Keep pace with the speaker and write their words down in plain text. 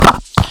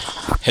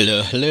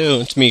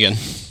Hello, it's me again.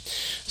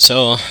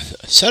 So,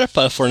 set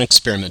up for an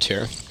experiment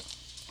here.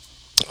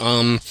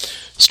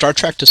 Star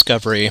Trek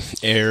Discovery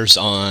airs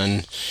on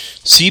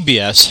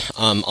CBS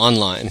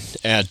online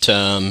at,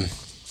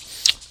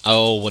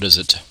 what is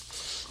it?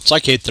 It's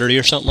like 8:30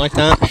 or something like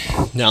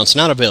that. Now, it's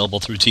not available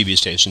through TV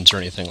stations or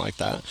anything like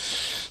that,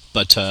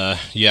 but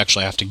you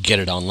actually have to get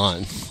it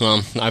online.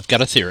 Well, I've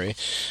got a theory,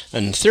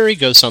 and the theory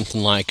goes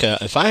something like,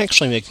 if I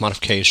actually make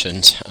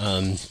modifications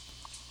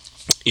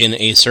in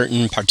a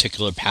certain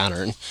particular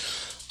pattern,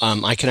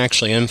 I can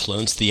actually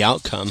influence the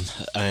outcome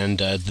and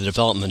the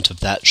development of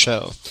that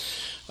show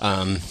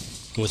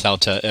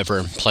without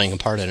ever playing a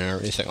part in it or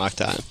anything like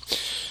that.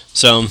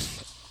 So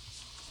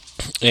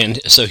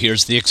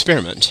here's the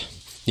experiment.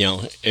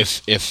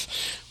 If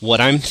what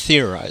I'm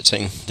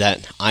theorizing,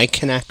 that I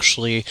can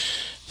actually,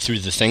 through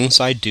the things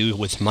I do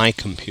with my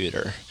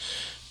computer,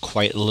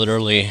 quite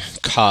literally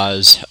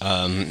cause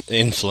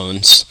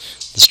influence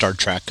the Star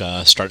Trek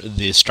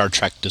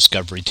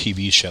Discovery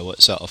TV show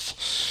itself.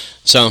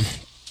 So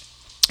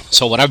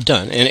what I've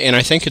done, and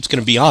I think it's going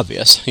to be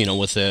obvious,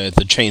 with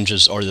the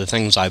changes or the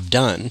things I've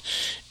done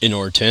in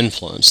order to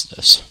influence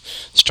this.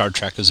 Star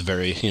Trek is a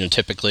very,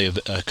 typically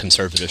a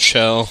conservative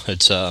show.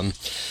 It's a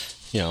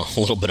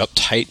little bit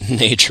uptight in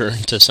nature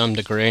to some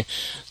degree.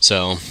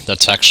 So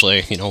that's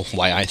actually,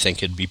 why I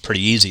think it'd be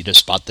pretty easy to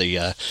spot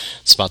the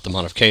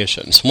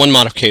modifications. One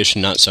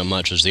modification, not so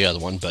much as the other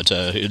one, but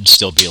it'd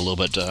still be a little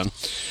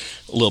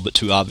bit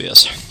too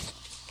obvious.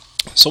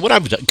 So what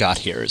I've got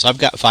here is I've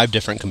got 5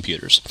 different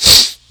computers.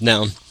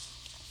 Now,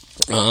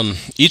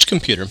 each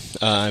computer,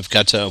 I've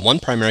got one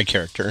primary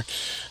character,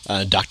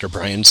 Dr.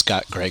 Brian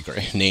Scott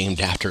Gregory, named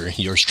after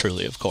yours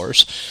truly, of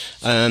course.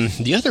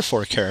 The other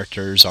 4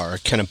 characters are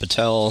Kenna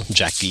Patel,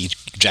 Jackie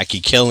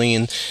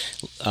Killian,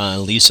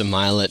 Lisa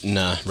Milet,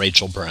 and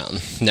Rachel Brown.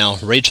 Now,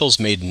 Rachel's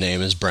maiden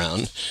name is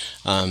Brown.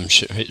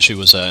 She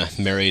was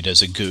married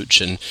as a gooch,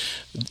 and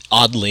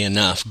oddly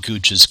enough,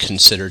 gooch is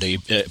considered a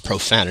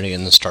profanity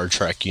in the Star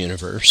Trek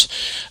universe.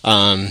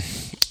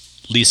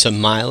 Lisa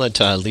Milet,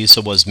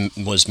 Lisa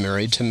was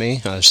married to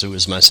me. She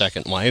was my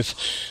second wife.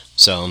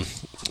 So,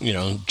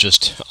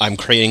 I'm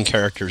creating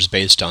characters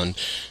based on,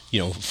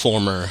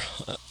 former,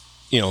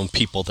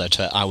 people that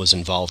I was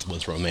involved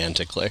with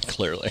romantically,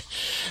 clearly.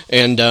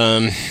 And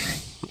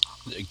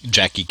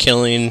Jackie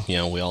Killing,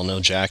 we all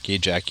know Jackie.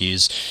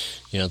 Jackie's,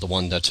 the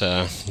one that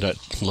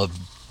loved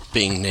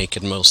being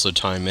naked most of the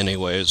time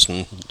anyways,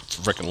 and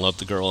frickin' loved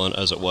the girl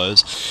as it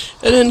was.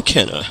 And then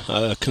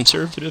Kenna,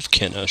 conservative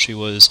Kenna. She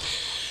was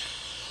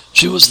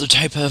the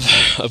type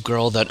of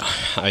girl that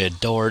I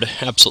adored,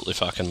 absolutely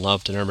fucking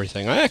loved and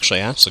everything. I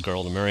actually asked the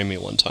girl to marry me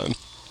one time.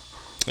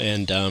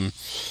 And, the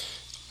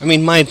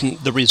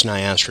reason I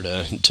asked her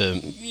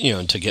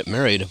to get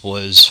married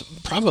was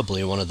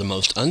probably one of the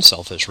most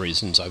unselfish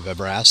reasons I've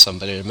ever asked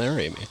somebody to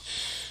marry me.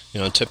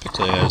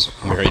 Typically I was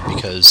married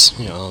because,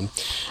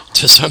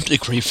 to some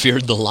degree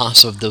feared the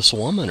loss of this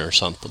woman or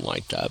something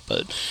like that.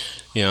 But,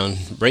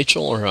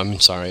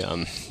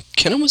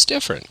 Kenna was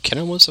different.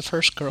 Kenna was the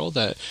first girl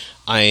that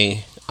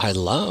I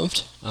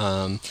loved.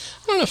 I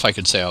don't know if I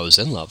could say I was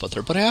in love with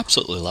her, but I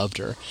absolutely loved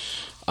her.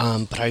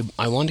 But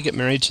I wanted to get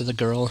married to the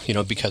girl,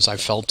 because I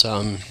felt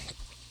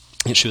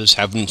she was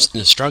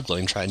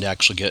struggling trying to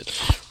actually get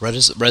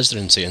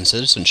residency and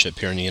citizenship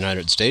here in the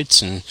United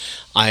States, and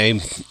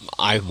I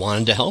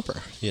wanted to help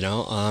her.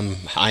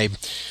 I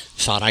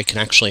thought I can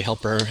actually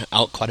help her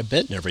out quite a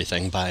bit and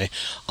everything by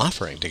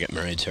offering to get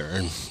married to her.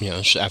 And,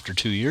 after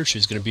 2 years,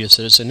 she's going to be a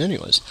citizen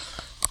anyways.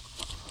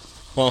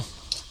 Well,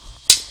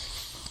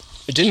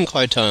 it didn't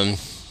quite,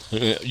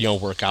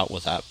 work out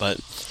with that,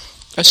 but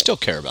I still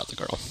care about the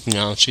girl.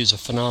 She's a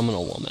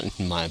phenomenal woman,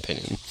 in my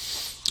opinion.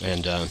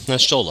 And I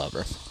still love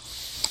her.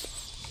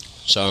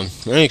 So,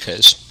 in any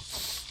case,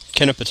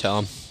 Kenna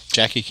Patel,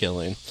 Jackie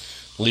Killian,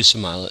 Lisa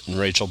Milet, and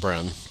Rachel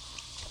Brown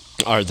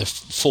are the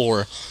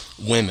 4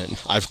 women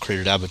I've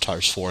created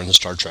avatars for in the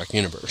Star Trek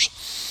universe.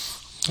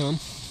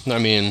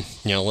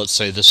 Let's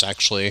say this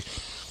actually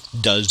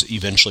does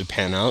eventually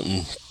pan out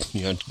and,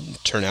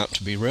 turn out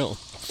to be real.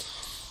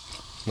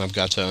 I've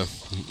got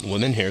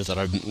women here that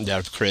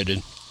I've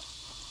created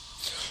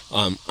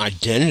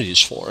identities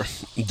for.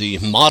 The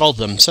model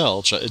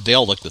themselves, they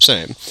all look the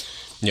same.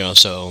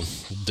 So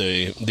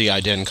the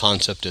ident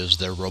concept is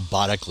they're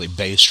robotically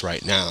based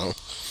right now.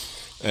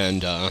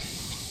 And,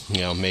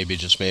 maybe,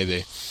 just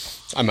maybe,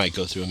 I might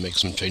go through and make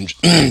some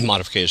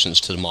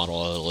modifications to the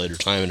model at a later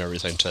time and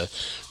everything to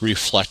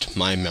reflect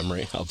my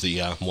memory of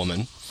the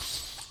woman.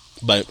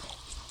 But,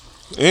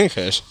 in any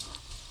case,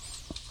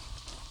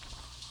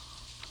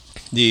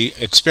 the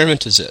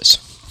experiment is this.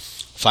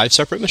 5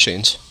 separate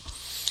machines.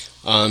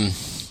 5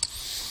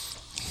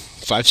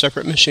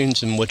 separate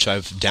machines in which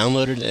I've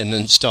downloaded and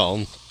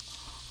installed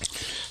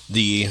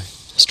the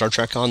Star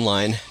Trek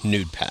Online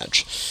nude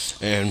patch.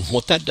 And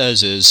what that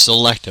does is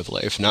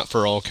selectively, if not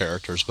for all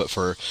characters, but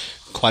for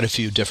quite a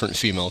few different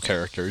female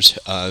characters,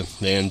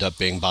 they end up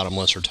being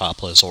bottomless or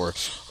topless or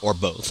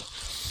both.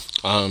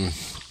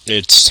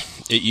 It's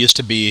It used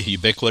to be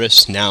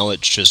ubiquitous. Now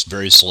it's just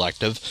very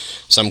selective.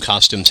 Some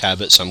costumes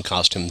have it, some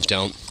costumes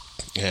don't.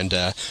 And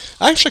I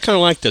actually kind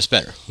of like this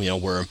better.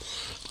 Where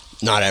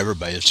not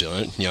everybody's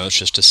doing it. It's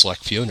just a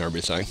select few and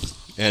everything.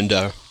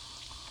 And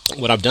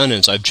what I've done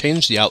is I've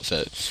changed the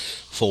outfit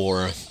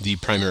for the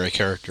primary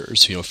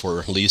characters.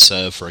 For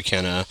Lisa, for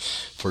Kenna,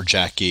 for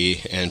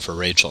Jackie, and for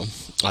Rachel.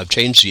 I've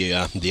changed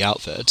the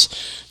outfits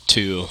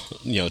to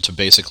to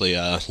basically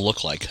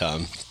look like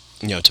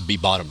to be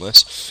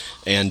bottomless.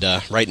 And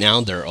right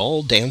now they're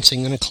all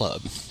dancing in a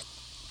club.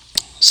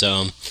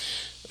 So,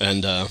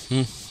 and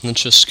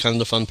it's just kind of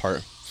the fun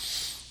part.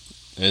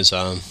 Is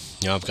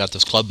I've got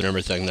this club and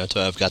everything that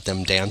I've got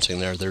them dancing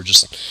there. They're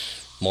just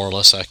more or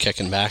less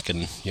kicking back,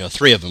 and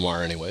three of them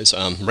are anyways.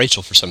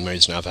 Rachel, for some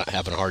reason, I'm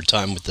having a hard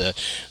time with the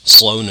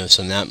slowness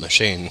in that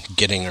machine,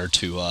 getting her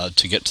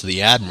to get to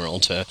the Admiral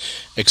to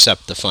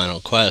accept the final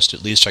quest.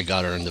 At least I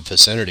got her in the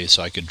vicinity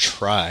so I could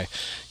try,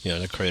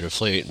 to create a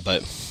fleet.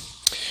 But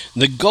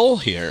the goal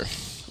here,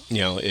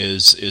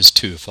 is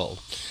twofold.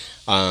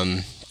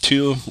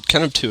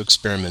 Two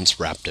experiments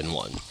wrapped in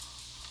one.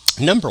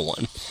 Number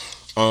one,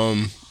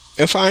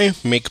 if I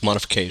make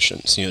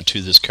modifications,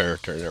 to this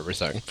character and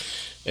everything,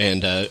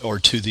 and or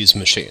to these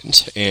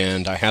machines,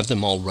 and I have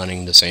them all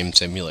running the same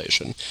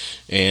simulation,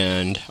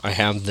 and I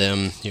have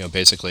them,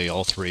 basically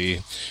all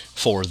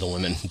four of the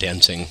women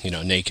dancing,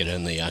 naked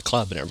in the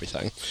club and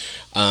everything.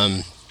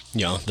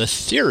 The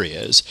theory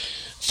is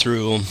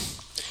through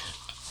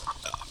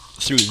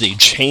the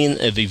chain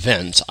of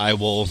events, I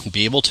will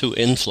be able to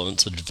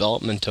influence the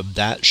development of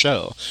that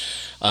show,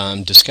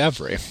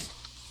 Discovery.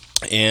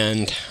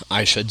 And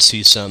I should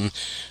see some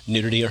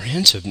nudity or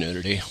hints of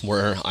nudity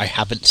where I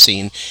haven't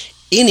seen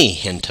any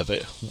hint of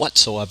it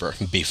whatsoever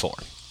before.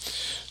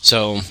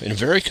 So, in a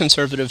very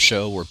conservative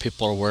show where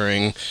people are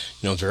wearing,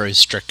 very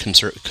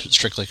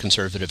strictly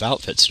conservative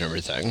outfits and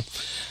everything,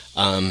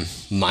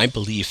 my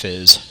belief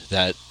is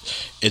that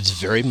it's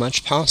very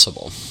much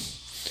possible.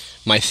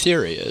 My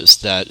theory is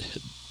that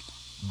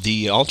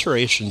the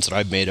alterations that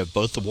I've made of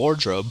both the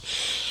wardrobe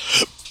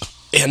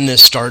and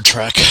this Star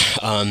Trek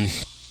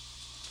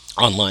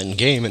online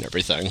game and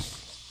everything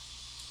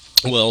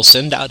will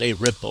send out a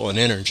ripple in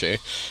energy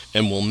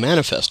and will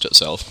manifest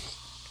itself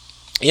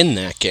in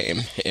that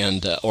game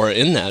and or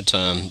in that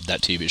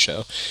TV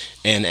show,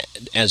 and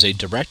as a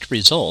direct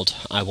result,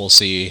 I will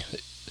see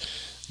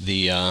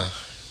the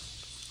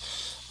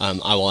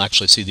I will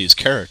actually see these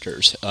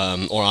characters,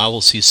 or I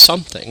will see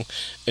something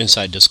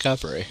inside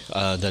Discovery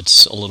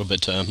that's a little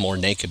bit more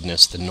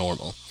nakedness than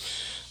normal.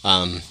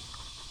 And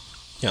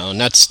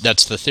that's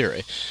the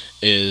theory.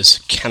 Is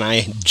can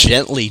I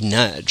gently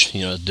nudge,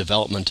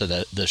 development of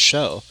the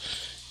show,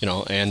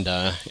 and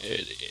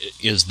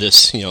is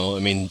this,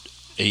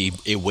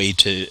 a way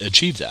to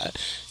achieve that,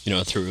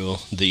 through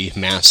the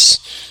mass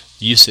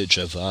usage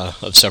of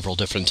several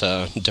different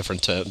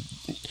different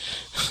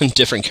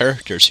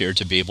characters here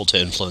to be able to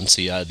influence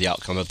the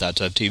outcome of that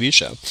TV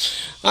show.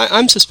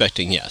 I'm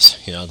suspecting yes,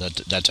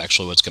 that's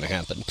actually what's going to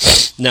happen.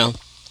 Now,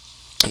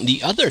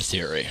 the other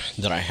theory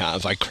that I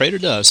have, I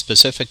created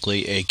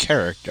specifically a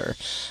character.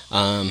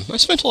 I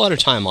spent a lot of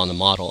time on the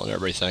model and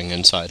everything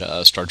inside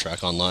Star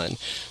Trek Online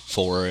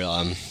for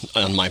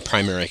on my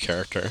primary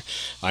character.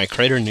 I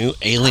created a new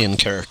alien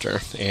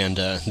character, and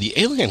the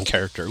alien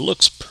character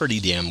looks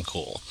pretty damn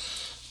cool.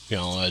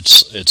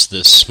 It's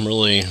this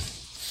really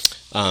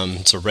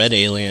it's a red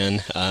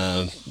alien,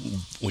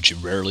 which you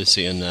rarely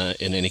see in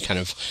any kind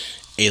of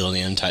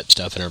alien type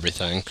stuff and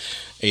everything.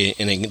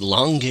 An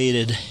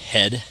elongated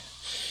head.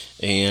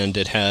 And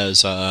it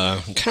has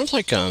kind of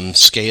like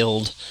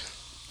scaled,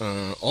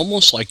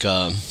 almost like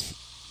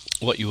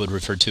what you would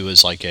refer to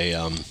as like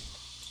a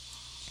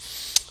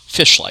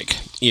fish-like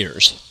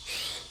ears.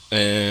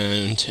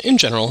 And in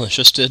general,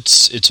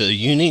 it's a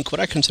unique, what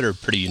I consider a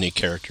pretty unique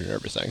character and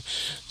everything.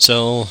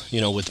 So,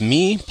 with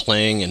me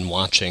playing and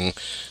watching,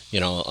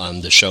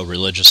 the show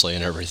religiously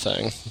and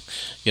everything,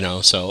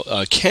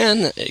 so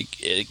can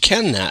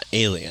that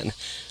alien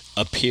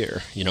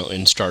appear,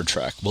 in Star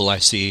Trek? Will I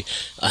see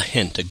a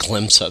hint, a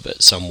glimpse of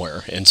it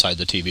somewhere inside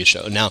the TV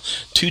show? Now,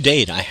 to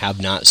date, I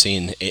have not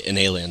seen an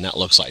alien that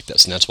looks like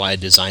this, and that's why I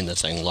designed the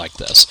thing like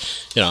this.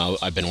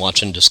 I've been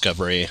watching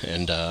Discovery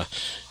and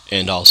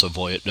also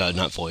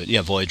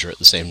Voyager at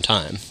the same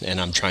time,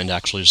 and I'm trying to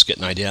actually just get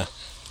an idea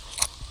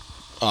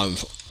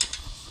of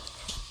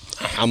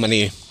how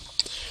many,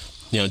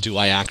 do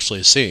I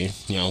actually see?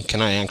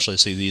 Can I actually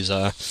see these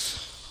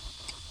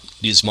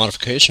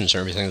modifications and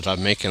everything that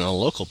I'm making on a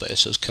local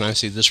basis? Can I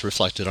see this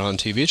reflected on a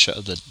TV show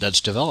that's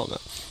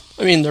development?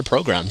 I mean, they're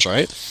programs,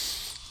 right?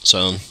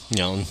 So,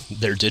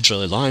 they're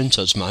digitally aligned,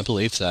 so it's my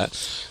belief that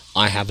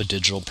I have a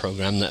digital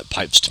program that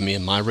pipes to me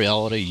in my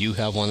reality. You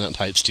have one that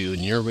pipes to you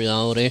in your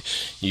reality.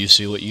 You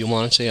see what you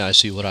want to see, I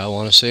see what I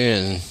want to see,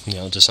 and,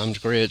 to some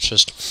degree, it's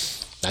just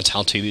that's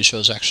how TV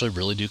shows actually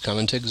really do come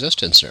into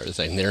existence and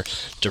everything. They're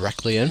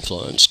directly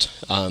influenced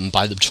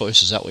by the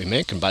choices that we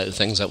make and by the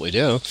things that we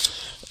do.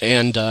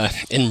 and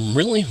in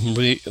really,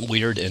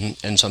 weird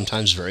and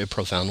sometimes very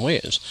profound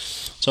ways.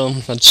 So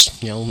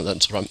that's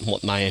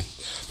what my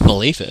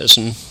belief is,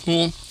 and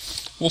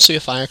we'll see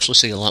if I actually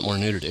see a lot more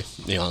nudity,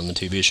 on the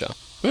TV show.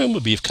 It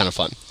would be kind of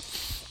fun.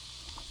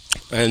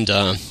 And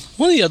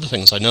one of the other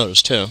things I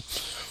noticed too,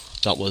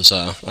 that was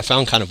I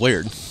found kind of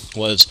weird,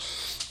 was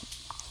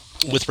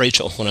with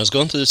Rachel. When I was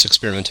going through this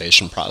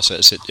experimentation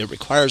process, it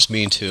requires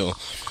me to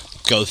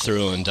go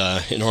through and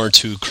in order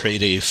to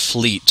create a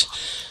fleet,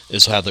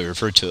 is how they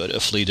refer to it. A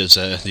fleet is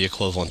the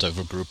equivalent of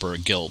a group or a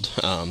guild.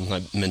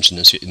 I mentioned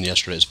this in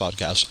yesterday's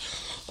podcast.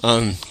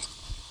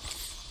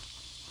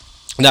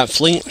 That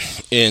fleet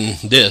in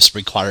this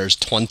requires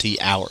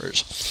 20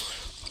 hours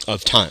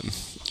of time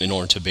in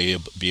order to be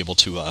able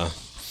to.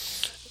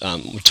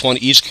 20.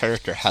 Each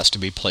character has to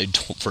be played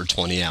for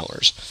 20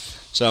 hours.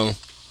 So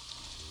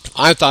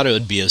I thought it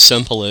would be as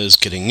simple as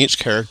getting each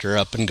character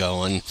up and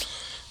going,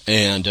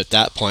 and at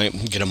that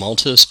point, get them all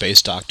to the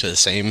space dock to the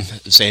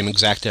same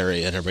exact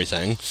area and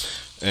everything.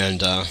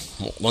 And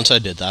once I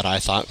did that, I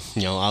thought,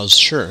 I was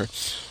sure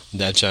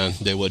that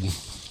they would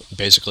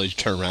basically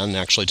turn around and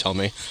actually tell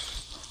me,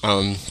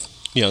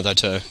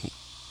 that,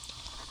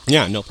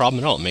 no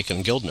problem at all, making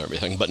a guild and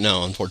everything. But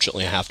no,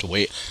 unfortunately, I have to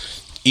wait.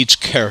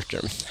 Each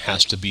character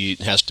has to be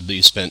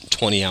spent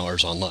 20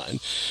 hours online.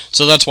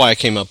 So that's why I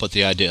came up with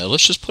the idea.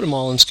 Let's just put them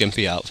all in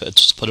skimpy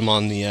outfits. Put them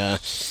on the,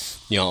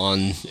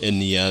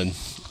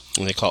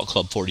 when they call it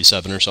Club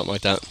 47 or something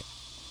like that.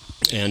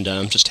 And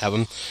just have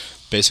them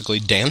basically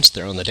dance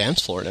there on the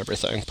dance floor and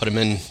everything. Put them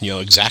in,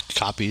 exact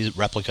copies,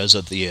 replicas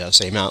of the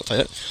same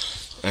outfit.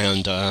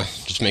 And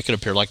just make it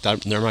appear like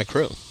that they're my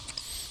crew.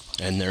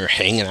 And they're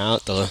hanging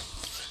out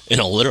in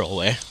a literal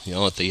way,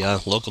 at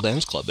the local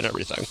dance club and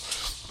everything,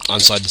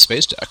 inside the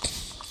space deck.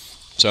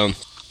 So, in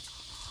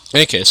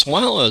any case,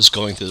 while I was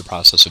going through the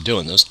process of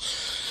doing this,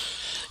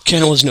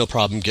 Kenna was no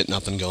problem getting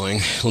up and going.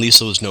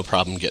 Lisa was no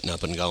problem getting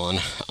up and going.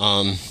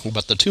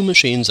 But the two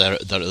machines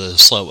that are the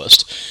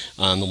slowest,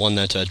 the one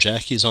that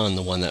Jackie's on,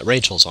 the one that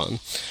Rachel's on,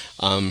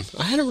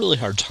 I had a really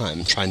hard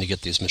time trying to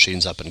get these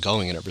machines up and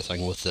going and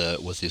everything with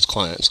these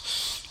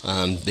clients.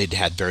 They'd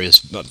had various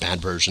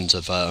bad versions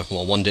of,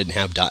 one didn't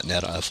have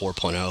 .NET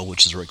 4.0,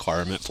 which is a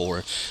requirement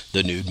for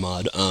the nude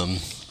mod.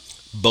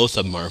 Both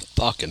of them are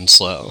fucking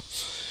slow.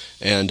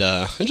 And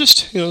it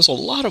just, it was a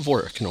lot of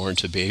work in order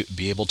to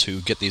be able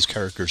to get these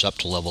characters up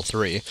to level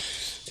 3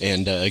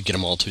 and get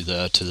them all to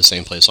the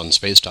same place on the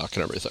space dock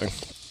and everything.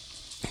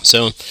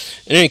 So,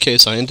 in any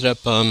case, I ended up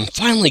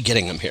finally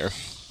getting them here.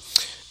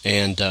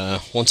 And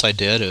once I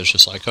did, it was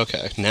just like,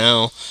 okay,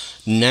 now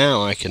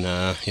I can,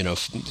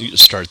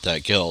 start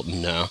that guild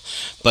now.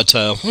 But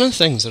one of the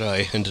things that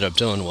I ended up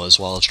doing was,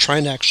 while I was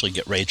trying to actually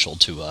get Rachel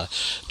to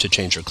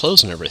change her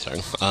clothes and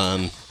everything,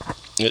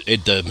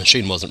 the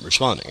machine wasn't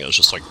responding. It was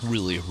just like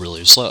really,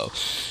 really slow.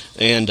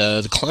 And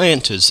the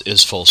client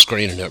is full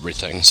screen and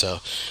everything, so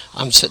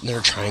I'm sitting there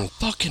trying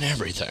fucking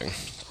everything.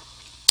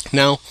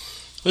 Now,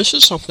 this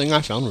is something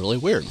I found really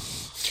weird.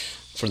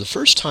 For the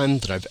first time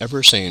that I've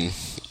ever seen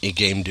a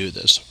game do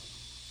this,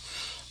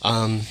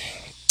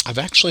 I've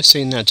actually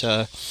seen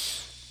that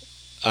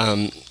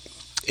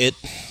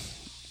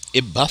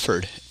it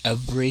buffered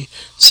every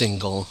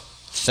single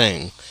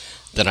thing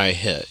that I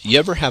hit. You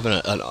ever have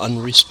an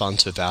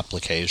unresponsive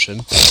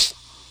application,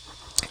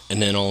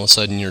 and then all of a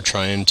sudden you're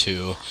trying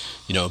to,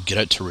 get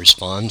it to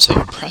respond, so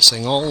you're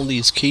pressing all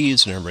these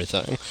keys and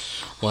everything.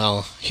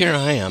 Well, here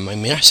I am. I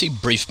mean, I see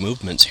brief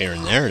movements here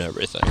and there and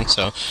everything,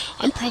 so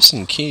I'm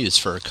pressing keys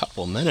for a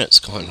couple minutes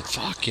going,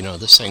 fuck,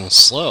 this thing's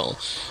slow,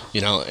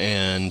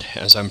 and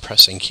as I'm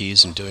pressing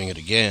keys and doing it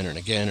again and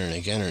again and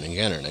again and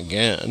again and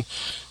again,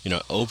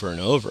 over and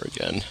over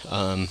again,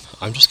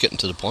 I'm just getting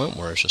to the point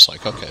where it's just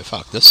like, okay,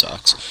 fuck, this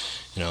sucks.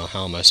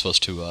 How am I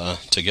supposed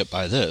to get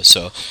by this?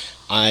 So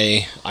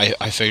I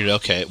figured,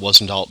 okay, it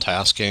wasn't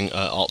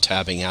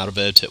alt-tabbing out of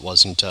it. It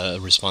wasn't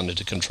responded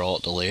to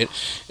Control-Alt-Delete.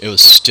 It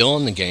was still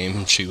in the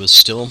game. She was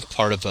still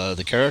part of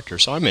the character,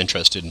 so I'm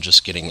interested in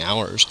just getting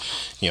hours,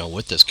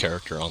 with this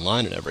character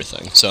online and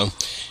everything. So,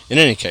 in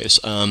any case,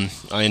 I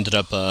ended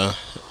up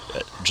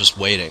just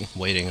waiting.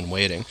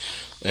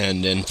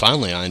 And then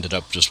finally I ended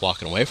up just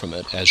walking away from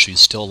it as she's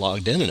still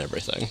logged in and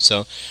everything.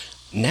 So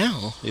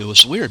now it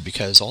was weird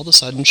because all of a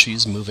sudden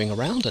she's moving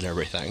around and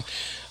everything.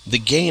 The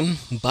game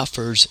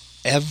buffers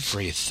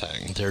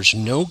everything. There's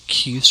no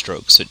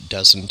keystrokes it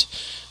doesn't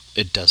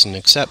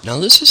accept. Now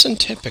this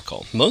isn't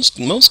typical.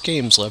 Most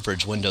games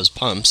leverage Windows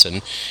pumps,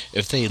 and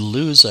if they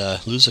lose a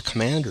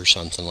command or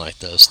something like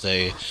this,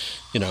 they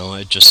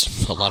it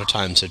just, a lot of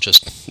times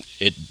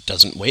it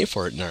doesn't wait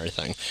for it and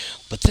everything.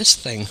 But this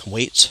thing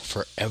waits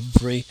for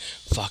every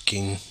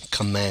fucking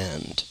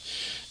command.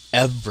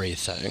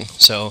 Everything.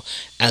 So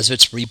as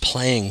it's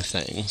replaying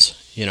things,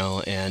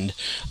 And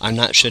I'm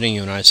not shitting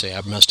you when I say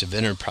I must have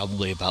entered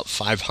probably about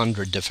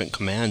 500 different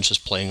commands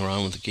just playing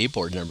around with the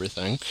keyboard and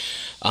everything,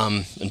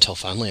 until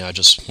finally I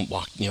just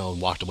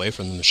walked away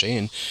from the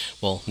machine.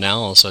 Well, now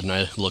all of a sudden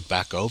I look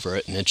back over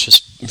it and it's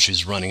just,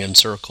 she's running in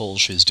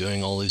circles, she's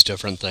doing all these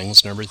different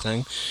things and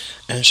everything,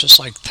 and it's just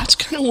like, that's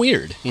kind of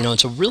weird.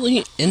 It's a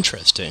really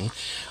interesting,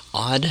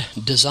 odd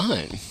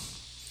design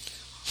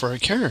for a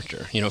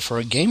character, for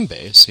a game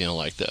base,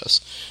 like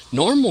this.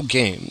 Normal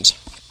games,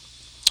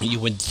 you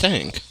would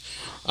think,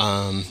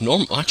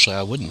 actually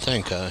I wouldn't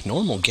think,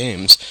 normal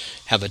games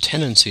have a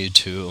tendency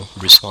to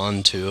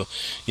respond to,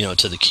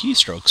 to the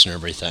keystrokes and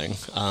everything,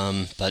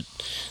 but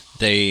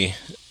they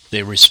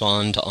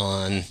respond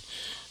on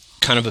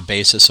kind of a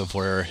basis of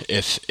where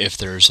if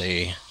there's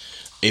a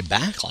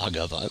backlog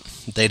of it,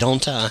 they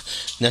don't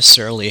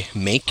necessarily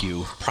make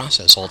you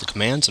process all the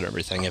commands and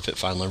everything if it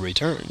finally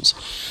returns.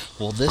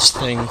 Well, this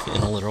thing,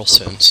 in a literal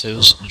sense,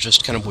 is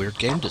just kind of weird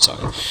game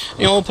design.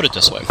 We'll put it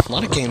this way. A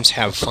lot of games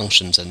have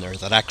functions in there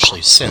that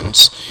actually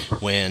sense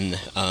when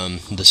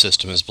the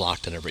system is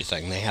blocked and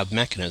everything. They have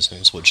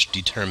mechanisms which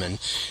determine,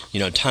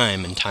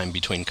 time and time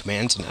between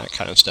commands and that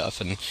kind of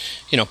stuff. And,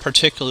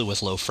 particularly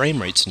with low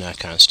frame rates and that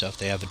kind of stuff,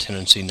 they have a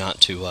tendency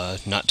not to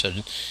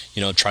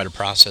try to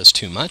process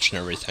too much and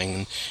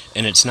everything.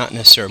 And it's not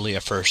necessarily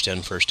a first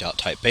in, first out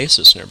type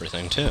basis and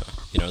everything, too.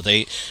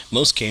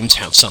 Most games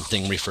have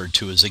something referred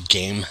to as a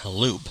game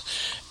loop,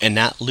 and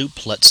that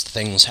loop lets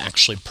things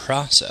actually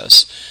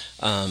process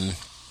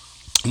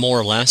more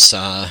or less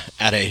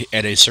at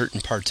a certain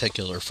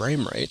particular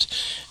frame rate,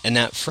 and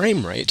that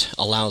frame rate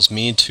allows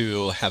me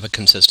to have a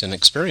consistent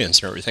experience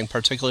and everything,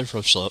 particularly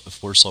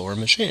for slower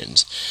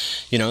machines.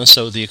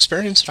 So the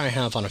experience that I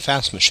have on a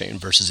fast machine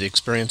versus the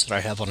experience that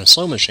I have on a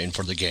slow machine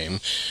for the game,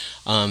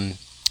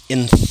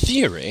 in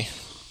theory,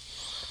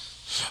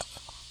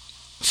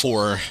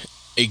 for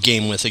a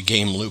game with a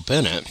game loop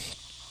in it,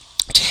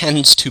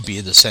 tends to be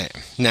the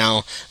same.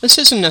 Now, this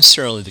isn't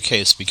necessarily the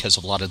case because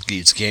a lot of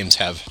these games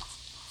have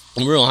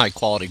real high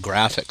quality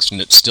graphics,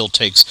 and it still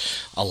takes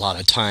a lot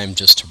of time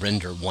just to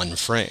render one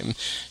frame.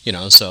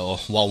 So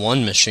while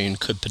one machine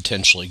could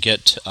potentially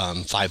get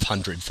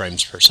 500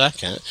 frames per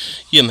second,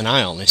 human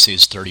eye only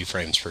sees 30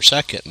 frames per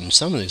second. And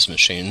some of these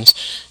machines,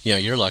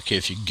 you're lucky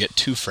if you get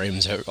 2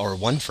 frames or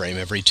 1 frame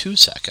every 2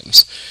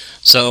 seconds.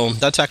 So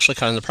that's actually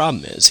kind of the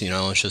problem is,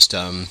 it's just,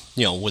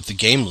 with the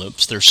game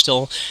loops, there's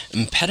still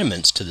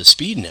impediments to the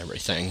speed and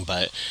everything,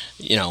 but,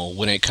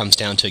 when it comes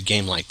down to a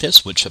game like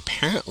this, which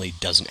apparently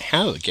doesn't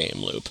have a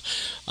game loop,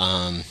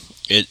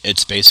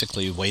 it's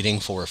basically waiting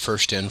for a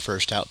first in,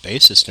 first out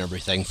basis and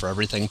everything for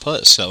everything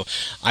pushed. So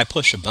I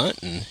push a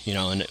button,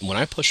 and when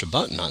I push a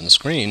button on the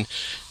screen,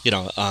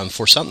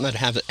 for something that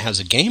has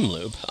a game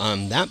loop,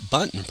 that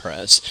button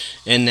press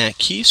and that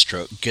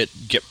keystroke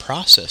get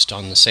processed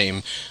on the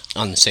same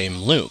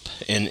loop.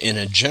 And in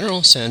a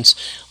general sense,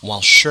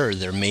 while sure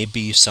there may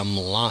be some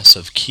loss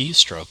of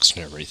keystrokes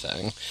and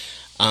everything,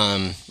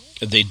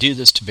 they do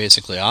this to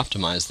basically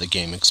optimize the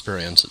game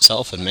experience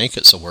itself and make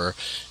it so where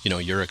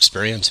you're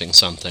experiencing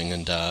something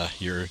and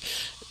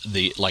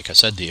like I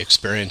said, the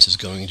experience is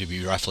going to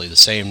be roughly the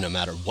same no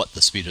matter what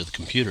the speed of the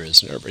computer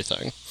is and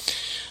everything.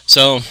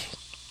 So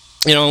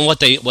what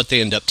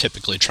they end up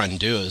typically trying to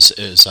do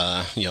is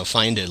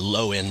find a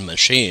low-end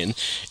machine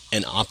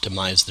and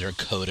optimize their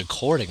code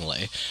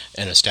accordingly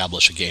and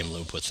establish a game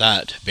loop with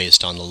that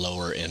based on the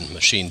lower-end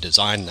machine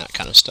design and that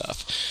kind of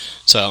stuff.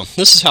 So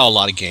this is how a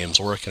lot of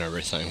games work and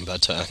everything,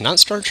 but not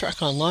Star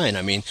Trek Online.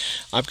 I mean,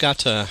 I've got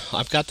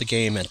the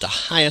game at the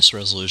highest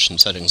resolution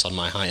settings on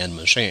my high-end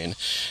machine,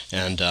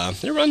 and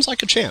it runs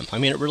like a champ. I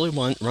mean, it really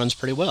runs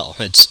pretty well.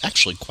 It's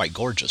actually quite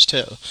gorgeous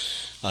too.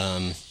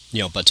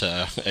 But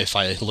if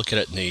I look at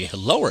it in the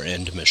lower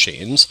end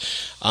machines,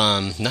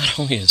 not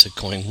only is it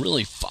going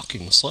really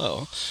fucking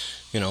slow,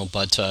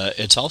 but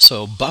it's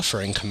also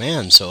buffering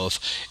commands. So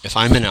if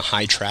I'm in a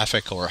high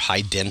traffic or high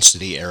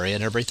density area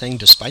and everything,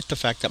 despite the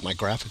fact that my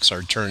graphics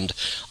are turned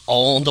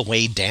all the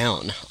way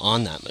down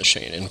on that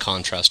machine, in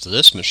contrast to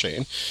this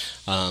machine,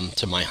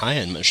 to my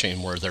high-end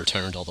machine where they're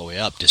turned all the way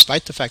up,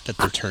 despite the fact that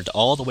they're turned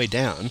all the way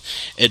down,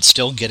 it's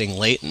still getting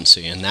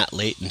latency, and that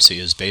latency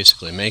is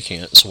basically making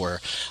it so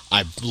where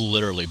I've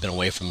literally been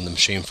away from the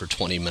machine for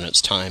 20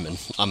 minutes time, and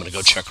I'm going to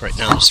go check right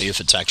now to see if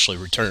it's actually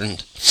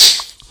returned.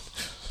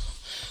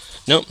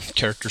 Nope,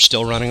 character's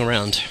still running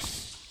around.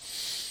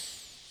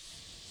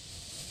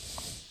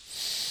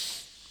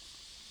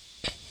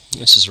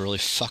 This is really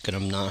fucking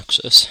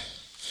obnoxious.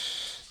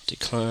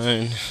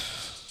 Decline.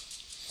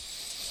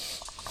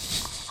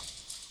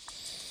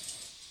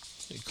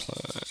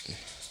 Decline.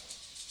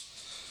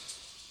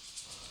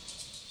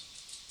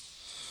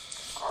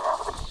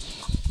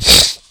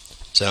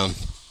 So,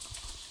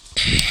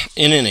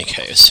 in any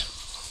case,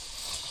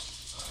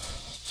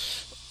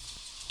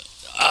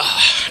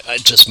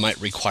 it just might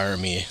require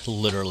me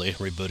literally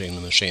rebooting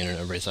the machine and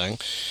everything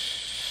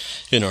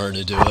in order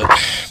to do it.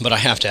 But I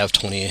have to have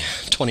 20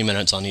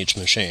 minutes on each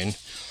machine.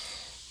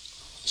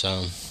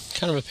 So,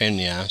 kind of a pain in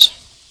the ass.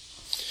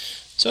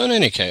 So in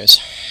any case,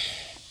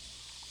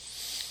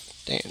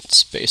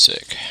 Dance,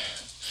 basic.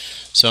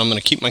 So I'm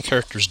going to keep my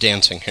characters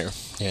dancing here,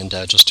 and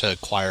just to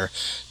acquire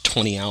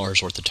 20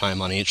 hours worth of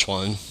time on each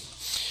one.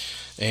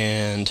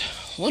 And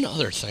one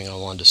other thing I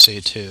wanted to say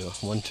too,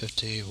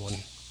 150,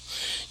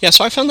 yeah,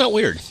 so I found that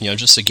weird,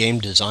 just the game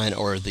design,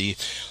 or I'm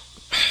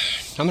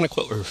going to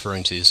quit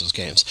referring to these as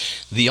games.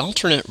 The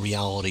alternate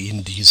reality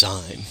in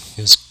design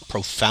is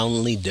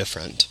profoundly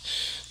different,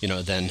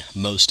 than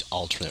most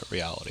alternate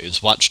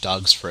realities. Watch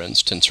Dogs, for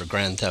instance, or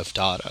Grand Theft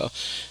Auto.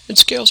 It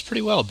scales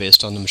pretty well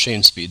based on the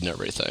machine speed and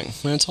everything.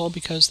 And it's all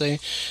because they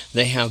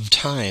have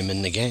time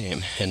in the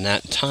game, and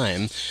that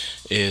time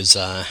is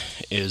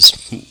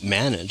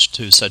managed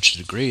to such a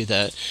degree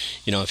that,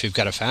 if you've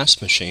got a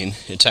fast machine,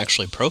 it's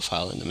actually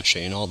profiling the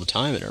machine all the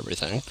time and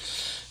everything.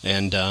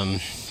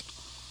 And,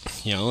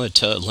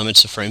 it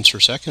limits the frames per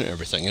second and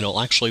everything.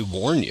 It'll actually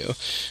warn you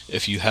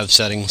if you have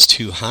settings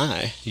too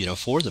high,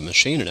 for the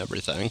machine and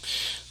everything,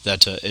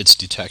 that it's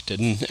detected.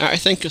 And I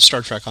think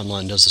Star Trek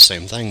Online does the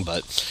same thing,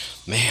 but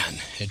man,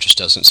 it just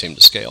doesn't seem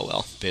to scale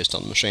well based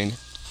on the machine.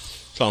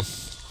 So,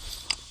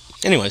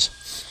 anyways,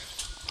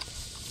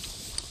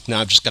 now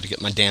I've just got to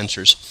get my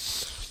dancers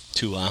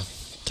to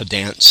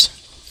dance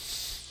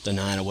the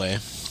night away.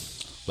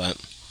 But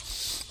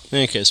in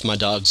any case, my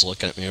dog's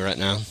looking at me right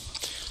now.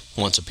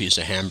 Wants a piece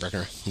of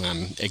hamburger, and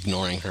I'm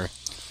ignoring her.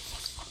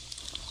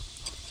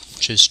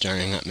 She's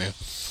staring at me.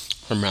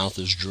 Her mouth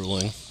is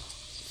drooling.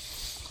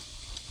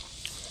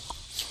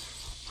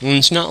 And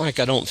it's not like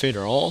I don't feed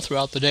her all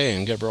throughout the day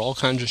and give her all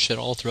kinds of shit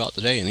all throughout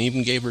the day, and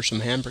even gave her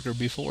some hamburger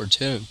before,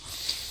 too.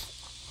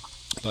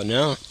 But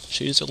now,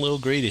 she's a little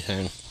greedy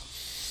thing.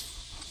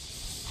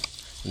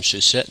 And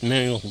she's sitting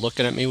there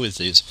looking at me with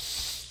these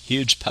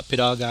huge puppy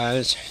dog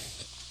eyes,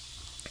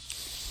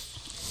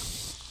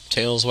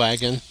 tails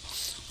wagging,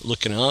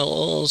 looking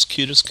all as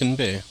cute as can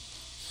be.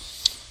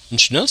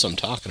 And she knows I'm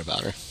talking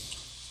about her.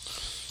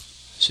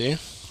 See?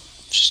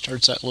 She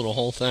starts that little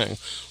whole thing.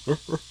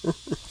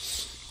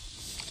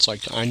 It's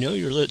like, I know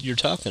you're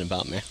talking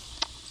about me.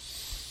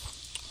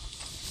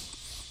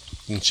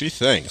 And she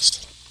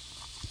thinks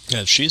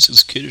that if she's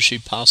as cute as she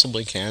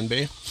possibly can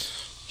be,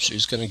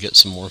 she's going to get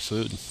some more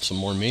food, some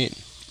more meat.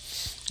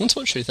 That's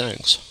what she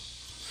thinks.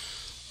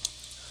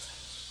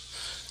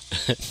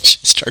 She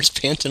starts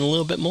panting a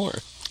little bit more,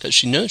 because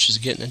she knows she's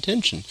getting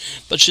attention.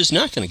 But she's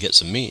not going to get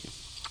some meat.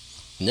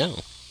 No.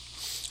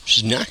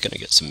 She's not going to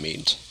get some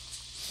meat.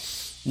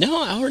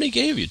 No, I already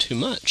gave you too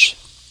much.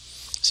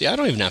 See, I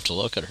don't even have to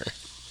look at her.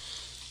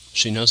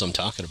 She knows I'm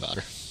talking about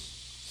her.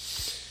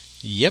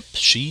 Yep,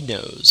 she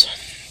knows.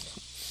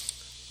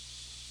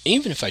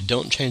 Even if I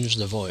don't change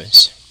the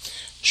voice,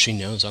 she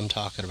knows I'm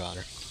talking about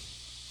her.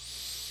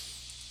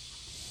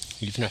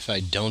 Even if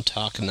I don't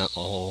talk in that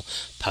whole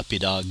puppy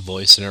dog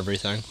voice and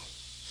everything.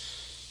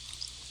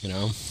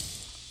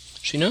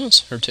 She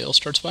knows. Her tail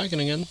starts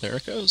wagging again. There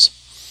it goes.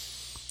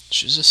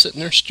 She's just sitting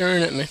there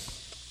staring at me.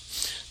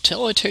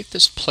 Till I take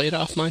this plate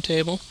off my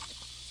table,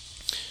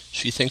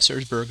 she thinks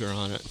there's burger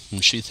on it,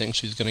 and she thinks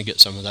she's going to get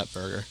some of that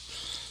burger.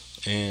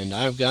 And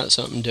I've got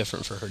something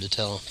different for her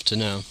to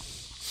know.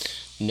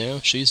 No,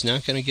 she's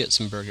not going to get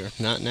some burger.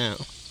 Not now.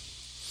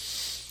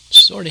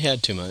 She's already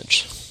had too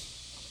much.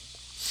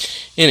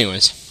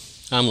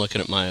 Anyways, I'm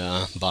looking at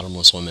my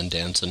bottomless women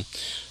dancing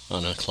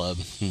on a club,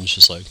 and it's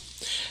just like,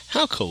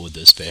 how cool would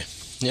this be?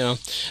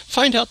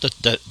 Find out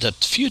that the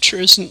future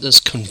isn't this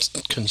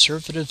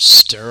conservative,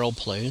 sterile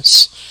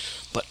place,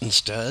 but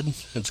instead,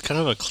 it's kind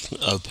of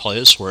a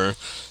place where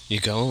you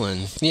go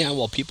and,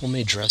 people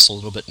may dress a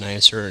little bit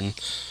nicer and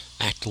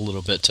act a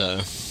little bit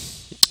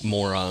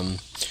more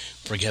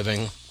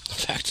forgiving. The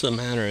fact of the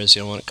matter is,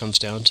 when it comes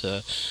down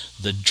to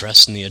the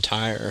dress and the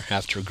attire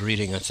after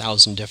greeting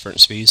 1,000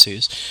 different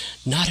species,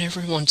 not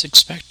everyone's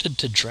expected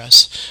to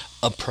dress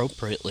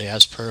appropriately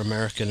as per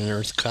American and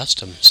Earth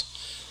customs.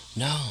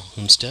 No,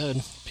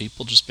 instead,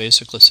 people just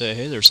basically say,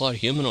 hey, there's a lot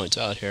of humanoids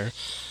out here,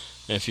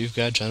 and if you've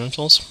got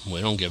genitals, we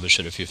don't give a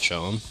shit if you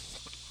show them.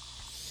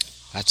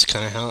 That's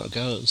kind of how it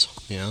goes,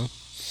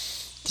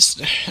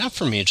 That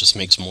for me just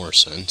makes more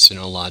sense,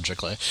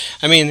 logically.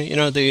 I mean,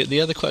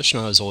 the other question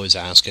I was always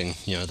asking,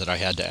 that I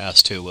had to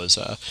ask too was,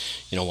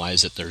 why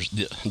is it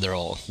they're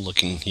all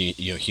looking,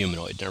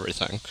 humanoid and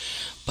everything?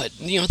 But,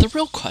 the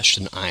real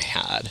question I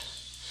had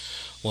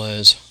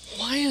was,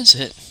 why is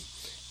it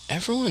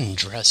everyone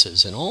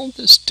dresses in all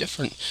this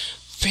different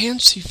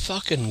fancy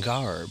fucking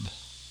garb?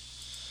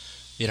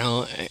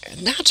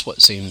 And that's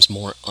what seems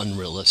more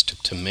unrealistic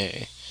to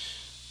me.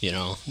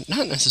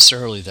 Not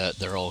necessarily that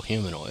they're all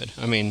humanoid.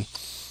 I mean,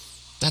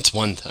 that's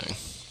one thing.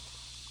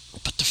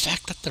 But the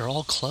fact that they're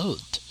all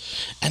clothed.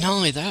 And not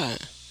only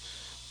that,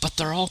 but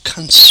they're all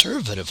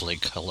conservatively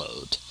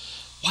clothed.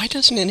 Why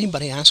doesn't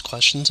anybody ask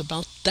questions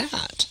about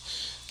that?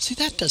 See,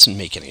 that doesn't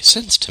make any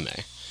sense to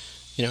me.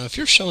 If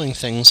you're showing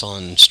things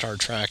on Star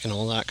Trek and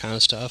all that kind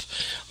of stuff,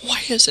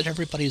 why is it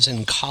everybody's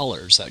in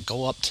collars that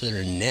go up to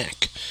their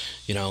neck?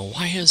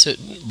 Why is it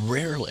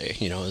rarely,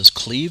 is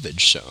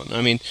cleavage shown?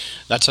 I mean,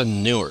 that's a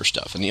newer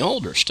stuff. And the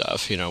older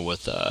stuff,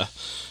 with,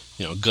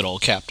 good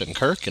old Captain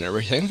Kirk and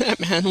everything, that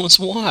man was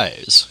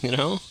wise,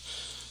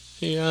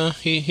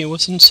 he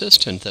was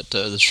insistent that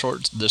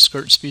the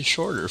skirts be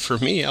shorter. For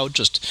me, I would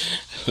just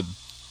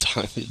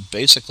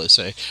basically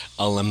say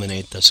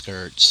eliminate the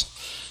skirts.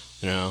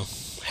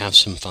 Have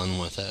some fun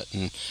with it,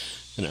 and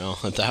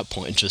at that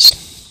point, just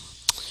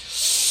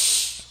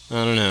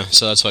I don't know.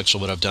 So that's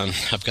actually what I've done.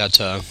 I've got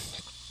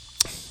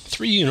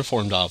 3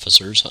 uniformed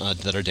officers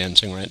that are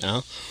dancing right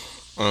now.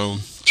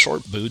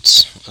 Short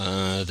boots.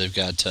 They've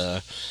got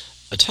a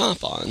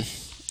top on,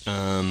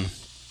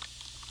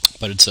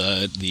 but it's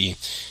the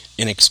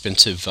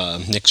inexpensive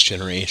next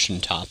generation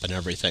top and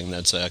everything.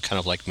 That's kind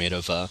of like made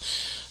of a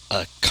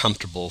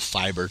comfortable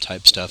fiber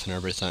type stuff and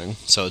everything.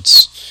 So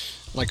it's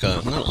like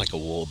not like a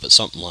wool, but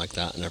something like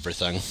that and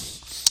everything.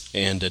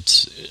 And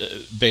it's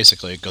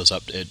basically it goes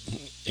up, it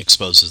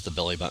exposes the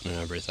belly button and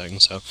everything.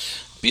 So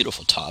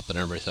beautiful top and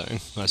everything.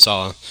 It's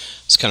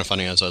kind of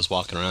funny, as I was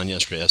walking around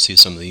yesterday, I see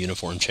some of the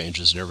uniform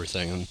changes and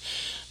everything, and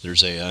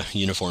there's a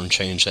uniform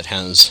change that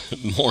has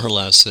more or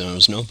less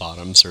there's no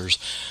bottoms. There's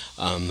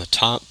a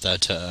top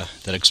that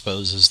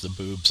exposes the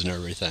boobs and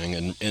everything,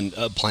 and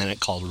a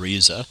planet called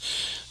Riza.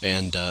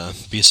 And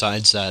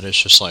besides that,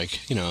 it's just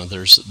like,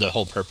 there's the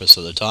whole purpose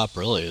of the top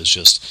really is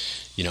just,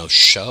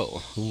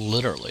 show.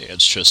 Literally,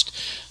 it's just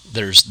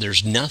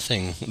there's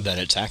nothing that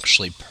it's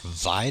actually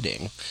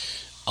providing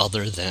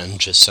other than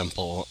just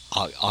simple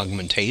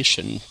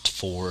augmentation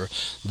for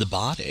the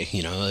body,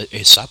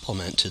 a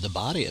supplement to the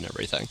body and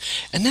everything.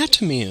 And that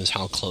to me is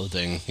how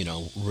clothing,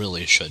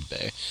 really should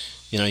be.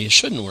 You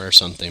shouldn't wear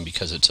something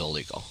because it's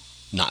illegal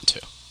not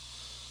to.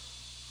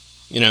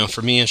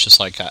 For me, it's just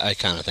like, I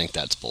kind of think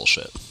that's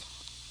bullshit.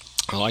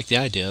 I like the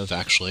idea of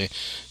actually,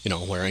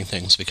 wearing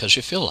things because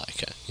you feel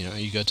like it.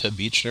 You go to a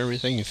beach and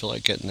everything, you feel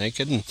like getting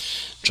naked and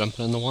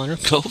jumping in the water,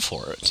 go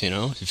for it.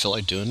 If you feel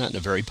like doing that in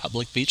a very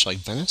public beach like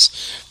Venice,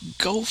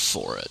 go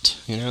for it.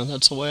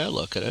 That's the way I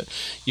look at it.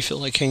 You feel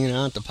like hanging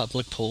out at the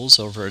public pools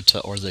or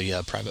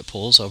the private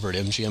pools over at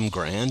MGM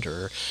Grand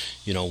or,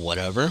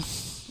 whatever.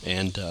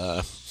 And,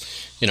 the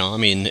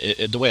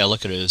way I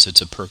look at it is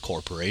it's a per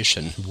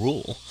corporation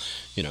rule.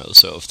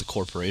 So if the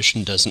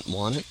corporation doesn't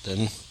want it,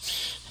 then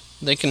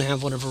they can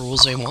have whatever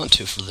rules they want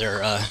to for their,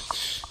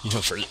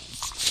 for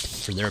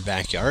their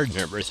backyard and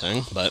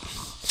everything. But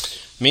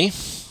me,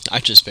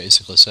 I just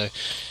basically say,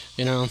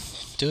 do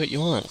what you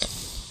want.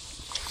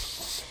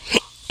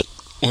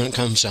 When it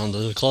comes down to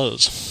the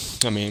clothes,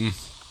 I'm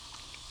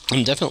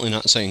definitely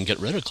not saying get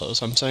rid of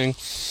clothes. I'm saying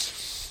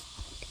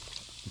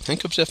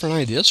think of different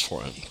ideas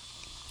for it.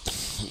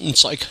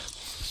 It's like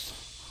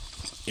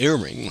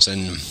earrings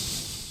and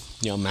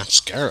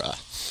mascara.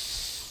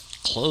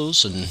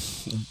 Clothes and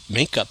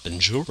makeup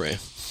and jewelry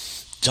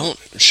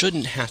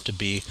shouldn't have to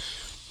be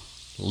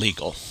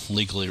legal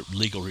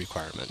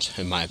requirements,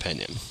 in my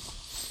opinion.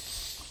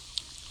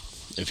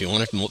 If you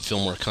want to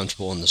feel more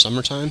comfortable in the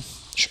summertime,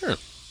 sure,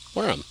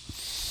 wear them,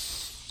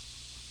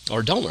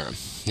 or don't wear them.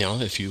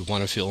 If you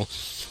want to feel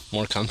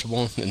more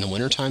comfortable in the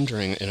wintertime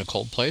in a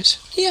cold place,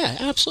 yeah,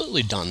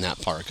 absolutely don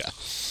that parka.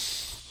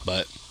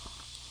 But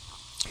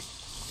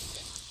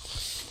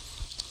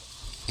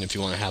if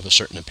you want to have a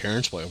certain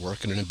appearance while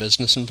working in a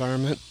business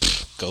environment,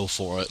 go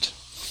for it.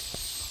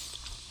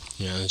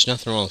 There's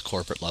nothing wrong with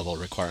corporate level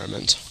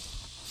requirements.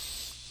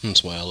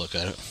 That's the way I look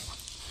at it.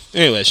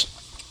 Anyways,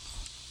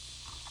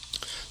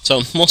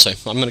 so we'll see.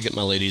 I'm going to get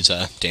my ladies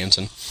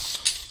dancing.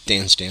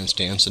 Dance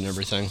and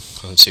everything.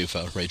 Let's see if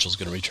Rachel's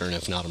going to return.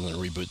 If not, I'm going to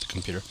reboot the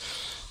computer.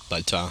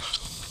 But, I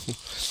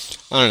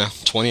don't know,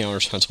 20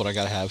 hours, that's what I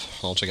got to have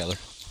altogether.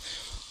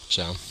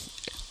 So,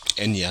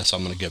 and yes,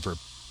 I'm going to give her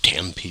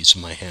damn piece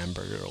of my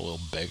hamburger a little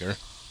bigger.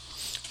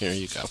 Here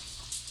you go.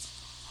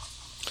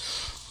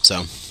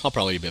 So, I'll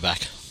probably be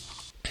back.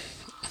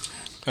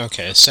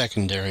 Okay, a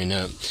secondary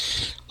note.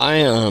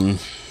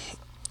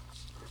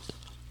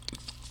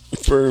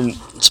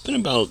 It's been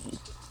about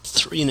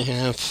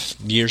 3.5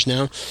 years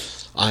now,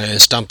 I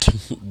stopped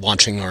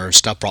watching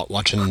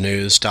the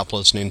news, stopped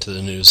listening to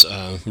the news,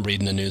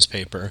 reading the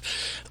newspaper,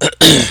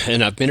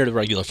 and I've made it a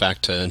regular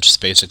fact to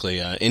just basically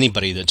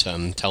anybody that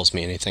tells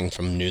me anything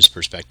from a news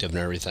perspective and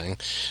everything,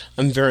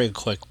 I'm very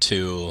quick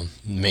to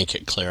make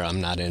it clear I'm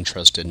not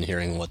interested in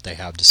hearing what they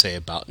have to say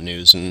about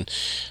news and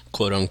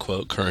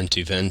quote-unquote current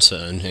events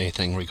and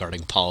anything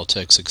regarding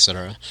politics,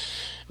 etc.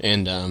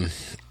 And I've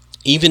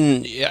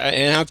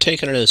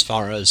taken it as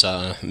far as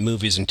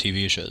movies and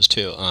TV shows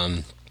too.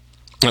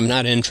 I'm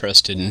not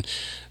interested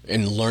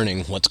in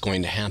learning what's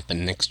going to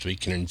happen next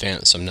week in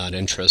advance. I'm not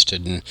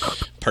interested in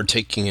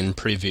partaking in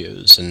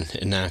previews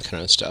and that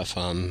kind of stuff.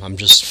 I'm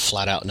just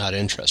flat out not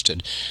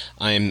interested.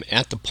 I'm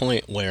at the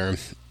point where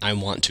I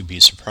want to be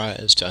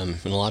surprised, in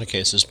a lot of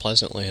cases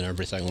pleasantly and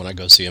everything when I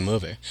go see a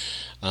movie.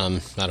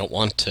 I don't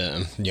want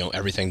to,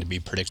 everything to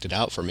be predicted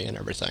out for me and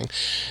everything.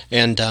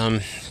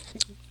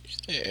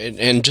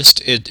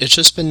 It's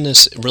just been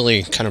this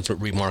really kind of a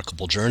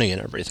remarkable journey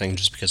and everything,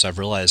 just because I've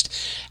realized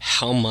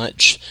how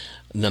much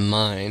the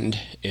mind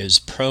is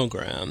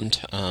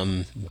programmed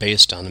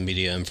based on the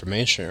media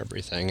information and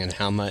everything, and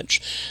how much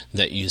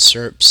that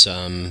usurps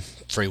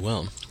free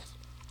will.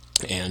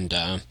 And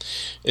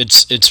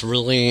it's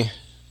really,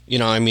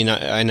 I mean,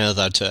 I know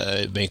that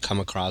it may come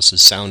across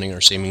as sounding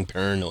or seeming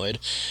paranoid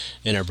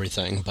and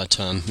everything, but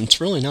it's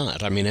really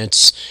not. I mean,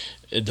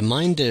 the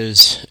mind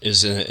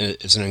is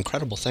an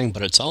incredible thing,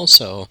 but it's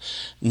also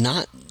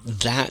not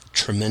that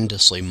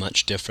tremendously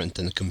much different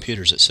than the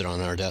computers that sit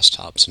on our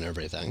desktops and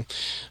everything,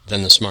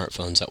 than the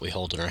smartphones that we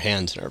hold in our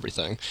hands and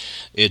everything.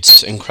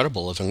 It's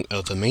incredible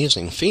of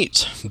amazing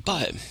feats,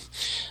 but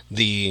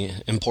the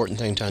important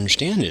thing to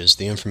understand is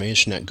the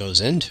information that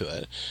goes into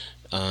it.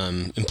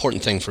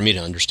 Important thing for me to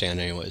understand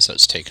anyways,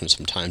 that's taken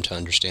some time to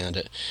understand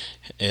it,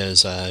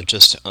 is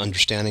just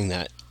understanding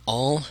that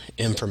all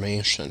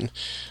information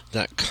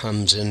that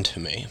comes into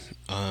me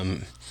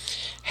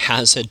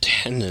has a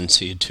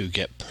tendency to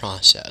get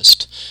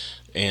processed.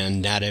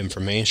 And that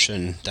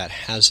information that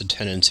has a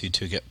tendency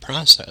to get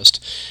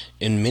processed,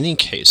 in many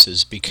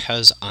cases,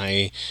 because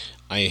I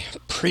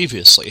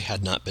previously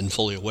had not been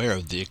fully aware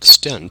of the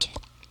extent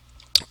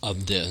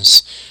of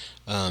this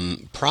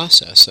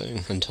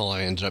processing until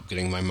I ended up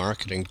getting my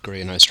marketing degree,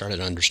 and I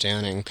started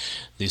understanding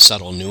the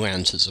subtle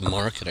nuances of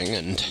marketing,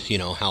 and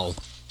how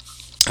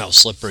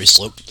slippery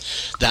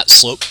that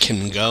slope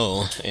can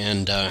go,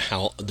 and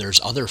how there's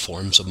other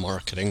forms of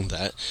marketing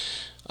that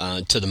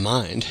to the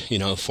mind,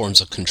 forms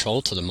of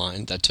control to the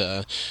mind that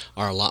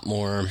are a lot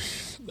more,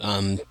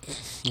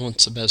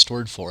 what's the best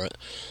word for it?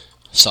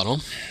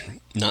 Subtle,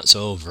 not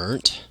so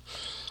overt.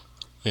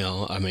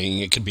 I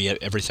mean, it could be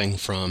everything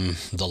from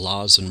the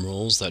laws and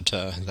rules that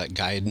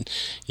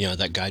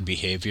guide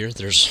behavior.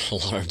 There's a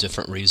lot of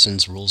different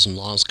reasons rules and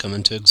laws come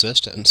into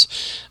existence.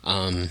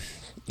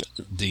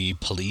 The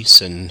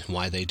police and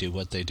why they do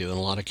what they do in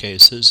a lot of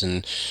cases,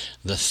 and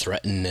the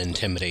threat and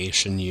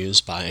intimidation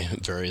used by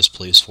various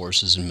police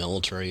forces and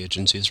military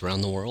agencies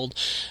around the world,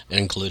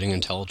 including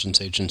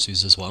intelligence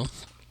agencies as well,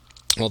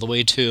 all the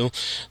way to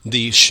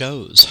the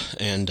shows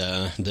and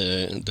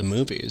the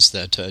movies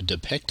that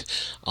depict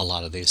a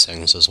lot of these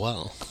things as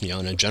well.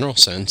 In a general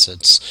sense,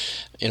 it's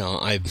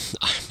I'm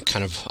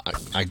kind of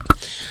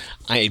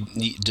I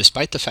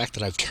despite the fact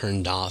that I've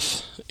turned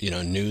off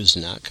news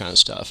and that kind of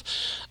stuff,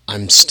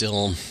 I'm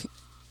still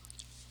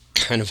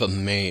kind of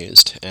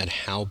amazed at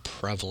how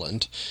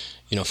prevalent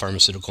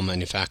pharmaceutical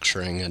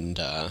manufacturing and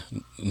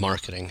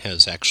marketing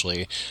has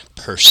actually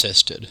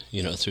persisted,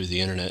 through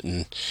the internet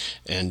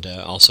and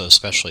also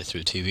especially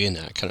through TV and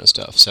that kind of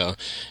stuff. So,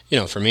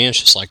 for me, it's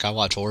just like I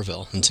watch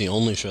Orville. It's the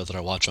only show that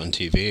I watch on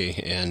TV,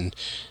 and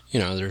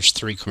there's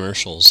 3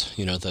 commercials,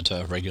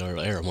 that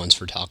regularly air. One's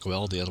for Taco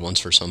Bell, the other one's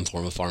for some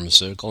form of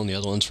pharmaceutical, and the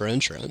other one's for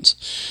insurance.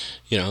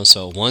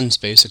 So one's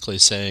basically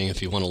saying,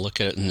 if you want to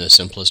look at it in the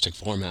simplistic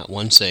format,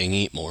 one's saying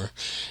eat more,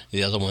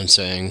 the other one's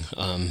saying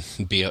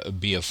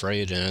be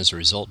afraid, and as a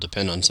result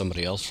depend on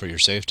somebody else for your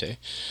safety.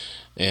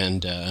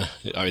 And I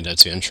mean,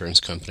 that's the insurance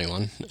company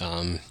one.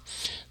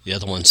 The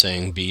other one's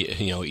saying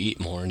eat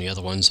more, and the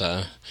other one's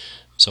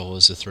so what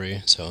was the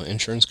 3? So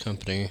insurance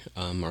company,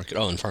 market,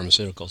 and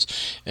pharmaceuticals.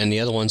 And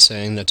the other one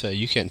saying that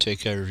you can't take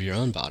care of your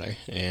own body,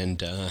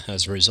 and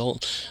as a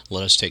result,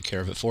 let us take care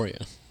of it for you.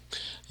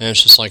 And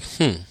it's just like,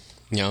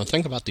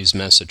 think about these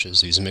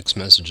messages, these mixed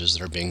messages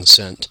that are being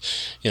sent,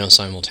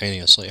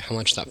 simultaneously, how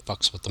much that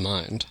fucks with the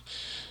mind.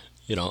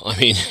 I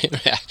mean,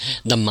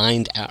 the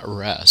mind at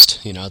rest,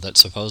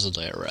 that's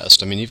supposedly at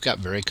rest. I mean, you've got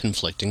very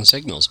conflicting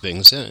signals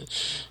being sent.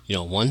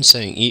 One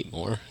saying eat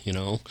more,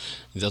 the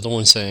other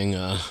one saying,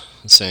 you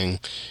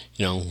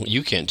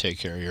can't take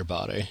care of your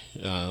body,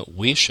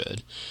 we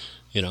should,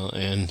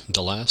 and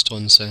the last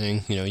one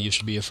saying, you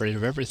should be afraid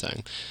of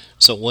everything.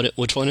 So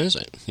which one is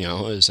it?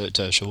 Is it,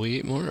 should we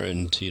eat more?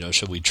 And,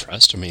 should we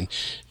trust? I mean,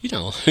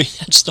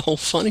 that's the whole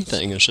funny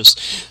thing. It's just,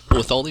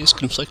 with all these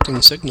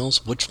conflicting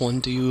signals, which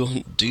one do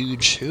you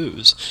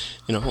choose?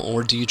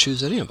 Or do you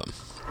choose any of them?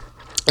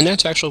 And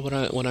that's actually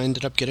what I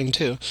ended up getting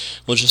to,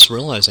 was just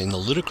realizing the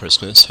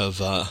ludicrousness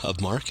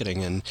of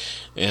marketing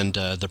and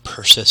the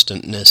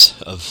persistentness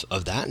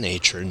of that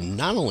nature.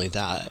 Not only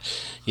that,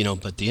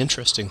 but the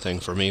interesting thing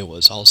for me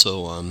was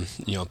also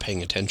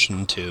paying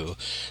attention to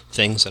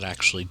things that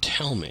actually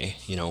tell me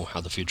how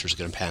the future is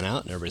going to pan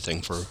out and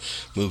everything for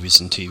movies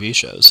and TV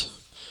shows.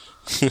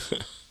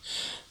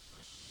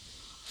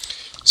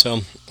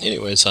 So,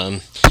 anyways, I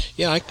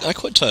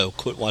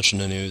quit watching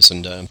the news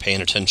and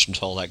paying attention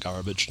to all that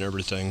garbage and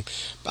everything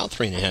about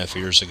 3.5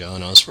 years ago,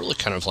 and I was really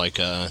kind of like,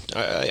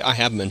 I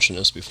have mentioned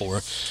this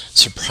before,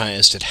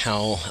 surprised at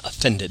how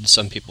offended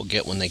some people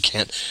get when they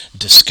can't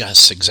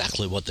discuss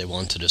exactly what they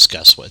want to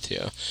discuss with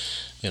you,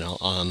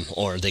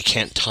 or they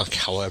can't talk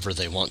however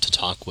they want to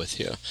talk with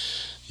you.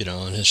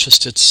 And it's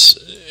just,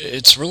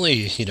 it's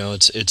really,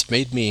 it's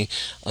made me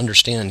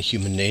understand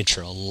human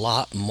nature a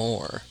lot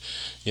more,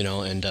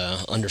 and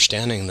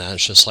understanding that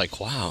it's just like,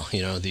 wow,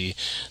 the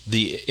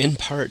in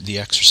part, the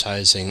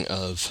exercising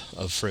of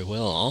free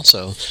will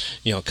also,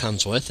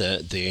 comes with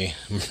it the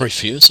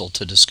refusal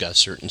to discuss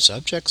certain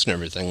subjects and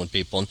everything with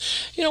people. And,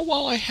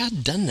 while I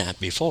had done that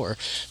before,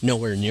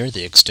 nowhere near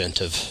the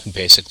extent of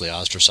basically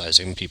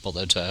ostracizing people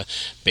that,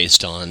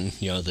 based on,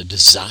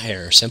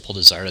 the simple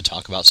desire to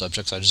talk about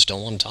subjects I just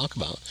don't want to talk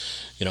about,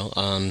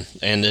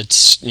 and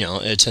it's,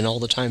 it's an all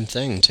the time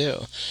thing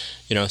too,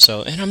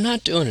 so, and I'm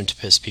not doing it to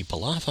piss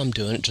people off. I'm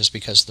doing it just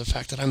because of the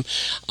fact that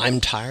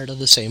I'm tired of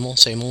the same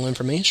old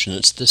information.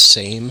 It's the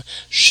same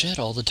shit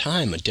all the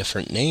time, a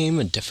different name,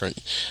 a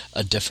different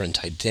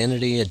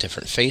identity, a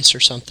different face or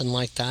something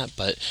like that.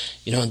 But,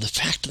 the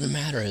fact of the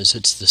matter is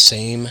it's the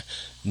same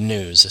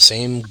news, the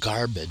same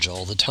garbage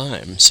all the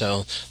time.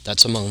 So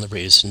that's among the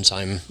reasons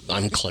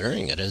I'm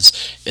clearing it. Is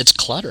it's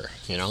clutter,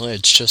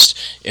 it's just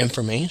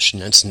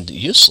information. It's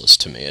useless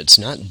to me. It's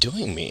not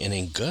doing me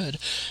any good,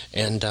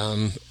 and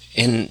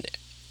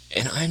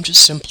I'm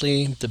just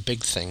simply, the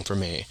big thing for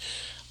me,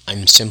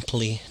 I'm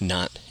simply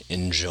not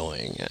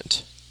enjoying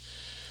it.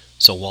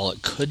 So while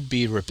it could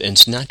be,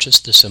 it's not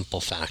just the simple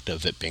fact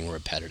of it being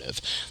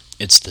repetitive.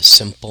 It's the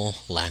simple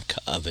lack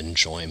of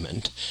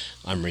enjoyment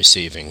I'm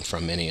receiving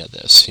from any of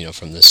this,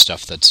 from this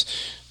stuff that's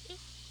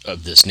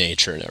of this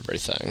nature and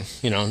everything.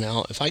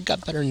 Now, if I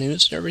got better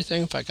news and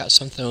everything, if I got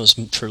something that was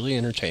truly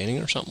entertaining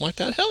or something like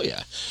that, hell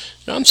yeah.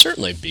 I'm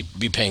certainly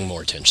be paying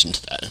more attention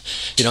to that.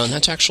 And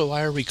that's actually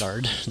why I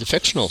regard the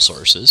fictional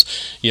sources,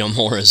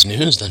 more as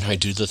news than I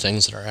do the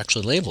things that are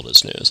actually labeled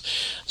as news.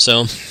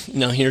 So,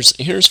 now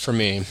here's for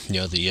me,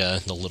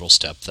 the little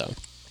step, though.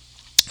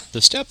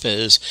 The step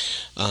is,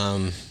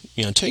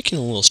 taking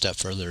a little step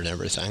further and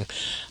everything,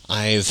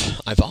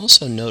 I've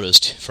also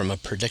noticed from a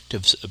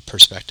predictive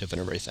perspective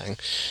and everything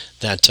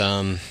that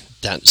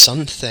that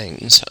some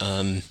things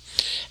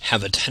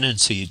have a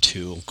tendency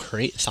to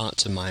create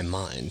thoughts in my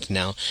mind.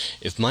 Now,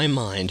 if my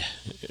mind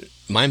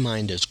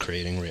is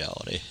creating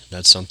reality,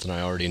 that's something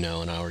I already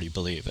know and I already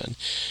believe in.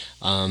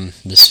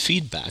 This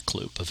feedback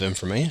loop of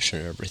information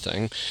and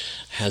everything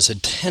has a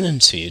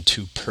tendency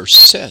to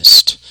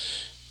persist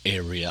a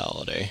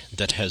reality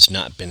that has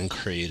not been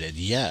created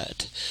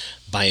yet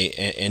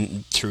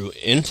through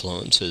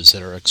influences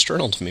that are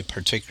external to me,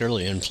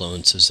 particularly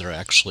influences that are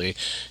actually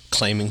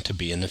claiming to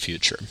be in the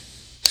future.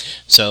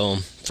 So,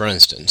 for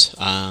instance,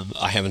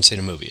 I haven't seen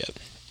a movie yet.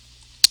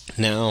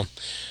 Now,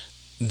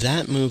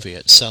 that movie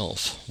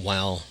itself,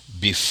 while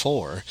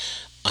before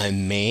I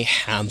may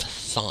have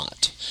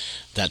thought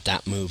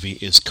that movie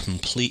is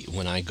complete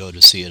when I go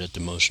to see it at the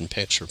motion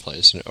picture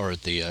place or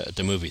at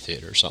the movie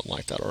theater or something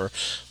like that, or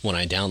when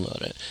I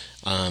download it.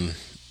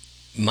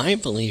 My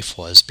belief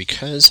was,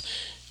 because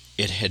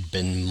it had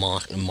been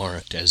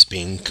marked as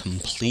being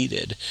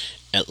completed,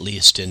 at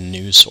least in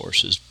news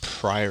sources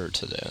prior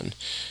to then,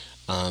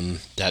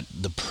 that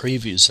the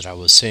previews that I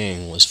was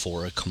seeing was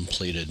for a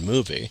completed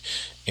movie,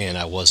 and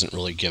I wasn't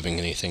really giving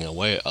anything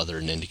away other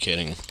than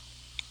indicating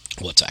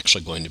what's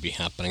actually going to be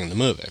happening in the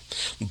movie,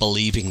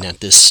 believing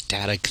that this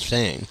static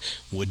thing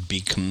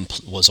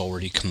was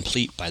already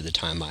complete by the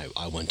time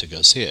I went to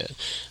go see it.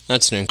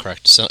 That's an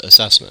incorrect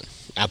assessment.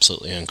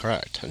 Absolutely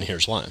incorrect, and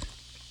here's why.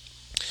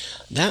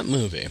 That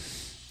movie,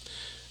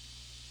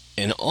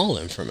 and all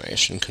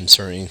information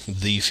concerning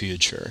the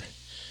future,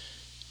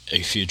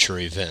 a future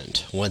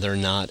event, whether or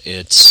not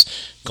it's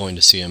going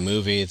to see a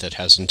movie that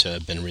hasn't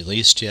been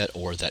released yet,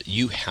 or that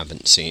you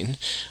haven't seen,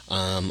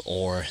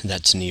 or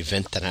that's an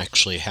event that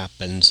actually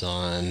happens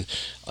on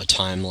a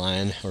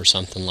timeline or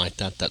something like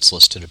that that's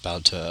listed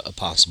about a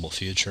possible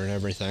future and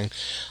everything.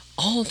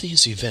 All of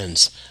these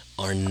events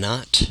are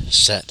not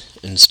set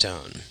in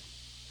stone.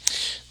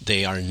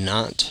 They are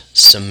not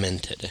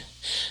cemented.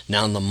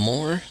 Now, the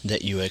more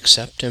that you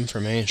accept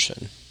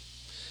information,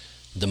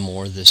 the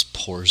more this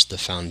pours the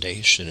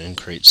foundation and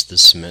creates the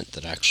cement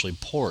that actually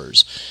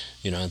pours,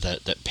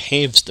 that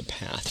paves the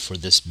path for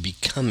this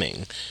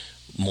becoming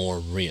more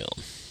real.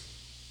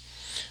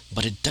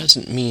 But it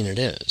doesn't mean it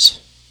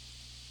is.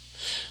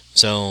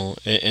 So,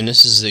 and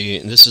this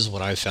is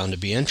what I found to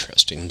be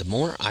interesting. The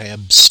more I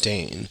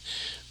abstain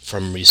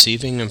from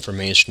receiving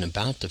information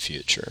about the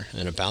future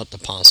and about the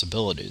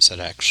possibilities that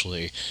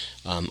actually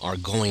are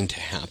going to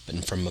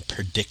happen from a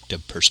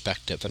predictive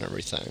perspective and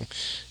everything,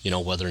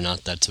 whether or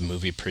not that's a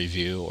movie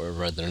preview or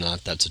whether or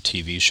not that's a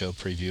TV show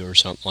preview or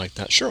something like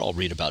that. Sure, I'll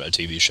read about a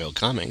TV show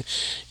coming,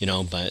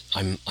 but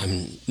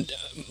I'm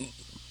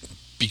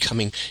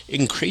becoming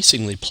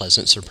increasingly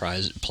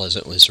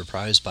pleasantly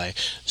surprised by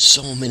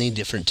so many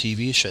different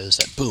TV shows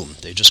that, boom,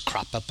 they just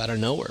crop up out of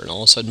nowhere, and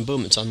all of a sudden,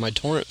 boom, it's on my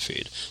torrent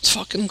feed. It's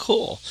fucking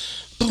cool.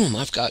 Boom,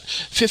 I've got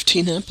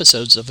 15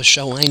 episodes of a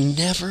show I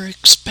never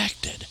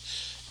expected,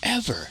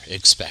 ever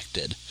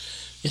expected.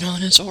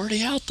 And it's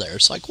already out there.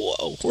 It's like,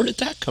 whoa, where did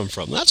that come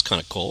from? That's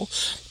kind of cool.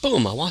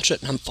 Boom, I watch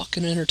it and I'm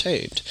fucking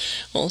entertained.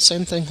 Well, the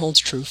same thing holds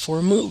true for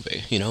a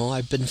movie.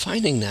 I've been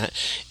finding that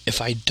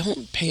if I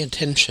don't pay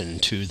attention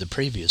to the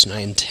previews, and I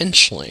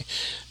intentionally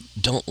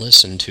don't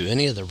listen to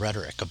any of the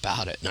rhetoric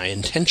about it, and I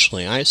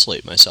intentionally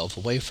isolate myself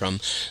away from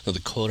the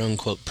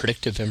quote-unquote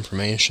predictive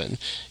information,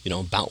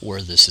 about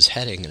where this is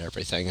heading and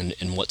everything,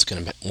 and what's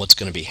going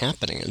to be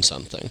happening in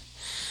something.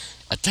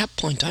 At that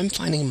point, I'm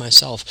finding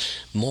myself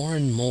more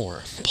and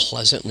more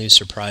pleasantly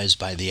surprised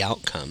by the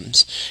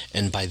outcomes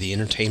and by the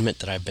entertainment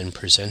that I've been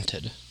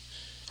presented,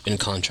 in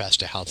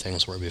contrast to how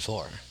things were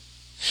before.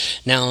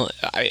 Now,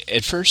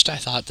 at first I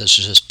thought this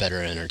was just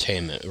better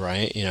entertainment,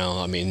 right?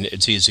 I mean,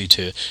 it's easy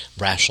to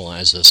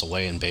rationalize this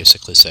away and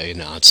basically say,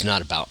 no, it's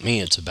not about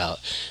me, it's about,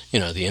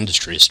 the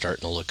industry is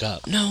starting to look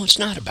up. No, it's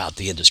not about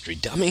the industry,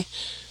 dummy.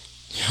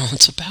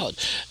 It's about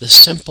the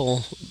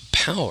simple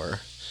power,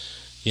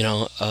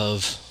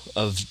 of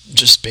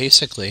just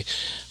basically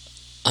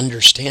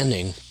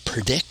understanding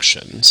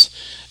predictions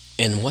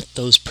and what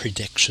those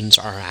predictions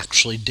are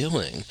actually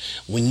doing.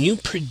 When you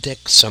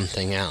predict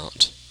something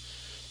out,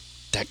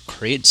 that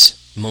creates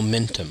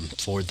momentum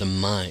for the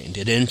mind.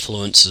 It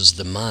influences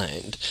the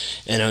mind.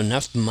 And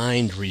enough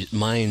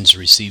minds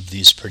receive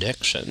these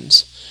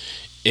predictions,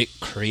 it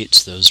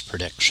creates those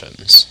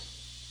predictions.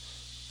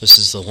 This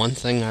is the one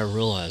thing I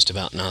realized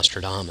about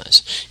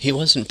Nostradamus. He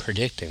wasn't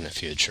predicting the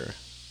future,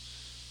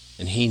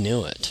 and he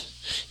knew it.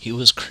 He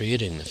was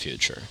creating the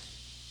future.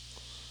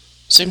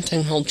 Same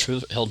thing held true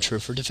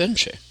for Da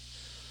Vinci.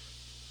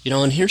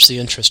 And here's the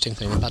interesting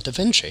thing about Da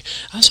Vinci.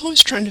 I was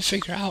always trying to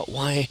figure out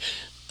why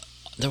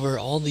there were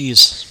all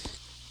these,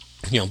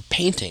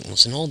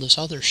 paintings and all this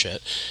other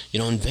shit,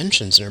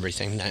 inventions and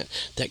everything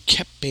that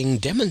kept being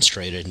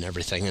demonstrated and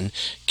everything and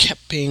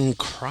kept being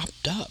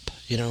cropped up,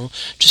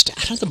 just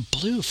out of the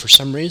blue. For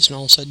some reason,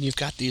 all of a sudden you've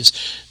got these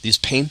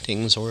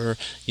paintings or,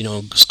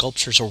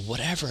 sculptures or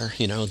whatever,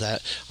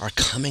 that are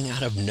coming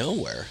out of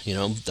nowhere,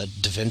 that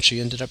Da Vinci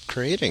ended up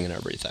creating and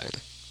everything.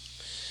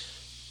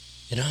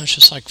 It's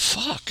just like,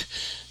 fuck.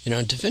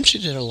 Da Vinci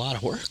did a lot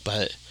of work,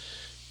 but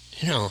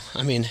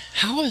I mean,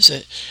 how is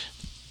it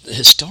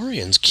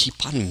historians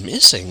keep on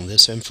missing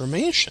this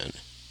information?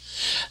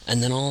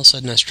 And then all of a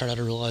sudden I started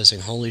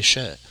realizing, holy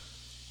shit,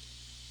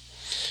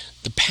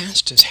 the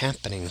past is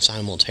happening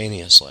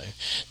simultaneously.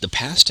 The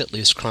past, at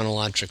least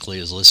chronologically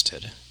is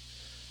listed,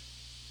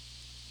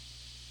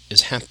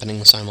 is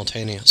happening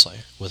simultaneously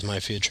with my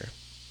future.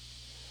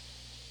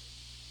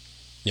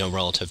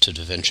 Relative to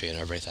Da Vinci and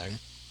everything.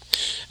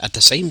 At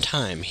the same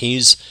time,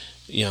 he's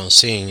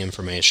seeing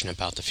information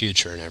about the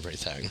future and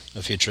everything.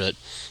 A future that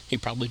he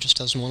probably just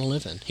doesn't want to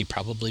live in. He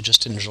probably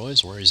just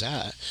enjoys where he's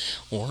at.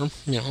 Or,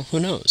 who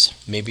knows?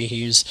 Maybe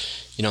he's,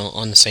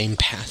 on the same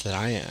path that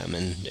I am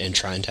and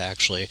trying to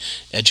actually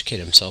educate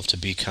himself to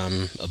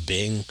become a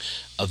being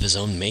of his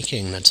own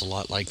making that's a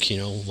lot like,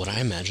 what I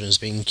imagine as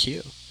being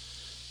Q.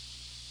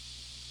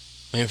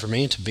 And for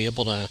me to be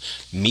able to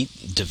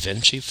meet Da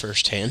Vinci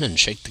firsthand and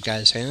shake the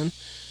guy's hand,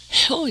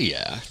 hell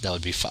yeah, that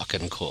would be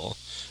fucking cool.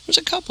 There's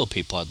a couple of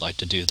people I'd like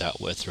to do that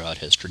with throughout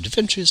history. Da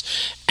Vinci's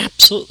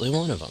absolutely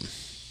one of them.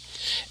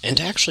 And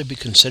to actually be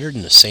considered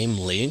in the same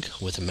league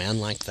with a man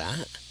like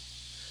that,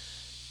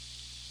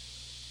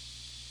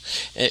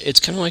 it's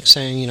kind of like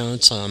saying,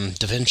 it's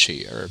Da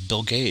Vinci or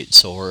Bill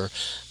Gates or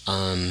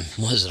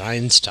was it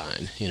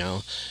Einstein?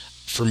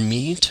 For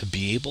me to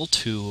be able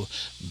to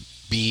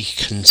be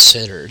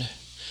considered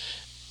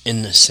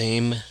in the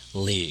same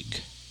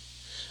league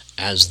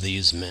as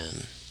these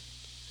men,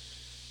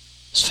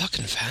 it's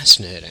fucking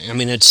fascinating. I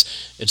mean, it's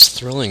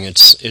thrilling.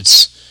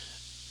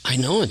 I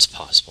know it's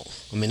possible.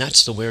 I mean,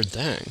 that's the weird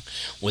thing.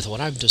 With what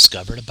I've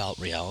discovered about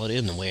reality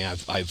and the way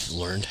I've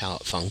learned how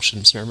it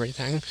functions and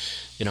everything,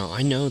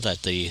 I know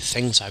that the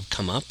things I've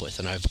come up with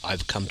and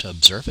I've come to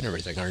observe and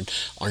everything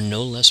are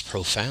no less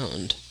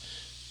profound,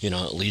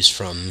 at least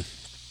from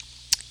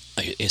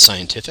a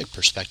scientific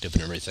perspective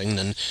and everything,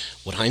 than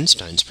what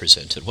Einstein's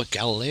presented, what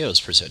Galileo's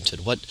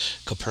presented, what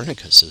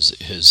Copernicus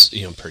has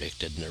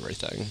predicted and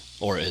everything,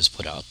 or has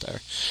put out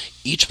there.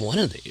 Each one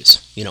of these,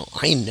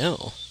 I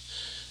know.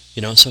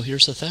 So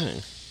here's the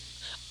thing.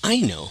 I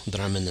know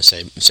that I'm in the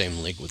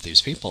same league with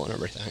these people and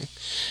everything,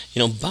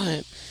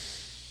 but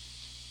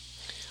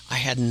I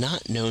had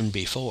not known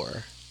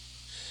before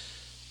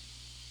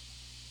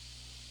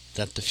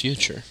that the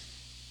future,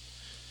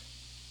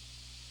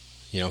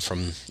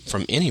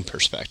 from any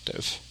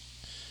perspective,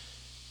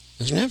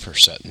 is never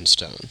set in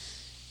stone.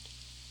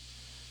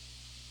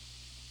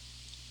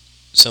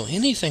 So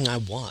anything I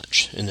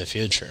watch in the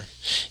future,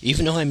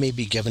 even though I may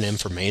be given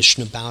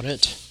information about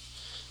it,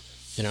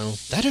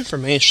 that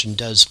information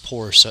does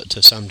pour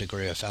to some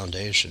degree a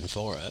foundation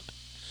for it.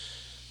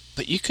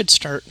 But you could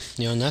start,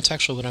 and that's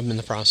actually what I'm in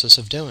the process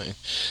of doing,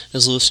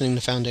 is loosening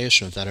the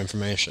foundation of that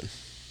information.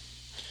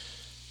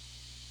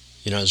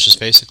 It's just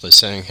basically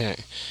saying,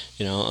 hey,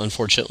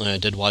 unfortunately I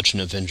did watch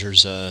an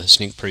Avengers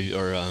sneak preview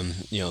or,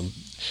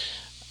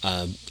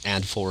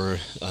 ad for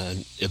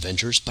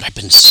Avengers, but I've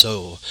been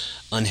so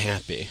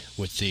unhappy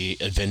with the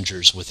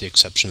Avengers, with the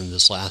exception of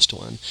this last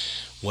one,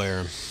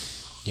 where,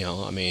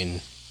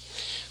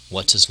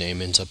 what's his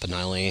name ends up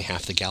annihilating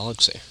half the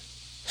galaxy.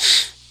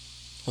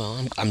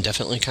 Well, I'm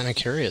definitely kind of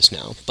curious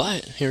now,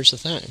 but here's the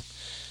thing.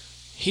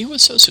 He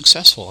was so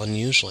successful,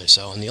 unusually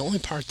so, and the only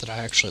part that I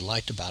actually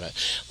liked about it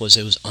was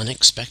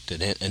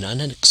unexpected, an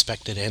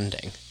unexpected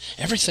ending.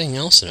 Everything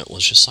else in it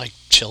was just like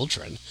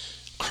children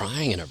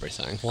crying and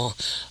everything. Well,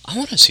 I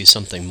want to see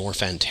something more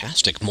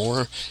fantastic,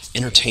 more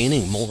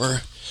entertaining,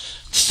 more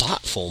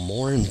thoughtful,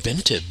 more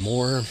inventive,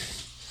 more,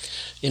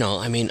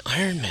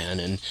 Iron Man,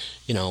 and,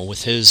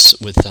 with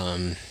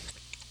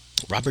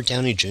Robert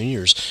Downey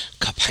Jr.'s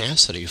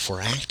capacity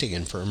for acting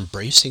and for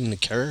embracing the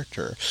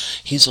character.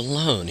 He's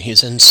alone.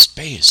 He's in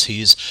space.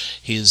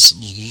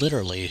 He's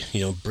literally,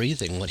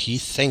 breathing what he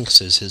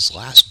thinks is his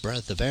last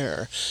breath of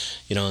air.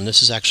 And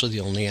this is actually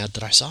the only ad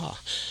that I saw.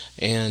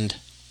 And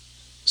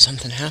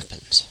something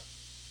happens.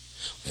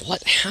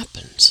 What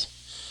happens?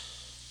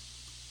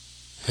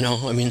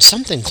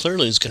 Something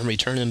clearly is going to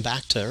return him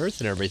back to Earth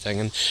and everything,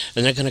 and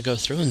they're going to go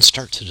through and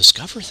start to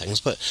discover things.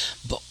 But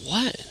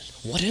what?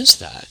 What is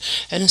that?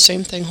 And the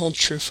same thing holds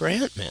true for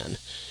Ant-Man.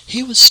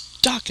 He was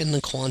stuck in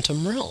the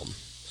quantum realm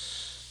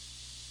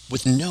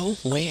with no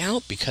way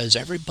out because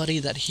everybody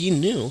that he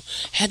knew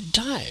had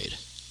died.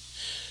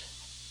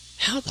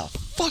 How the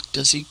fuck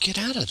does he get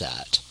out of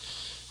that?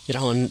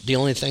 And the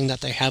only thing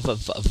that they have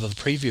of a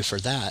preview for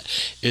that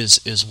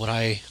is what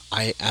I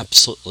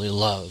absolutely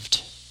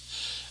loved.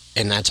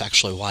 And that's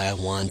actually why I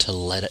wanted to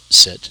let it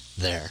sit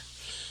there.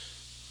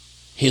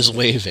 He's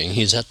waving.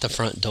 He's at the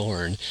front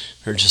door, and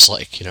they're just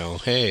like,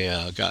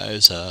 hey,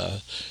 guys,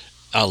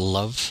 I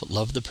love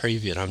the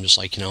preview. And I'm just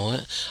like, you know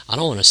what? I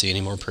don't want to see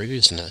any more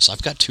previews than this.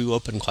 I've got 2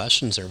 open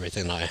questions,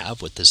 everything that I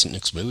have with this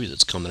next movie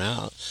that's coming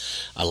out.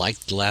 I like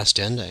the last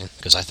ending,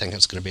 because I think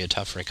it's going to be a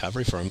tough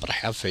recovery for him, but I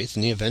have faith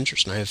in the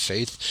Avengers, and I have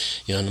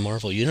faith, in the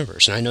Marvel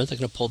Universe, and I know they're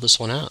going to pull this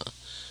one out.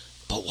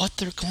 But what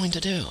they're going to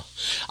do,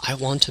 I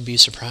want to be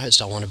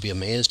surprised. I want to be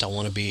amazed. I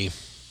want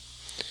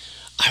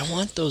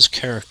those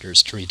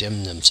characters to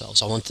redeem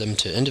themselves. I want them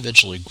to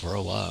individually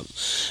grow up.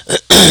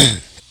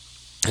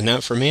 And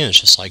that for me is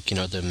just like,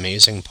 the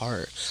amazing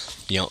part,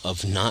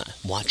 of not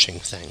watching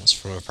things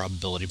from a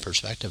probability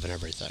perspective and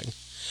everything.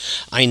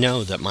 I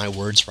know that my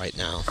words right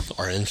now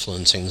are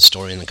influencing the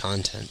story and the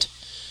content.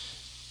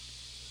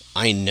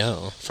 I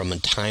know from a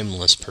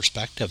timeless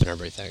perspective and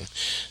everything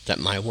that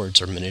my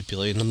words are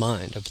manipulating the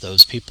mind of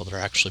those people that are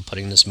actually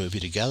putting this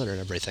movie together and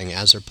everything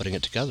as they're putting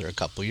it together a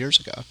couple years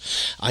ago.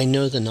 I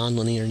know the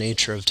nonlinear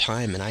nature of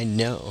time, and I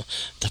know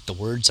that the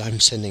words I'm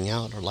sending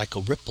out are like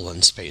a ripple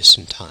in space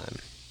and time.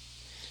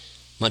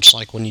 Much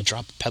like when you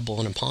drop a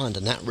pebble in a pond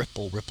and that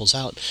ripple ripples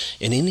out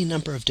in any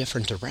number of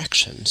different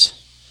directions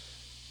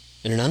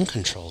in an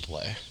uncontrolled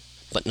way,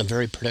 but in a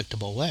very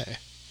predictable way.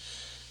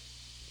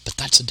 But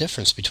that's the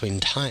difference between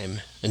time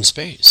and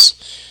space.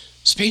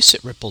 Space,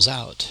 it ripples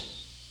out.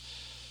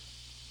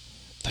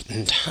 But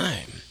in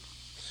time,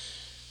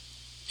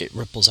 it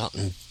ripples out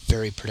in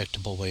very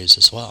predictable ways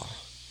as well.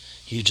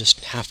 You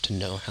just have to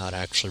know how to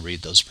actually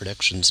read those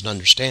predictions and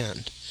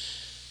understand.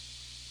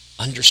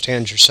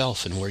 Understand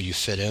yourself and where you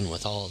fit in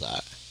with all of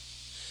that.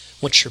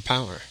 What's your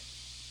power?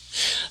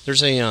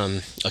 There's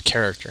a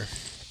character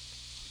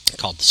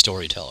called the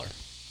Storyteller.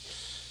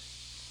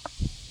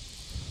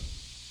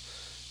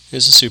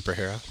 He's a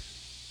superhero,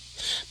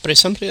 but he's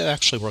somebody that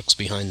actually works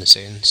behind the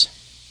scenes.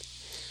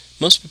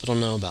 Most people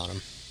don't know about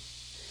him.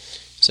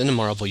 He's in the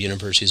Marvel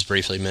Universe. He's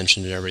briefly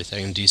mentioned in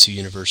everything. DC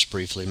Universe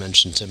briefly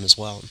mentions him as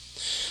well.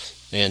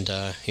 And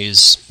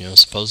he's,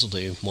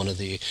 supposedly one of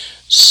the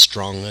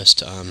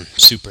strongest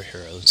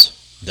superheroes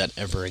that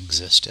ever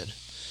existed.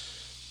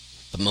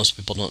 But most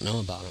people don't know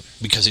about him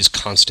because he's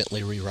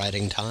constantly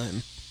rewriting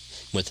time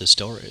with his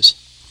stories.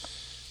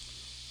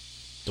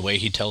 The way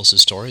he tells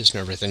his stories and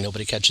everything,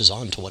 nobody catches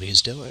on to what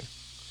he's doing.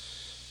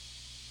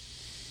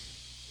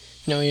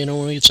 He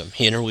interweaves them.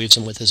 He interweaves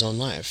them with his own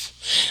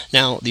life.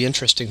 Now, the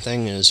interesting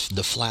thing is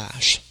The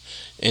Flash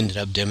ended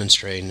up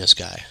demonstrating this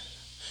guy.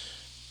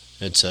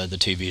 It's the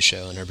TV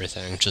show and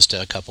everything, just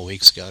a couple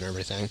weeks ago and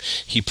everything.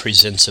 He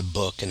presents a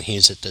book, and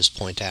he's at this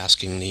point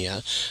asking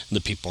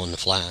the people in The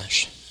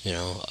Flash,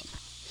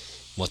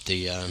 what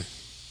the...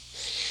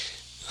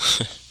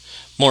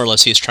 more or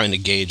less, he's trying to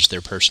gauge their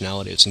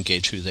personalities and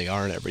gauge who they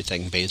are and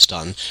everything based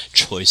on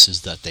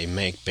choices that they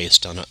make,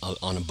 based on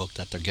a book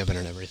that they're given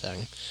and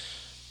everything.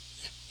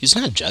 He's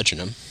not judging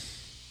them.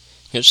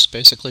 He's just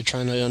basically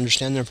trying to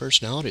understand their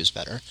personalities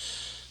better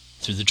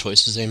through the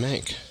choices they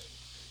make.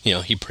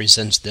 He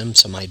presents them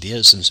some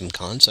ideas and some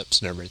concepts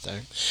and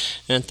everything.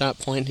 And at that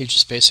point, he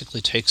just basically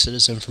takes it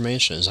as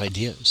information, as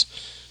ideas.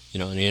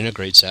 And he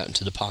integrates that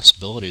into the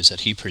possibilities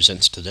that he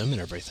presents to them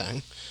and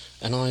everything.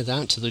 And only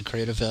that to the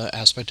creative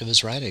aspect of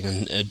his writing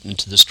and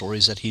to the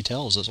stories that he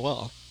tells as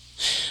well.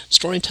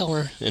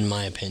 Storyteller, in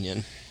my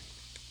opinion,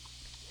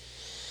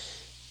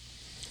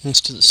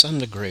 is to some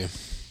degree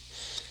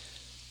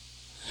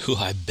who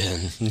I've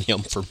been,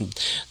 for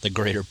the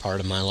greater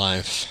part of my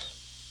life.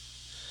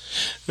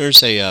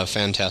 There's a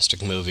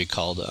fantastic movie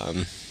called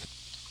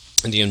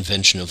The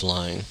Invention of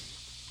Lying.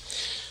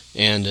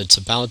 And it's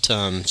about,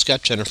 it's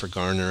got Jennifer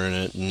Garner in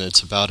it, and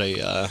it's about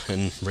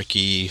and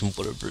Ricky,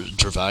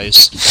 Gervais.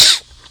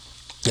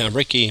 Now,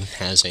 Ricky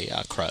has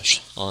a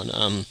crush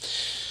on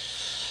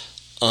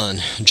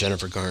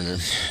Jennifer Garner,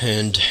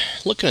 and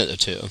looking at the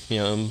two,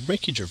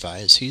 Ricky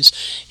Gervais,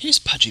 he's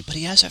pudgy, but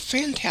he has a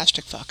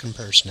fantastic fucking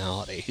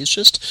personality. He's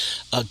just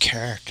a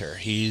character.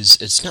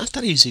 It's not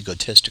that he's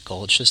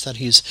egotistical, it's just that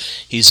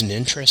he's an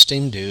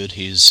interesting dude.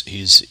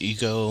 He's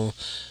ego.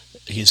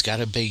 He's got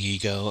a big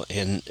ego,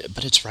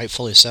 but it's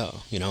rightfully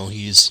so.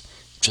 He's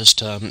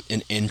just an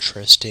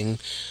interesting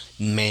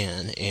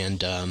man,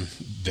 and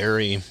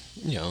very,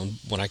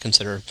 what I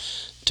consider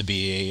to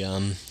be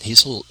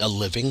he's a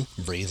living,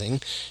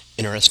 breathing,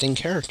 interesting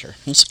character.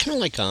 It's kind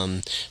of like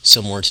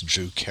similar to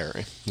Drew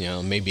Carey,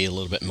 maybe a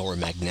little bit more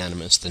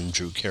magnanimous than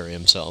Drew Carey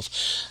himself.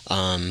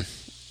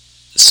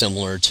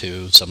 Similar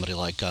to somebody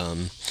like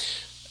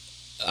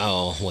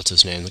oh, what's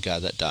his name? The guy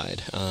that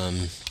died,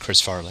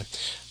 Chris Farley,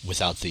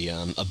 without the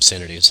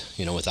obscenities,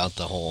 without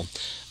the whole.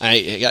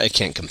 I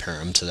can't compare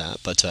him to that,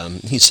 but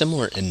he's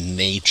similar in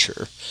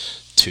nature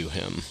to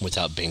him,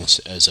 without being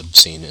as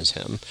obscene as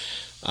him.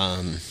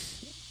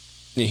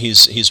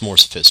 He's more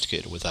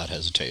sophisticated without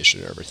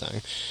hesitation and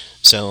everything.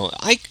 So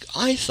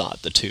I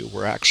thought the two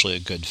were actually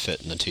a good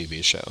fit in the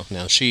TV show.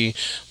 Now, she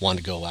wanted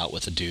to go out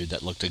with a dude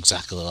that looked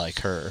exactly like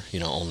her,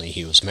 only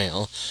he was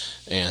male,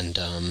 and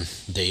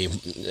they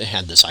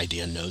had this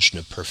idea notion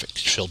of perfect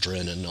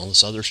children and all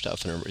this other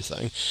stuff and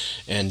everything.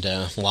 And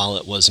while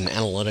it was an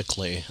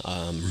analytically,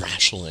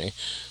 rationally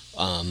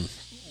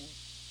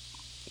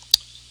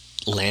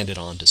landed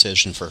on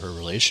decision for her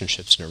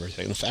relationships and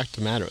everything, the fact of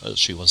the matter was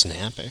she wasn't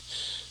happy.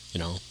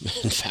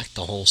 In fact,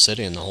 the whole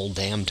city and the whole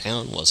damn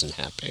town wasn't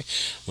happy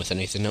with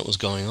anything that was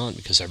going on,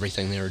 because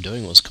everything they were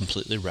doing was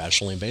completely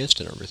rationally based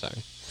and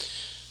everything.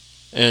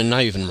 And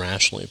not even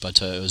rationally, but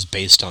it was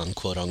based on,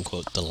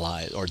 quote-unquote, the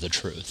lie or the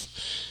truth.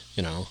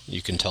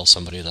 You can tell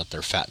somebody that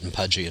they're fat and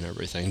pudgy and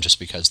everything just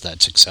because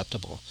that's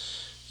acceptable.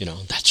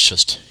 That's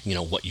just,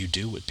 what you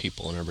do with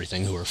people and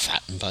everything who are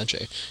fat and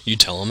pudgy. You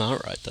tell them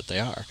outright that they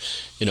are.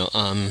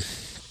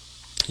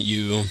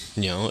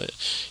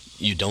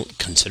 You don't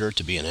consider it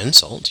to be an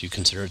insult. You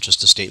consider it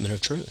just a statement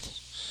of truth.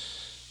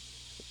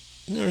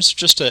 There's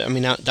just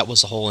that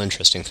was the whole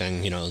interesting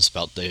thing, is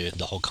about the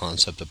whole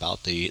concept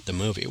about the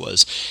movie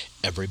was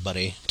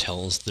everybody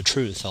tells the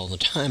truth all the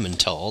time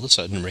until all of a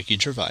sudden Ricky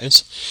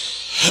Gervais,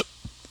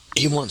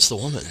 he wants the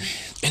woman.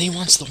 And he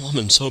wants the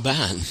woman so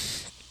bad,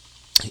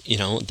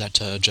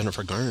 that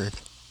Jennifer Garner,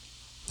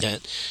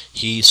 that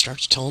he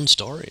starts telling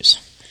stories.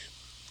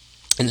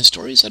 And the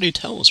stories that he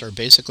tells are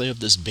basically of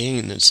this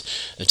being that's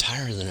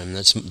higher than him,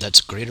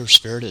 that's greater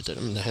spirited than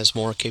him, that has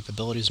more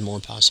capabilities, more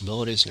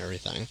possibilities, and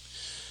everything.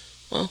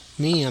 Well,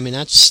 me,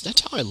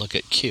 that's how I look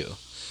at Q.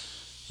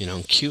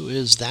 Q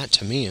is that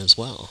to me as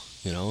well.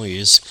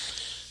 He's,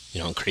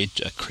 a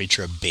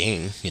creature of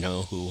being,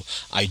 who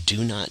I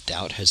do not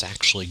doubt has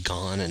actually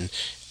gone and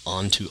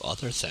on to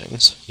other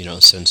things,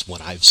 since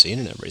what I've seen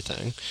and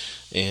everything.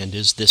 And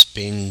is this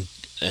being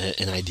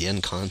an idea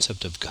and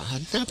concept of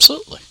God?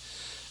 Absolutely.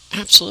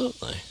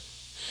 Absolutely.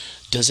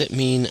 Does it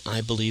mean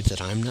I believe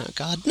that I'm not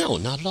God? No,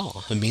 not at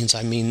all. It means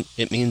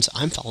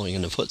I'm following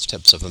in the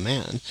footsteps of a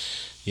man,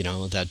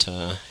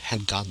 that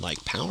had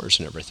godlike powers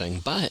and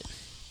everything. But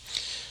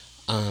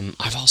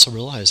I've also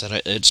realized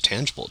that it's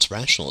tangible, it's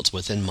rational, it's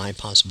within my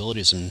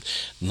possibilities and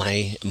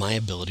my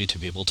ability to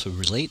be able to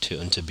relate to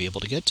and to be able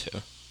to get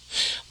to.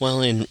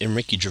 Well, in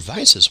Ricky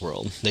Gervais's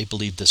world, they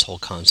believed this whole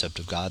concept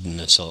of God and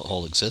this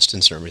whole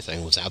existence and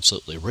everything was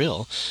absolutely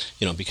real,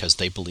 because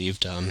they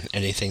believed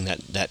anything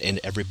that and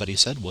everybody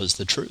said was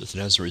the truth.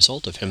 And as a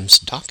result of him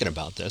talking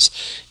about this,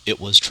 it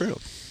was true.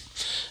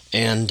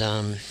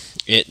 And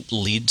it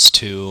leads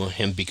to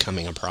him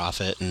becoming a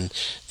prophet and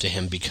to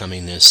him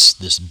becoming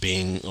this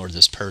being or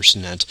this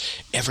person that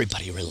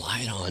everybody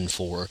relied on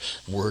for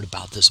word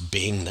about this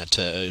being that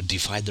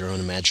defied their own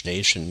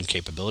imagination and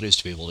capabilities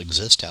to be able to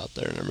exist out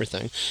there and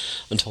everything,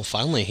 until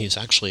finally he's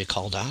actually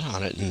called out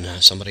on it, and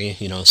somebody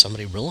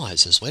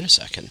realizes, wait a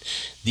second,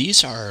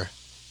 these are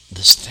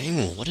this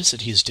thing, what is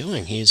it he's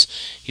doing?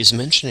 He's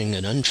mentioning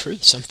an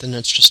untruth, something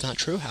that's just not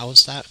true. How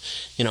is that,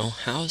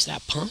 how is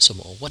that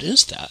possible? What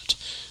is that?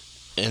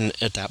 And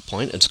at that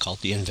point, it's called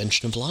the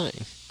invention of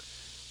lying.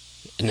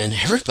 And then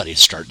everybody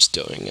starts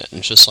doing it. And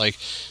it's just like,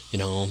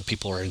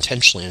 people are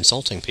intentionally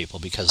insulting people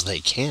because they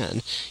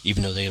can,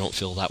 even though they don't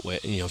feel that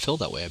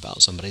way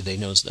about somebody. They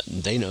know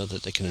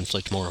that they can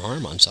inflict more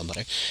harm on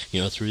somebody,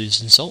 through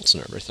these insults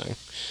and everything.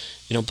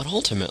 But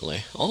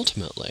ultimately,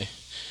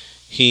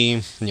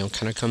 he,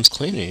 kind of comes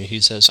clean and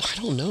he says,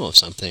 I don't know if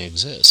something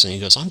exists. And he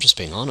goes, I'm just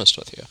being honest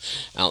with you,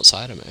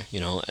 outside of me,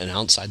 and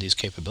outside these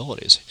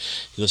capabilities.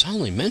 He goes, I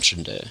only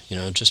mentioned it,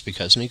 just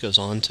because. And he goes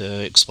on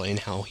to explain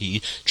how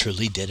he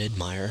truly did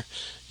admire,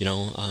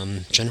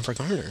 Jennifer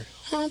Garner.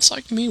 Well, it's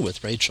like me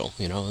with Rachel,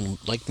 and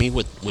like me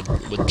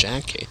with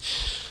Jackie.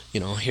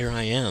 Here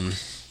I am,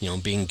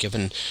 being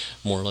given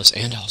more or less,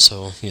 and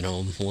also,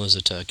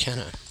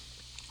 Kenna.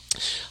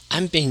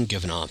 I'm being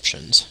given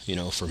options,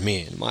 for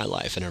me in my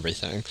life and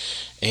everything.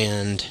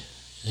 And,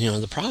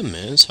 the problem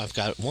is I've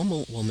got one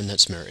woman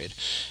that's married,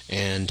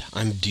 and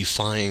I'm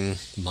defying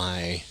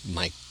my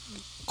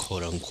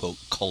quote-unquote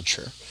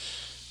culture,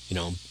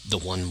 the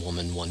one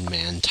woman, one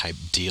man type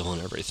deal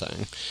and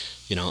everything,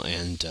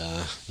 and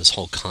this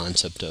whole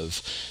concept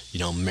of,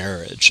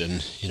 marriage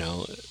and,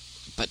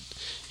 but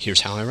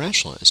here's how I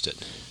rationalized it.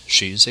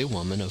 She's a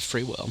woman of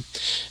free will,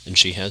 and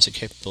she has the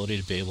capability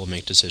to be able to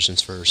make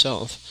decisions for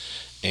herself.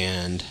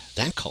 And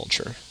that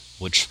culture,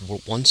 which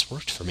once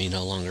worked for me,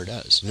 no longer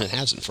does. And it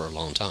hasn't for a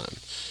long time.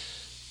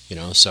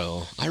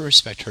 So I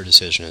respect her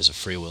decision as a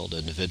free-willed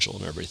individual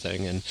and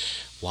everything, and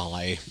while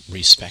I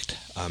respect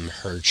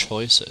her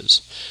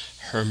choices,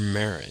 her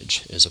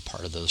marriage is a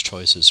part of those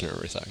choices and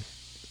everything.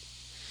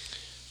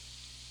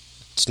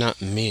 It's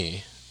not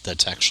me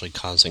that's actually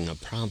causing a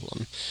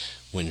problem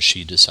when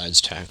she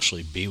decides to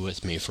actually be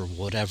with me for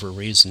whatever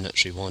reason that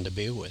she wanted to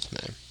be with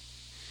me.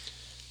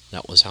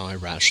 That was how I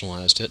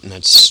rationalized it, and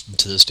that's,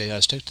 to this day,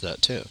 I stick to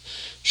that too.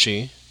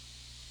 She,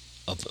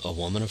 a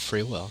woman of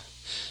free will,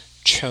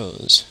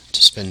 chose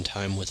to spend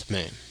time with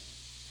me.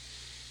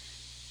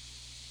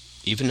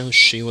 Even though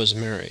she was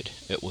married,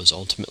 it was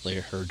ultimately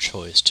her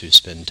choice to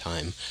spend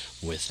time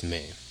with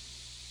me.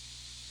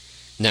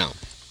 Now,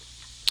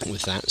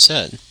 with that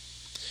said,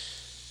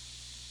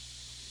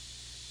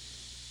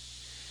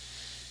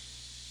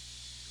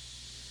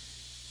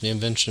 the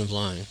invention of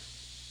lying.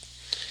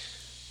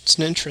 It's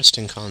an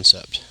interesting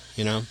concept,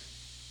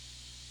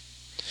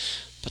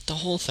 But the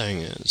whole thing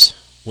is,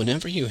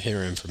 whenever you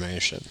hear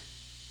information,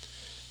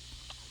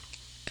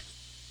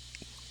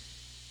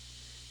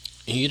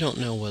 you don't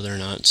know whether or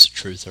not it's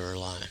truth or a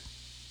lie.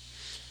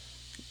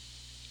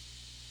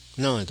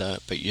 Not only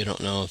that, but you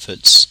don't know if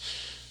it's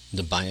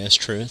the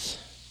biased truth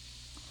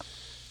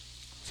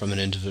from an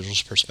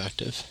individual's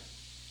perspective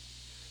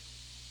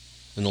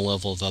and the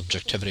level of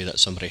objectivity that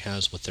somebody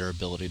has with their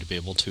ability to be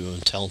able to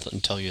tell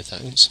you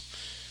things.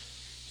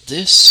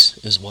 This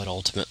is what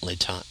ultimately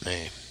taught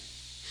me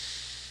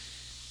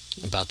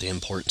about the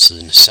importance of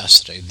the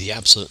necessity, the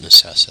absolute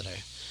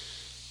necessity,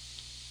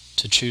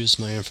 to choose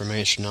my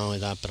information, not only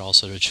that, but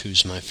also to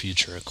choose my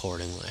future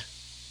accordingly.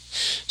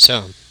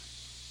 So,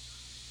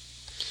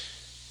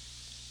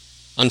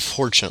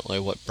 unfortunately,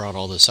 what brought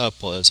all this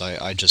up was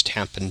I just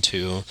happened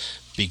to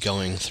be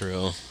going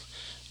through,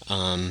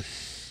 I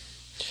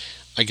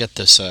get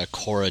this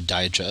Quora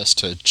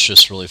digest. It's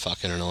just really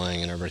fucking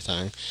annoying and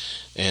everything,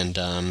 and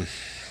I'm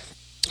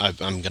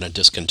going to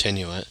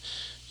discontinue it,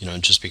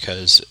 just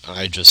because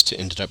I just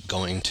ended up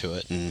going to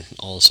it, and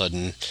all of a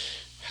sudden,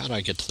 how do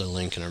I get to the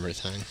link and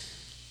everything?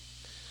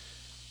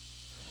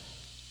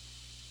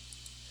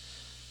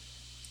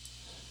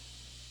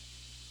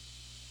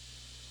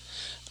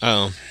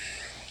 Oh,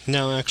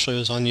 no, actually it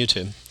was on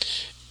YouTube.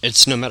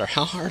 It's no matter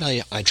how hard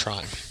I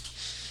try,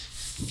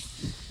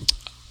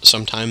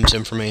 sometimes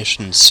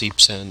information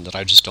seeps in that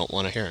I just don't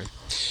want to hear.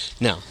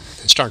 Now,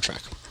 Star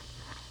Trek.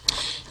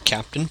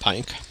 Captain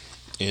Pike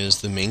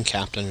is the main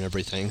captain and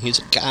everything. He's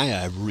a guy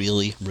I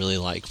really, really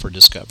like for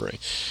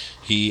Discovery.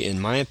 He, in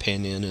my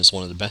opinion, is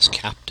one of the best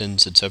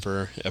captains that's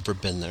ever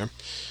been there.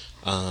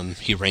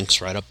 He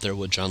ranks right up there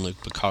with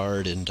Jean-Luc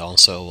Picard, and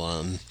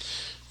also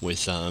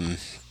with,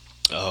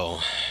 what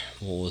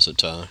was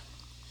it?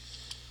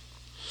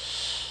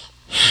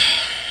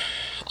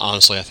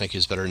 Honestly, I think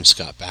he's better than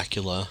Scott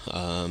Bakula,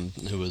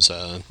 who was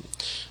a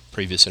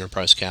previous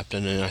Enterprise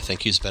captain, and I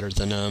think he's better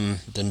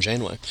than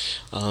Janeway.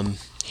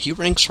 He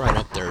ranks right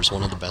up there as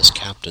one of the best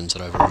captains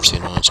that I've ever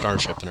seen on a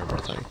starship and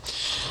everything.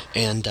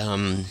 And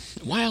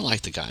why I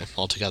like the guy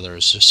altogether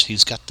is just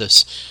he's got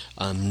this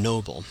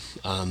noble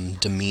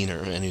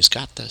demeanor, and he's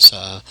got this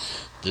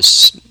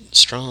this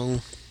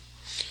strong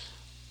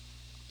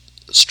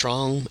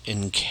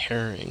and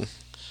caring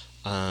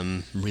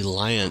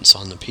reliance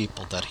on the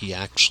people that he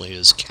actually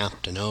is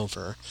captain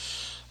over,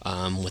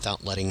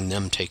 without letting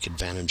them take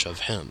advantage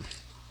of him.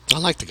 I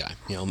like the guy,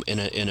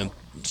 in a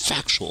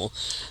factual,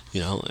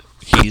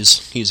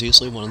 he's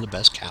easily one of the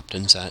best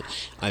captains that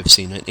I've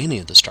seen in any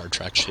of the Star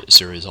Trek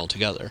series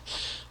altogether.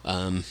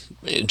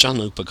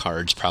 Jean-Luc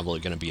Picard's probably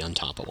going to be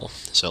untoppable,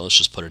 so let's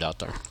just put it out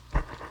there.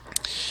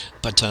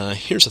 But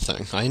here's the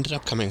thing. I ended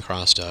up coming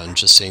across and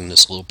just seeing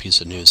this little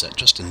piece of news that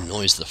just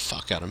annoys the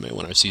fuck out of me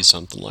when I see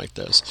something like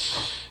this.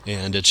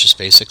 And it's just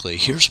basically,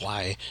 here's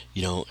why,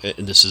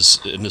 and this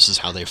is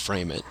how they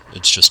frame it.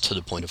 It's just to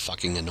the point of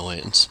fucking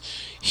annoyance.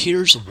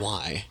 Here's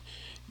why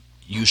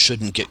you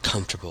shouldn't get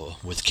comfortable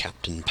with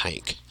Captain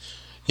Pike.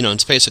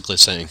 It's basically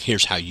saying,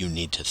 here's how you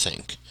need to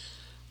think.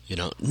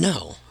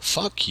 No,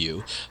 fuck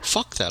you,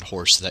 fuck that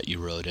horse that you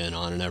rode in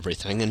on and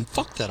everything, and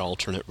fuck that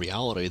alternate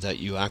reality that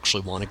you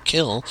actually want to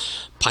kill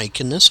Pike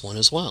in this one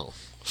as well.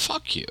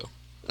 Fuck you.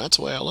 That's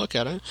the way I look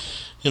at it.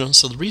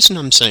 So the reason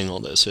I'm saying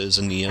all this is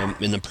in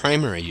the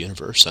primary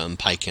universe,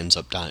 Pike ends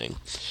up dying.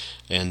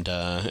 And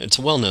it's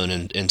a well-known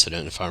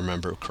incident, if I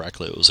remember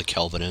correctly. It was a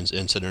Kelvin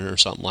incident or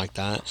something like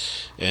that.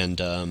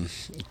 And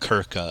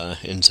Kirk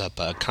ends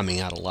up coming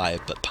out alive,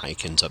 but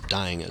Pike ends up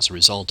dying as a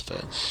result of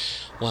it.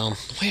 Well,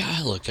 the way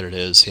I look at it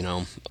is,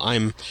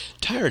 I'm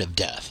tired of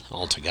death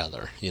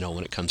altogether,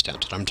 when it comes down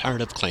to it. I'm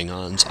tired of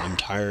Klingons. I'm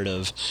tired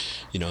of,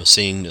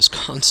 seeing this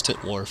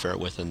constant warfare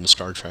within the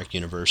Star Trek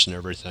universe and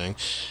everything.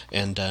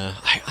 And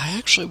I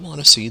actually want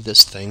to see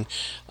this thing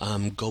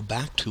go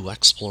back to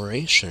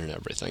exploration and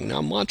everything. Now,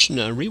 I'm watching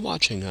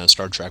rewatching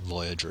Star Trek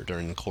Voyager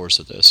during the course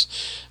of this,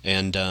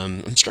 and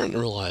I'm starting to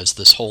realize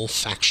this whole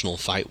factional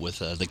fight with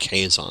the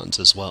Kazons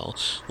as well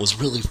was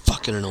really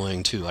fucking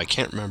annoying too. I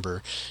can't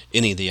remember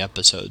any of the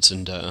episodes,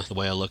 and the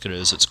way I look at it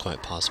is it's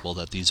quite possible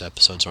that these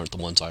episodes aren't the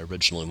ones I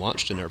originally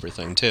watched and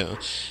everything too.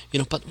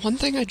 But one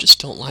thing I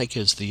just don't like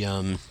is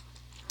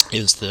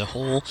the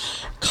whole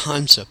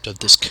concept of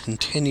this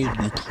continued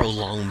and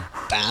prolonged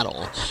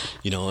battle,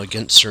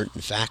 against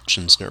certain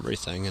factions and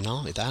everything, and not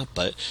only that,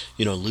 but,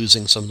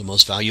 losing some of the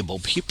most valuable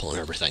people and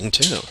everything,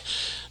 too.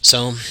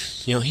 So,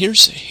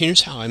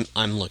 here's how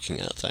I'm looking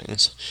at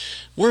things.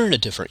 We're in a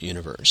different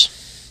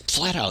universe.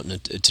 Flat out,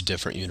 it's a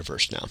different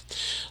universe now.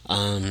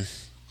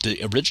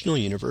 The original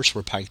universe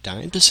where Pike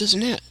died, this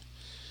isn't it.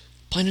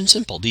 Plain and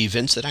simple. The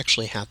events that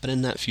actually happen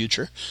in that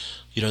future,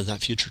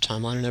 that future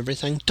timeline and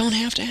everything, don't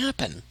have to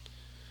happen.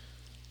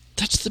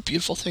 That's the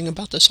beautiful thing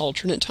about this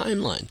alternate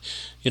timeline.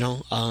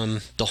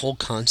 The whole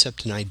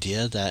concept and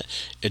idea that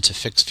it's a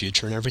fixed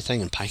future and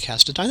everything and Pike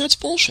has to die, that's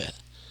bullshit.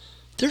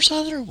 There's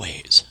other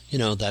ways,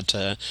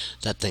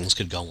 that things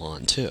could go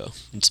on, too.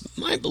 It's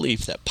my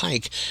belief that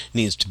Pike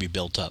needs to be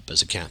built up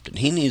as a captain.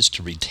 He needs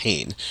to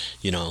retain,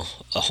 a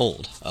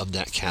hold of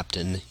that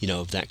captain,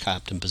 of that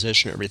captain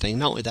position, everything.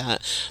 Not only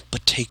that,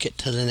 but take it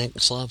to the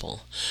next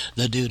level.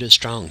 The dude is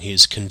strong.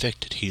 He's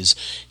convicted. He's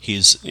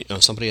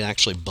somebody that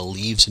actually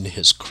believes in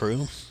his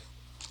crew.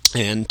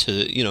 And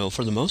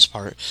for the most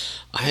part,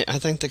 I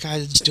think the guy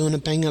is doing a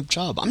bang-up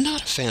job. I'm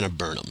not a fan of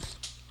Burnham.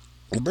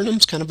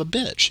 Burnham's kind of a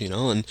bitch,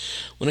 and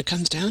when it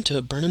comes down to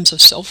it, Burnham's a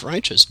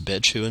self-righteous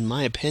bitch who, in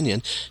my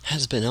opinion,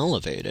 has been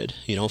elevated,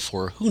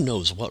 for who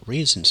knows what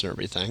reasons and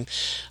everything.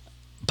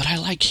 But I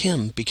like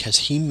him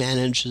because he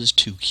manages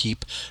to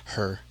keep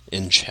her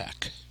in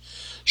check.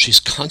 She's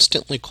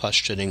constantly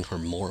questioning her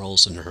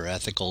morals and her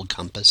ethical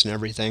compass and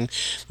everything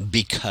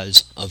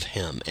because of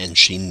him, and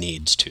she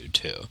needs to,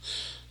 too.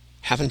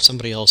 Having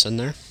somebody else in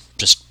there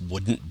just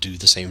wouldn't do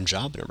the same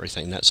job and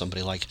everything that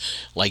somebody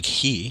like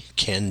he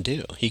can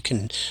do. He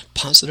can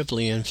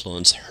positively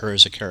influence her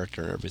as a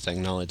character and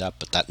everything, not only that,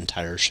 but that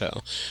entire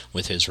show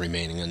with his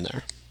remaining in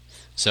there.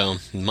 So,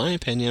 in my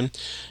opinion,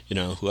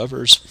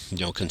 whoever's,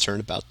 concerned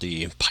about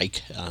the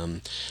Pike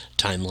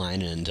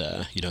timeline and,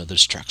 the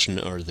destruction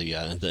or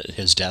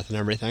his death and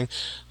everything,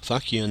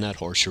 fuck you and that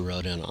horse you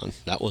rode in on.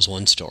 That was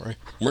one story.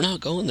 We're not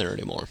going there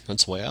anymore.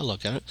 That's the way I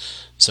look at it.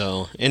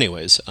 So,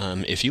 anyways,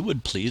 if you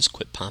would please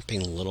quit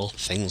popping little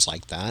things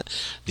like that,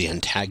 the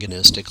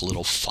antagonistic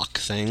little fuck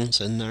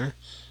things in there,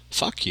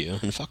 fuck you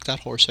and fuck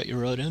that horse that you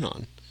rode in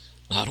on.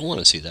 I don't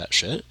want to see that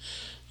shit.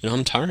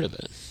 I'm tired of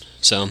it.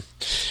 So,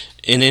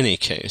 in any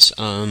case,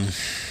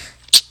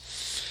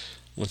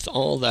 with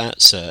all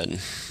that said,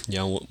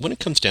 when it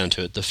comes down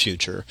to it, the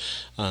future,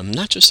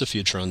 not just the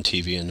future on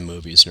TV and the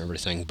movies and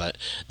everything, but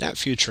that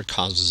future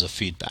causes a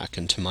feedback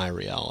into my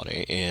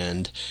reality.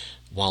 And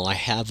while I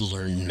have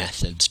learned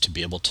methods to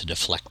be able to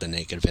deflect the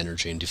negative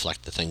energy and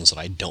deflect the things that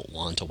I don't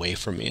want away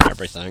from me and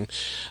everything,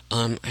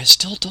 I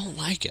still don't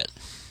like it.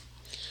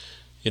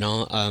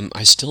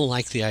 I still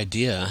like the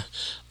idea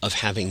of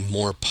having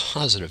more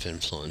positive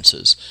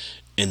influences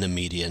in the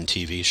media and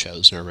TV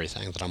shows and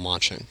everything that I'm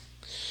watching.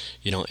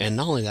 And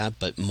not only that,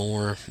 but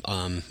more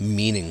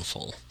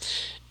meaningful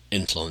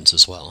influence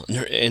as well.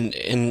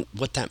 And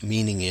what that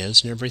meaning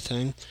is and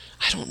everything,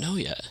 I don't know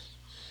yet.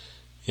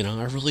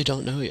 I really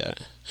don't know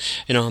yet.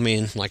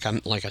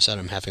 Like I said,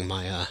 I'm having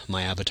my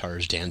my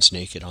avatars dance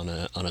naked on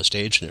a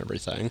stage and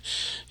everything,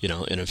 in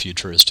a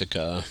futuristic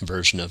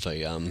version of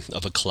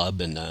a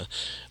club and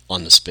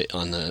on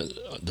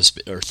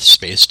the Earth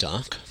space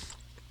dock.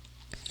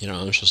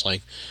 It's just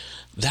like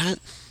that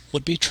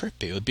would be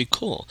trippy. It would be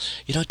cool.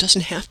 It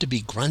doesn't have to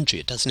be grungy.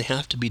 It doesn't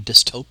have to be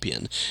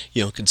dystopian.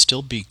 It can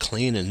still be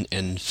clean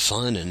and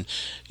fun and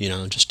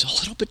just a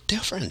little bit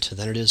different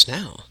than it is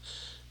now.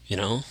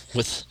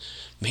 With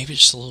maybe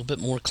just a little bit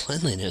more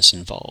cleanliness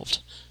involved.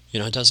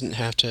 It doesn't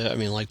have to,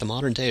 like the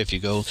modern day, if you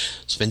go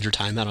spend your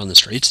time out on the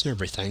streets and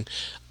everything,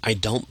 I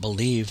don't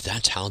believe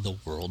that's how the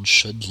world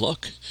should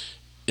look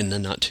in the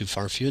not too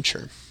far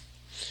future.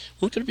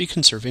 We're going to be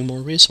conserving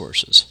more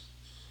resources.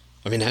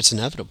 That's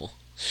inevitable.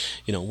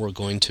 We're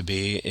going to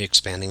be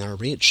expanding our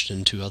reach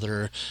into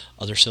other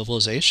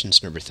civilizations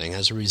and everything.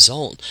 As a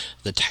result,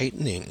 the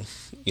tightening,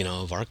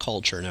 of our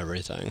culture and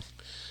everything,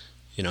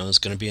 is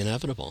going to be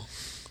inevitable.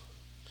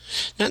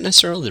 Not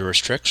necessarily the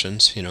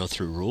restrictions,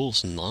 through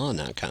rules and law and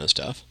that kind of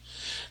stuff,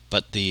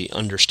 but the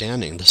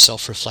understanding, the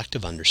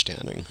self-reflective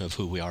understanding of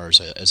who we are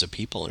as a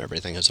people and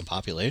everything, as a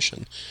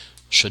population,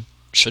 should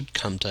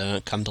come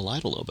to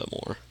light a little bit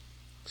more.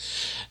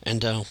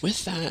 And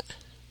with that,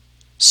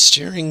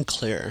 steering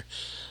clear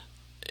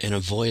and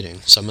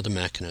avoiding some of the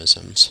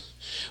mechanisms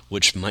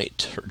which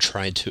might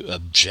try to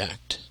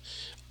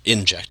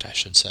inject,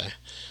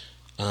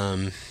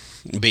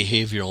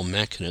 behavioral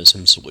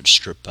mechanisms which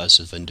strip us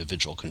of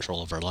individual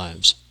control of our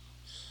lives.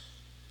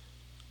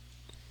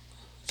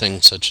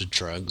 things such as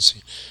drugs,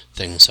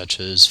 things such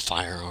as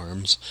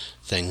firearms,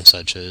 things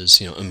such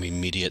as,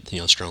 immediate,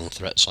 strong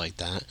threats like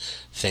that,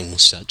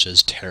 things such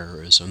as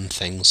terrorism,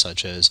 things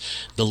such as,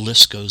 the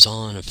list goes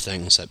on of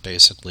things that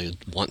basically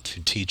want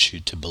to teach you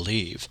to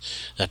believe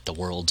that the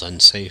world's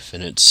unsafe,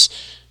 and it's,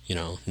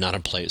 not a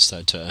place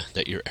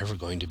that you're ever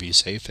going to be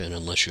safe in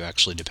unless you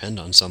actually depend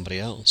on somebody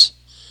else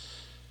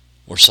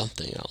or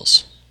something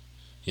else,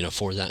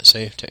 for that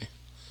safety.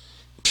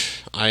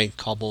 I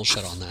call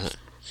bullshit on that.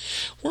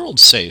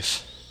 World's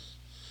safe.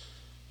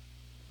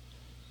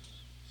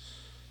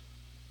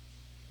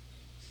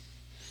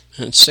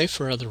 And it's safe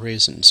for other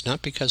reasons,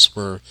 not because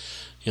we're,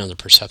 the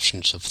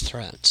perceptions of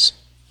threats.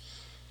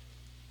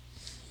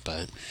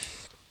 But,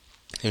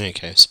 in any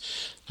case,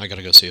 I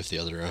gotta go see if the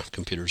other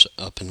computer's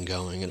up and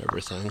going and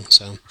everything,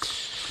 so...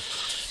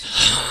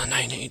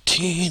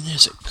 9:18,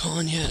 is it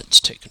gone yet?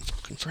 It's taking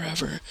fucking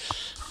forever.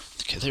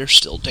 Okay, they're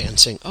still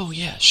dancing. Oh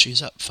yeah,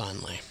 she's up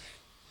finally.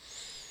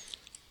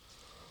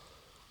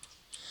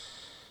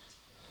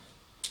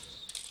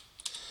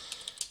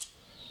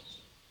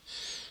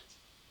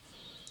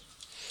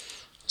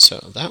 So,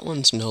 that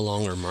one's no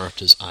longer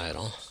marked as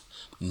idle.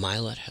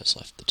 Milet has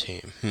left the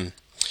team.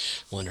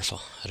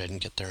 Wonderful. I didn't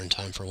get there in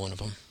time for one of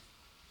them.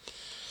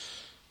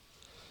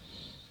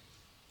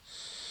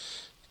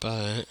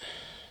 But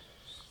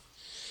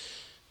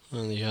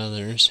one of the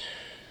others,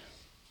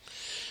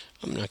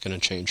 I'm not going to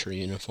change her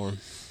uniform.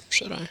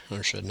 Should I?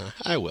 Or shouldn't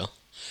I? I will.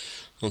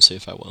 We'll see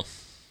if I will.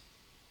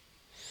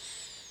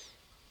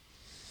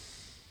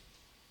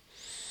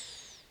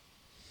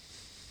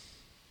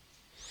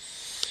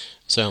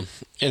 So,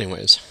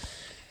 anyways.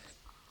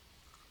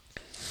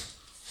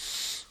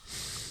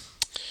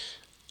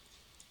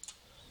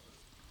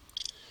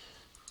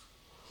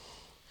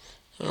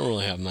 I don't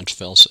really have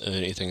much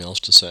anything else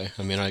to say.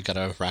 I mean, I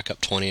gotta rack up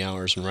 20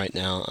 hours, and right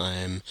now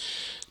I'm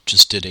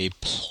just did a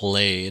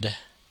played.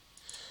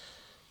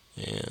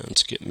 And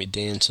it's getting me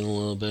dancing a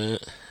little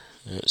bit.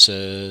 And it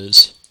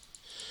says,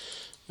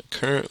 I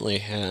currently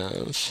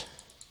have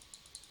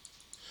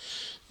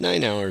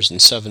 9 hours and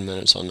 7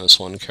 minutes on this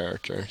one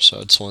character,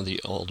 so it's one of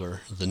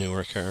the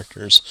newer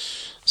characters.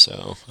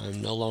 So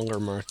I'm no longer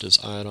marked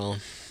as idle.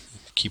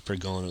 Keep her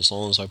going as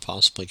long as I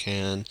possibly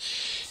can.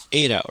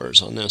 8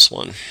 hours on this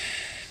one.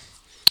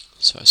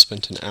 So I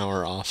spent an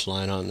hour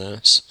offline on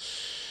this.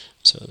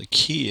 So the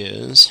key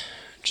is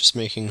just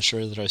making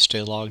sure that I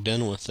stay logged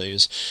in with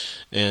these.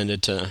 And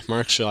it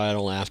marks you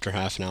idle after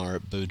half an hour,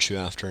 it boots you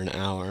after an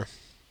hour.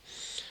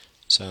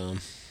 So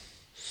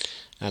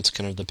that's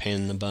kind of the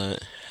pain in the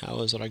butt. How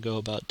is it I go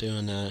about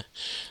doing that?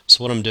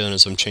 So what I'm doing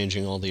is I'm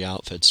changing all the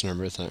outfits and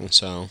everything.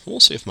 So we'll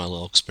see if my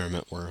little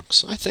experiment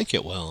works. I think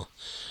it will.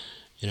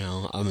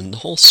 I mean, the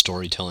whole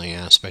storytelling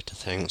aspect of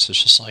things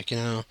is just like,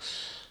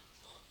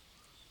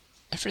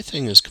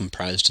 everything is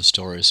comprised of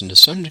stories, and to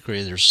some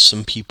degree there's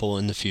some people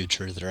in the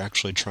future that are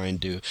actually trying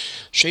to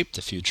shape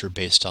the future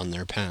based on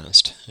their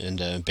past,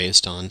 and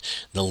based on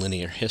the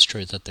linear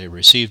history that they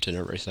received and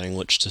everything,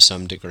 which to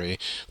some degree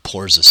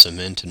pours the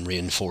cement and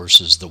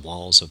reinforces the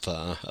walls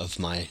of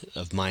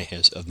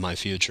my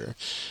future,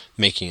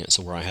 making it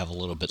so where I have a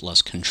little bit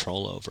less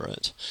control over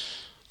it.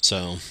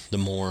 So the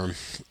more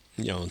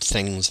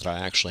things that I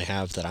actually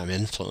have that I'm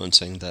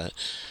influencing, that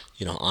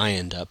I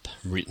end up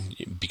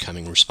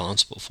becoming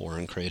responsible for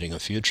and creating a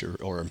future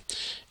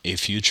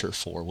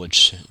for,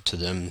 which to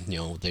them,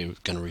 they're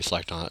going to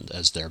reflect on it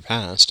as their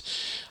past.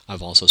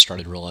 I've also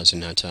started realizing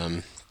that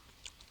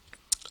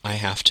I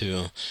have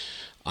to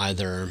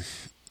either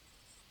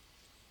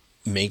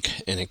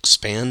make and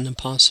expand the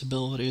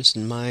possibilities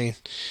in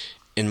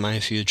my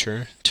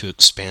future to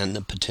expand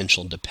the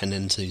potential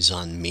dependencies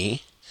on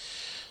me,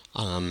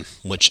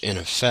 which in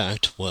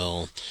effect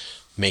will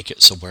make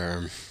it so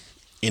where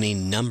any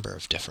number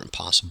of different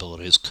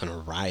possibilities can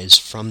arise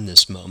from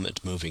this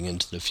moment moving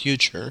into the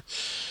future,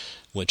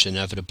 which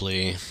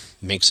inevitably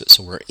makes it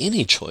so where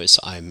any choice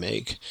I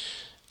make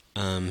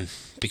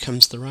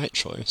becomes the right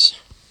choice.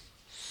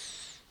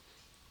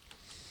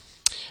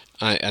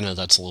 I know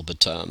that's a little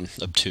bit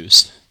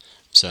obtuse,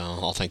 so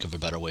I'll think of a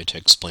better way to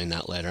explain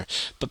that later.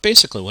 But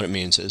basically what it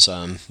means is,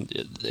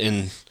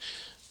 in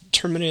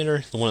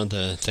Terminator, one of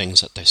the things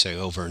that they say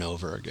over and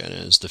over again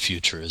is the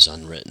future is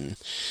unwritten.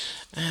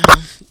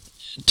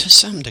 To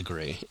some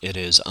degree, it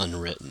is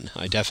unwritten.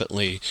 I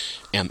definitely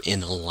am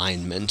in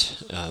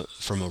alignment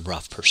from a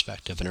rough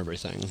perspective and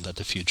everything that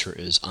the future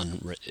is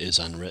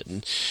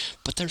unwritten.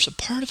 But there's a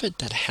part of it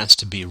that has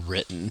to be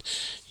written.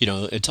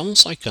 It's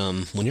almost like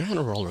when you're on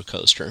a roller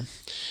coaster,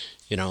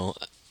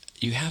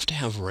 you have to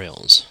have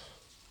rails.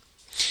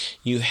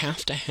 You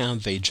have to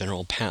have a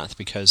general path,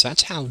 because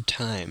that's how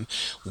time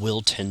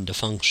will tend to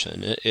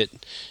function.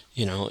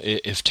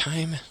 If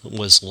time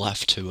was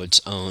left to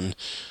its own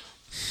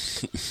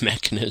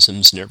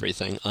mechanisms and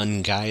everything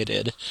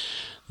unguided,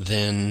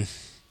 then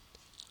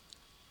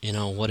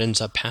what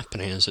ends up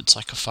happening is it's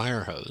like a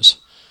fire hose.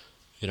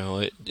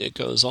 It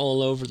goes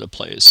all over the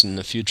place, and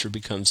the future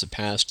becomes the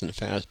past, and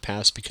the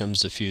past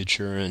becomes the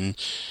future, and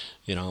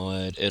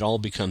it all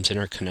becomes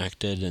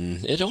interconnected,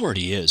 and it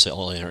already is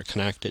all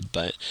interconnected,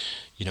 but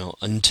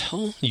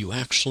until you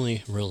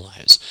actually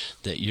realize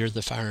that you're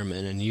the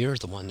fireman and you're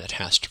the one that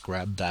has to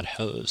grab that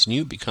hose, and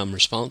you become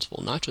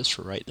responsible not just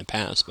for writing the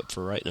past, but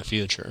for writing the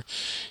future,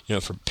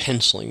 for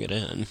penciling it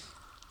in.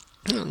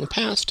 The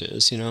past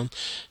is,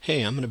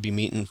 hey, I'm going to be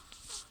meeting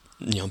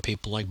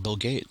people like Bill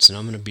Gates, and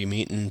I'm going to be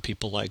meeting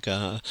people like,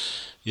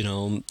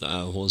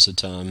 what was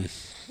it,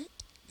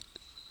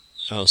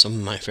 some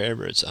of my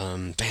favorites,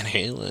 Van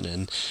Halen,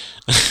 and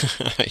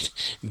I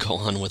go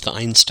on with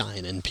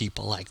Einstein and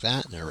people like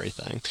that and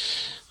everything.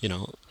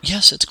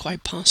 Yes, it's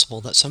quite possible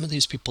that some of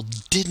these people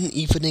didn't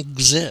even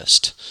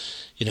exist,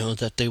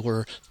 that they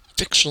were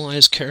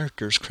fictionalized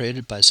characters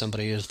created by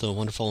somebody with a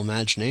wonderful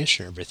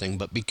imagination and everything,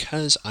 but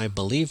because I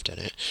believed in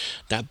it,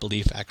 that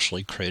belief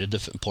actually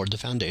poured the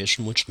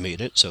foundation which made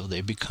it so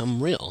they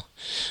become real.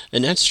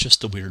 And that's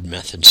just the weird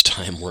methods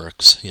time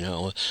works.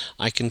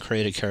 I can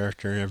create a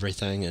character and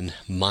everything, and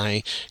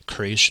my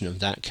creation of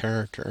that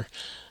character,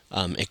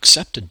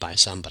 accepted by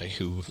somebody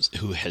who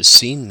has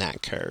seen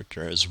that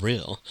character as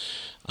real,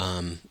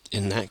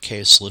 in that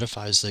case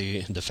solidifies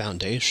the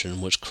foundation,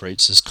 which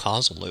creates this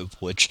causal loop,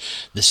 which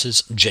this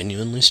is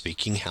genuinely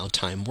speaking how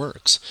time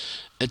works.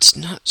 It's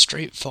not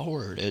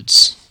straightforward.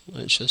 It's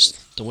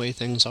just the way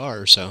things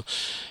are. So,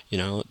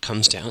 it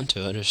comes down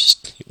to it. It's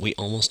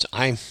just,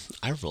 I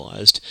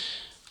realized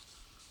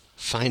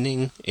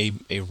finding a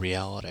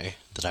reality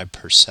that I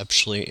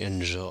perceptually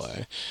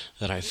enjoy,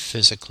 that I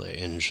physically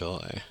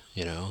enjoy,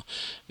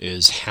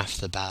 is half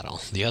the battle.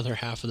 The other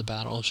half of the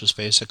battle is just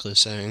basically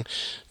saying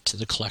to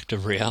the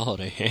collective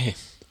reality, hey,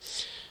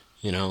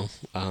 you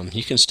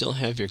can still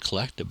have your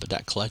collective, but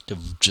that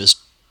collective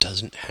just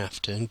doesn't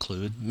have to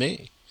include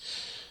me.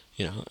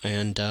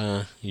 And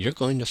you're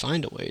going to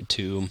find a way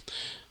to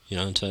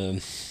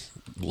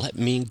let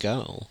me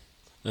go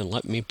and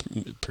let me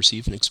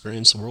perceive and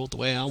experience the world the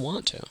way I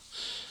want to.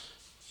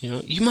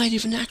 You might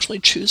even actually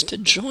choose to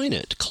join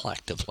it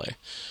collectively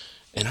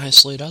and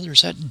isolate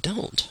others that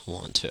don't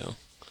want to.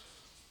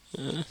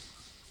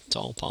 It's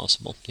all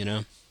possible,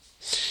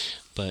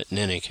 But in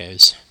any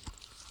case,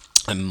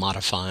 I'm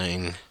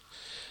modifying,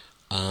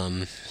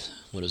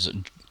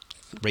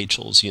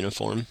 Rachel's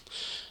uniform.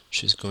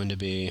 She's going to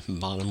be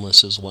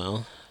bottomless as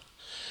well.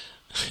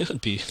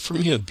 For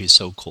me, it would be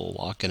so cool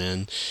walking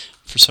in.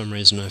 For some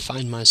reason, I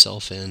find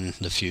myself in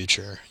the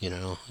future,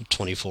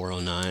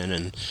 2409,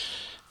 and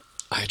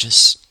I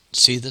just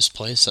see this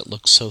place that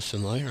looks so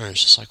familiar, and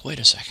it's just like, wait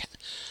a second.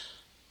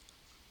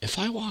 If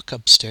I walk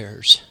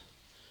upstairs,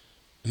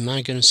 am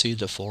I going to see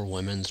the 4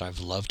 women that I've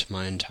loved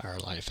my entire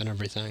life and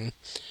everything,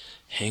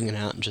 hanging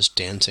out and just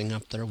dancing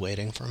up there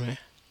waiting for me?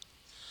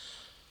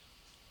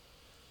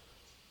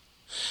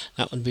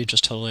 That would be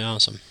just totally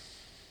awesome.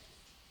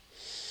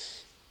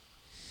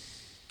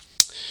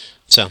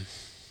 So,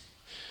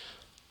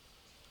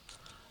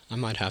 I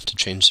might have to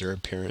change their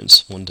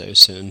appearance one day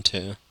soon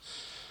too,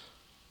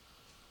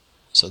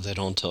 so they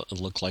don't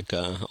look like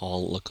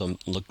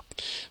look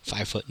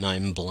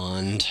 5'9"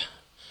 blonde,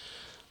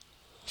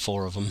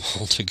 4 of them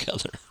all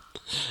together,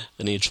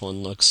 and each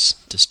one looks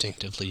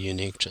distinctively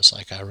unique, just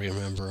like I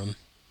remember them.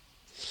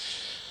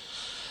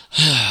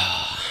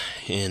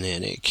 In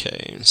any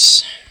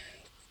case,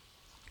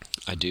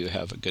 I do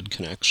have a good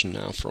connection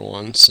now for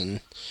once,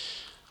 and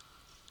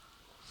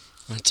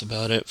that's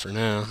about it for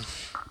now.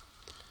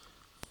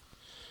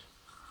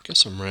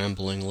 Guess I'm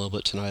rambling a little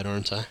bit tonight,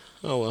 aren't I?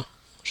 Oh well,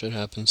 shit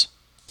happens.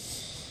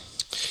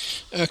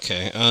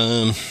 Okay,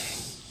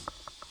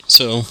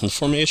 so the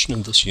formation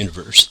of this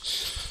universe.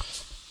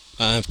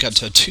 I've got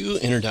 2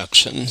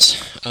 introductions.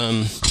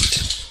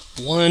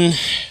 One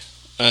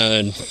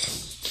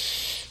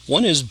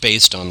is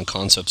based on the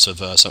concepts of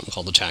something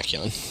called the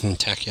tachyon. And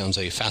tachyon's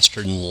a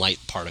faster-than-light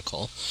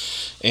particle,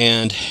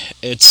 and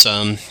it's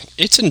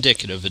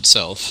indicative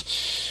itself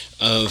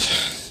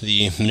of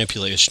the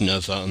manipulation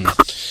of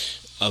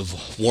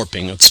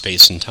warping of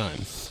space and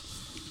time.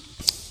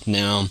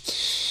 Now,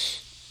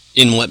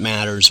 in what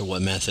matters or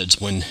what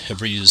methods,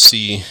 whenever you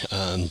see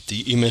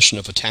the emission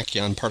of a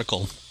tachyon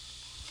particle,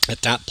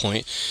 at that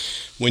point,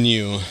 when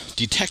you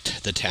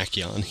detect the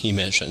tachyon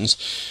emissions,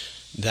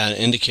 that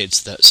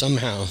indicates that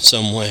somehow,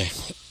 some way,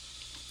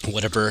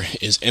 whatever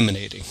is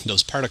emanating,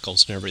 those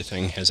particles and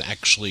everything, has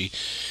actually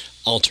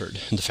altered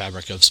the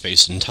fabric of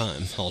space and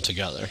time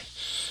altogether.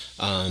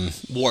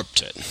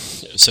 Warped it.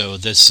 So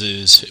this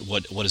is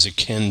what is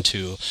akin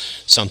to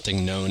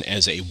something known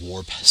as a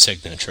warp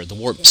signature. The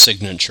warp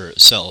signature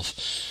itself,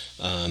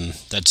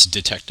 that's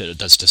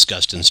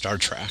discussed in Star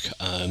Trek,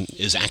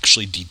 is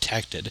actually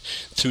detected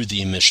through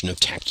the emission of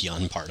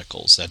tachyon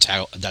particles. That's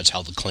how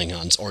the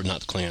Klingons, or not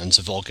the Klingons,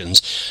 the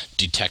Vulcans,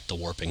 detect the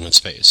warping of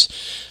space,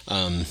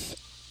 and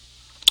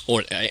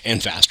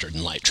faster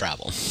than light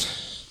travel.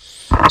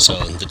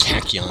 So the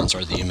tachyons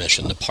are the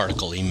emission, the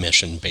particle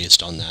emission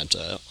based on that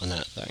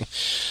thing.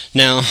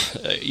 Now,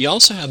 you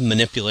also have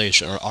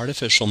manipulation or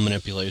artificial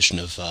manipulation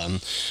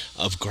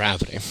of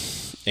gravity,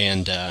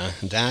 and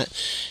that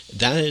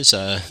is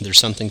there's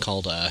something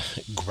called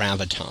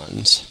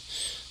gravitons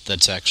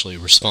that's actually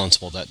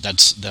responsible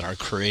that are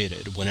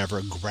created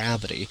whenever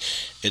gravity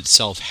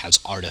itself has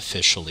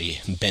artificially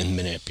been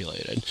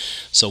manipulated.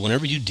 So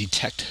whenever you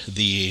detect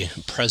the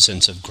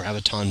presence of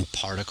graviton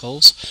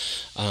particles,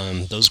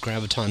 those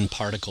graviton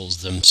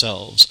particles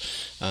themselves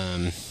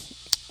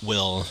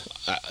will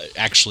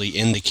actually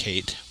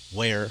indicate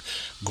where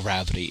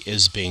gravity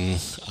is being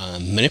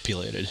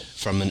manipulated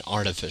from an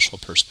artificial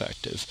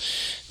perspective.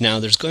 Now,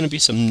 there's going to be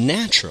some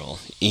natural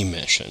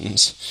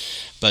emissions,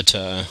 but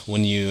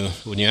when you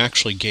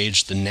actually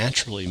gauge the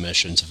natural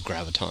emissions of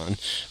graviton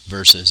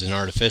versus an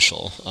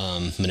artificial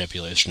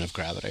manipulation of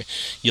gravity,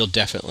 you'll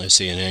definitely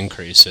see an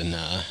increase in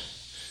the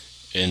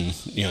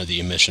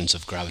emissions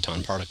of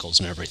graviton particles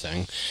and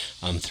everything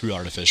through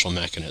artificial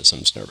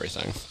mechanisms and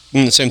everything.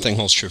 And the same thing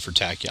holds true for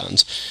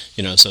tachyons.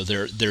 So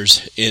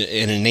there's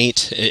an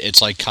innate.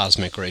 It's like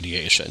cosmic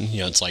radiation.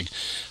 It's like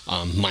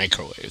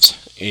microwaves.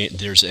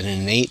 There's an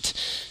innate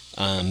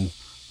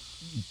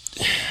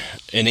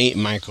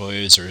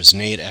microwaves, there's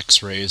innate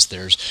X-rays,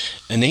 there's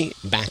innate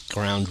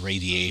background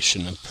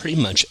radiation of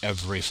pretty much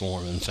every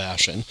form and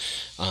fashion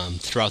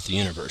throughout the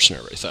universe and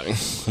everything.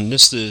 And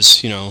this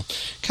is,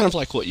 kind of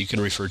like what you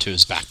can refer to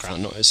as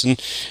background noise.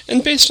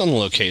 And based on the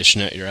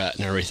location that you're at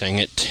and everything,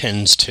 it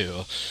tends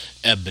to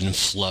ebb and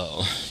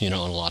flow, in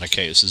a lot of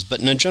cases. But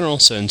in a general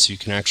sense, you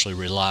can actually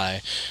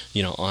rely,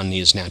 on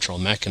these natural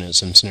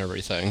mechanisms and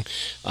everything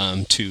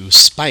to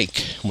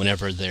spike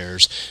whenever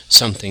there's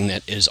something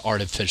that is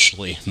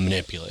artificially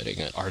manipulating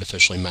it,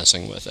 artificially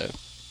messing with it.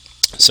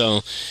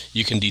 So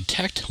you can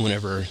detect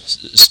whenever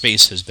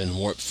space has been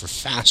warped for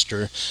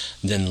faster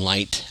than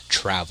light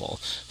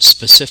travel,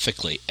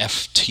 specifically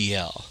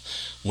FTL,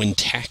 when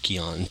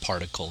tachyon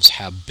particles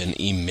have been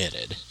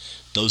emitted.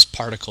 Those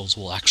particles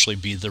will actually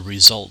be the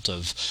result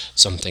of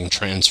something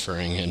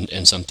transferring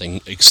and something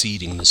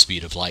exceeding the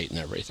speed of light and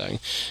everything.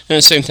 And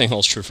the same thing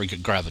holds true for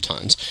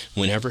gravitons.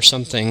 Whenever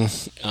something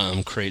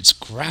creates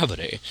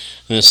gravity,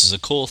 and this is a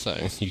cool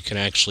thing, you can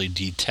actually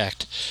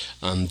detect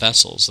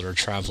vessels that are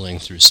traveling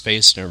through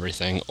space and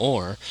everything,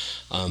 or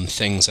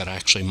things that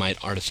actually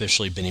might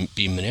artificially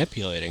be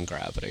manipulating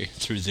gravity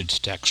through the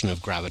detection of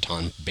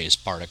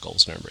graviton-based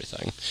particles and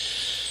everything.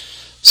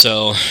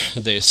 So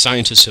the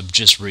scientists have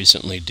just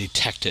recently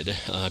detected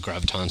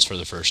gravitons for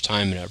the first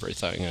time and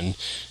everything, and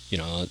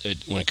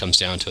when it comes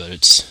down to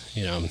it,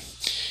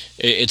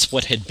 it's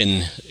what had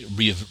been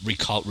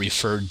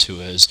referred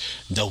to as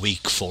the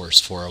weak force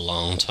for a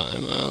long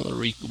time.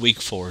 The weak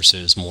force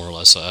is more or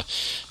less a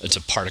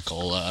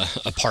particle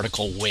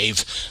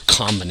wave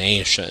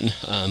combination,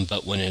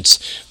 but when it's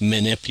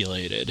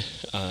manipulated,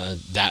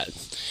 that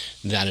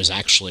is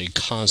actually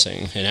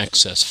causing an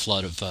excess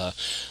flood of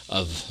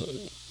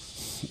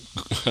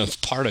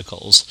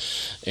particles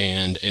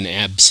and an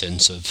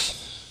absence of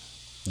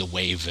the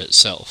wave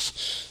itself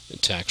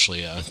to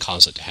actually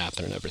cause it to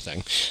happen and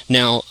everything.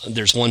 Now,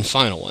 there's one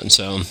final one.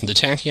 So the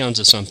tachyons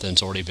is something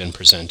that's already been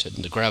presented,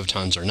 and the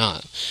gravitons are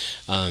not.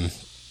 And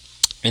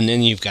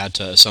then you've got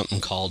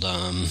something called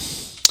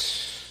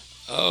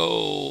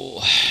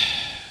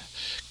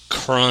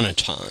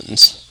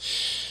chronotons.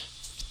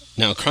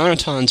 Now,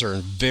 chronotons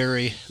are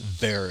very,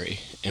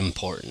 very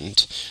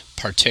important,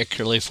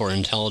 particularly for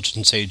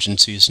intelligence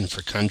agencies and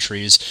for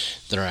countries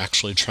that are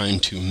actually trying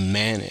to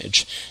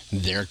manage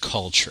their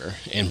culture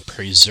and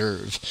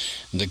preserve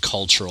the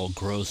cultural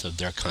growth of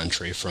their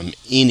country from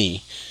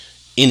any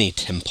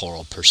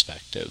temporal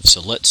perspective. So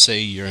let's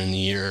say you're in the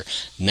year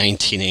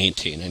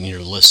 1918 and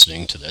you're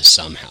listening to this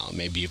somehow.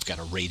 Maybe you've got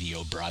a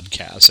radio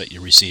broadcast that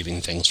you're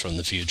receiving things from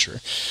the future.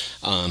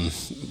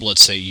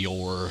 Let's say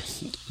you're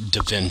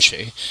Da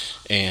Vinci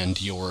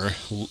and you're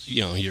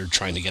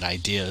trying to get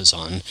ideas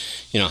on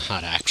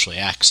how to actually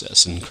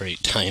access and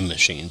create time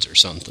machines or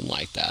something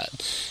like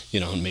that.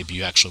 Maybe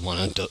you actually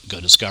want to go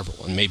discover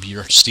one. Maybe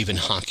you're Stephen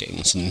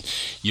Hawking and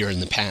you're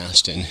in the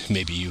past, and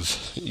maybe you've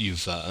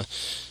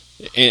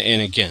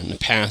and again, the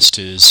past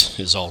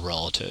is all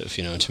relative.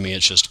 To me,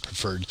 it's just a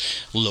preferred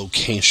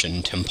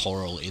location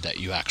temporally that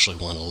you actually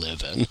want to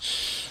live in.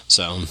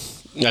 So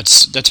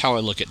that's how I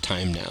look at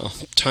time now.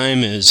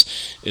 Time is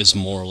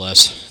more or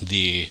less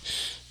the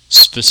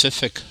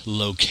specific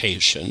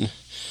location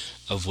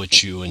of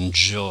which you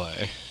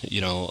enjoy,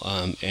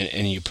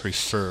 and you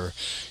prefer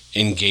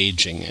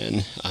engaging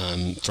in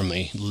from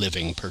a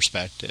living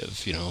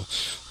perspective,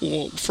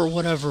 for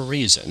whatever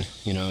reason.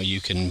 You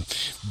can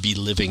be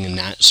living in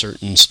that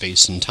certain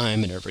space and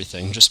time and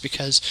everything just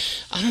because,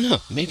 I don't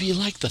know, maybe you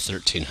like the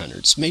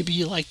 1300s, maybe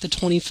you like the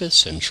 25th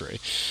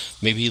century,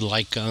 maybe you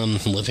like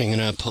living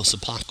in a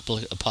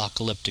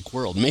post-apocalyptic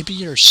world, maybe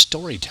you're a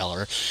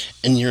storyteller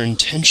and you're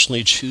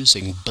intentionally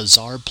choosing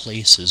bizarre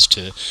places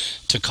to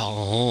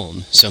call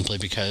home simply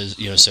because,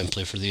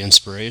 simply for the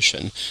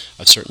inspiration.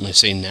 I've certainly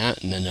seen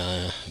that, and then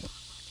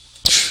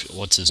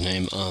what's his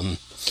name?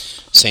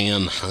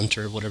 Sam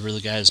Hunter, whatever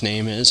the guy's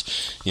name is,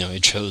 he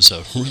chose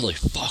a really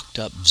fucked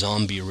up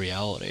zombie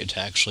reality to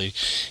actually,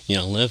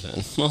 live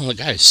in. Well, the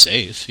guy's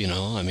safe,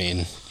 I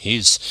mean,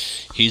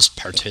 he's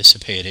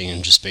participating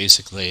in just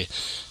basically,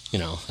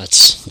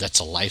 that's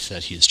a life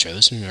that he's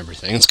chosen and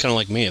everything. It's kind of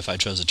like me. If I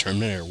chose a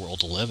Terminator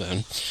world to live in,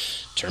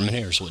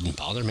 Terminators wouldn't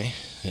bother me,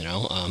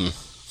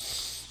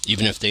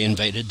 even if they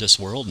invaded this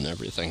world and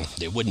everything,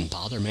 they wouldn't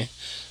bother me.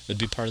 It'd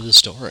be part of the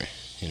story,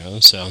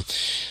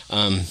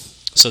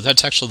 so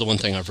that's actually the one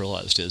thing I've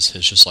realized is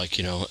just like,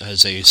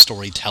 as a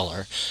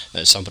storyteller,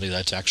 as somebody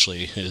that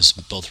actually is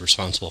both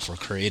responsible for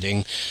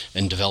creating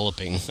and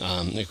developing,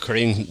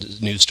 creating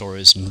new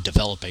stories and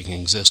developing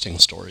existing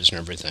stories and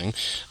everything,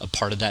 a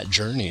part of that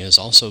journey is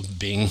also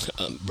being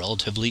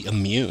relatively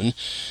immune,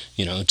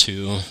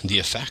 to the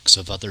effects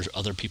of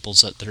other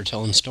people's that are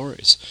telling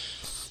stories.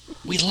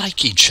 We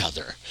like each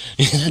other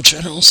in a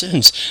general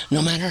sense,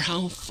 no matter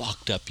how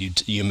fucked up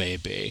you may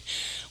be.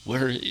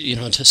 We're,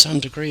 to some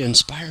degree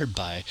inspired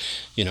by,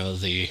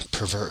 the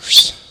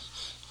perverse.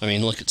 I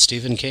mean, look at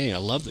Stephen King. I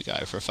love the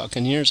guy for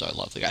fucking years. I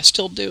love the guy. I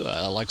still do.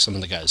 I like some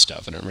of the guy's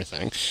stuff and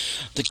everything.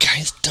 The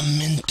guy's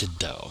demented,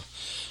 though,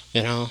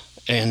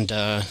 and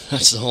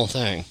that's the whole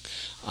thing.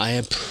 I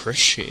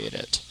appreciate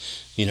it.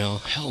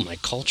 Hell, my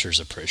culture's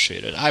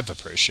appreciated. I've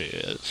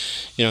appreciated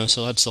it.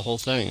 So that's the whole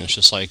thing. It's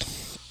just like,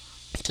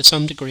 to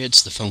some degree,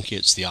 it's the funky,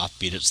 it's the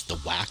offbeat, it's the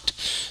whacked,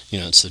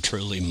 it's the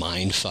truly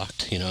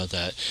mind-fucked,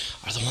 that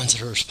are the ones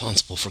that are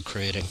responsible for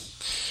creating,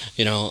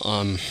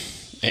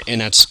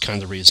 and that's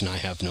kind of the reason I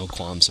have no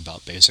qualms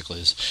about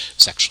basically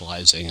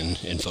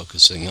sexualizing and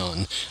focusing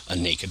on a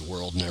naked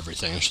world and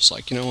everything. It's just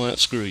like, what,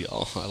 screw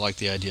y'all. I like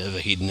the idea of a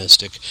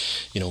hedonistic,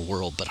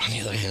 world, but on the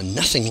other hand,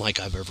 nothing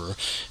like I've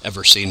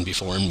ever seen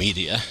before in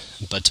media.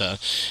 But,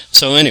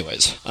 so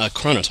anyways,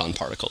 chronoton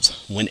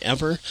particles.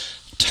 Whenever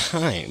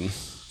time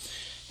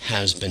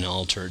has been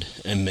altered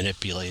and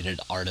manipulated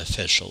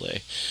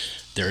artificially,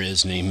 there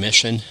is an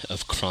emission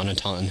of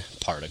chronoton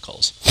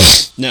particles.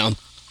 Now,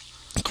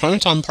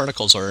 chronoton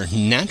particles are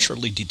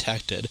naturally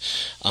detected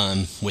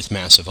with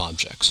massive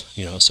objects.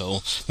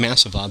 So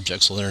massive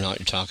objects, whether or not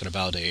you're talking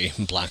about a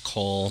black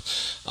hole,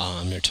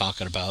 you're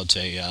talking about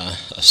a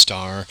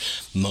star,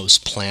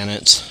 most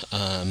planets,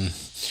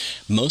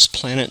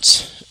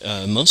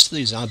 most of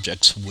these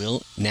objects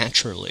will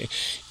naturally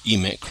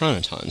emit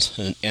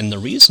chronotons. And the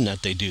reason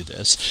that they do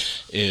this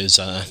is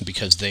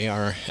because they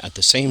are, at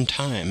the same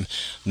time,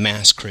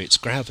 mass creates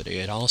gravity.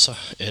 It also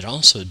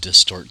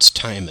distorts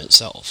time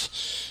itself.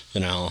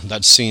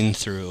 That's seen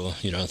through,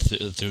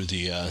 through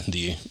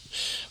the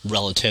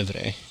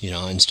relativity,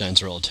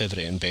 Einstein's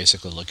relativity, and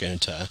basically looking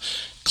at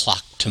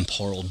clock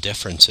temporal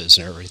differences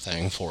and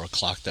everything for a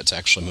clock that's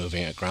actually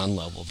moving at ground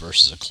level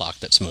versus a clock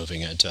that's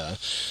moving at,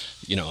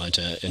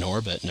 in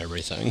orbit and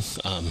everything.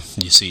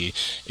 You see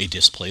a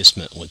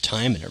displacement with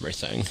time and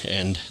everything,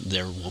 and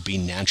there will be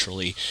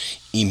naturally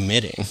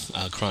emitting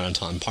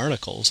chronoton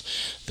particles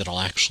that'll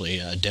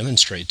actually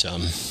demonstrate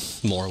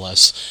more or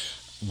less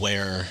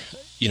where,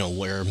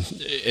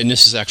 and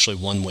this is actually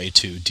one way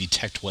to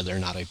detect whether or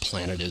not a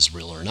planet is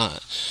real or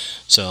not.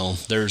 So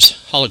there's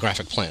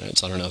holographic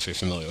planets. I don't know if you're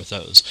familiar with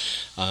those.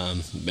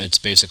 It's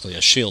basically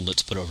a shield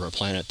that's put over a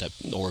planet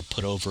or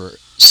put over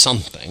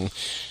something,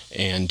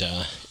 and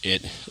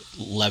it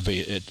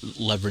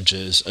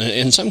leverages.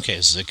 In some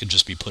cases, it could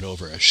just be put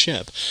over a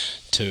ship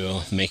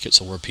to make it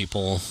so where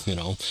people,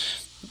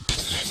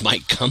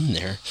 might come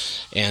there,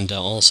 and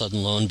all of a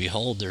sudden, lo and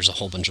behold, there's a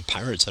whole bunch of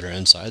pirates that are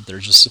inside. They're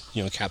just,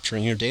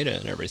 capturing your data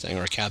and everything,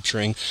 or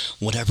capturing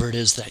whatever it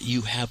is that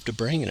you have to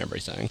bring and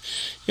everything.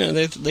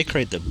 They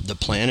create the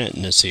planet,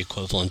 and it's the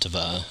equivalent of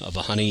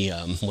a honey,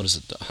 what is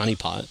it, the honey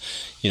pot,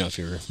 if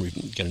you're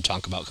going to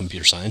talk about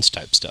computer science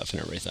type stuff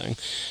and everything,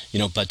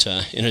 but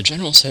in a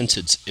general sense,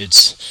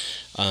 it's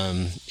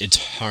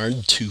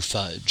hard to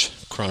fudge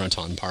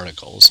chronoton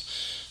particles.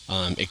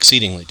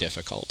 Exceedingly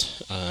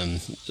difficult,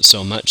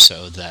 so much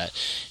so that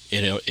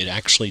it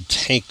actually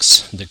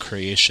takes the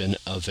creation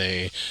of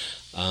the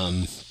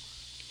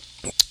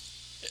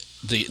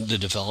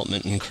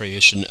development and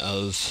creation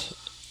of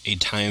a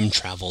time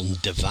travel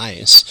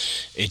device,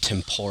 a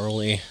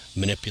temporally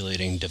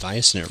manipulating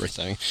device and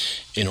everything,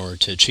 in order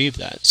to achieve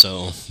that.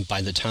 So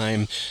by the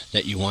time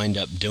that you wind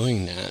up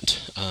doing that,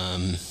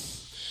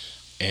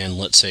 and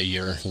let's say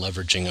you're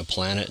leveraging a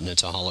planet and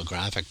it's a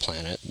holographic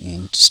planet,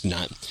 and it's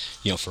not,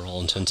 for all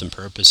intents and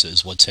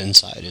purposes, what's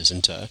inside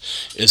isn't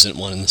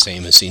one and the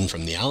same as seen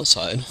from the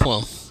outside.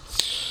 Well,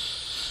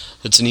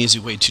 it's an easy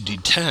way to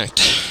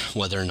detect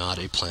whether or not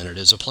a planet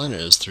is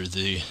through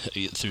the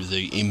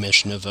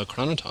emission of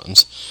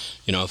chronotons.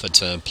 If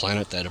it's a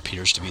planet that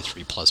appears to be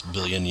 3+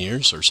 billion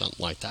years or something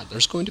like that,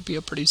 there's going to be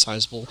a pretty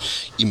sizable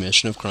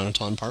emission of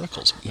chronoton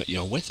particles,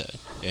 with it.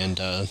 And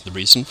the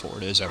reason for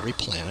it is every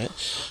planet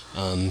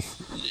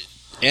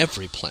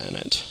every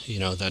planet,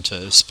 that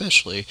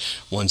especially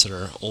ones that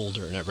are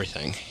older and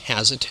everything,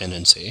 has a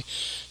tendency,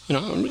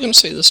 I'm going to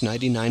say this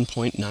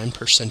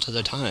 99.9% of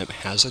the time,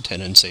 has a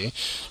tendency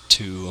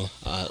to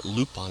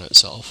loop on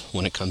itself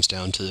when it comes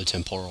down to the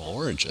temporal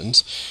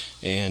origins,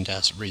 and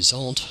as a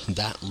result,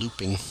 that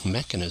looping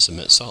mechanism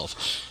itself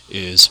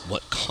is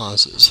what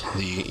causes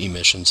the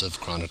emissions of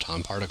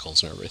chronoton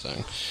particles and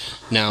everything.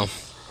 Now,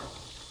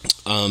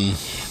 and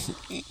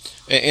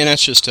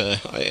that's just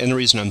and the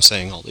reason I'm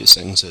saying all these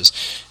things is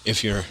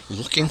if you're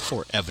looking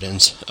for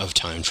evidence of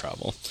time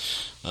travel,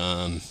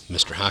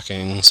 Mr.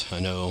 Hawkins, I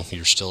know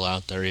you're still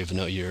out there, even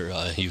though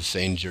you've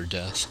feigned your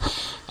death.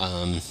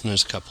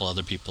 There's a couple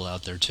other people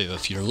out there too.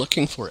 If you're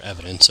looking for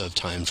evidence of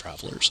time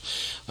travelers,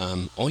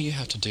 all you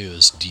have to do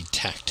is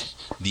detect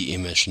the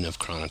emission of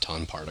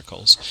chronoton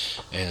particles,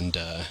 and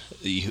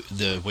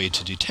the way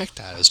to detect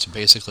that is to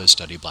basically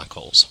study black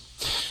holes.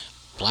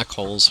 Black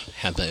holes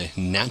have a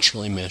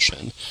natural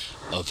emission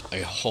of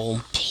a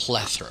whole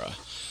plethora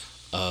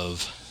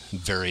of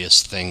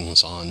various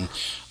things on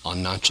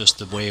not just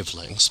the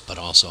wavelengths, but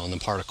also on the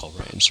particle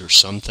range. There's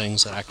some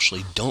things that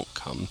actually don't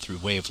come through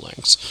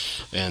wavelengths,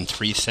 and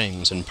 3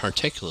 things in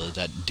particular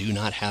that do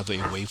not have a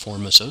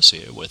waveform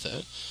associated with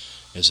it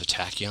is a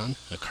tachyon,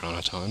 a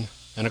chronoton,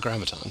 and a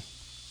graviton.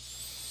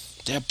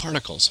 They have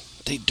particles.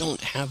 They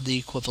don't have the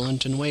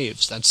equivalent in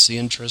waves. That's the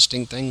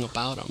interesting thing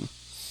about them.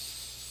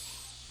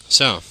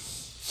 So,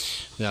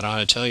 that ought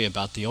to tell you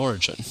about the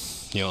origin,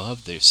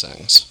 of these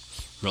things,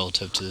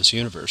 relative to this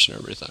universe and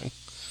everything.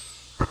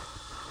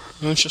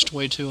 And it's just a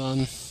way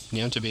to,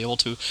 to be able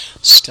to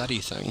study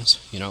things,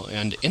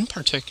 and in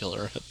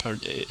particular,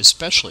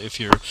 especially if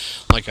you're,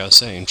 like I was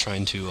saying,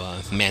 trying to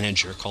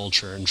manage your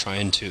culture and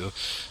trying to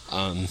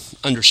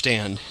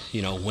understand,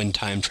 when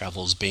time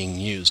travel is being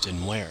used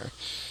and where,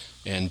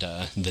 and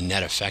the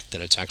net effect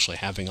that it's actually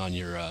having on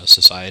your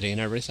society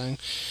and everything.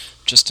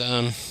 Just,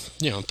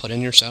 put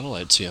in your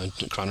satellites,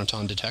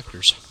 chronoton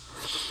detectors.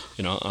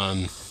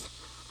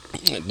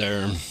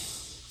 They're...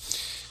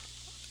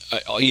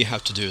 all you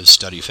have to do is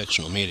study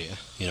fictional media,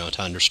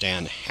 to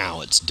understand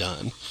how it's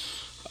done.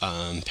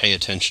 Pay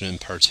attention in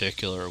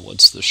particular,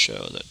 what's the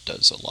show that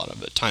does a lot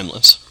of it?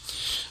 Timeless.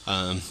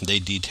 They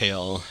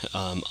detail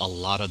a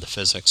lot of the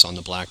physics on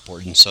the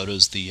blackboard, and so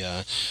does the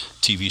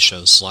TV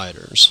show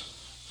Sliders.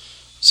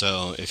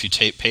 So if you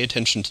pay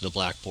attention to the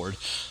blackboard,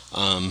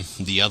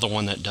 the other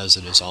one that does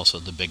it is also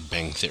the Big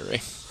Bang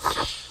Theory.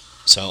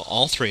 So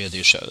all 3 of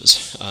these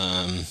shows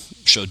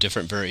show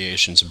different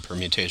variations and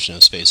permutation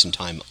of space and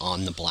time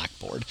on the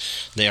blackboard.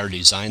 They are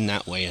designed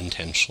that way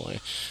intentionally.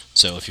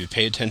 So if you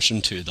pay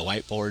attention to the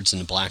whiteboards and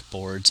the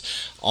blackboards,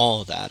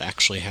 all of that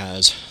actually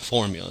has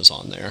formulas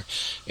on there.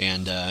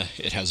 And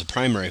it has a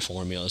primary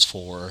formulas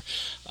for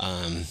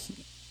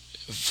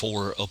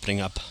opening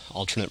up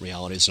alternate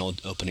realities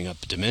and opening up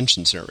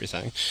dimensions and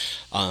everything.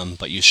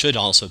 But you should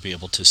also be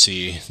able to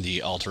see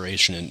the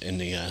alteration in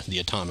the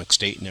atomic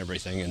state and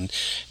everything,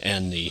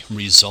 and the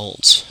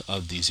results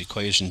of these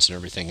equations and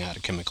everything at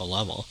a chemical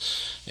level.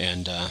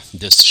 And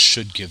this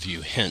should give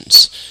you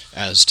hints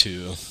as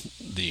to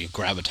the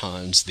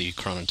gravitons, the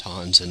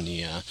chronotons, and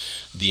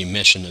the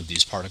emission of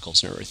these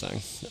particles and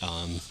everything.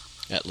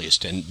 At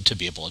least, and to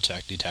be able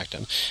to detect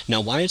them.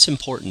 Now, why it's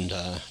important,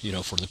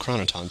 for the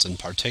chronotons in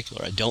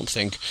particular, I don't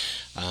think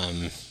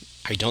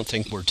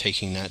we're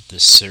taking that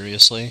this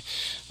seriously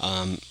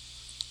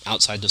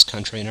outside this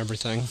country and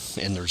everything,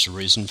 and there's a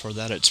reason for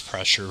that. It's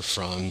pressure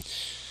from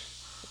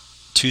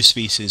 2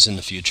 species in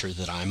the future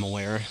that I'm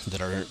aware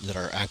that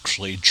are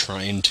actually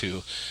trying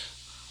to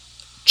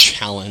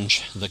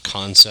challenge the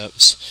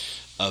concepts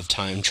of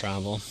time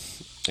travel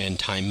and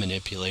time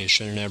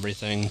manipulation and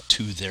everything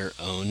to their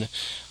own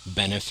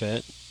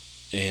benefit.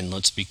 And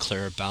let's be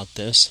clear about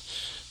this,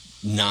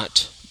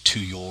 not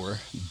to your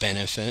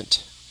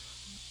benefit.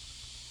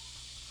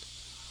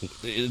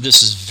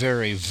 This is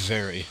very,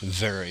 very,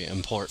 very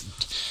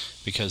important,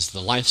 because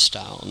the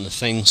lifestyle and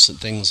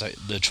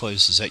the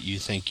choices that you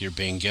think you're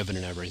being given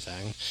and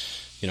everything,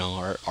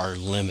 are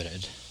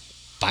limited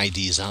by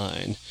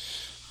design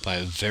by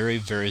a very,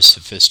 very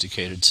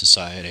sophisticated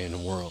society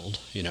and world,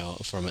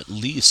 from at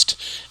least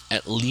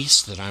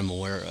that I'm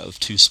aware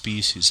of, 2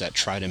 species that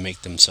try to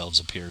make themselves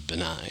appear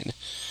benign.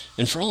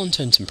 And for all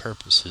intents and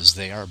purposes,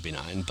 they are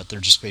benign, but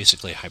they're just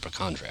basically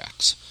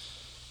hypochondriacs.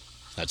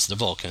 That's the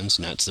Vulcans,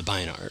 and that's the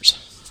Binars.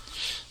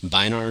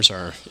 Binars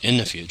are in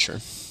the future.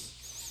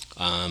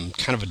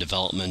 Kind of a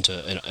development,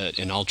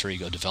 an alter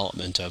ego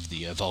development of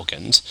the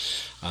Vulcans,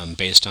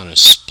 based on a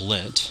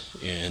split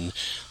in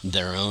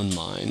their own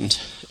mind,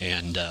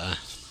 and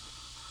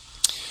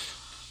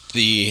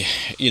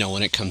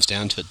when it comes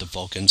down to it, the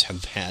Vulcans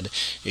have had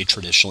a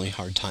traditionally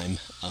hard time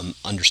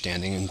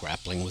understanding and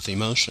grappling with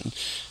emotion,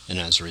 and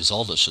as a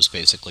result, it's just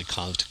basically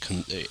caused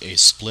a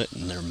split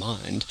in their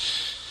mind,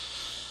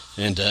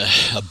 and a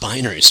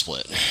binary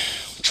split.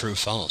 True,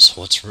 false,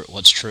 what's true,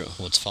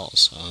 what's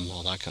false,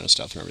 all that kind of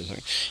stuff and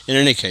everything. In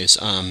any case,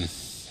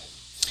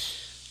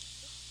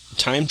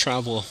 time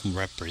travel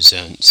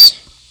represents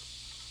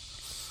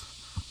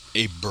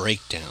a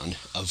breakdown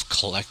of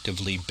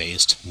collectively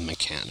based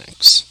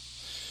mechanics,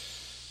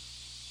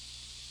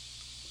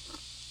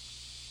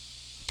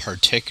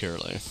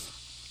 particularly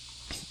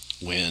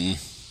when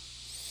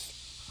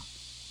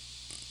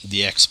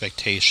the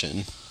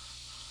expectation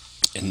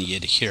and the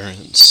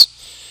adherence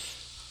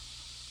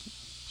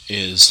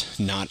is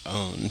not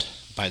owned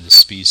by the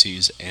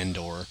species and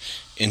or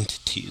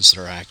entities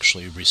that are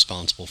actually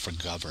responsible for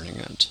governing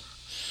it.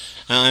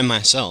 I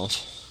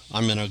myself,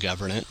 I'm going to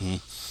govern it,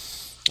 and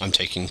I'm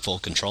taking full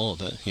control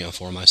of it,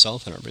 for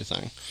myself and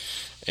everything.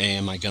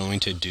 Am I going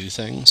to do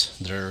things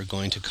that are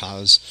going to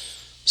cause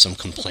some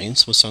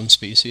complaints with some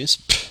species?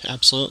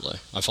 Absolutely.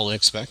 I fully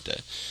expect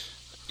it.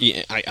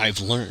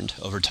 I've learned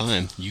over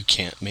time, you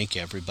can't make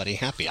everybody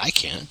happy. I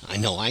can't. I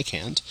know I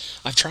can't.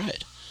 I've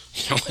tried.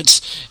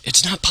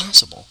 It's not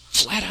possible.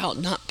 Flat out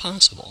not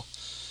possible.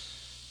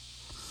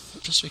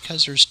 Just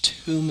because there's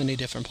too many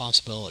different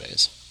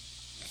possibilities.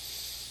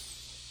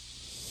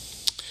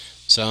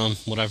 So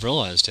what I've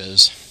realized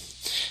is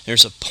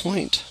there's a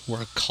point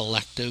where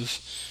collective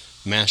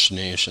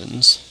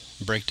machinations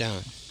break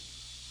down.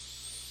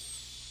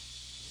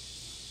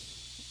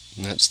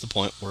 And that's the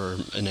point where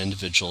an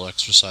individual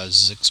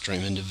exercises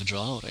extreme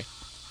individuality.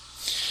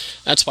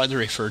 That's why they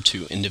refer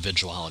to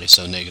individuality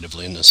so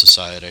negatively in the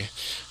society.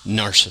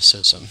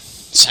 Narcissism,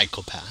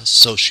 psychopaths,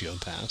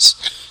 sociopaths,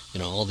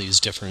 all these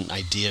different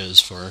ideas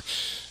for...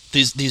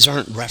 These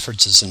aren't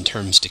references in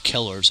terms to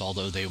killers,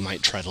 although they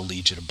might try to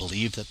lead you to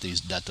believe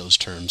that those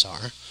terms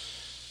are.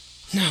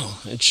 No,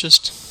 it's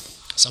just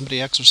somebody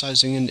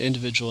exercising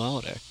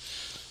individuality,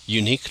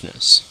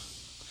 uniqueness.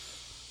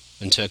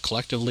 And to a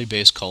collectively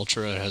based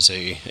culture, it has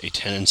a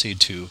tendency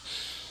to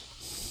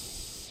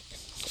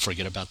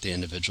forget about the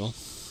individual.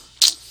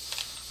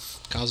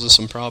 Causes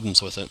some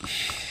problems with it.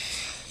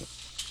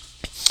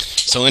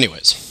 So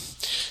anyways,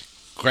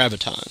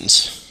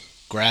 gravitons,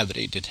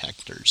 gravity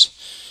detectors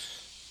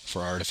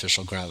for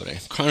artificial gravity.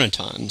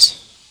 Chronotons,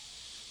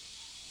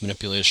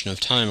 manipulation of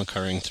time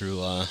occurring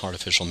through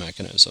artificial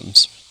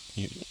mechanisms.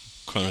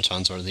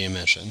 Chronotons are the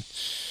emission.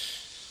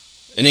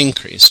 An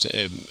increased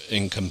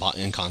in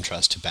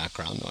contrast to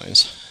background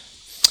noise.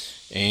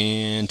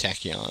 And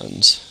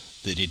tachyons,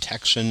 the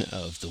detection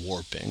of the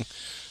warping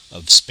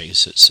of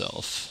space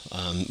itself.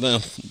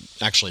 The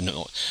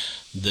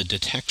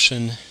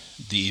detection,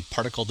 the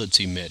particle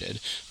that's emitted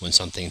when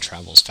something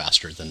travels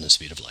faster than the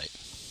speed of light.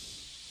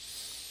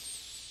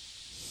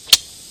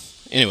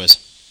 Anyways,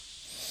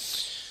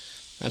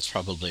 that's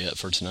probably it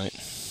for tonight.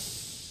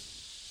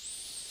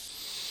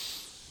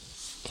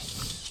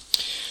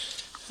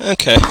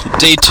 Okay,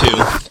 day 2.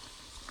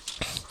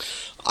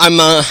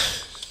 I'm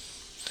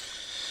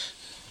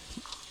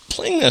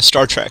playing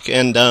Star Trek,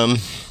 and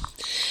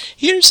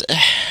here's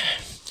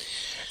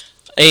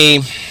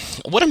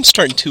what I'm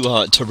starting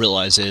to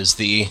realize is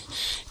the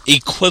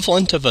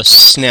equivalent of a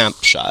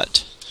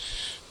snapshot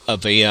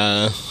of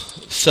a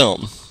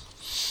film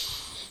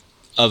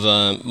of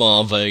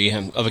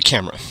a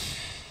camera.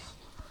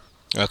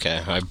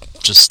 Okay,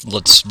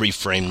 let's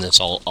reframe this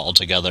all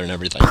together and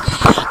everything.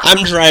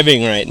 I'm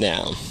driving right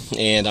now,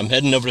 and I'm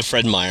heading over to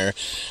Fred Meyer.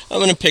 I'm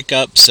going to pick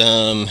up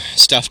some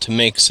stuff to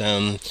make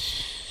some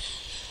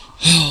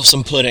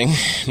pudding.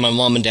 My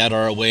mom and dad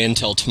are away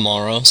until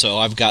tomorrow, so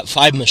I've got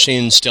 5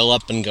 machines still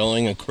up and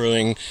going,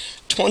 accruing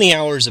 20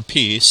 hours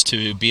apiece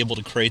to be able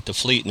to create the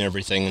fleet and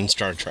everything in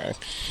Star Trek.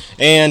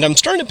 And I'm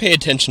starting to pay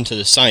attention to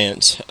the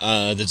science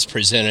that's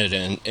presented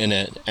in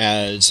it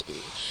as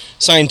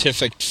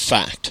scientific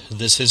fact.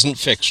 This isn't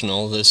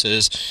fictional. This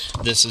is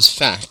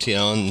fact,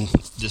 and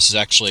this is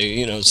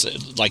actually,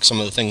 like some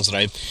of the things that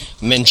I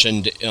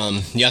mentioned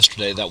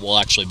yesterday that will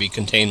actually be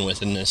contained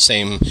within the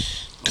same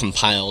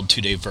compiled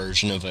 2-day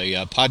version of a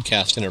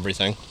podcast and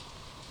everything.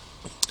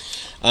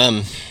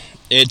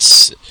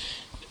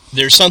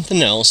 There's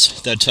something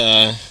else that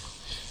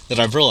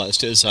I've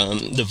realized is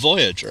the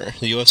Voyager,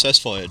 the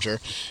USS Voyager,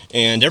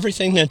 and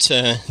everything that's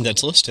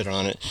listed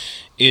on it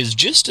is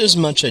just as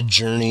much a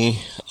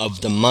journey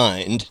of the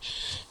mind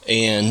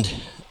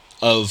and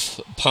of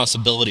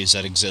possibilities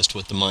that exist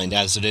with the mind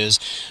as it is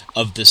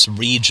of this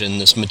region,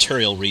 this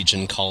material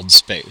region called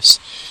space.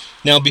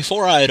 Now,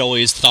 before I had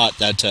always thought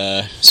that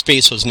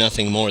space was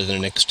nothing more than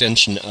an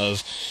extension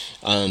of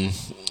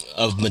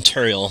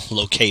material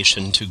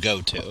location to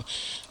go to.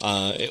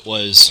 It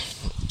was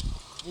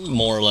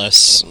more or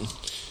less,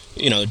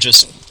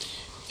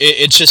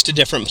 it's just a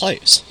different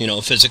place,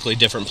 physically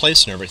different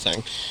place and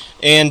everything.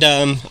 And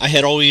I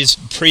had always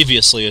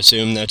previously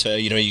assumed that,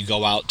 you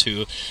go out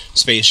to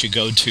space, you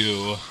go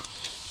to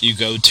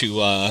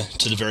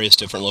the various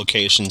different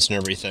locations and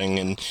everything,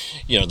 and,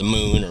 the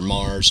moon or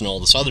Mars and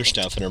all this other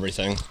stuff and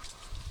everything.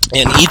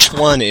 And each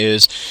one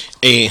is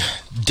a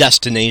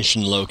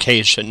destination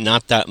location,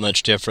 not that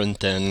much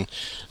different than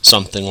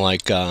something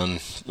like, I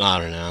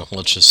don't know,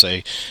 let's just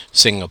say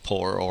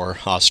Singapore or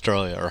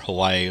Australia or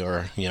Hawaii,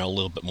 or, a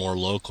little bit more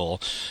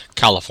local,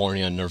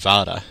 California,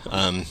 Nevada.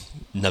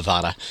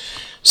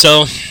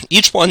 So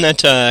each one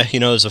that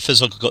is a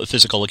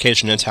physical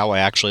location. That's how I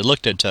actually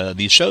looked at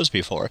these shows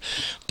before.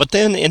 But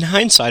then in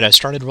hindsight, I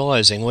started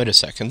realizing, wait a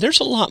second, there's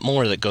a lot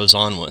more that goes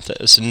on with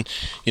this. And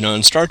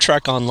in Star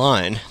Trek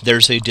Online,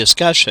 there's a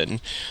discussion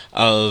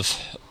of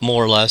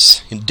more or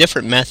less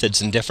different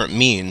methods and different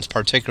means,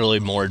 particularly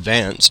more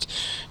advanced,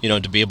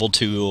 to be able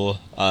to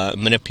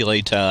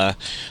manipulate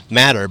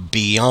matter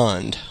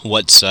beyond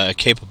what's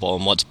capable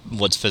and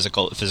what's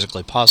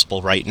physically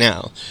possible right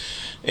now.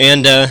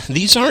 And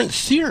these aren't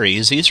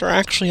theories. These are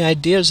actually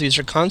ideas. These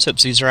are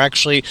concepts. These are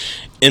actually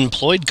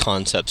employed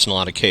concepts in a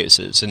lot of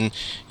cases. And,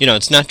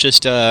 it's not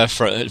just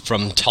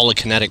from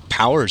telekinetic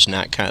powers and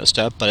that kind of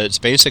stuff, but it's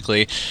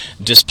basically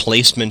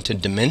displacement in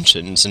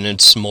dimensions, and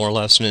it's more or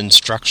less an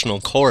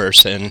instructional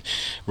course, and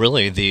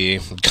really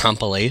the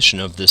compilation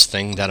of this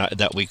thing that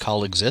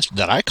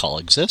I call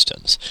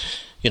existence.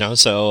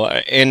 So,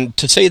 and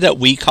to say that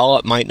we call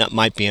it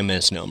might be a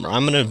misnomer.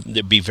 I'm going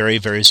to be very,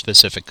 very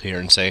specific here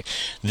and say,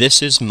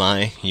 this is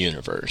my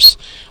universe.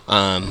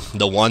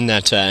 The one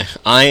that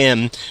I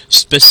am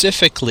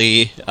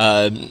specifically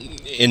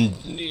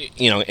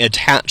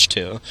attached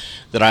to,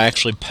 that I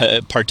actually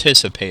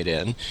participate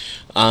in.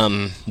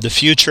 The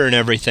future and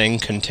everything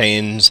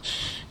contains,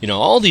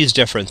 all these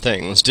different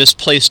things,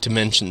 displaced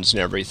dimensions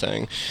and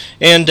everything.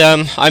 And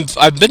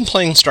I've been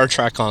playing Star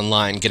Trek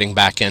Online, getting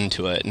back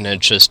into it, and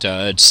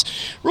it's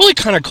really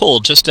kind of cool.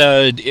 Just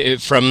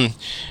from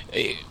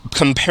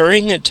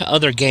comparing it to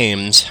other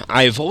games,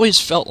 I've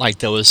always felt like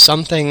there was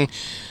something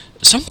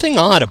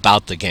odd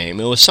about the game.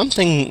 It was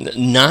something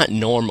not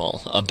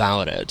normal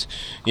about it,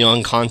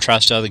 in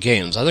contrast to other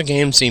games. Other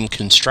games seem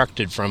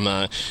constructed from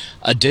a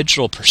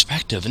digital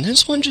perspective, and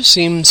this one just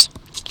seems,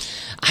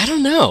 I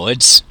don't know,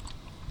 it's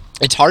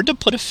hard to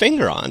put a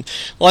finger on.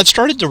 Well, I've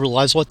started to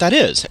realize what that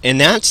is, and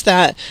that's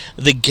that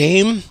the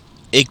game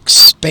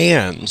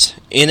expands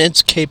in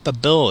its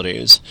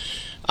capabilities,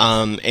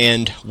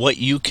 and what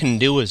you can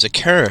do as a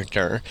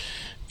character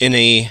in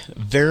a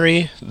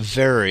very,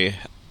 very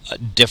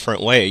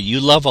different way. You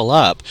level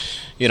up,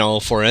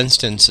 for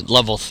instance, at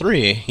level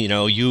 3,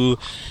 you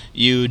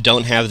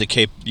don't have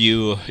the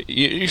you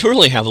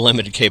really have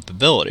limited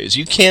capabilities.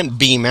 You can't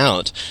beam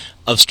out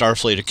of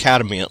Starfleet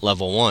Academy at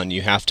level 1.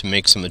 You have to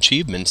make some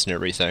achievements and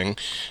everything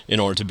in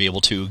order to be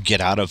able to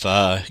get out of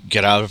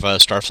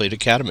Starfleet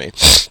Academy.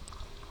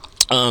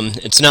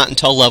 It's not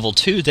until level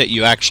 2 that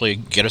you actually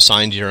get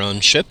assigned your own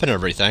ship and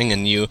everything,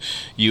 and you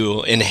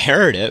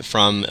inherit it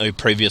from a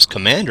previous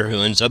commander who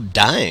ends up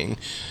dying.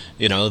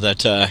 He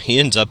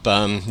ends up,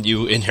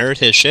 you inherit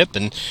his ship,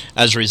 and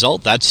as a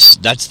result, that's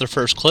the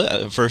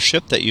first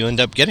ship that you end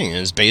up getting,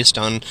 is based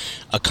on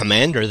a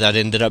commander that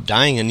ended up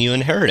dying, and you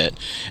inherit it.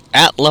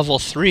 At level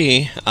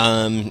 3,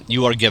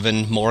 you are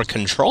given more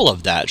control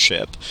of that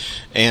ship,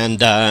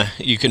 and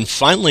you can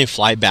finally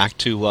fly back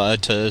to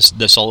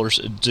the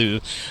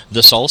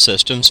Sol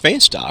System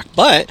space dock.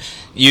 But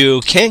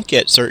you can't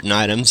get certain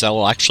items that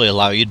will actually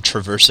allow you to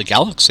traverse the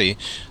galaxy.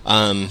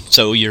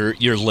 So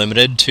you're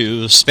limited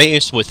to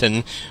space within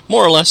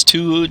more or less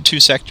two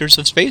sectors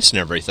of space and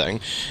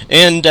everything.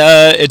 And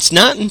it's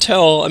not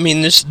until,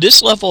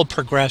 this level of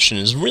progression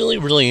is really,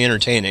 really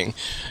entertaining.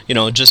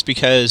 Just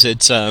because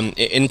it's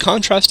in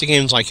contrast to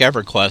games like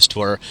EverQuest,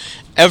 where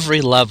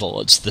every level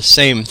it's the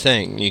same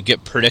thing. You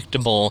get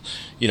predictable,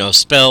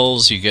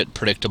 spells, you get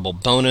predictable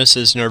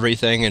bonuses and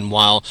everything, and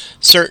while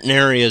certain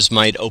areas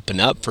might open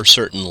up for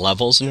certain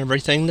levels and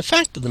everything, the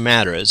fact of the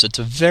matter is it's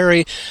a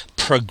very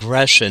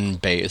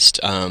progression-based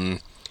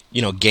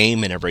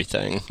game and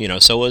everything.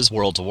 So is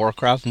World of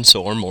Warcraft, and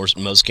so are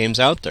most games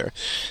out there.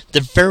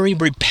 They're very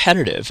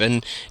repetitive,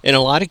 and in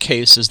a lot of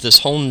cases, this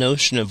whole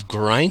notion of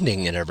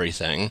grinding and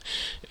everything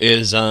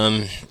is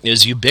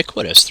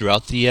ubiquitous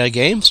throughout the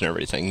games and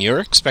everything. You're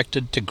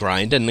expected to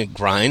grind, and the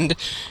grind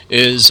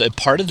is a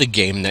part of the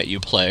game that you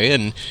play,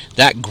 and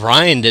that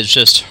grind is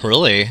just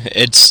really,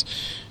 it's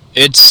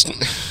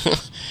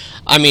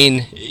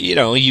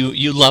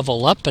you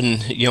level up,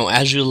 and,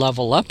 as you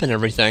level up and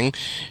everything,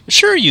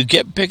 sure, you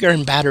get bigger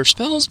and badder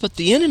spells, but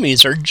the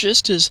enemies are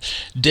just as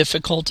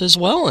difficult as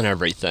well and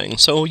everything.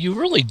 So you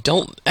really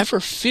don't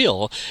ever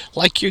feel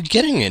like you're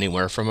getting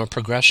anywhere from a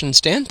progression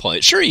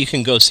standpoint. Sure, you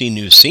can go see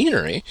new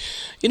scenery,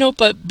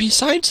 but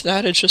besides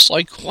that, it's just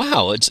like,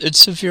 wow, it's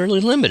severely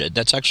limited.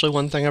 That's actually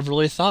one thing I've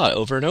really thought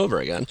over and over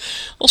again.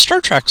 Well,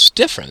 Star Trek's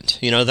different.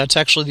 That's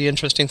actually the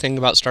interesting thing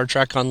about Star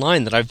Trek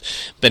Online that I've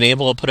been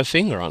able to put a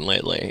finger on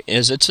lately,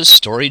 is it's a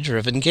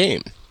story-driven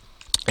game.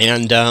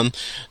 And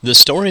the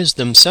stories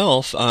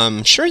themselves,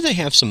 sure, they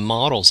have some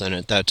models in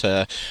it that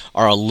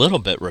are a little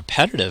bit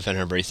repetitive and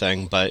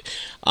everything, but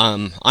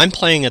I'm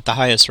playing at the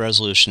highest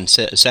resolution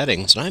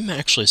settings, and I'm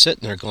actually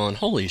sitting there going,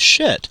 holy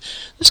shit,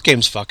 this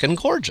game's fucking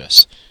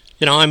gorgeous.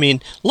 I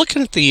mean,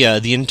 looking at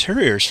the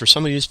interiors for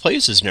some of these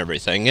places and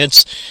everything,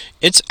 it's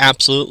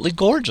absolutely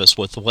gorgeous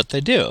with what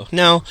they do.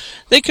 Now,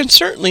 they can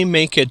certainly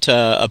make it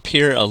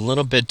appear a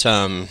little bit.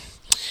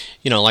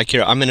 Like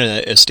here, I'm in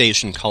a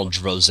station called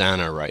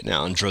Drozana right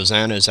now, and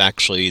Drozana is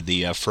actually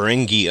the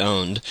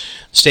Ferengi-owned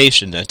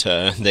station that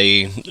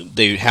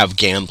they have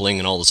gambling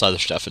and all this other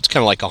stuff. It's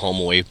kind of like a home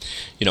away,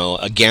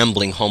 a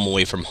gambling home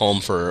away from home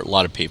for a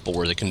lot of people,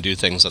 where they can do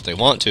things that they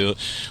want to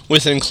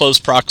within close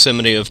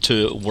proximity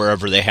to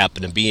wherever they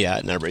happen to be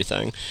at and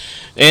everything.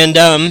 And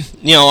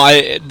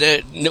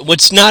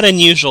what's not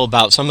unusual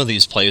about some of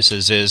these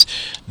places is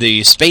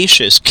the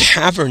spacious,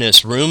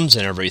 cavernous rooms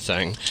and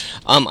everything.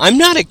 I'm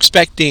not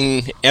expecting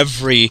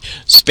every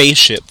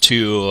spaceship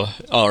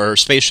or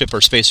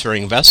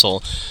spacefaring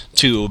vessel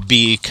to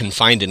be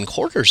confined in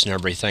quarters and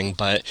everything,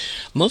 but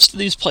most of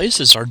these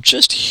places are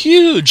just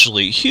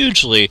hugely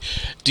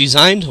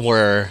designed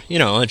where,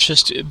 it's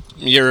just,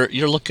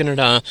 you're looking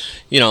at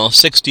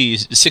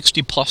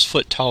 60 plus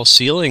foot tall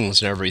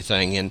ceilings and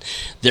everything, and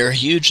they're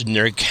huge and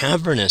they're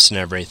cavernous and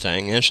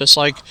everything, and it's just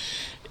like,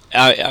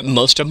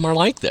 most of them are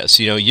like this.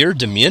 You're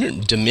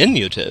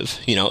diminutive,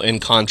 in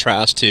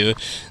contrast to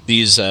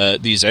these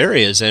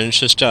areas, and it's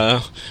just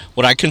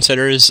what I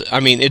consider is,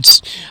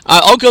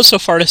 I'll go so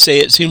far to say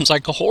it seems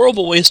like a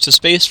horrible waste of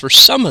space for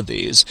some of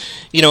these,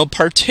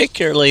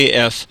 particularly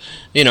if,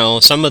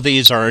 some of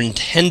these are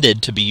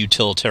intended to be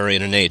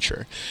utilitarian in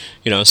nature.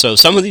 So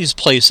some of these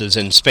places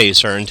in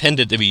space are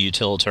intended to be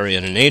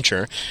utilitarian in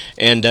nature,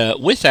 and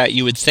with that,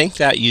 you would think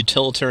that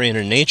utilitarian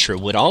in nature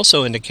would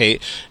also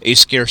indicate a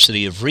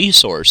scarcity of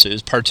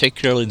resources,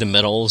 particularly the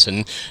metals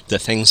and the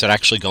things that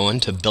actually go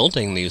into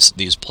building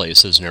these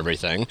places and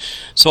everything.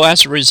 So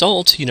as a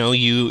result,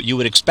 you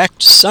would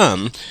expect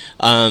some,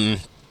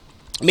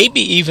 maybe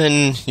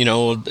even,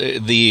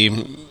 the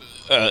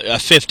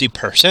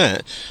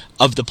 50%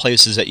 of the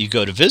places that you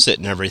go to visit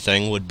and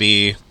everything would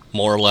be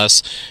more or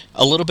less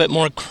a little bit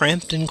more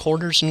cramped in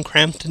quarters and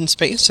cramped in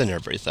space and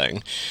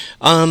everything.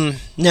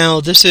 Now,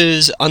 this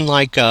is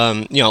unlike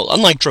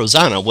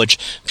Drozana, which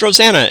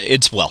Drozana,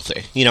 it's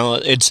wealthy.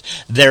 It's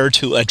there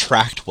to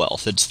attract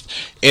wealth.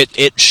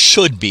 It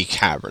should be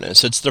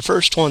cavernous. It's the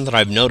first one that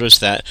I've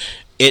noticed that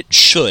it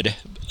should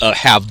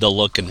have the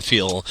look and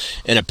feel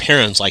and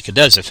appearance like it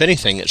does. If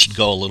anything, it should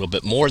go a little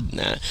bit more than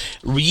that.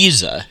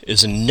 Riza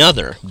is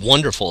another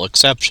wonderful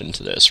exception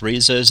to this.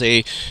 Riza is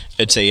a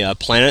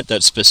planet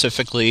that's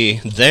specifically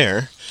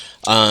there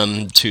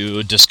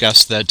to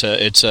discuss that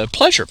it's a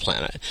pleasure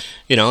planet,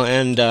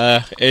 and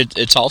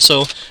it's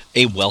also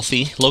a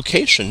wealthy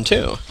location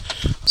too.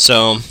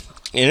 So,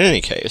 in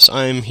any case,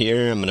 I'm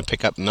here. I'm going to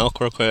pick up milk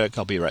real quick.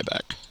 I'll be right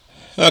back.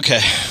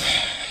 Okay,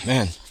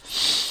 man.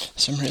 For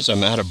some reason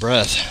I'm out of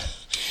breath.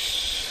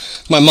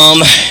 My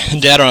mom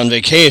and dad are on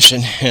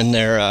vacation, and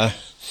I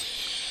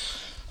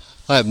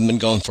haven't been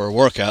going for a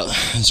workout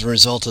as a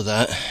result of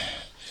that.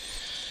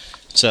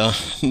 So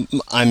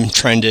I'm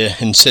trying to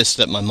insist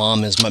that my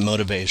mom is my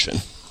motivation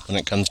when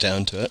it comes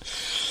down to it.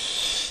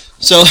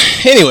 So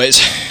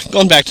anyways,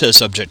 going back to the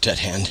subject at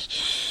hand.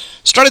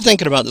 Started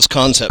thinking about this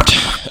concept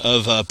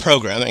of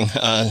programming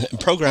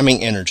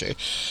energy.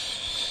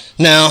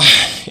 Now,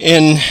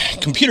 in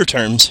computer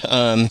terms,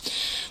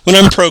 when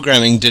I'm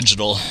programming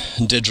digital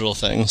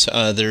things,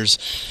 there's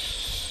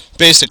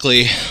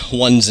basically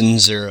ones and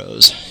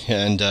zeros,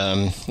 and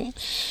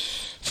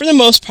for the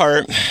most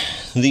part,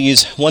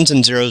 these ones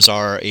and zeros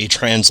are a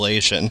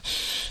translation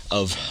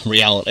of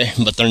reality,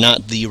 but they're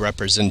not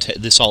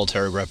the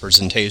solitary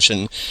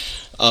representation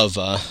of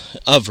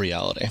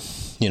reality.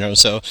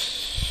 So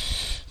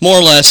more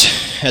or less,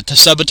 at the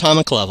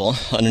subatomic level,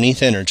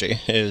 underneath energy,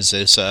 is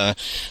this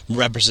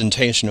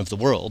representation of the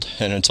world,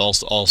 and it's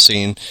all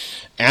seen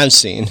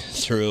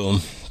through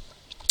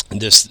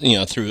this,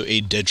 through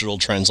a digital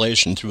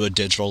translation, through a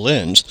digital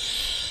lens.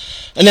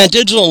 And that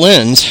digital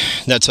lens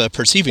that's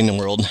perceiving the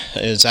world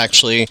is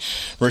actually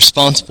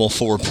responsible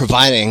for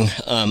providing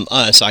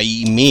us,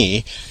 i.e.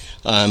 me,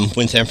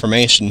 with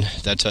information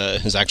that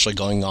is actually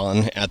going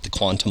on at the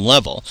quantum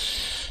level.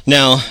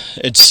 Now,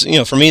 it's,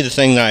 for me, the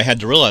thing that I had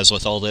to realize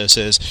with all this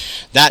is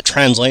that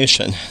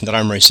translation that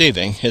I'm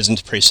receiving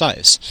isn't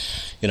precise.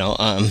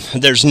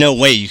 There's no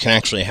way you can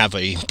actually have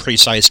a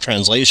precise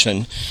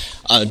translation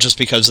just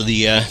because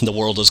the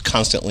world is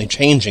constantly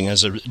changing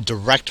as a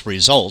direct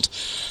result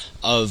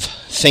of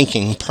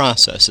thinking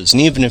processes.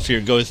 And even if you're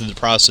going through the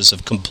process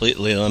of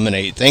completely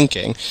eliminate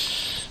thinking,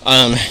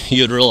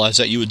 you'd realize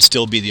that you would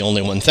still be the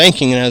only one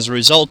thinking, and as a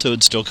result, it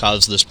would still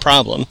cause this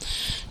problem,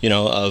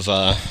 of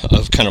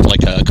kind of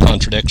like a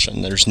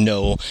contradiction. There's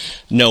no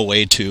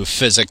way to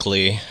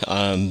physically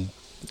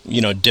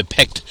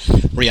depict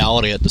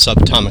reality at the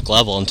subatomic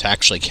level and to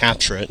actually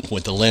capture it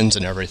with the lens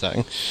and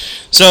everything.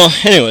 So,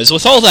 anyways,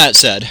 with all that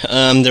said,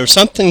 there's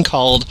something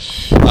called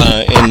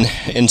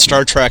in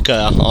Star Trek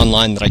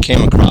Online that I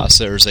came across.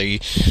 There's a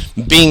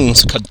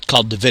beings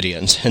called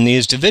Davidians, and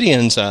these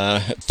Davidians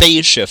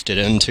phase shifted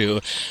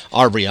into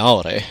our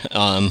reality,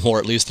 or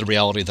at least the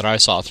reality that I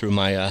saw through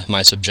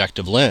my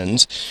subjective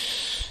lens.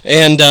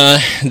 And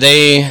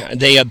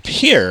they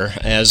appear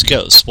as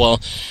ghosts. Well,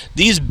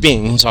 these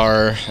beings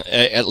are,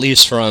 at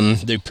least from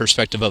the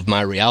perspective of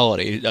my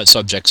reality,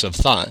 subjects of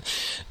thought.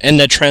 And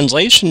the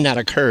translation that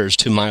occurs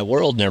to my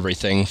world and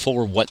everything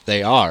for what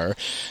they are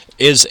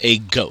is a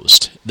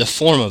ghost. The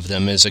form of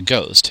them is a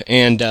ghost.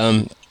 And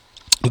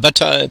but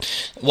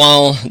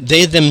while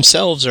they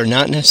themselves are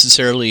not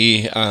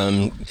necessarily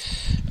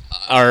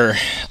are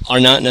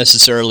not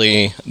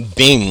necessarily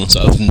beings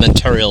of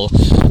matter,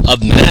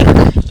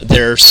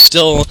 they're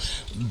still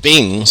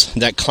beings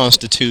that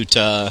constitute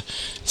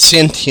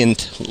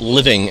sentient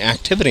living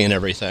activity and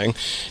everything.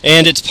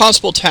 And it's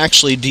possible to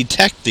actually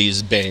detect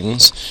these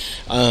beings,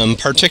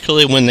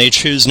 particularly when they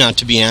choose not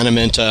to be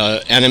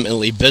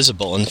animately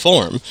visible in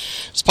form.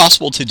 It's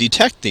possible to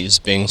detect these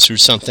beings through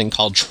something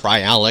called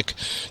triolic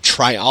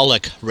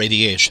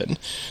radiation.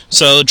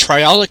 So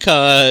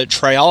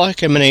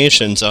triolic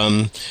emanations,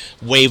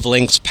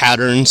 wavelengths,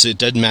 patterns, it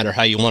doesn't matter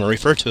how you want to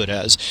refer to it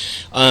as,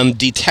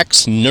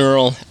 detects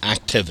neural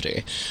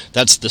activity.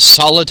 That's the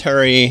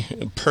solitary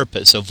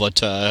purpose of what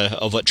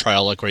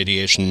triolic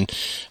radiation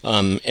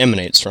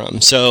emanates from.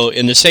 So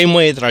in the same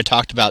way that I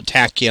talked about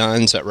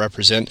tachyons that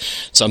represent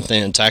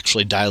something that's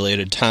actually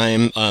dilated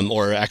time,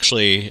 or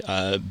actually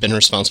been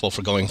responsible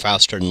for going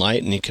faster than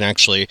light, and you can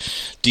actually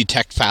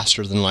detect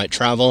faster than light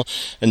travel,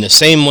 in the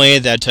same way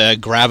that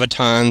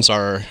gravitons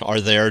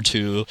are there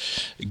to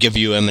give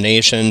you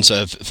emanations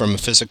from a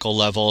physical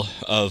level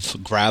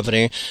of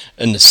gravity,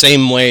 in the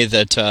same way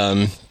that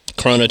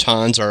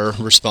chronotons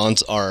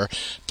are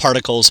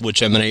particles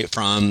which emanate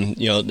from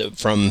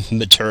from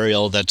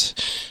material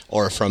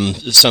or from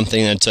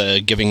something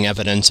that's giving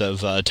evidence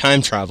of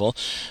time travel.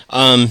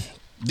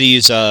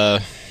 These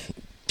what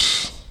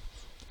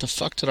the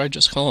fuck did I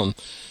just call them?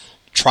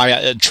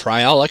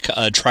 Triolic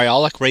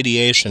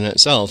radiation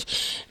itself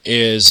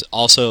is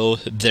also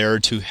there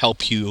to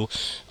help you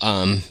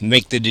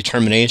make the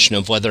determination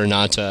of whether or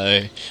not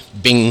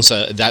beings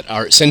that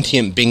are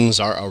sentient beings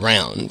are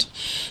around.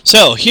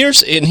 So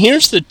here's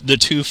the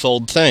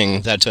twofold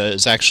thing that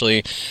is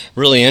actually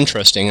really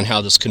interesting in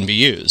how this can be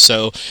used.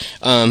 So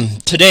in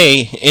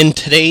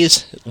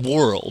today's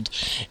world,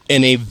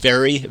 in a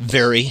very,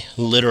 very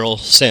literal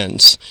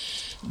sense,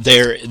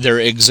 there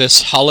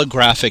exists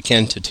holographic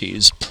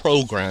entities,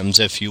 programs,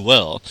 if you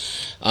will,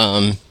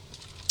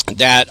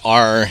 that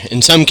are,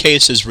 in some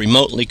cases,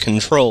 remotely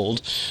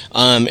controlled.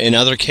 In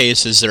other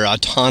cases, they're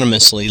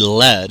autonomously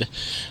led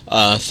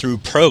through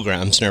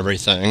programs and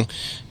everything.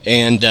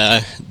 And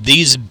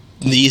these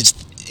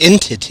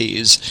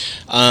entities,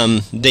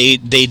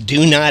 they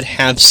do not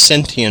have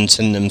sentience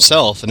in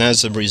themselves, and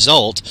as a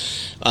result,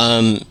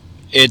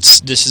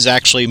 this is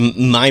actually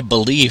my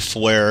belief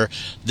where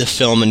the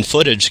film and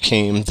footage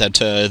came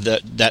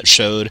that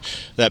showed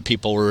that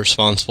people were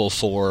responsible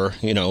for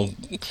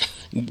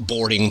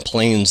boarding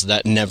planes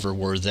that never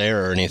were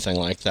there or anything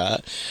like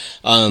that.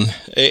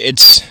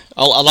 It's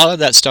a lot of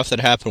that stuff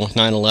that happened with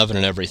 9/11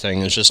 and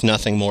everything is just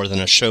nothing more than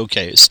a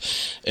showcase.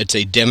 It's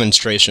a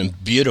demonstration,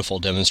 beautiful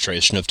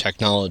demonstration of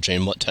technology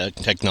and what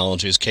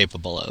technology is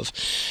capable of.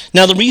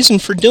 Now, the reason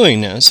for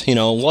doing this,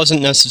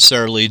 wasn't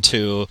necessarily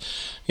to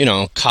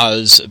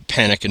cause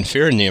panic and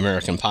fear in the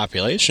American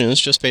population.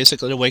 It's just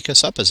basically to wake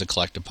us up as a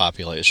collective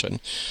population.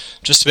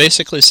 Just to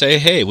basically say,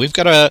 hey, we've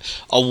got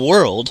a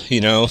world,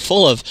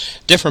 full of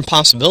different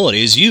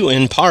possibilities. You,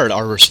 in part,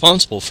 are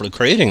responsible for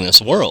creating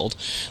this world.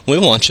 We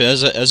want you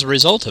as a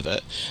result of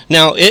it.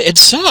 Now, it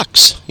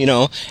sucks,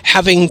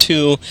 having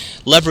to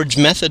leverage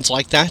methods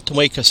like that to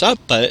wake us up,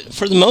 but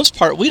for the most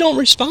part, we don't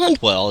respond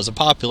well as a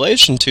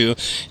population to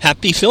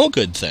happy,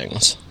 feel-good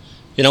things.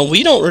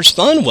 We don't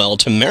respond well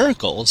to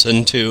miracles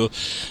and to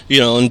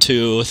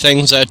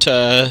things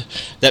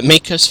that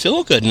make us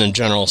feel good in a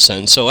general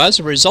sense. So as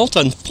a result,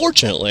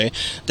 unfortunately,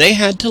 they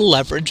had to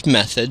leverage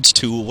methods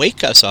to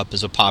wake us up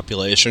as a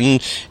population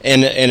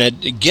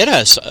and get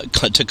us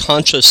to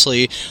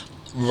consciously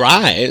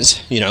rise,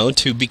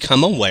 to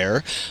become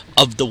aware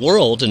of the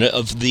world and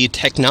of the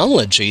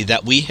technology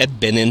that we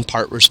have been in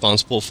part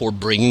responsible for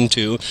bringing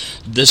to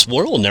this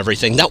world and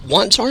everything that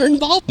wants our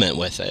involvement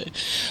with it.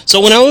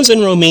 So when I was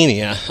in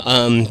Romania,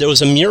 there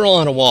was a mural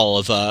on a wall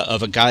of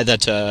a guy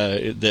that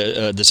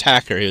this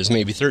hacker, he was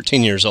maybe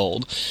 13 years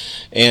old,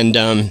 and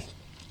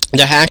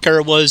The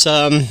hacker was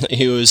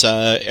he was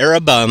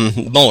Arab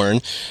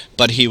born,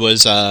 but he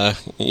was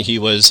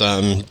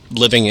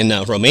living in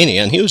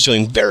Romania, and he was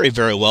doing very,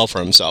 very well for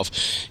himself.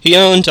 He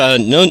owned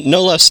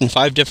no less than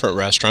 5 different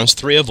restaurants,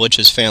 3 of which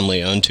his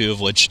family owned, 2 of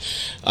which,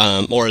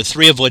 or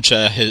 3 of which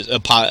had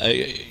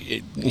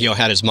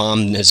his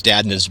mom, his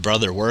dad, and his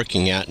brother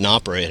working at and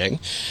operating.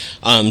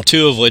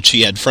 2 of which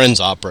he had friends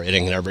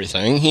operating and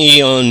everything.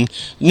 He owned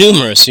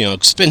numerous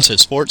expensive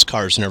sports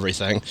cars and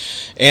everything.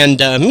 And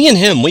me and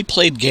him, we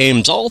played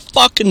games all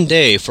fucking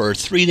day for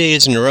 3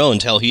 days in a row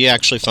until he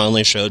actually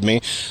finally showed me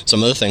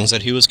some of the things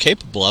that he was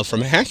capable of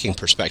from a hacking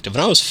perspective,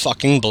 and I was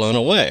fucking blown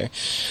away.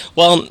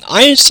 Well,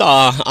 I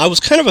was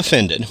kind of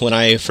offended when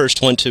I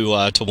first went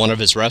to one of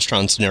his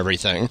restaurants and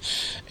everything,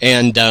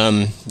 and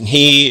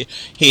he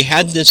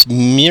had this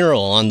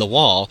mural on the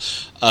wall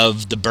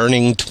of the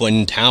burning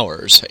Twin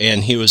Towers,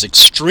 and he was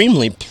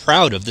extremely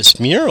proud of this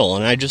mural.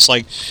 And I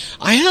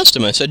asked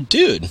him, I said,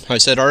 dude, I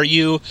said, are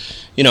you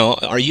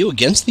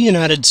against the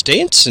United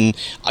States? And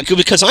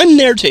because I'm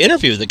there to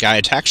interview the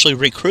guy, to actually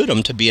recruit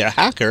him to be a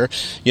hacker,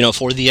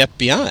 for the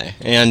FBI,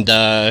 and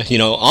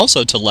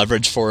also to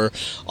leverage for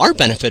our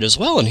benefit as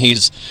well. And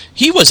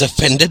he was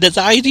offended that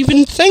I'd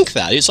even think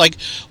that. He's like,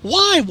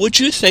 why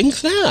would you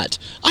think that?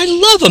 I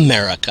love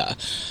America.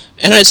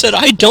 And I said,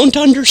 I don't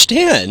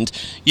understand.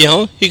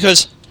 He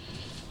goes,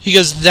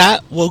 that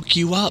woke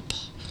you up.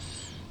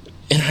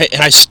 And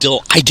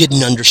I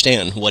didn't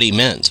understand what he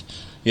meant.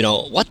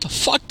 What the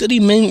fuck did he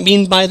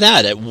mean by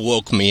that? It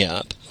woke me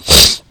up.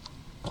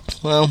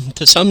 Well,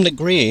 to some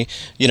degree,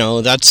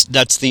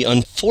 that's the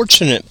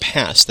unfortunate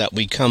past that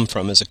we come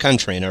from as a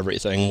country and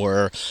everything,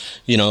 where,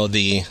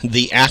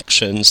 the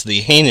actions,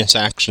 the heinous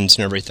actions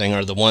and everything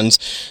are the ones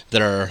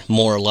that are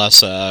more or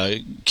less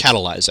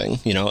catalyzing,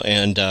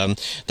 and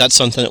that's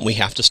something that we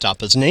have to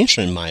stop as a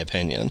nation, in my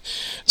opinion.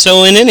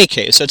 So in any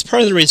case, that's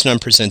part of the reason I'm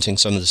presenting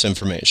some of this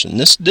information.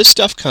 This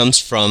stuff comes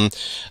from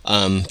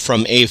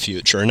a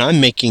future, and I'm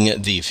making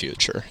it the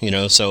future,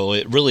 so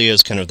it really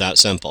is kind of that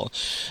simple.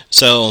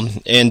 So,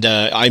 and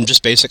I'm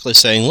just basically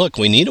saying, look,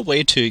 we need a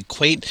way to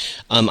equate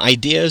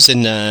ideas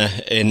and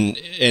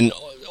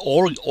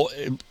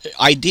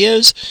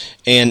ideas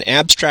and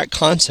abstract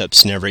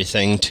concepts and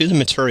everything to the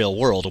material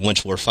world in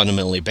which we're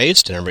fundamentally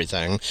based and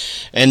everything.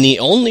 And the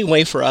only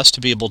way for us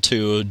to be able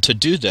to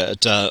do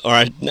that, or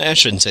I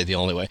shouldn't say the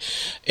only way,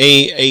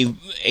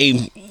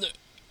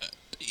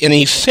 an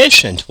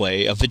efficient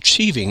way of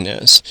achieving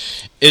this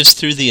is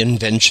through the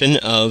invention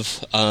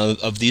of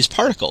these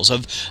particles,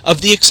 of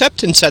the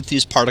acceptance that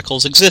these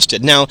particles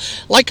existed. Now,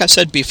 like I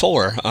said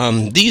before,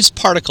 these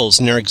particles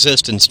and their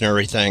existence and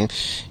everything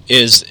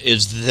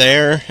is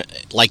there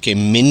like a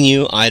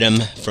menu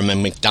item from a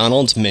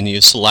McDonald's menu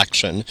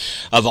selection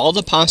of all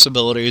the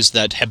possibilities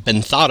that have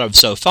been thought of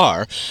so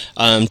far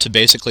to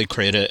basically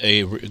create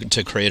a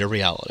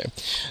reality.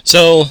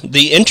 So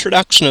the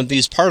introduction of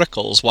these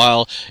particles,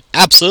 while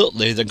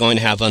absolutely they're going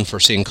to have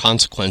unforeseen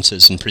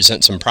consequences and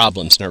present some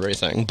problems and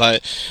everything,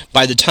 but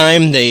by the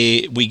time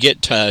we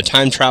get to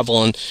time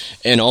travel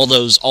and all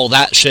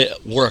that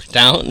shit worked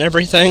out and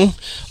everything,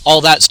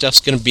 all that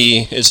stuff's going to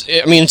be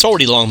it's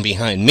already long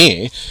behind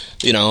me,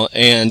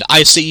 and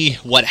I see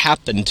what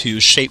happened to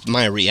shape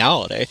my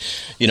reality,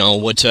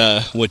 which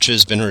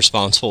has been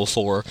responsible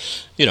for,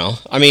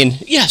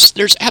 yes,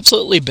 there's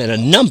absolutely been a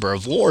number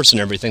of wars and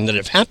everything that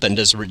have happened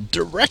as a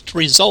direct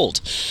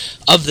result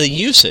of the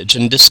usage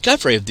and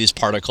discovery of these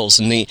particles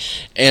and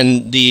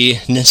the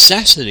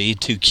necessity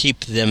to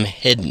keep them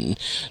hidden,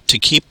 to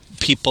keep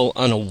people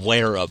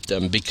unaware of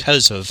them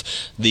because of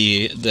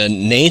the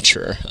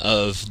nature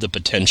of the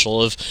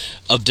potential of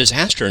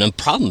disaster and of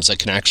problems that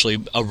can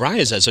actually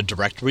arise as a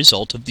direct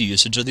result of the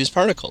usage of these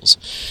particles.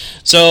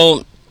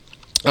 So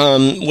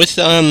with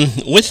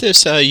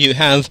this, you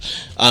have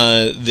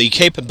the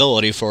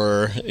capability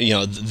for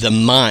the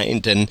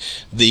mind and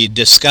the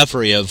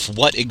discovery of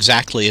what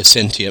exactly is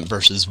sentient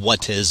versus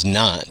what is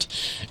not,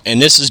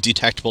 and this is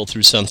detectable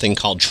through something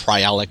called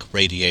triolic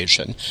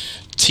radiation.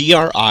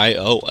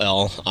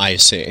 TRIOLIC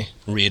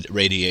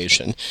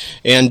radiation,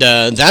 and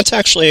that's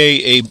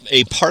actually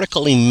a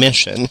particle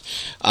emission.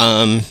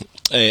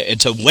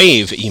 It's a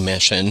wave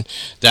emission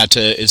that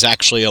is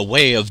actually a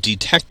way of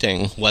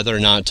detecting whether or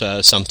not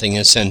something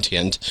is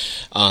sentient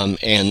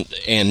and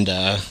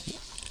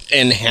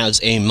has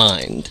a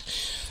mind.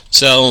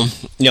 So,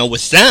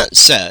 with that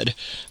said,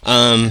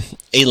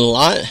 a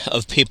lot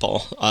of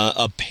people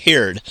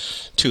appeared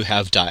to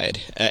have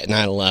died at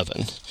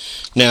 9/11.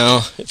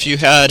 Now, if you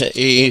had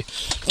a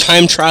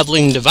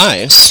time-traveling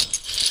device,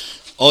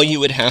 all you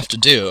would have to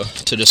do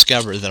to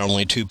discover that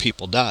only 2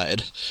 people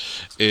died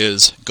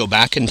is go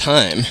back in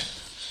time,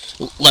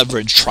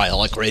 leverage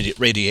triolic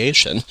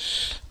radiation,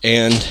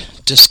 and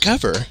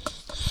discover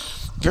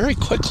very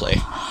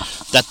quickly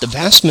that the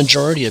vast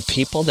majority of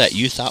people that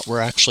you thought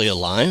were actually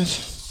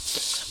alive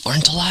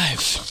aren't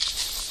alive.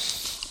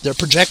 They're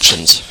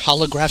projections,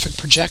 holographic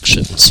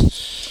projections.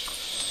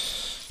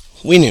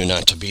 We knew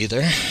not to be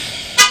there.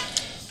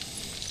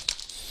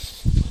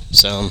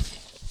 So,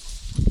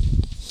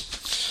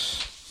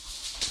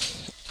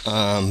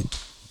 Back.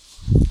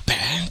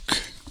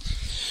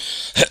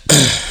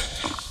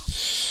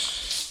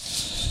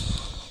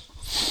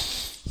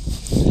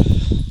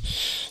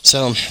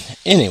 So,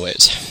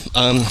 anyways,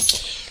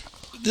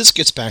 this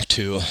gets back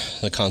to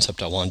the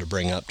concept I wanted to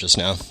bring up just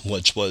now,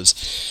 which was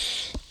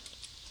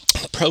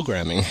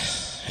programming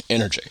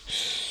energy.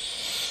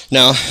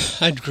 Now,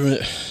 I'd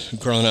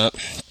grown up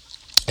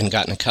and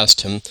gotten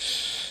accustomed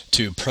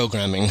to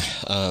programming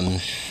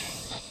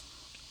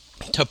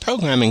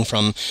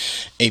from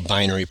a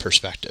binary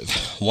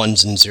perspective,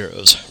 ones and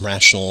zeros,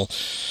 rational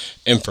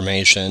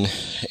information,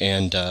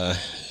 and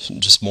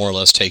just more or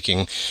less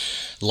taking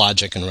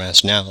logic and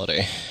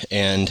rationality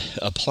and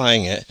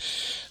applying it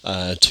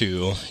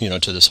to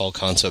this whole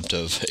concept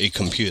of a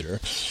computer,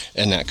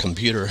 and that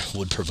computer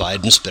would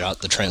provide and spit out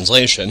the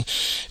translation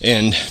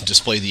and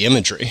display the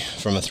imagery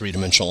from a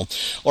three-dimensional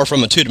or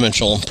from a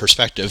two-dimensional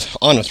perspective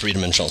on a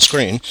three-dimensional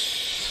screen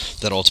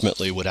that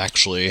ultimately would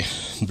actually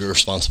be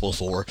responsible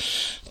for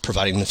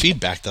providing the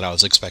feedback that I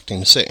was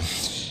expecting to see.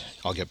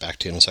 I'll get back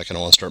to you in a second.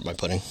 I want to start my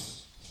pudding.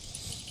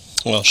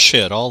 Well,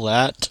 shit, all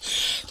that,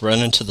 run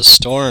into the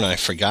store and I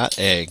forgot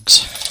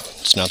eggs.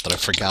 It's not that I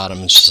forgot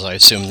them, it's just I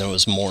assumed there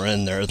was more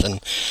in there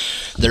than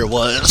there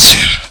was.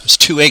 There's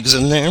 2 eggs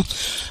in there.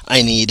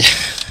 I need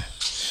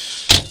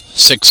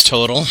 6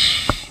 total.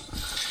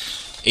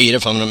 8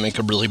 if I'm going to make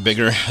a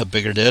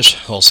bigger dish.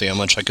 We'll see how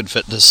much I could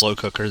fit in this slow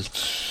cooker,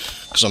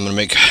 because I'm going to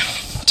make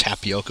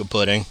tapioca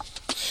pudding.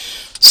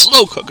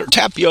 Slow cooker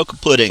tapioca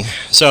pudding.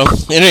 So,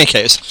 in any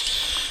case,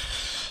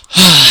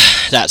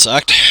 that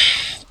sucked.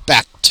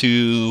 Back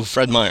to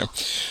Fred Meyer.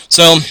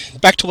 So,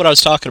 back to what I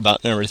was talking about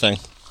and everything.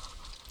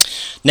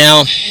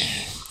 Now,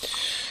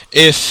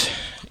 if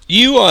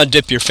you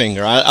dip your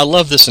finger, I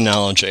love this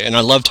analogy, and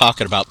I love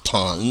talking about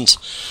ponds.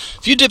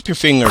 If you dip your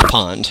finger in a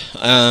pond,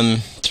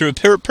 through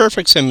a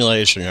perfect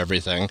simulation and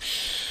everything,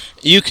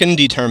 you can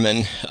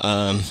determine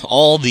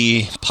all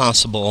the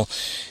possible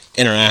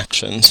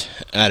interactions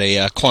at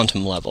a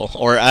quantum level,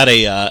 or at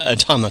a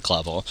atomic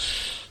level,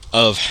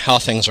 of how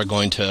things are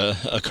going to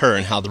occur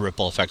and how the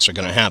ripple effects are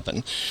going to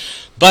happen.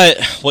 But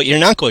what you're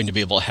not going to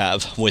be able to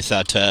have with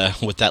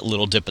that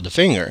little dip of the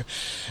finger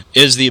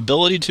is the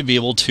ability to be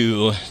able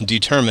to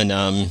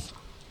determine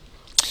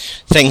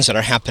things that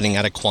are happening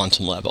at a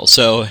quantum level.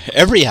 So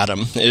every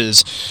atom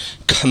is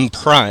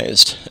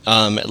comprised,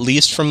 at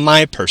least from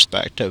my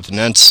perspective, and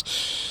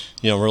that's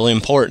really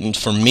important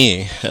for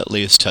me, at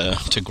least,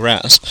 to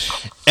grasp.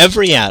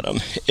 Every atom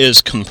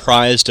is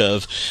comprised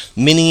of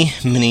many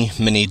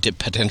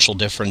potential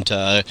different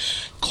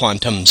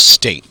quantum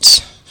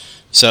states.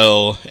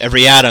 So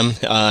every atom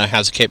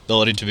has a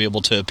capability to be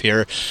able to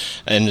appear,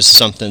 and this is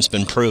something that's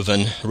been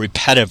proven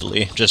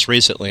repetitively just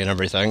recently and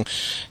everything,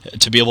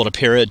 to be able to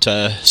appear at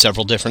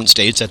several different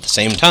states at the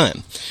same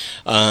time.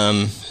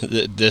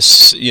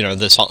 This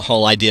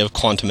whole idea of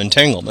quantum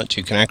entanglement,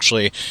 you can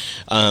actually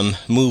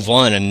move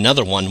one and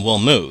another one will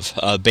move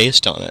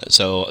based on it.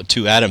 So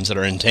 2 atoms that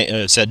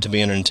are said to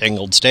be in an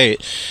entangled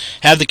state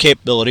have the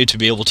capability to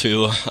be able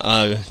to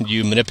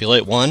you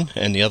manipulate one,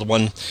 and the other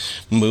one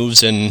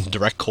moves in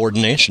direct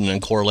coordination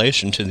and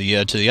correlation to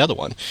the other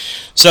one.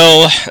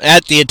 So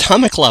at the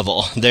atomic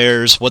level,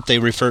 there's what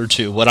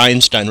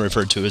Einstein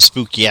referred to as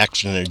spooky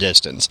action at a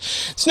distance.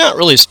 It's not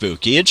really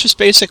spooky. It's just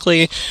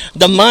basically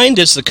the mind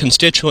is the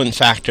constituent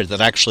factor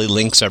that actually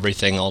links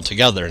everything all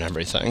together and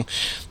everything.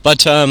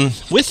 But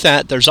with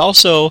that, there's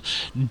also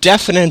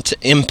definite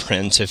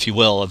imprints, if you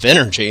will, of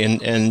energy,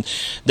 and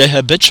the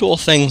habitual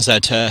things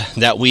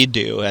that we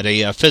do at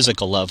a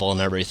physical level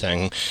and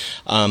everything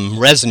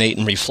resonate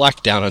and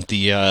reflect down at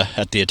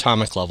the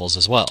atomic levels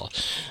as well.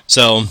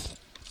 So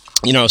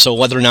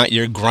whether or not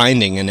you're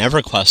grinding in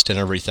EverQuest and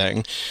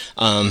everything,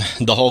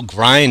 the whole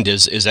grind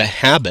is a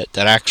habit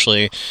that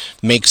actually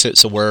makes it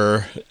so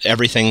where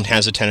everything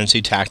has a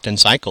tendency to act in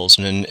cycles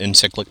and in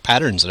cyclic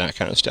patterns and that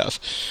kind of stuff.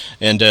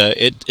 And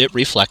it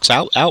reflects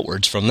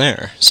outwards from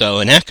there. So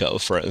an echo,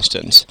 for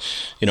instance,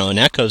 an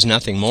echo is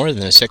nothing more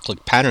than a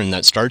cyclic pattern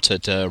that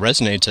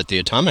resonates at the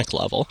atomic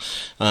level,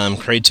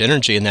 creates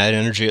energy, and that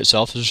energy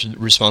itself is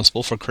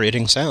responsible for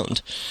creating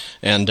sound.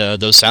 And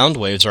those sound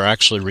waves are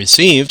actually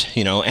received,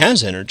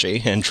 as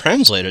energy and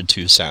translated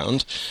to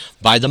sound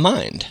by the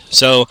mind.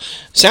 So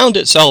sound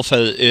itself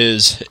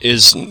is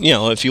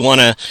if you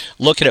want to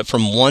look at it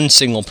from one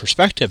single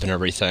perspective and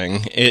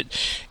everything,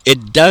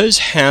 it does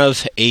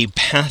have a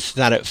path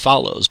that it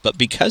follows, but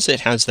because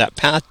it has that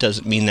path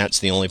doesn't mean that's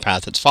the only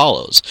path it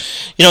follows.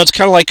 It's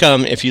kind of like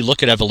if you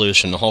look at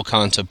evolution, the whole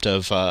concept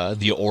of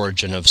the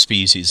origin of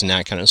species and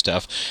that kind of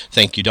stuff.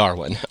 Thank you,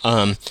 Darwin.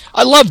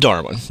 I love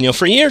Darwin.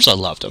 For years I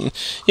loved him.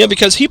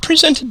 Because he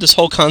presented this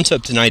whole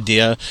concept and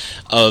idea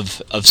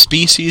of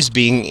species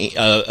being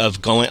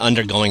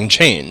undergoing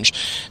change.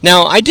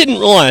 Now, I didn't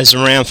realize the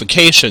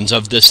ramifications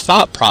of this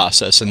thought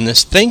process and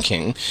this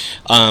thinking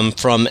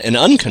from an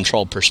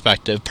uncontrolled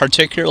perspective,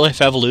 particularly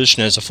if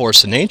evolution as a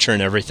force of nature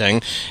and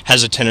everything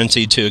has a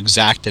tendency to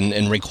exact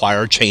and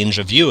require change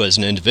of you as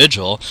an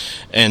individual,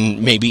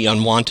 and maybe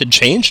unwanted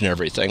change and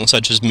everything,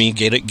 such as me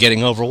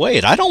getting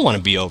overweight. I don't want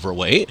to be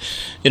overweight,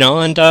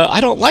 and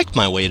I don't like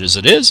my weight as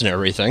it is and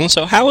everything,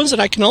 so how is it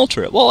I can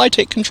alter it? Well, I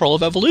take control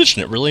of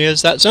evolution. It really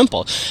is that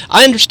simple.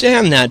 I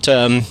understand that,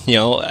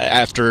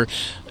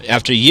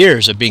 after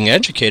years of being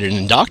educated and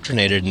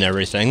indoctrinated and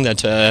everything,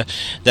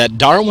 that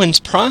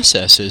Darwin's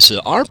process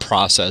our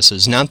process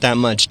is not that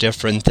much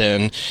different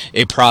than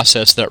a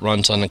process that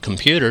runs on a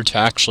computer to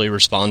actually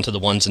respond to the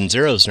ones and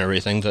zeros and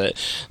everything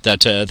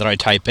that I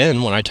type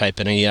in when I type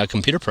in a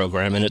computer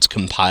program, and it's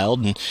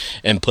compiled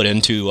and put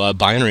into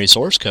binary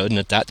source code, and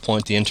at that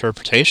point the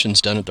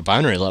interpretation's done at the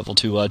binary level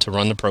to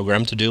run the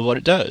program to do what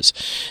it does.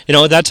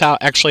 That's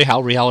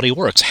how reality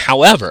works.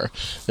 However,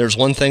 there's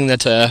one thing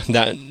that's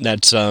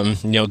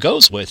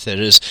goes with it,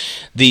 is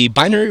the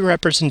binary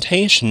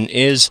representation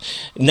is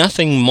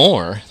nothing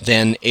more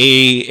than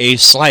a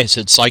slice.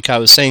 It's like I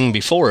was saying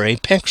before, a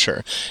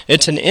picture.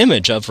 It's an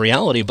image of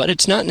reality, but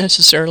it's not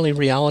necessarily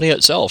reality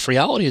itself.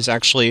 Reality is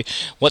actually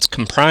what's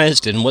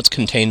comprised and what's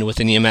contained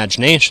within the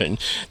imagination.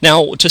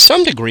 Now, to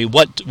some degree,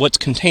 what's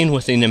contained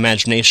within the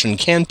imagination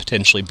can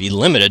potentially be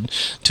limited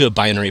to a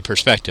binary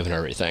perspective and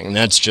everything. And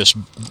that's just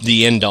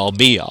the end-all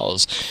be-all.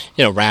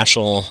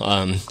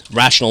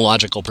 Rational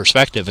logical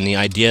perspective, and the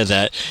idea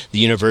that the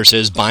universe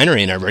is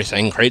binary and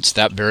everything creates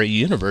that very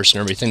universe and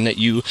everything that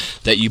you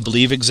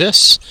believe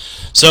exists.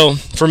 So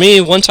for me,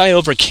 once I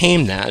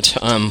overcame that,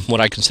 what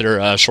I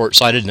consider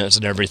short-sightedness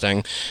and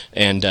everything,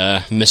 and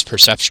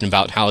misperception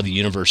about how the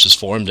universe is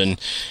formed and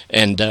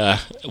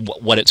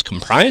what it's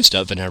comprised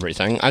of and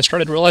everything, I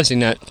started realizing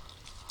that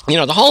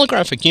the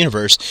holographic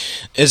universe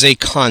is a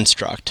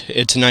construct.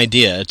 It's an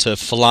idea. It's a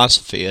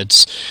philosophy.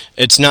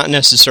 It's not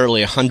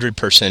necessarily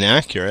 100%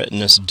 accurate, and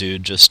this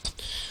dude just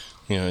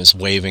is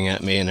waving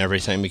at me and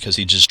everything because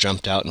he just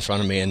jumped out in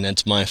front of me, and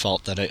it's my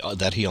fault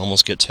that he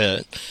almost gets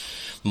hit.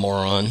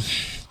 Moron.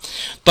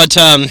 But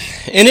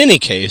in any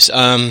case,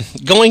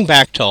 going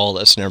back to all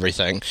this and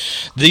everything,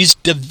 these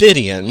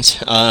Davidians,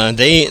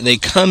 they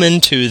come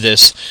into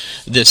this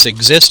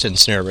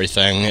existence and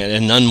everything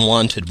in an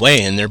unwanted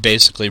way, and they're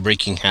basically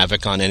wreaking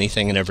havoc on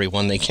anything and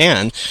everyone they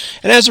can.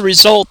 And as a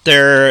result,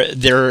 their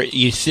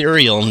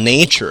ethereal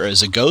nature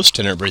as a ghost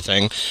and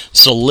everything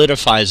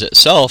solidifies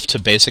itself to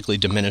basically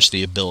diminish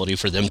the ability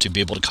for them to be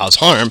able to cause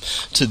harm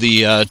to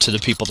the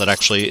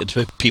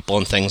people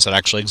and things that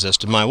actually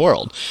exist in my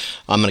world.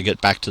 I'm going to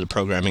get back to the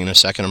programming in a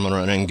second. I'm going to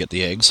run in and get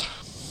the eggs.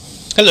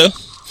 Hello.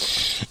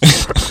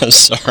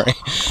 Sorry.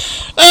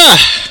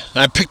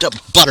 I picked up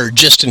butter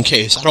just in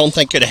case. I don't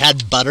think it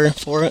had butter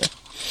for it.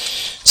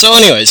 So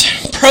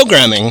anyways,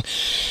 programming.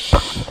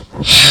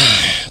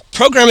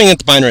 Programming at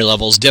the binary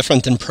level is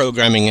different than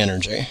programming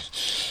energy.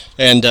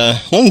 And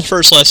one of the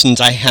first lessons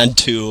I've had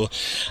to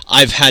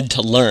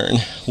learn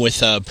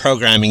with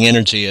programming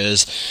energy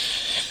is,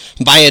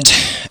 by its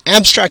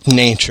abstract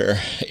nature,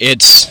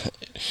 it's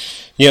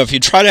if you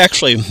try to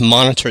actually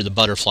monitor the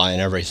butterfly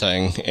and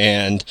everything,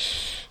 and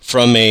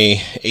from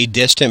a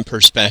distant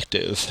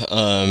perspective,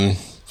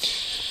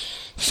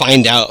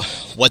 find out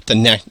what the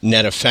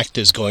net effect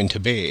is going to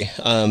be,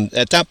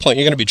 at that point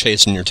you're going to be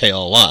chasing your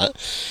tail a lot.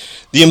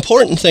 The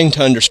important thing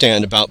to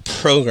understand about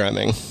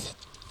programming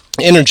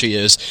energy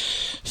is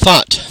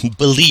thought,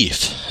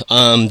 belief,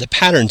 the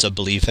patterns of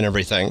belief and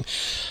everything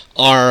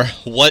are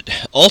what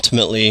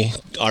ultimately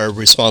are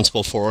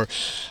responsible for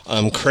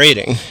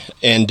creating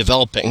and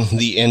developing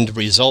the end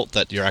result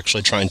that you're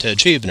actually trying to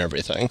achieve and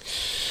everything.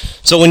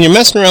 So when you're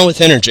messing around with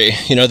energy,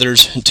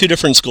 there's two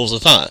different schools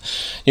of thought.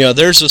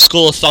 There's a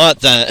school of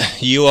thought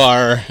that you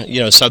are,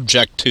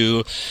 subject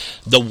to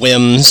the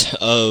whims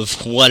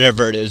of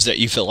whatever it is that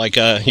you feel like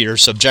you're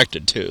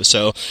subjected to.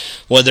 So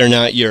whether or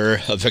not you're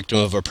a victim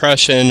of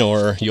oppression,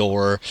 or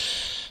you're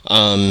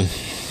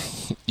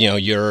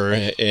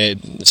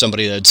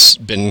somebody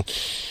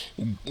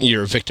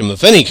you're a victim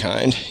of any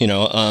kind,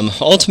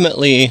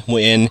 ultimately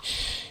when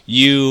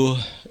you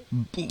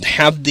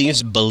have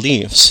these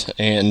beliefs,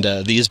 and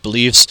these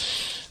beliefs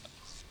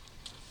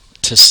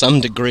to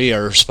some degree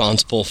are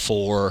responsible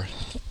for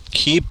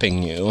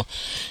keeping you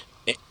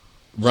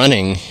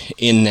running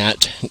in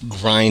that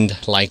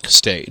grind-like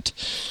state.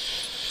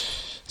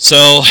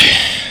 So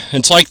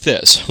it's like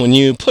this: when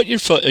you put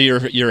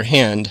your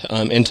hand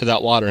into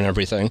that water and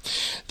everything,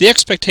 the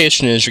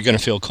expectation is you're going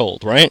to feel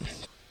cold, right?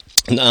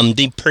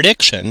 The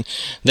prediction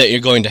that you're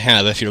going to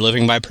have, if you're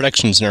living by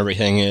predictions and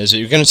everything, is that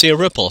you're going to see a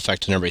ripple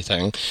effect and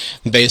everything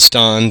based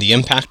on the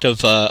impact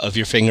of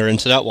your finger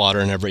into that water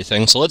and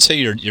everything. So let's say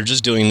you're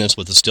just doing this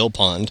with a still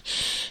pond,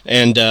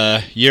 and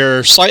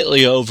you're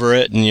slightly over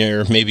it, and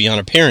you're maybe on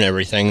a pier and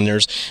everything, and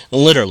there's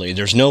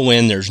no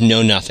wind, there's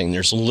no nothing,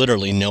 there's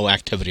literally no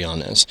activity on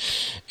this.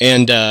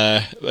 And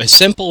a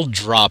simple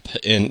drop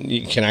in,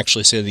 you can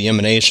actually see the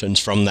emanations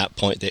from that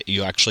point that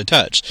you actually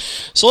touch.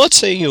 So let's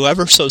say you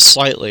ever so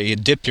slightly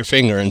dip your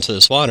finger into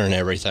this water and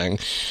everything,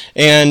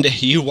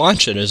 and you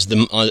watch it as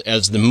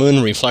the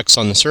moon reflects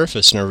on the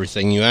surface and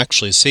everything. You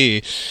actually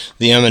see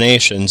the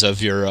emanations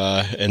of your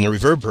and the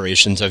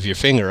reverberations of your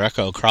finger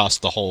echo across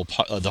the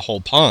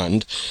whole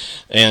pond,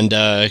 and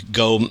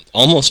go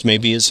almost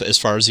maybe as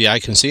far as the eye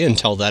can see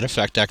until that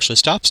effect actually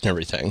stops and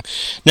everything.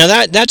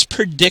 Now that's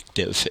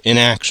predictive in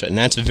action.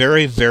 That's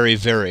very, very,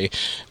 very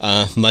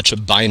much a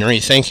binary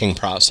thinking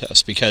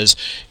process, because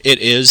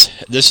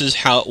this is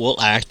how it will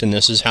act, and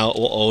this is how it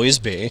will always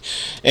be.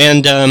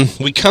 And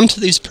we come to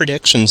these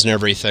predictions and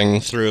everything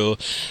through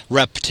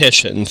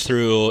repetition,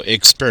 through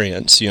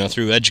experience,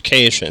 through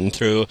education,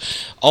 through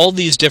all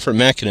these different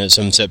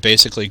mechanisms that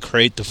basically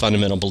create the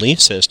fundamental belief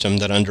system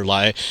that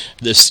underlie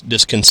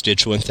this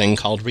constituent thing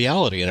called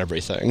reality and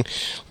everything.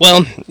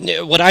 Well,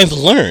 what I've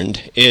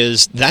learned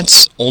is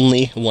that's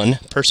only one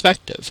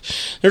perspective.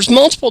 There's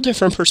multiple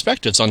different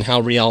perspectives on how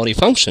reality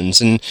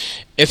functions, and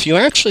if you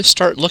actually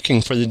start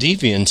looking for the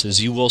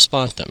deviances, you will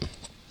spot them.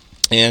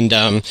 And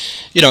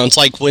it's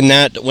like when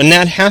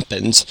that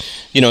happens,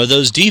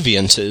 those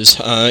deviances,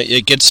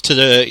 it gets to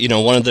the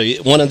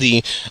one of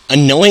the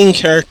annoying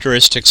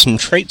characteristics and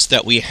traits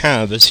that we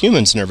have as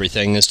humans and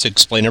everything is to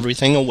explain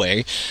everything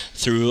away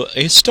through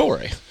a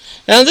story.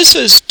 Now, this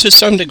is to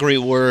some degree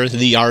where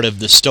the art of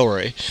the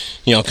story,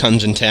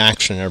 comes into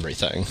action and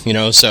everything.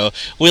 So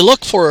we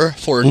look for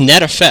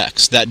net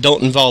effects that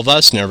don't involve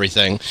us and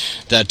everything,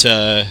 that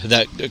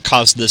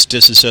cause this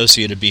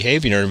disassociated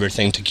behavior and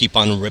everything to keep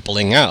on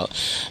rippling out.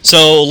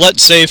 So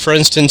let's say, for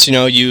instance,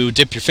 you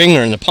dip your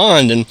finger in the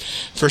pond, and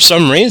for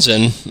some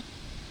reason,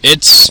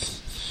 it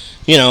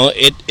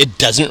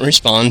doesn't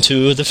respond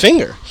to the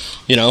finger.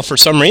 For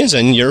some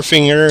reason, your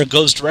finger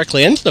goes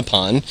directly into the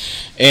pond,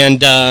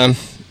 and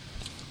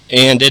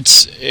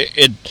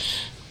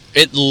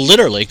it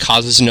literally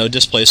causes no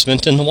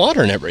displacement in the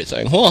water and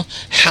everything. Well,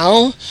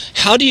 how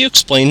do you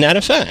explain that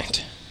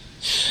effect?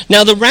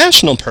 Now, the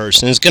rational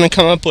person is going to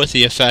come up with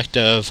the effect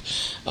of,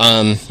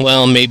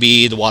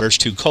 maybe the water's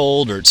too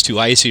cold, or it's too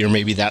icy, or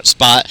maybe that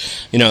spot.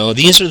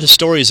 These are the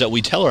stories that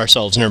we tell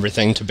ourselves and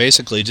everything to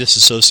basically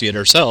disassociate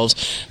ourselves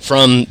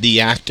from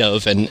the act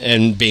of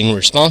and being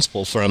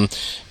responsible from,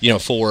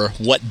 for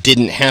what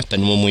didn't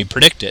happen when we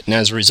predict it. And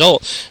as a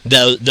result,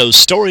 those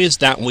stories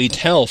that we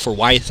tell for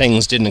why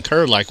things didn't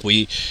occur like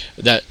we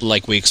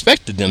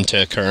expected them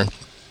to occur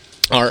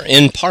are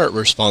in part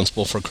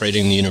responsible for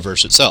creating the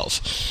universe itself.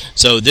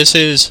 So this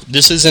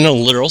is in a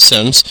literal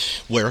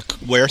sense where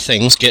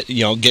things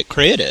get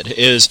created.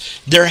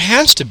 Is there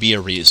has to be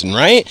a reason,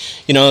 right?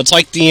 It's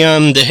like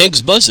the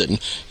Higgs boson.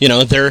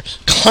 They're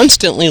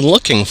constantly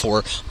looking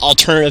for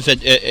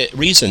alternative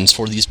reasons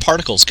for these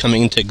particles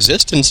coming into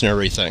existence and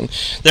everything.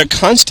 They're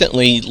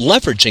constantly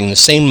leveraging the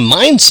same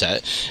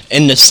mindset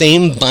and the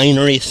same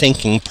binary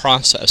thinking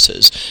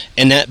processes,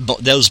 and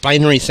those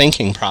binary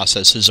thinking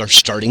processes are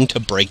starting to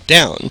break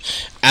down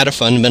at a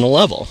fundamental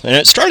level. And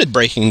it started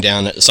breaking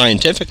down at the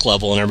scientific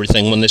level and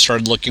everything when they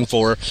started looking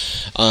for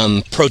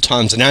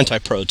protons and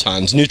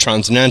antiprotons,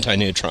 neutrons and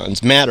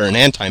antineutrons, matter and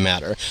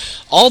antimatter,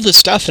 all the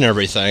stuff and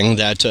everything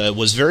that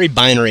was very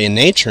binary in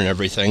nature and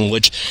everything,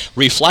 which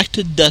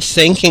reflected the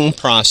thinking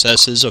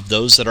processes of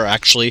those that are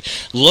actually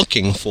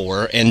looking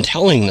for and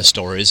telling the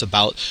stories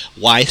about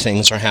why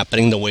things are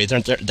happening the way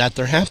that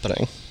they're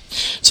happening.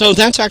 So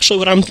that's actually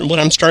what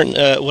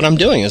I'm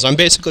doing is I'm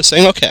basically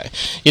saying, okay,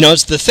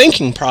 it's the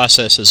thinking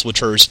processes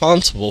which are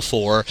responsible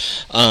for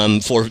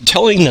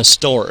telling the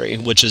story,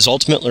 which is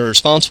ultimately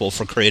responsible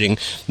for creating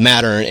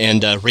matter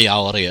and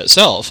reality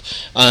itself.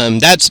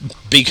 That's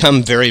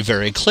become very,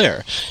 very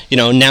clear.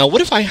 Now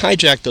what if I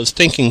hijack those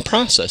thinking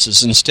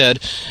processes instead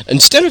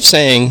of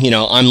saying,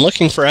 I'm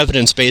looking for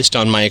evidence based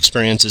on my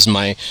experiences,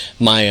 my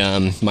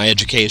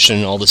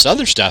education, all this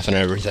other stuff and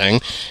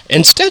everything,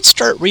 instead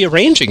start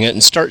rearranging it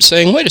and start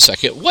saying, wait a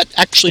second, what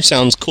actually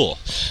sounds cool?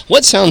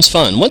 What sounds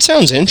fun? What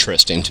sounds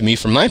interesting to me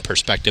from my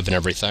perspective and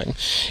everything?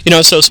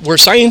 So where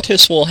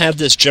scientists will have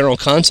this general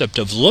concept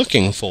of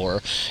looking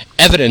for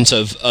evidence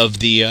of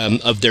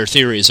their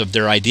theories, of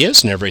their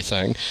ideas and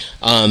everything,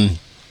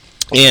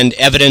 and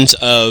evidence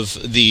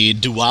of the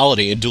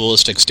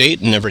dualistic state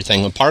and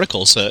everything of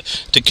particles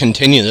to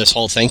continue this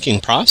whole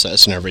thinking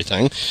process and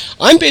everything.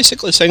 I'm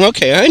basically saying,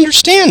 okay, I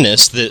understand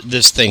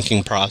this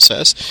thinking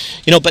process,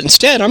 but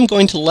instead I'm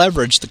going to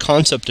leverage the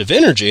concept of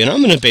energy, and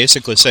I'm going to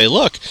basically say,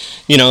 look,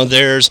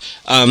 there's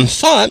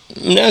thought,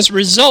 and as a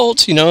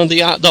result,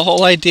 the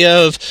whole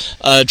idea of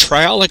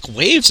triolic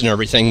waves and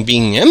everything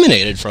being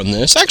emanated from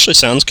this actually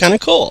sounds kind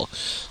of cool.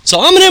 So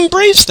I'm going to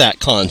embrace that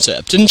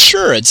concept. And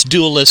sure, it's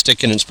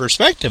dualistic in its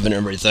perspective and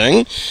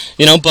everything,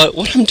 but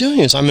what I'm doing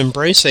is I'm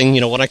embracing,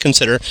 what I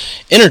consider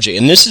energy.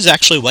 And this is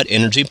actually what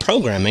energy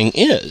programming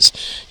is.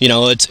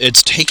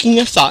 It's taking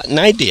a thought and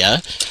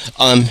idea,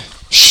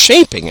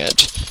 shaping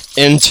it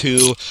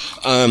into,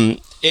 and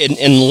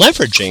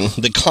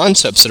leveraging the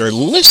concepts that are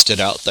listed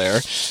out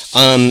there,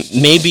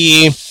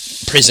 maybe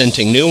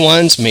presenting new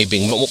ones,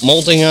 maybe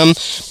molding them,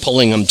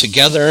 pulling them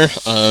together.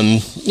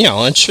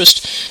 It's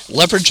just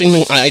leveraging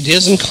the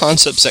ideas and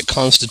concepts that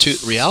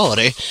constitute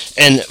reality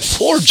and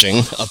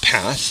forging a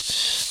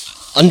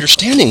path,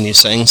 understanding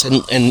these things,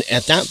 and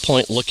at that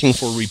point looking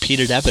for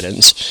repeated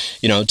evidence,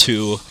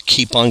 to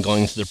keep on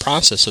going through the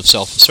process of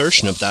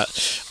self-assertion of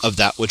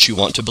that which you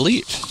want to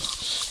believe.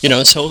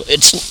 So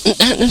it's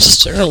not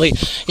necessarily,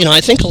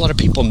 I think a lot of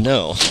people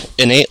know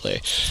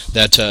innately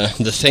that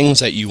the things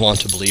that you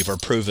want to believe are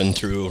proven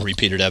through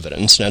repeated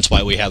evidence. And that's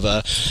why we have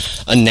a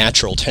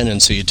natural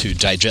tendency to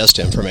digest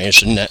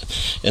information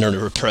in a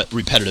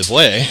repetitive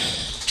way.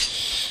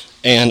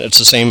 And it's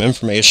the same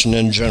information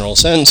in general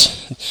sense,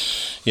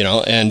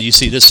 and you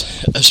see this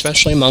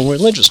especially among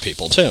religious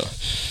people too,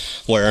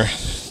 where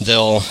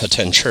they'll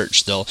attend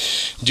church, they'll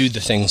do the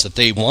things that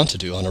they want to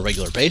do on a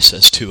regular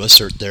basis to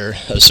assert their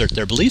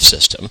belief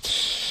system.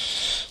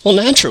 Well,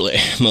 naturally,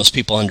 most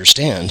people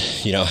understand,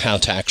 how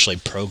to actually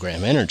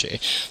program energy.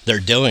 They're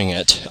doing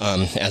it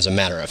as a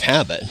matter of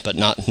habit, but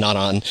not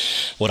on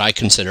what I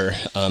consider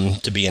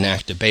to be an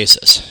active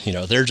basis.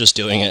 They're just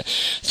doing it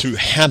through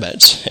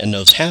habits, and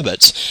those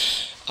habits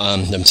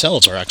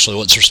themselves are actually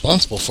what's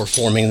responsible for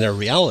forming their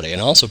reality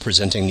and also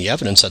presenting the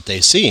evidence that they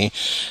see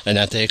and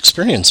that they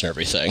experience and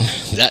everything.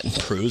 That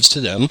proves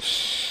to them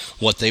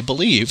what they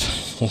believe,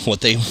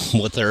 what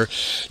they're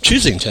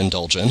choosing to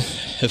indulge in,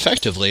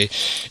 effectively,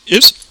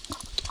 is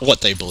what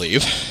they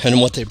believe,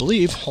 and what they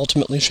believe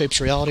ultimately shapes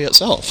reality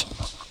itself.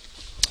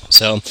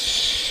 So,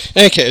 in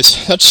any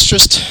case, that's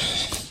just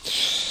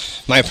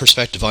my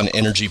perspective on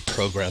energy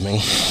programming.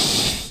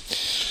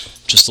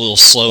 Just a little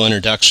slow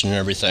introduction and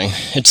everything.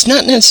 It's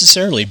not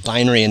necessarily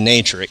binary in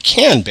nature. It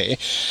can be,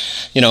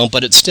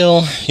 but it's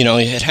still,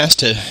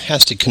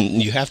 it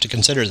you have to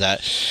consider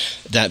that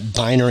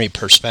binary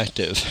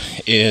perspective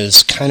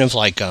is kind of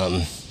like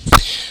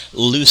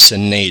loose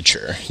in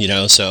nature,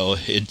 so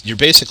you're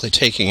basically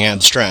taking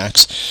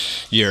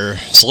abstracts, you're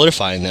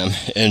solidifying them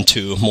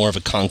into more of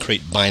a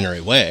concrete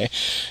binary way,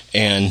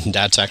 and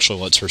that's actually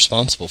what's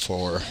responsible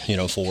for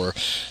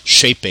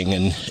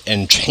shaping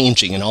and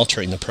changing and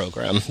altering the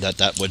program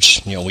that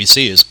which we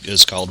see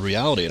is called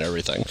reality and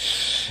everything.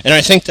 And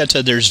I think that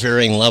there's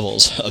varying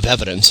levels of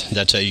evidence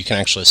that you can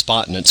actually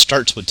spot, and it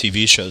starts with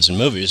TV shows and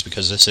movies,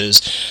 because this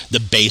is the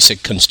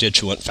basic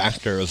constituent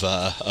factor of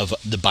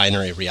the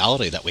binary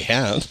reality that we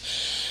have.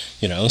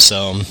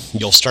 So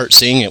you'll start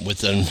seeing it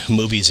within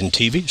movies and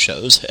TV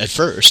shows at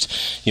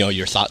first.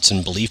 Your thoughts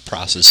and belief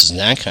processes and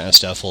that kind of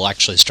stuff will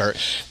actually start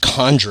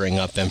conjuring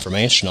up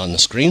information on the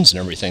screens and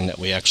everything that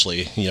we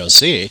actually,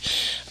 see.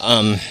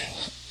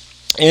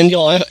 And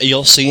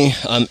you'll see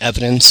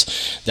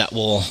evidence that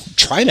will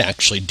try to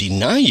actually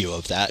deny you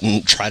of that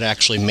and try to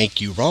actually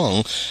make you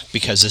wrong,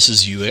 because this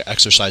is you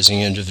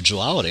exercising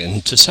individuality,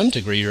 and to some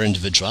degree your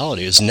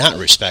individuality is not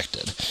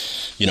respected,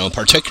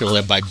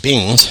 particularly by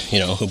beings,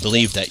 who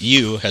believe that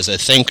you as a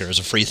thinker, as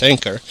a free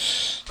thinker,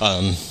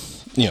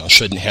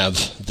 shouldn't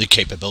have the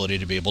capability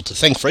to be able to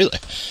think freely.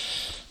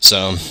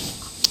 So,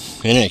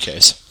 in any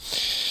case,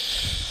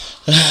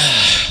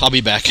 I'll be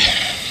back.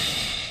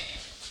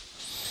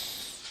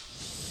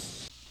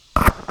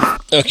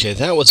 Okay,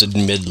 that was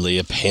admittedly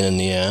a pain in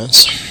the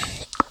ass.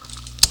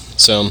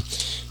 So,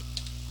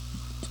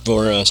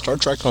 for Star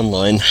Trek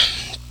Online,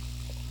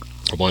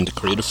 I wanted to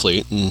create a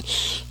fleet, and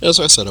as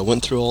I said, I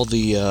went through all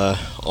the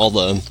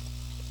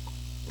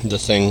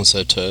things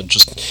that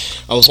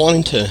I was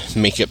wanting to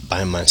make it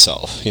by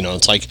myself.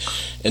 It's like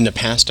in the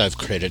past I've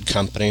created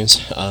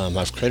companies,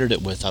 I've created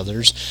it with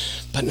others,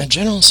 but in a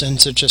general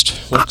sense it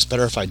just works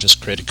better if I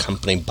just create a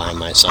company by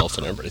myself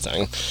and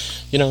everything.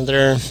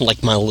 They're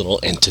like my little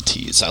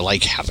entities. I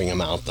like having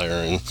them out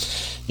there, and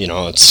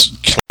it's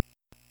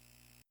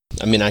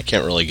I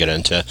can't really get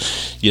into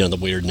the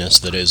weirdness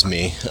that is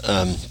me.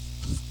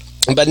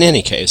 But in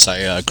any case,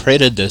 I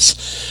created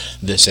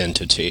this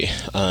entity.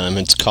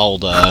 It's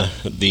called,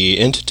 the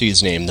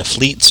entity's name, the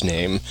fleet's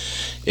name,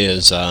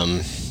 is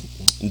the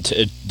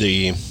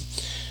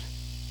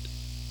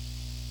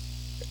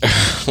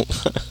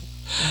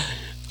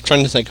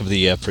trying to think of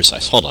the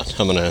precise. Hold on,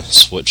 I'm gonna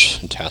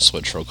task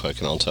switch real quick,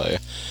 and I'll tell you.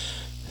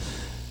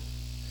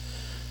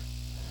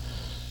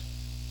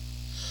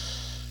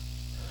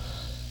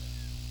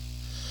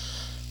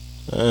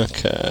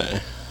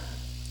 Okay.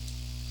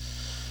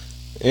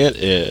 It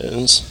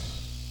is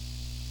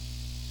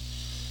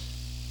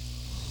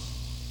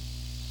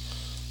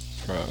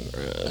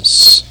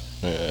progress.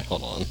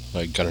 Hold on,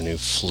 I got a new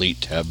fleet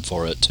tab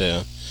for it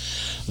too.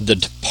 The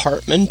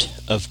Department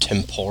of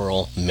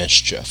Temporal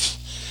Mischief.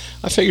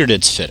 I figured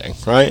it's fitting,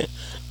 right?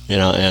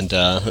 and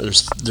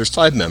there's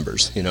 5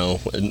 members,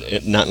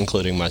 not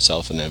including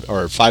myself,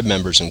 or 5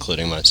 members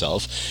including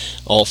myself.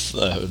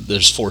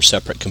 There's 4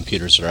 separate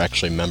computers that are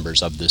actually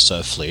members of this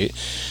fleet: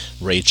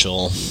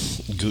 Rachel,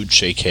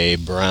 Gooch K.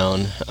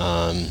 Brown,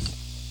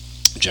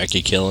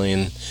 Jackie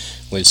Killian,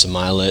 Lisa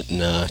Milet,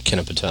 and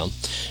Kenna Patel.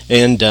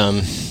 And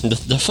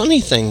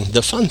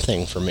the fun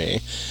thing for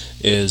me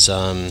is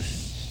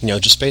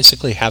just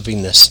basically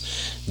having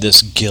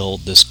this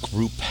guild, this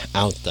group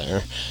out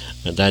there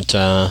that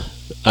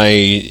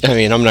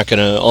I'm not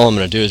gonna. All I'm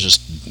gonna do is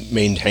just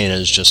maintain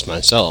as just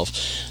myself.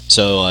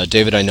 So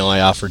David, I know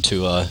I offered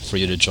for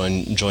you to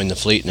join the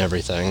fleet and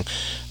everything.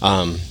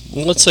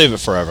 Let's save it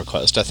for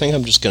EverQuest. I think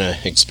I'm just gonna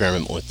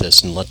experiment with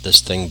this and let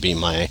this thing be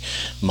my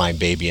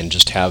baby, and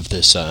just have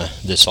this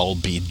all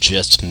be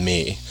just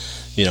me,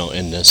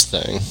 in this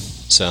thing.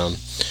 So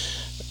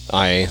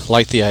I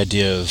like the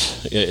idea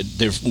of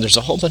there's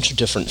a whole bunch of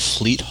different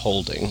fleet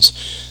holdings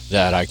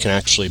that I can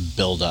actually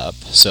build up.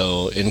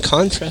 So in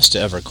contrast to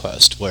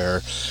EverQuest,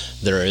 where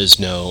there is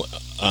no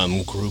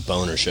group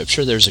ownership,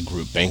 sure, there's a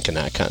group bank and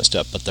that kind of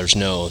stuff, but there's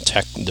no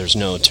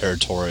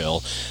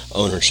territorial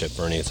ownership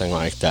or anything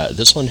like that.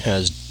 This one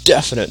has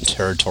definite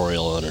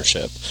territorial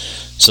ownership.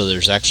 So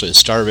there's actually a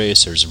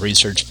starbase, there's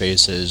research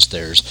bases,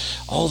 there's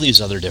all these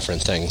other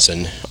different things.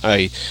 And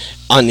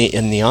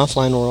in the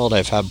offline world,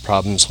 I've had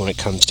problems when it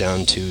comes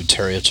down to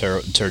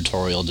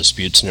territorial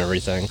disputes and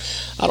everything.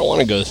 I don't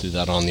want to go through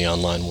that on the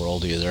online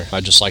world either.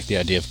 I just like the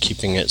idea of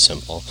keeping it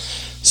simple.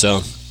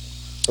 So,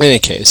 in any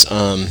case,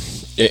 and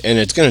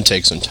it's going to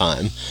take some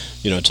time,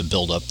 to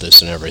build up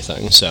this and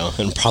everything. So,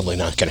 and probably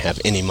not going to have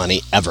any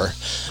money ever,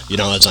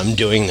 as I'm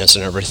doing this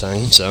and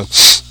everything. So,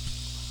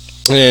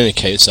 in any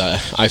case,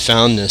 I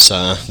found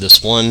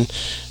this one.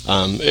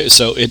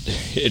 So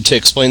to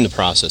explain the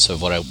process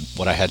of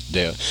what I had to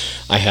do,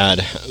 I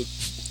had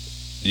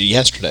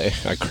yesterday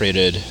I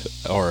created,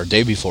 or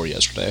day before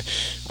yesterday,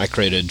 I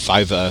created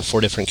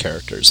 4 different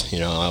characters.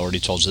 I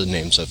already told you the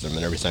names of them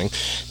and everything.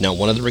 Now,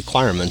 one of the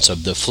requirements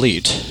of the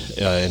fleet,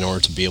 in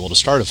order to be able to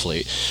start a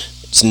fleet,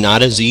 it's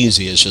not as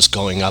easy as just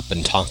going up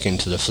and talking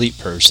to the fleet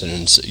person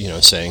and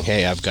saying,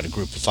 "Hey, I've got a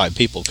group of 5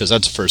 people," because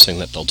that's the first thing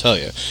that they'll tell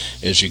you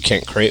is you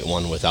can't create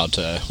one without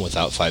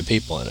 5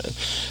 people in it.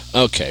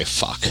 Okay,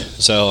 fuck.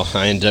 So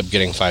I ended up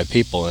getting 5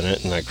 people in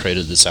it, and I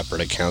created the separate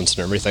accounts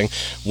and everything.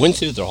 Went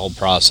through the whole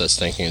process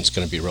thinking it's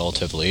going to be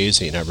relatively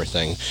easy and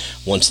everything.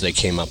 Once they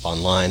came up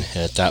online,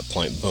 and at that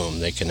point, boom,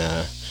 they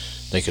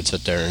could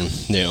sit there and,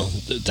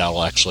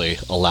 that'll actually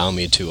allow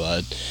me to,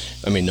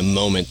 the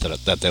moment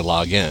that they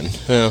log in,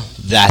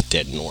 that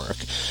didn't work.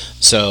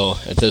 So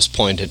at this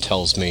point, it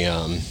tells me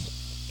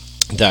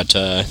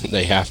that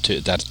they have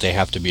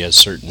to be a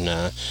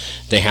certain,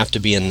 they have to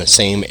be in the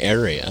same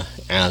area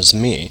as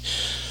me.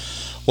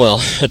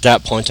 Well, at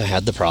that point, I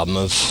had the problem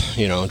of,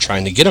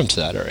 trying to get them to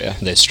that area.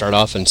 They start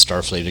off in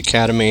Starfleet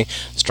Academy.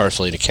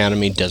 Starfleet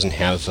Academy doesn't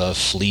have a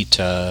fleet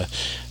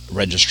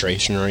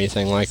registration or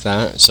anything like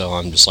that, so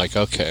I'm just like,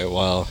 okay,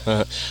 well,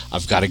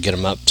 I've got to get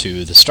them up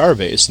to the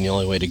starbase, and the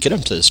only way to get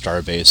them to the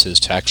starbase is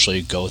to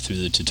actually go through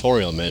the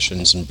tutorial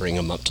missions and bring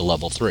them up to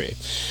level 3.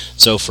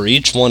 So for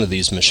each one of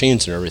these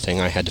machines and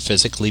everything, I had to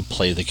physically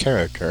play the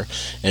character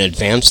and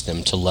advance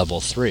them to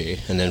level 3,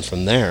 and then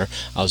from there,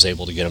 I was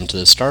able to get them to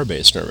the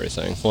starbase and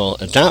everything. Well,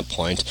 at that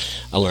point,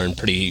 I learned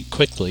pretty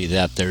quickly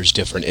that there's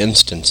different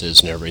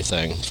instances and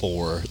everything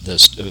for the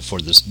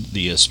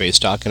space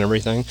dock and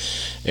everything,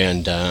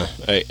 and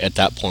at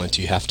that point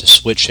you have to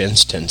switch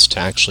instance to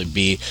actually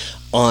be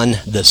on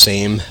the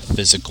same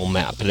physical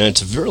map. And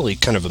it's really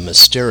kind of a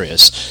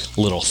mysterious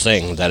little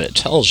thing that it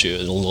tells you,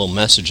 the little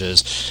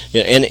messages.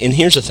 And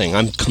here's the thing,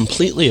 I'm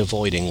completely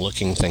avoiding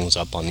looking things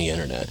up on the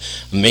internet.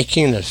 I'm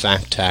making it a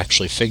fact to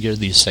actually figure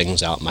these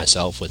things out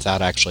myself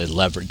without actually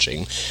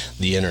leveraging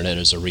the internet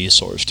as a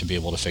resource to be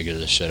able to figure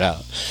this shit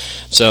out.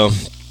 So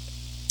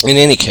in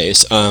any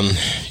case,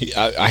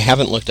 I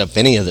haven't looked up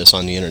any of this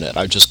on the internet.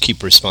 I just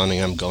keep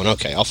responding. I'm going,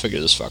 okay, I'll figure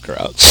this fucker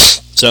out.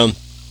 So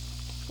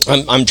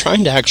I'm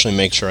trying to actually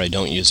make sure I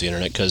don't use the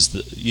internet, because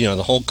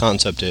the whole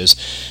concept is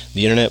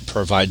the internet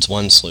provides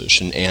one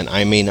solution, and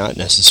I may not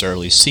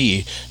necessarily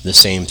see the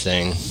same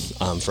thing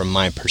from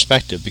my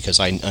perspective, because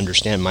I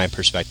understand my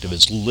perspective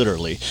is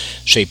literally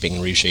shaping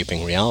and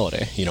reshaping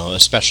reality,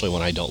 especially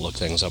when I don't look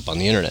things up on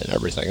the internet and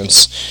everything.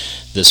 It's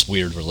this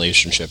weird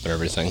relationship and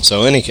everything.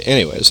 So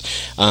anyways,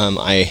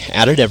 I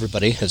added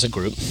everybody as a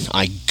group.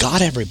 I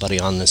got everybody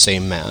on the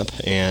same map,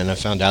 and I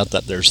found out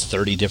that there's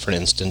 30 different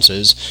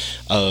instances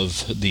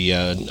of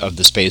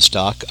the space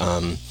dock.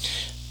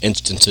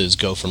 Instances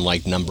go from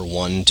like number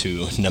 1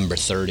 to number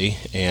 30,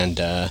 and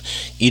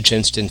each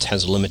instance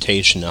has a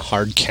limitation, a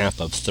hard cap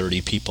of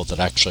 30 people that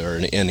actually are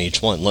in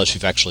each one, unless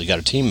you've actually got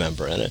a team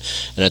member in it.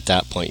 And at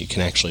that point, you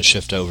can actually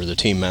shift over the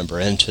team member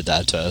into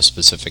that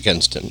specific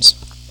instance.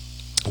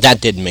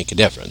 That didn't make a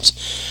difference.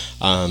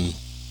 And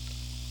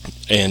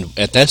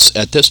at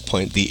this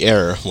point, the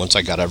error, once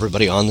I got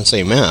everybody on the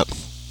same map,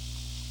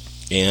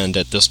 and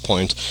at this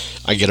point,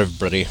 I get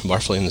everybody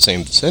roughly in the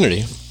same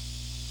vicinity.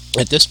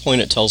 At this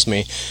point, it tells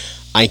me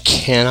I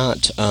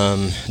cannot.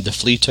 The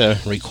fleet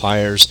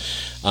requires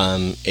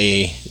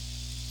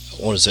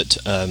what is it?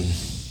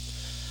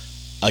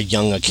 A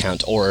young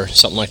account or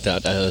something like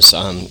that. As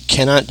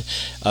cannot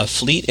a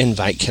fleet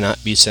invite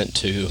cannot be sent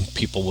to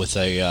people with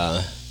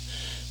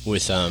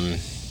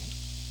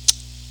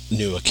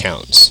new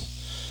accounts.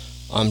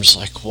 I'm just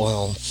like,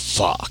 well,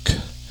 fuck.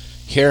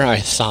 Here I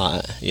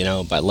thought,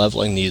 by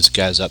leveling these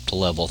guys up to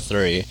level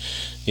 3,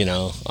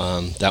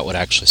 that would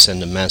actually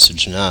send a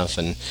message enough,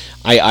 and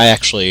I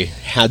actually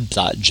had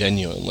thought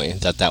genuinely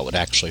that would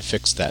actually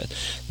fix that,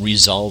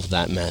 resolve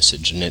that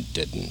message, and it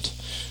didn't.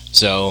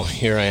 So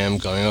here I am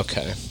going,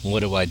 okay, what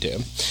do I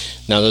do?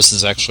 Now this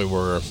is actually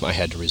where I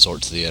had to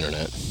resort to the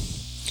internet.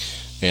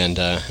 And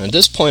at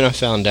this point I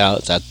found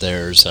out that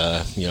there's,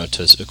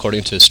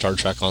 according to Star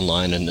Trek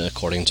Online and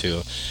according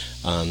to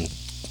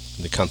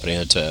the company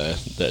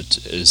that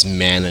is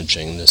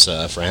managing this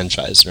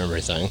franchise and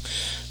everything,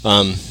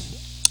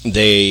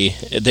 they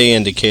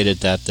indicated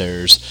that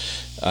there's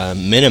a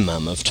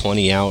minimum of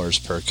 20 hours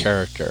per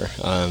character.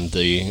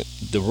 The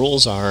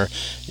rules are,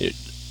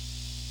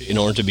 in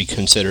order to be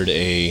considered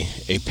a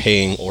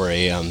paying or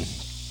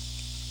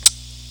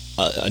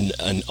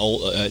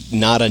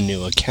not a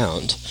new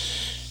account,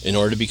 in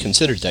order to be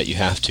considered that, you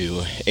have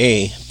to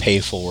pay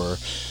for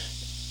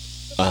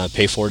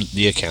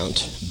the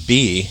account,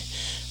 B,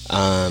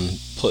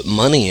 put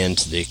money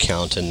into the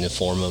account in the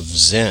form of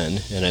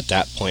Zen, and at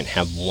that point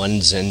have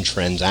one Zen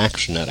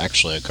transaction that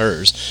actually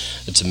occurs.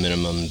 It's a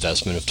minimum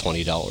investment of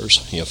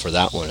 $20, for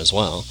that one as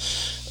well.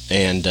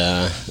 And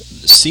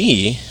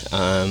C,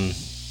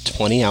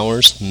 20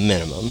 hours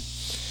minimum,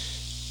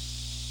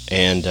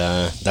 and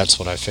that's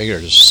what I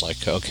figured. It's just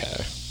like,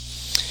 okay.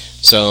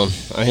 So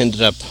I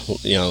ended up,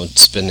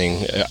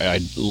 spending. I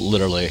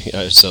literally.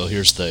 So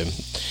here's the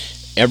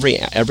every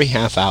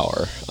half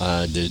hour,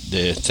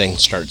 the thing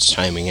starts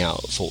timing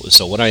out.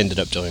 So what I ended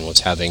up doing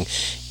was having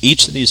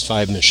each of these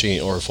 4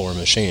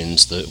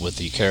 machines with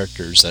the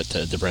characters,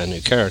 the brand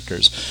new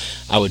characters,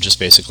 I would just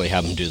basically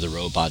have them do the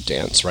robot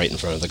dance right in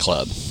front of the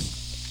club,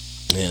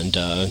 and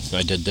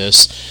I did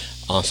this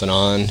off and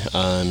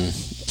on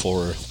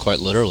for quite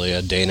literally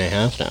a day and a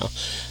half now.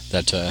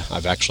 That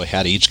I've actually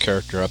had each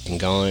character up and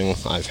going.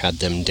 I've had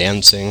them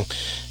dancing,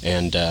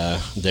 and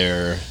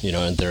they're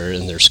in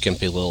their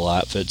skimpy little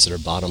outfits that are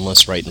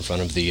bottomless right in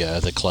front of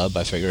the club.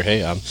 I figure,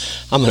 hey, I'm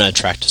going to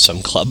attract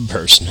some club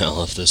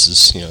personnel if this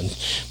is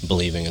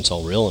believing it's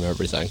all real and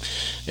everything.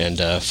 And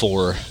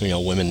 4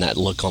 women that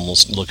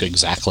look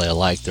exactly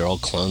alike. They're all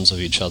clones of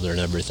each other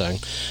and everything,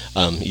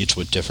 each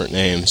with different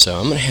names. So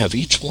I'm going to have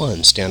each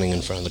one standing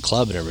in front of the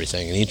club and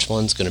everything, and each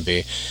one's going to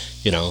be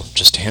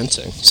just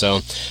dancing.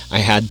 So I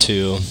had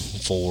to,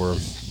 for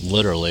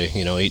literally,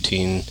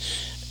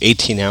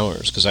 18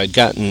 hours, because I'd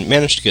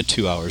managed to get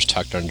 2 hours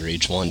tucked under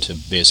each one to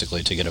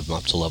get them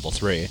up to level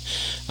 3.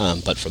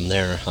 But from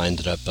there, I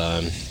ended up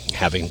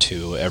having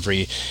to,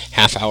 every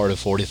half hour to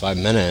 45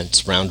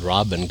 minutes, round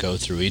robin, go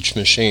through each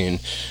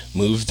machine,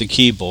 move the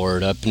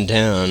keyboard up and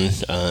down,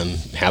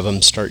 have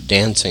them start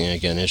dancing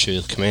again,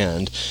 issue the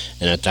command,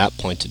 and at that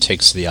point it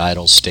takes the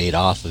idle state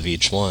off of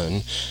each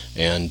one,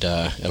 and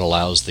it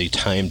allows the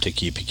time to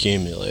keep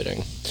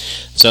accumulating.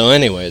 So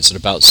anyways, at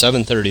about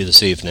 7:30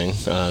 this evening,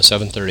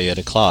 7:30, 8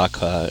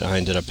 o'clock, I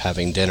ended up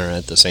having dinner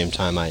at the same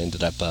time. I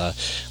ended up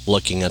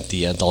looking at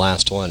the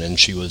last one, and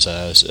she was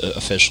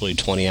officially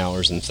 20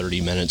 hours and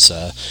 30 minutes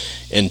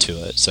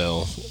into it.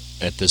 So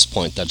at this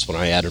point, that's when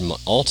I added them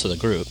all to the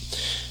group.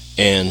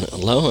 And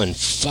lo and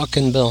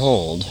fucking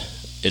behold,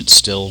 it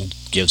still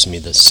gives me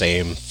the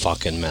same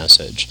fucking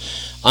message.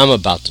 I'm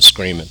about to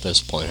scream at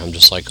this point. I'm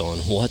just like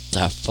going, what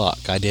the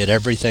fuck? I did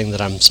everything that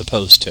I'm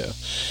supposed to.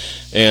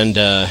 And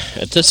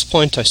at this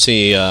point I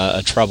see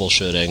a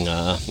troubleshooting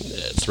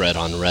thread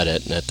on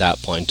Reddit, and at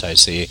that point I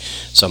see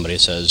somebody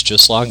says,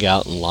 just log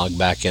out and log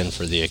back in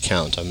for the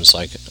account. I'm just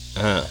like,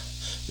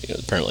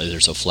 apparently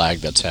there's a flag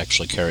that's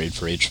actually carried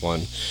for each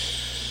one.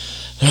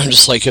 And I'm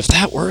just like, if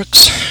that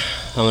works,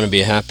 I'm going to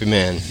be a happy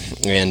man.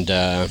 And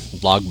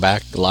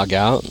log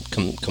out,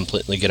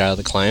 completely get out of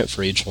the client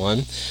for each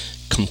one,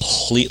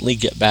 completely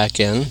get back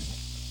in,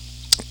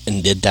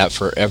 and did that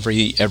for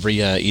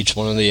each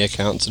one of the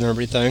accounts and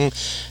everything.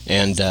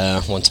 And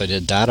once I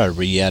did that, I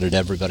re-added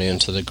everybody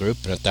into the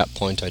group, and at that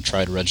point I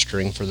tried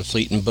registering for the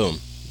fleet, and boom,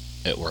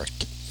 it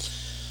worked.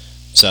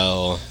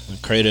 So I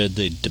created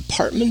the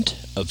Department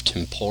of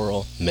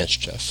Temporal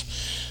Mischief.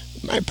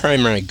 My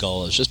primary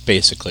goal is just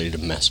basically to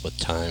mess with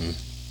time,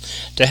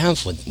 to have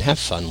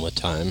fun with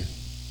time.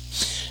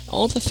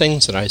 All the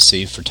things that I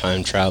see for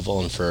time travel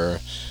and for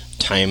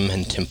time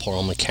and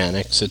temporal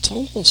mechanics, it's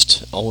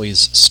almost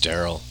always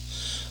sterile.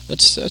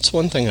 That's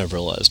one thing I've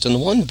realized, and the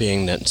one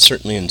being that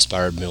certainly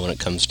inspired me when it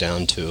comes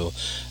down to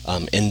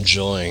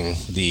enjoying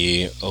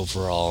the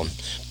overall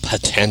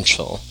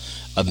potential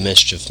of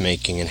mischief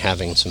making and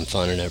having some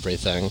fun and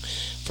everything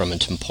from a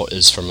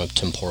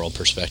temporal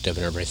perspective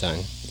and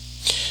everything.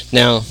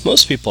 Now,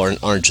 most people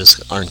aren't going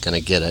to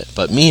get it,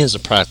 but me as a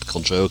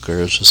practical joker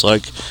is just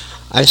like,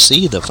 I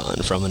see the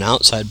fun from an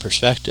outside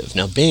perspective.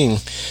 Now, being,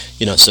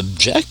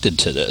 subjected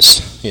to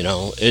this,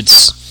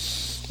 it's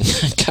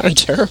kind of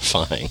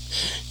terrifying,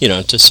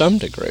 to some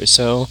degree.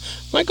 So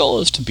my goal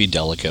is to be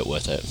delicate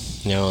with it,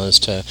 is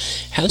to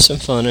have some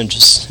fun and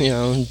just,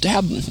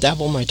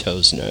 dabble my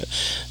toes in it.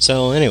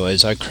 So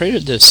anyways, I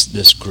created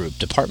this group,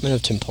 Department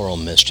of Temporal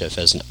Mischief,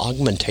 as an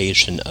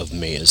augmentation of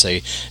me, as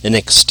an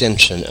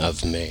extension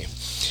of me.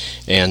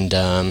 And,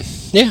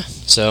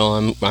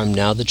 so I'm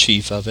now the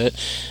chief of it.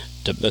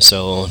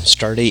 So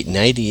Stardate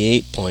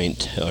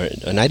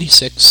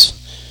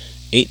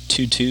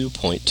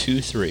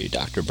 96.822.23,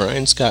 Dr.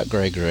 Brian Scott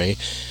Gregory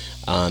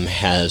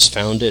has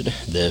founded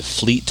the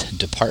Fleet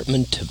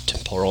Department of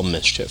Temporal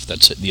Mischief.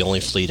 That's the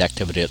only fleet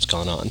activity that's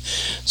gone on.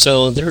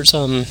 So there's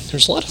a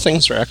lot of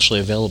things that are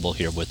actually available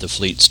here with the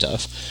fleet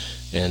stuff.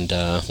 And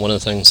one of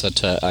the things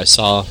that I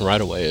saw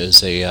right away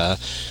is a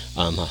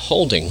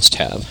holdings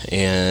tab,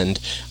 and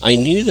I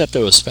knew that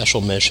there was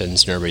special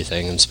missions and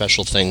everything, and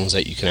special things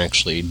that you can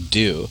actually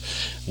do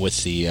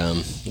with the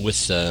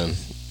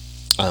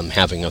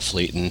having a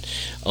fleet and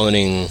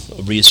owning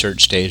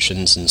research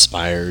stations and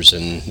spires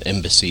and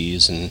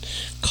embassies and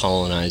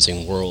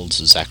colonizing worlds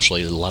is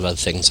actually a lot of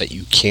things that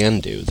you can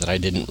do that I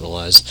didn't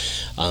realize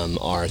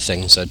are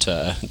things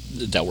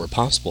that were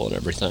possible and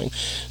everything.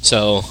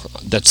 So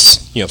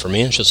that's, for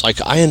me, it's just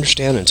like, I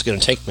understand it's going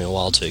to take me a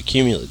while to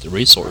accumulate the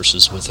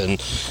resources within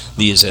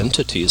these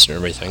entities and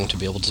everything to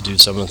be able to do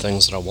some of the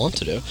things that I want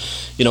to do,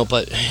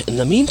 but in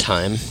the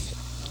meantime,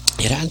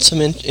 it had some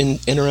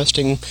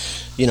interesting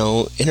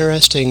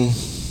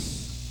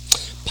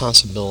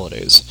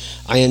possibilities.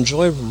 I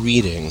enjoy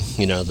reading,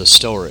 the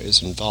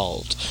stories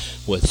involved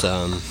with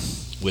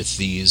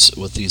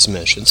these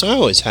missions. I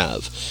always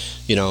have,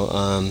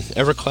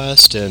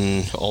 EverQuest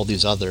and all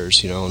these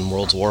others, and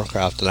World of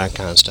Warcraft and that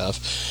kind of stuff.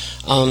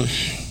 To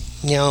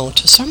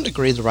some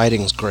degree, the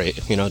writing's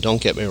great.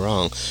 Don't get me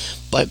wrong,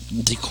 but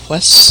the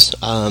quests.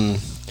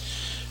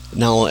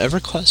 Now,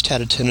 EverQuest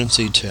had a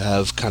tendency to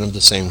have kind of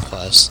the same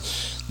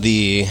quests.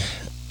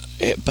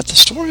 But the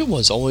story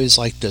was always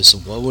like this: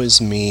 woe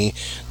is me.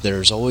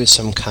 There's always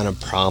some kind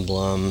of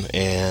problem,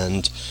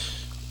 and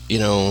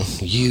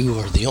you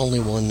are the only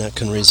one that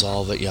can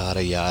resolve it.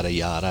 Yada yada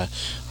yada.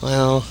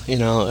 Well,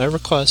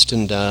 EverQuest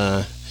and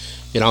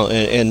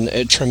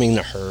and trimming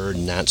the herd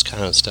and that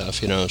kind of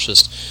stuff. It's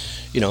just.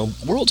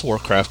 World of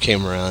Warcraft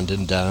came around,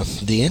 and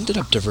they ended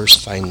up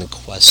diversifying the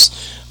quests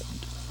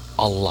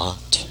a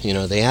lot.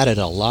 They added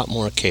a lot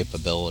more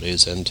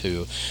capabilities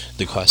into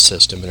the quest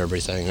system and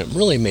everything. It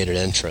really made it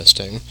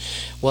interesting.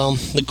 Well,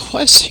 the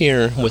quests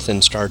here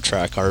within Star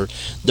Trek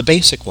the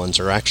basic ones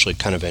are actually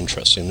kind of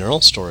interesting. They're all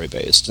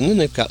story-based. And then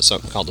they've got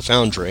something called the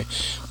Foundry,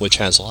 which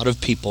has a lot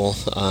of people,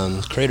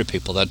 creative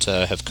people, that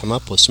have come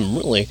up with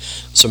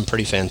some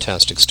pretty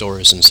fantastic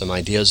stories and some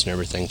ideas and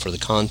everything for the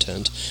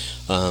content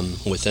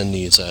within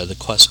these the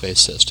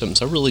quest-based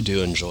systems. I really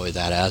do enjoy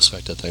that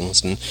aspect of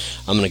things, and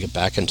I'm going to get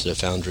back into the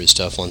Foundry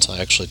stuff once I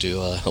actually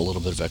do a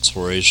little bit of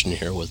exploration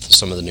here with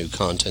some of the new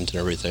content and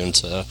everything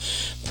that's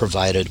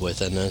provided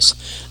within this.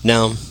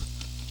 Now,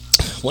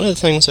 one of the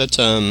things that's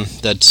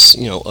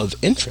of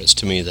interest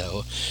to me,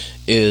 though,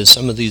 is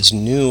some of these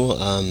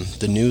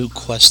new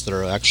quests that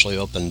are actually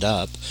opened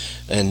up,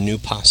 and new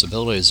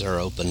possibilities that are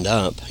opened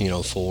up,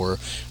 for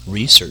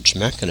research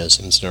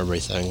mechanisms and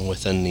everything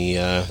within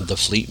the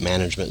fleet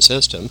management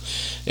system.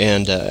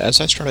 And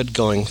as I started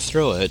going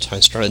through it,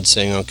 I started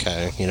saying,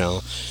 okay,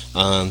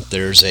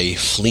 there's a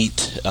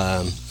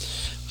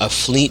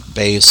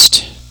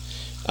fleet-based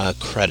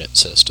credit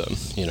system,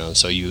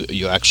 so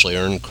you actually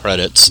earn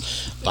credits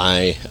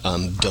by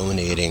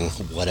donating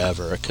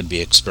whatever. It could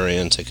be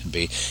experience, it could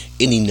be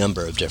any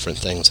number of different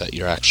things that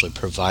you're actually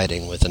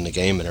providing within the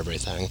game and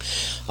everything.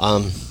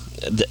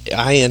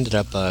 I ended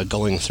up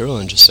going through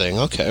and just saying,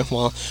 okay,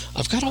 well,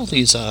 I've got all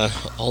these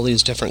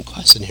different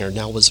quests in here.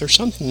 Now, was there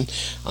something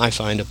I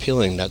find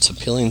appealing that's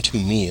appealing to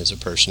me as a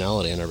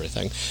personality and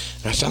everything?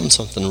 And I found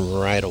something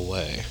right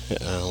away.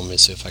 Let me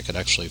see if I could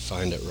actually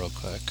find it real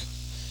quick.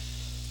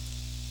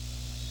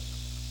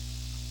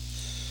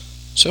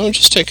 So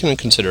just taking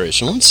into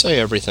consideration, let's say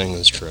everything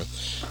is true,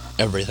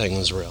 everything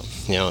is real,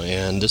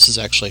 and this is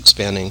actually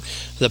expanding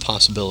the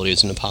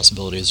possibilities and the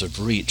possibilities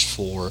of reach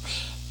for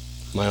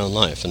my own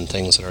life and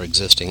things that are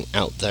existing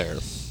out there.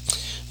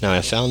 Now,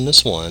 I found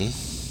this one,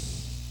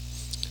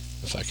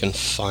 if I can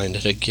find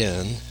it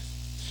again.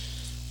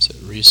 Is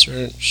it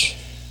research?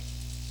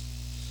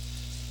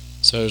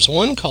 So there's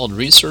one called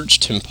Research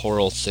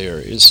Temporal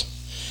Theories.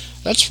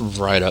 That's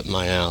right up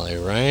my alley,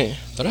 right?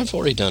 But I've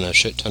already done a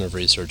shit ton of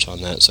research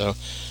on that, so...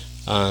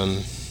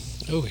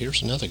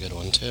 here's another good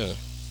one, too.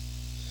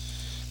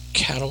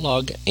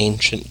 Catalog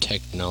Ancient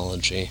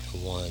Technology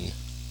 1.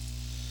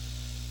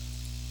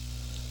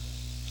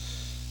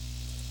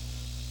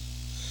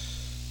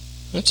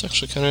 That's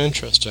actually kind of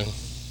interesting.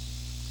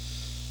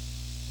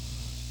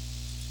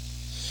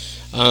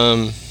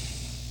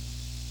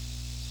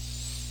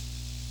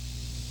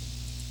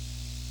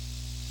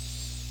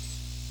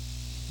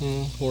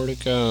 Where'd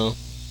it go?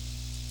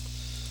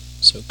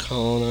 So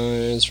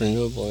colonize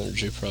renewable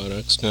energy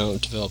products. Now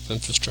develop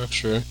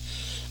infrastructure.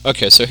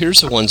 Okay, so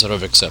here's the ones that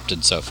I've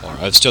accepted so far.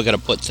 I've still got to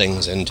put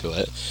things into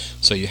it,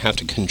 so you have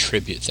to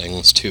contribute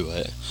things to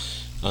it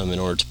in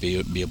order to be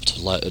able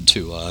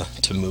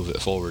to move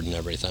it forward and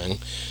everything.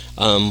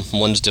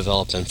 One's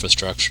develop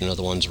infrastructure,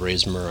 another one's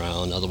raise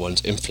morale, another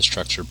one's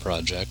infrastructure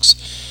projects.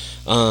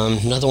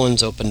 Another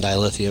one's open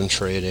dilithium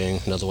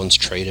trading, another one's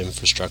trade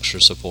infrastructure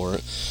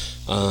support.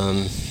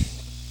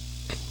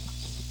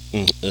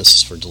 This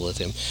is for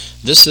dilithium.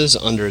 This is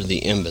under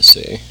the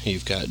embassy.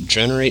 You've got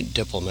generate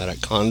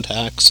diplomatic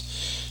contacts,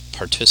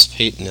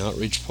 participate in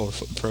outreach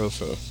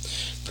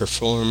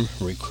perform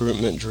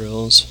recruitment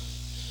drills,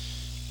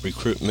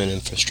 recruitment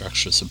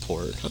infrastructure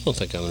support. I don't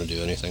think I'm going to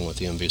do anything with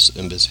the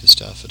embassy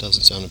stuff. It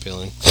doesn't sound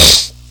appealing.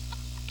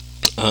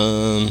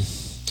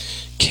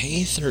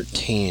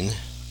 K13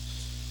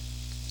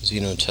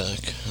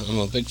 Xenotech. I'm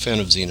a big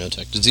fan of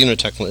Xenotech.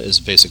 Xenotech is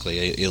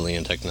basically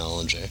alien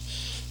technology.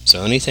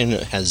 So anything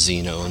that has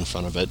Xeno in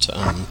front of it,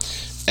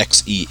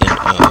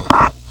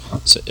 XENO,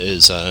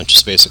 is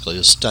just basically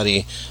a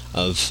study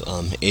of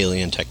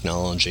alien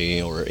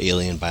technology or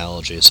alien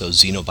biology. So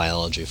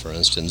xenobiology, for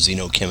instance,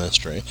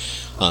 xenochemistry.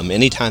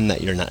 Anytime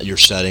that you're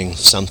studying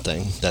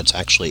something that's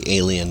actually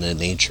alien in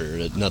nature,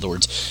 in other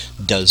words,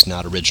 does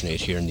not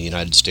originate here in the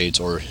United States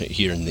or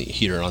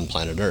here on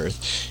planet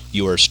Earth,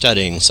 you are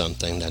studying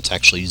something that's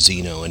actually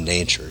xeno in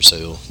nature.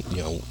 So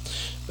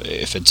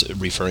if it's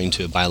referring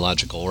to a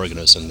biological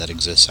organism that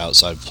exists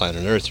outside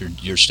planet Earth,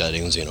 you're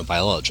studying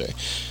xenobiology.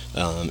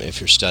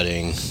 If you're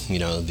studying,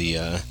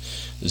 the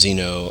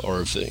xeno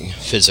or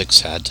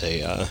physics had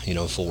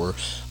for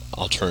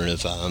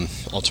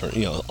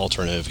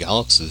alternative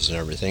galaxies and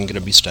everything, going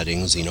to be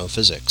studying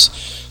xenophysics.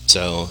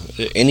 So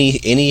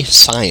any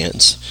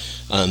science,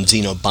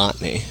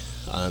 xenobotany,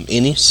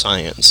 any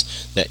science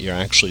that you're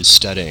actually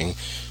studying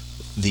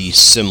the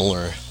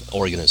similar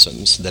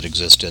organisms that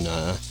exist in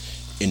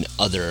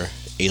other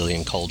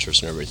alien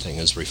cultures and everything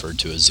is referred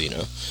to as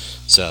xeno.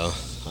 So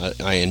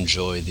I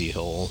enjoy the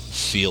whole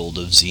field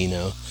of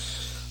xeno,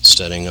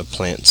 studying of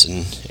plants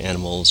and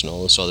animals and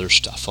all this other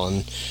stuff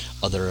on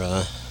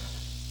other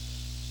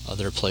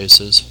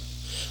places.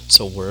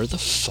 So where the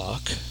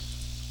fuck?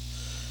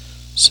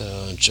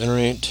 So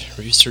generate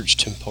research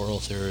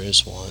temporal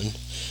theories 1,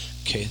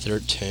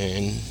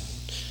 K13.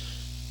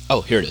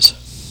 Oh, here it is.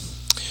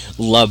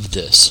 Love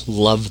this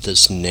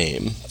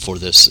name for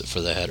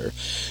the header.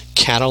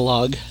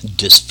 Catalog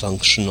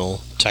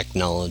Dysfunctional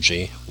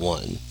Technology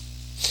 1.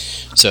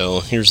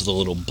 So here's the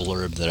little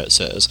blurb that it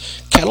says.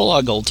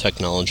 Catalog old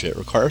technology. It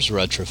requires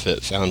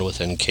retrofit found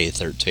within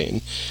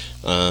K13.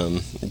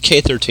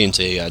 K13 is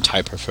a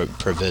type of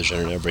provision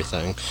and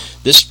everything.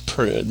 This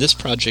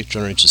project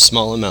generates a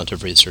small amount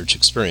of research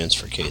experience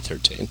for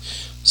K13.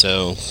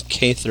 So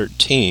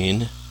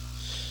K13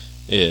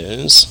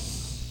 is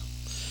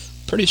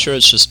pretty sure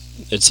it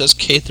says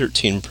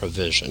K13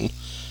 provision.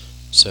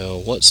 So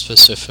what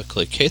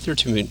specifically?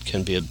 K13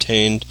 can be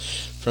obtained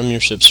from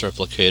your ship's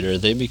replicator.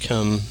 They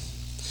become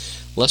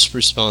less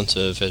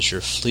responsive as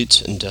your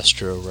fleet's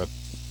industrial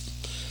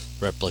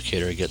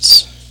replicator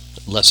gets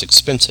less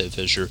expensive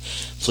as your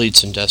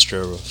fleet's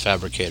industrial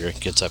fabricator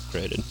gets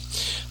upgraded.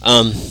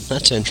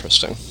 That's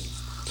interesting.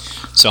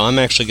 So I'm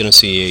actually going to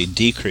see a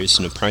decrease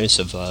in the price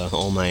of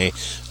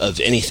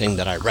anything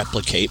that I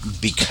replicate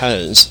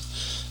because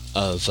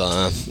of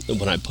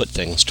when I put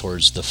things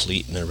towards the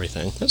fleet and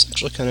everything. That's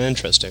actually kind of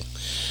interesting.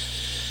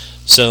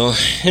 So,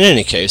 in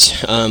any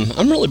case,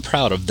 I'm really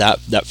proud of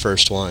that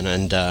first one,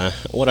 and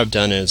what I've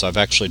done is I've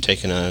actually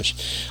taken I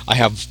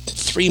have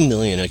 3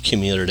 million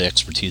accumulated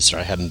expertise that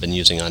I haven't been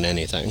using on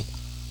anything.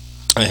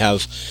 I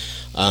have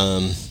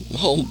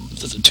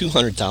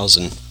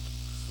 200,000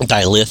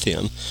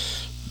 dilithium,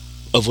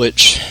 of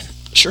which,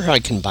 sure, I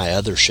can buy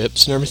other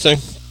ships and everything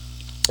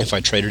if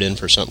I trade it in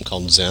for something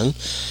called Zen,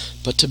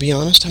 but to be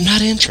honest, I'm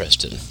not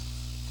interested.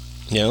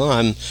 The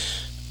only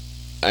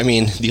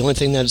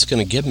thing that it's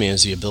going to give me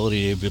is the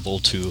ability to be able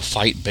to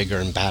fight bigger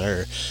and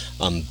badder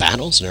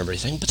battles and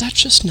everything, but that's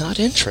just not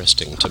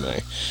interesting to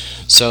me.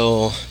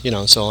 So,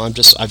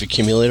 I've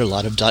accumulated a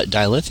lot of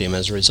dilithium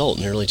as a result,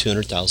 nearly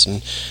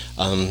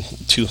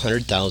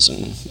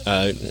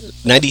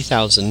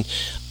 90,000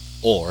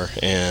 ore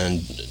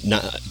and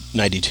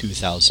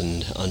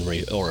 92,000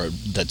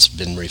 that's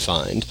been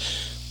refined.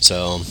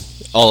 So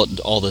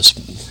all this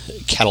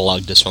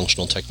catalog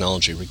dysfunctional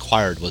technology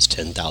required was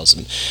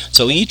 10,000.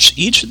 So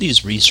each of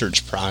these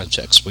research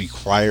projects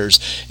requires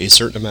a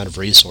certain amount of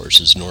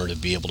resources in order to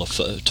be able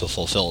to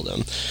fulfill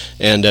them.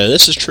 And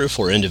this is true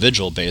for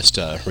individual-based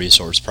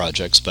resource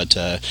projects, but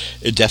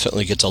it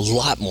definitely gets a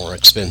lot more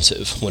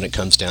expensive when it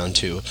comes down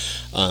to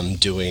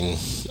doing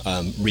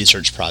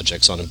research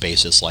projects on a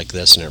basis like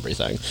this and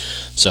everything.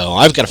 So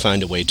I've got to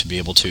find a way to be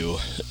able to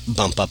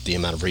bump up the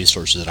amount of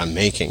resources that I'm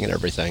making and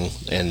everything,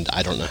 and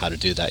I don't know how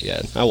to do that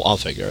yet. I'll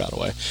figure out a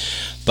way.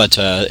 But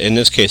in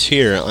this case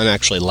here, I'm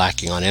actually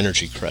lacking on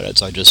energy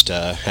credits. I just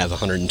have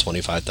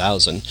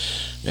 125,000,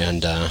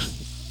 and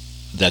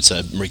that's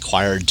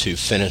required to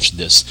finish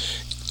this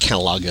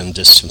catalog and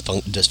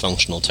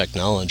dysfunctional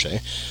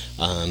technology.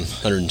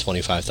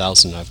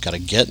 125,000 I've got to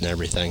get and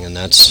everything, and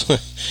that's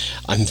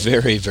I'm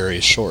very, very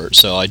short.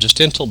 So I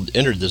just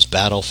entered this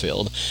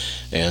battlefield,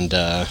 and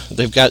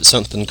they've got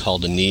something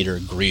called a need or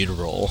greed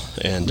roll,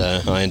 and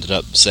I ended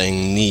up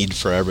saying need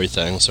for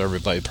everything, so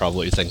everybody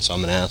probably thinks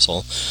I'm an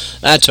asshole.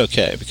 That's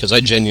okay, because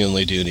I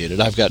genuinely do need it.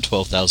 I've got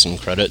 12,000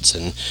 credits,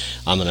 and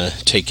I'm going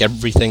to take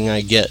everything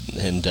I get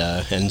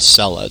and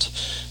sell it.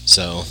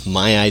 So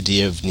my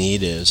idea of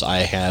need is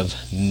I have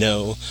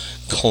no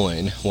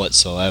coin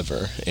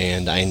whatsoever,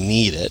 and I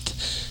need it,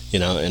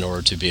 in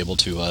order to be able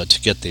to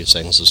get these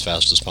things as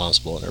fast as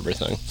possible and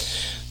everything.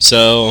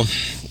 So,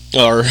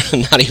 or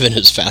not even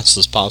as fast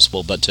as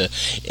possible, but to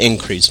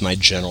increase my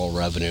general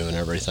revenue and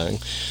everything.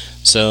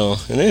 So,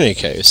 in any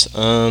case,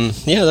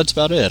 yeah, that's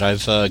about it.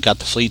 I've got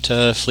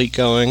the fleet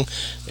going,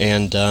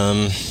 and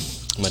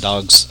my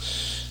dog's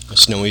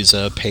Snowy's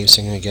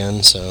pacing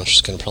again, so she's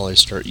going to probably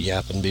start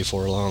yapping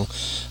before long.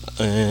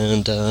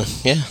 And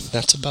yeah,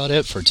 that's about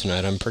it for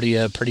tonight. I'm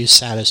pretty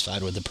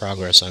satisfied with the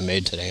progress I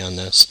made today on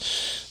this.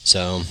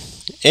 So,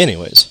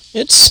 anyways,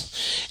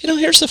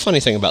 here's the funny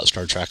thing about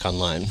Star Trek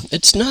Online.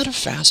 It's not a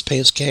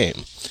fast-paced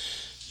game.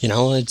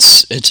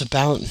 It's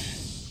about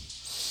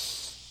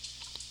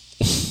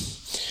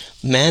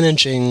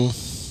managing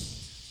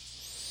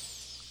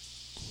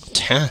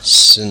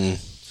tasks and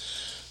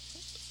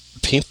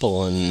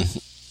people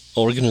and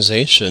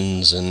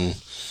organizations, and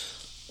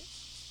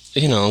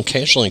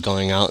occasionally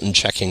going out and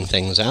checking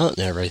things out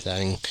and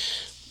everything.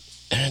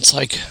 And it's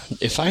like,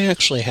 if I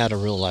actually had a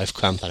real life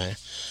company,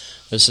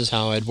 this is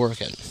how I'd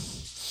work it.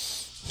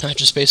 I'd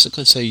just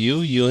basically say,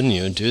 you and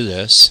you do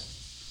this,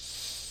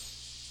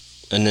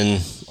 and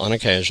then on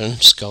occasion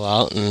just go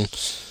out and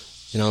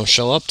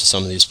show up to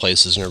some of these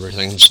places and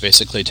everything, just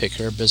basically take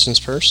care of business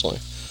personally.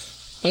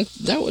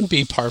 That would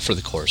be par for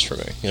the course for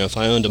me. If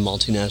I owned a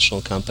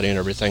multinational company and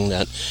everything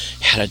that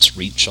had its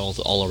reach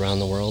all around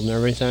the world and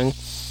everything.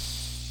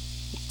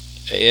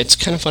 It's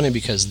kind of funny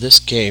because this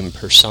game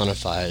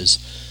personifies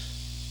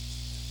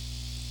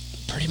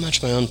pretty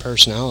much my own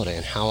personality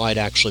and how I'd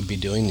actually be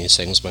doing these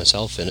things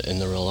myself in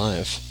the real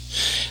life.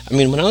 I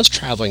mean, when I was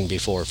traveling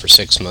before for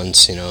 6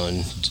 months,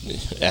 and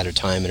at a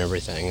time and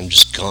everything, and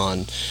just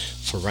gone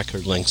for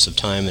record lengths of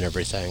time and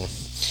everything,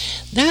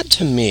 that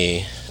to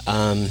me,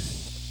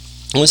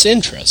 was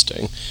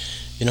interesting,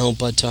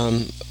 but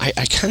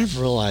I kind of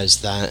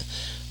realized that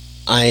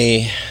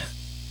I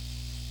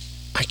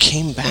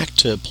came back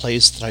to a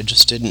place that I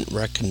just didn't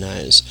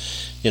recognize,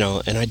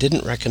 and I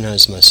didn't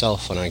recognize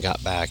myself when I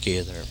got back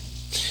either.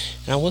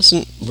 And I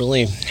wasn't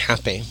really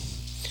happy,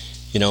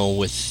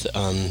 with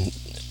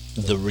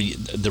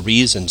the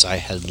reasons I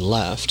had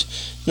left.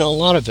 A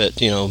lot of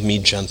it, me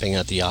jumping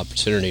at the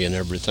opportunity and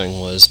everything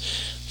was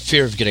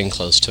fear of getting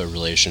close to a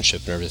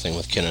relationship and everything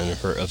with Ken, and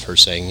her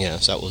saying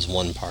yes. That was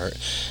one part.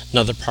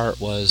 Another part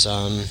was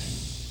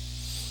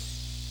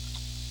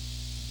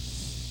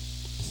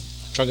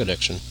drug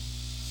addiction.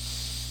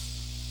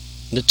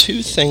 The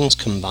two things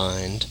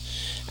combined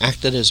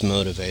acted as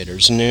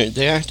motivators, and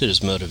they acted as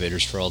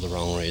motivators for all the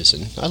wrong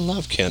reason. I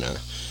love Kenna,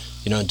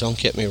 don't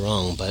get me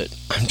wrong, but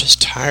I'm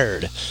just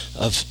tired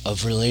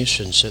of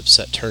relationships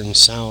that turn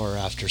sour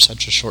after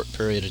such a short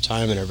period of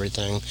time and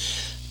everything.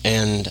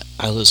 And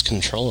I lose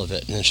control of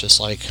it, and it's just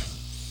like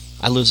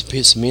I lose a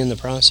piece of me in the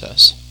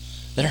process.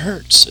 It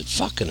hurts. It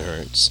fucking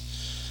hurts.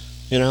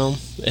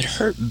 It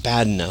hurt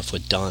bad enough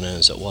with Donna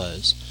as it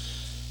was.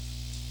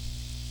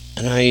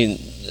 And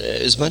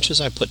as much as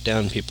I put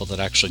down people that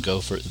actually go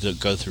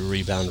through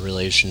rebound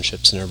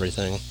relationships and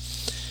everything,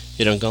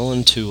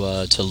 going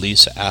to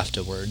Lisa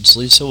afterwards.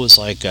 Lisa was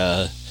like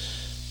a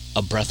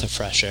breath of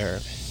fresh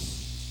air,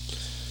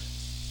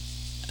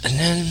 and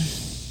then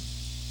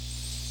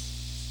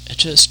it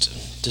just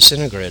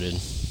disintegrated.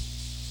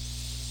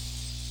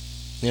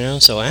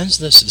 So as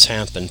this has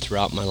happened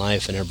throughout my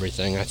life and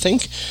everything, I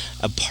think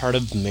a part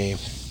of me,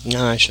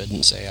 no, I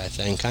shouldn't say I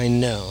think, I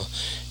know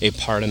a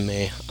part of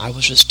me, I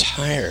was just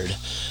tired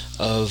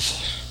of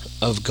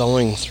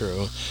going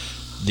through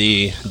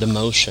the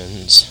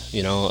motions,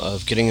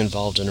 of getting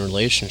involved in a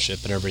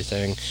relationship and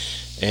everything,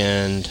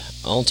 and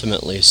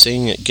ultimately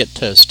seeing it get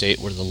to a state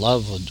where the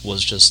love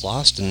was just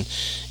lost, and,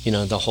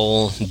 the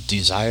whole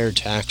desire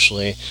to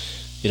actually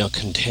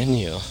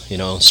continue,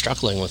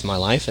 struggling with my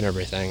life and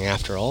everything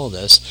after all of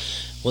this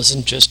was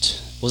just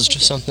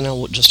something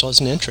I just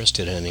wasn't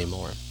interested in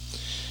anymore.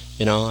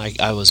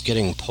 I was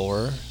getting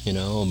poorer,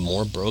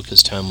 more broke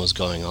as time was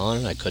going on,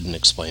 and I couldn't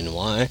explain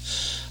why.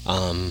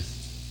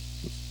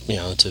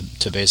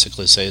 To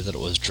basically say that it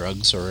was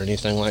drugs or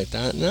anything like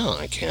that, no,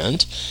 I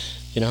can't.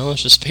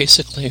 It's just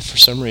basically, for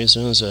some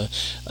reason, it was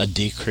a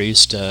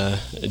decrease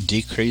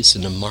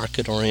in the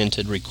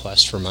market-oriented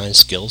request for my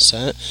skill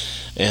set,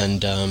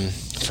 and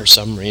for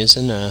some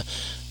reason, a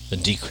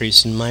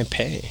decrease in my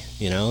pay.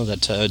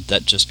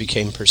 That just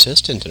became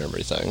persistent and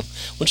everything,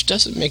 which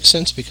doesn't make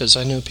sense because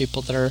I know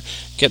people that are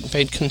getting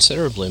paid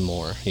considerably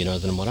more,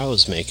 than what I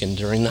was making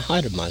during the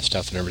height of my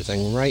stuff and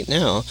everything right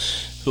now,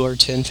 who are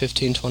 10,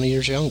 15, 20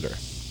 years younger.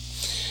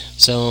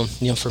 So,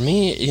 for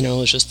me, it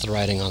was just the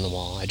writing on the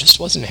wall. I just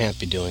wasn't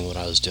happy doing what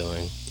I was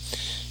doing,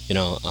 you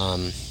know,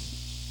 um,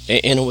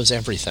 and it was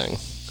everything.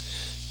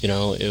 It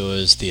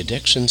was the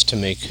addictions to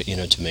make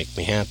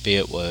me happy.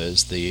 It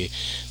was the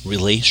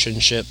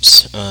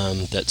relationships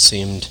that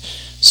seemed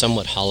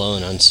somewhat hollow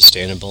and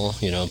unsustainable,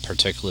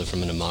 particularly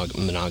from a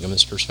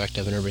monogamous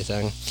perspective and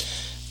everything.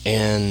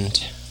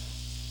 And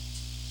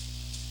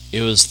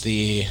it was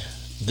the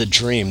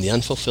dream, the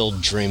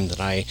unfulfilled dream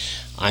that I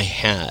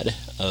had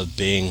of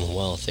being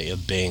wealthy,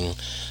 of being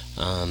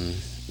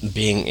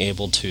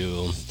able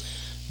to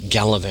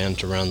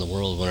gallivant around the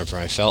world whenever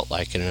I felt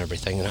like it and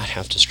everything, and not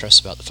have to stress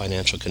about the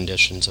financial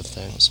conditions of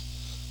things.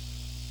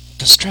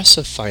 The stress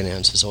of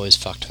finance has always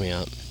fucked me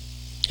up.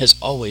 Has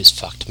always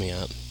fucked me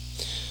up.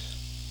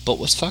 But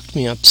what's fucked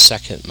me up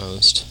second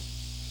most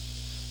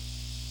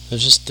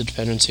is just the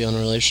dependency on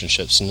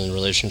relationships, and the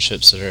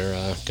relationships that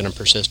are going to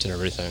persist and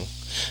everything.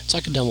 It's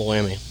like a double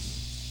whammy.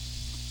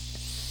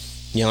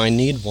 I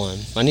need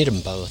one. I need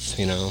them both,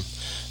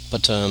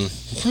 But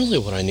really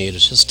what I need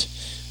is just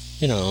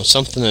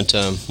something that,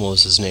 what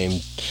was his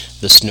name,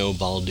 the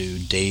snowball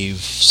dude, Dave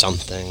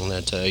something,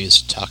 that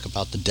used to talk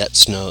about the debt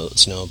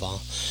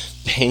snowball,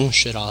 paying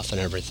shit off and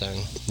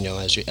everything,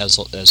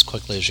 as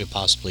quickly as you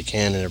possibly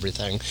can and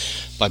everything,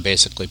 by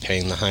basically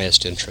paying the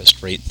highest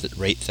interest rate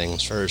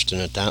things first,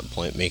 and at that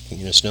point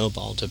making a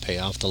snowball to pay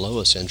off the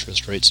lowest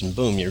interest rates, and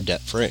boom, you're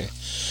debt free.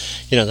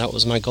 That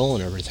was my goal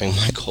and everything.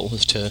 My goal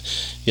was to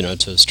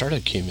start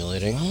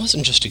accumulating. I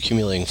wasn't just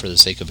accumulating for the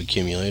sake of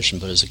accumulation,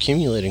 but as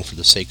accumulating for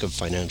the sake of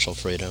financial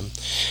freedom.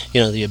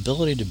 The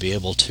ability to be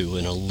able to,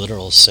 in a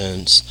literal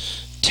sense,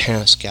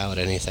 task out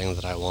anything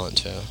that I want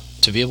to.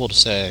 To be able to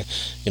say,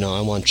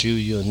 I want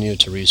you and you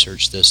to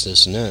research this,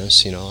 and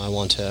this. I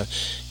want to,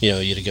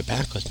 you to get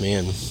back with me.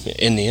 And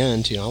in the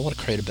end, I want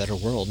to create a better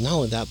world. Not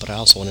only that, but I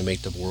also want to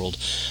make the world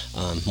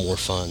more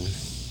fun.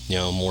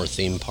 More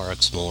theme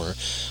parks, more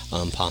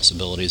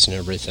possibilities and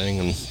everything,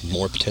 and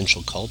more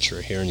potential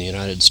culture here in the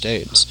United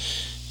States.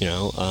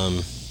 Not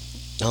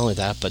only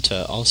that, but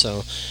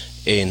also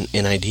an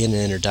idea and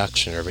an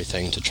introduction and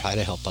everything to try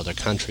to help other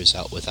countries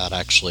out without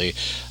actually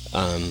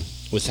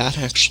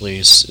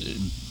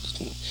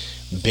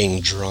being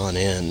drawn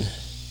in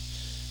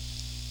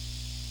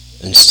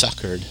and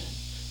suckered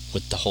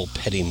with the whole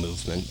petty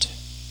movement.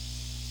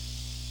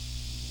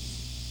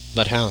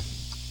 But how?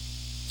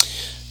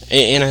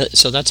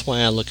 So that's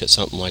why I look at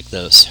something like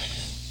this.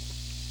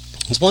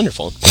 It's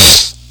wonderful.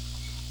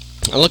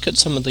 I look at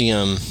some of the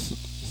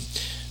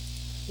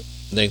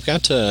they've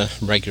got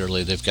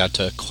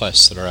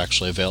quests that are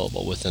actually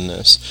available within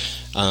this,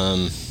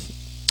 and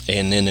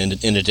then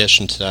in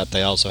addition to that,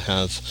 they also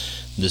have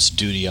this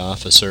duty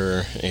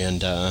officer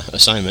and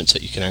assignments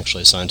that you can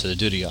actually assign to the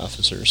duty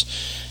officers.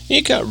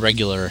 You got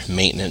regular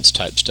maintenance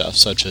type stuff,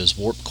 such as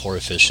warp core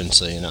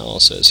efficiency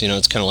analysis.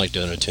 It's kind of like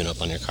doing a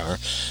tune-up on your car.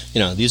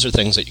 These are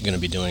things that you're going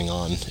to be doing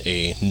on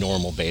a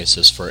normal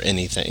basis for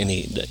any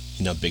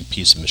big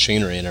piece of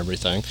machinery and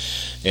everything.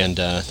 And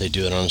they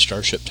do it on a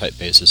starship type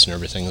basis and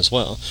everything as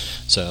well.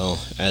 So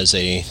as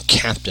a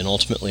captain,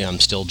 ultimately I'm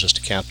still just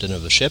a captain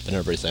of a ship and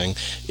everything,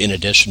 in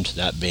addition to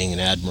that being an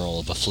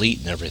admiral of a fleet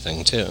and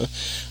everything too.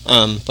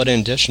 But in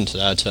addition to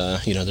that,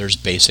 there's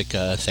basic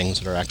things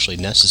that are actually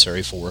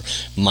necessary for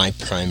my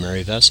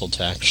primary vessel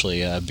to actually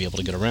be able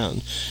to get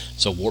around.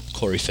 So warp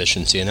core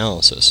efficiency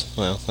analysis.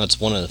 Well, that's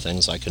one of the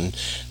things I can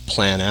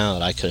plan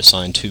out. I could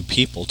assign 2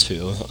 people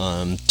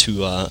to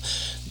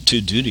 2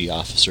 duty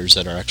officers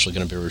that are actually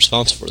going to be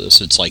responsible for this.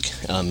 It's like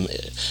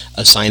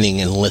assigning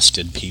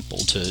enlisted people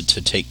to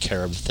take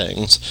care of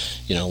things.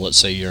 Let's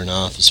say you're an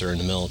officer in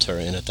the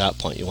military, and at that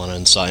point you want to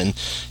assign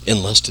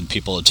enlisted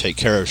people to take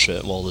care of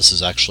shit. Well, this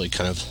is actually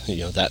kind of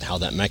how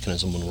that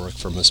mechanism would work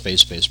from a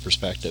space-based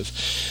perspective.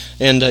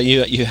 And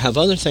you have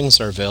other things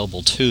that are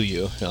available to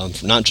you,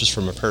 not just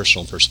from a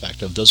personal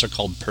perspective. Those are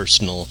called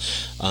personal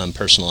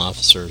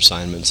officer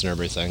assignments and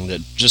everything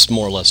that just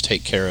more or less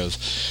take care of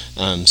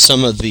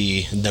some of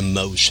the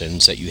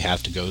motions that you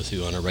have to go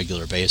through on a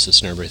regular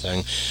basis and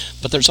everything.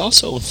 But there's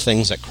also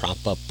things that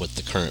crop up with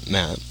the current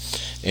map.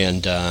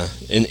 And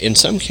in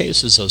some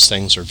cases, those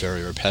things are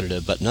very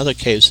repetitive, but in other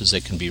cases,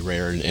 it can be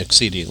rare and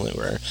exceedingly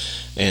rare.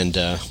 And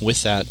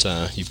with that,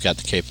 you've got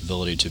the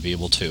capability to be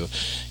able to,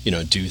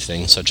 do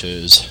things such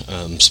as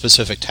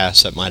specific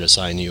tasks that might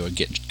assign you or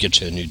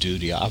get you a new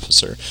duty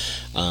officer.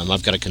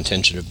 I've got a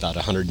contingent of about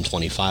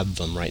 125 of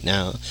them right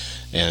now,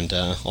 and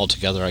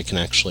altogether, I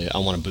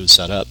want to boost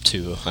that up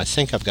to, I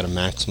think I've got a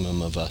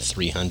maximum of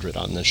 300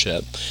 on this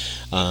ship.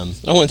 I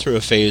went through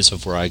a phase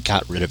of where I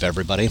got rid of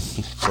everybody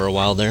for a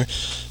while there,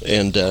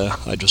 and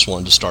I just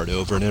wanted to start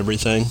over and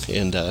everything,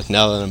 and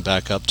now that I'm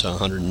back up to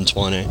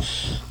 120,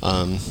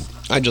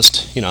 I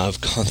just,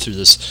 I've gone through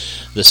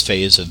this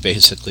phase of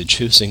basically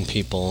choosing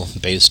people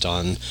based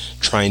on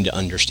trying to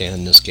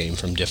understand this game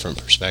from different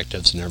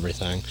perspectives and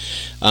everything.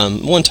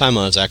 One time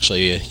I was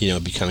actually,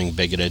 becoming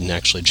bigoted and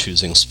actually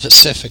choosing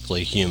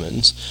specifically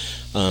humans.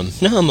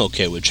 Now I'm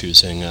okay with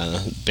choosing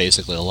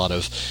basically a lot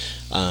of.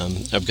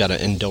 I've got an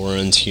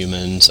Endurance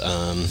humans.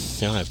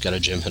 I've got a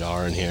Jim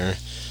Hadar in here.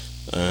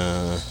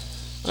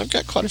 I've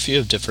got quite a few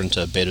of different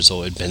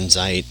Betazoid,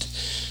 Benzite,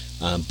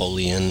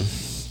 Boolean,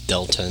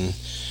 Delton.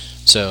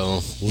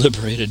 So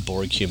Liberated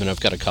Borg human.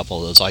 I've got a couple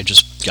of those. I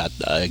just got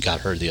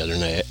her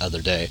the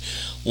other day.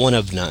 1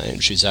 of 9.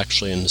 She's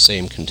actually in the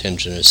same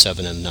contingent as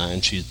 7 of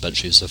 9. But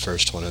she's the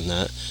first one in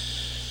that.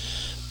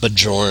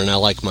 Bajoran. I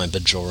like my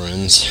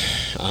Bajorans.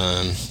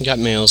 Got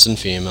males and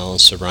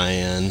females.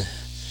 Sarian.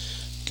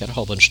 Got a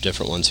whole bunch of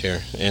different ones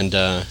here, and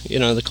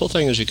the cool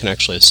thing is you can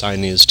actually assign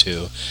these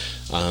to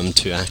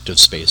active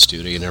space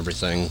duty and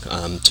everything,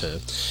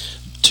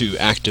 to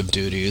active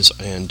duties,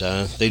 and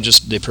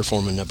they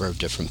perform a number of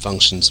different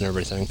functions and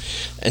everything.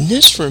 And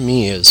this for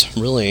me is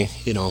really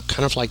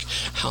kind of like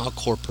how a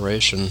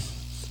corporation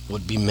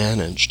would be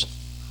managed.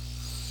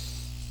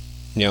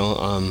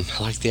 I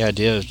like the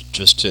idea of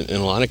just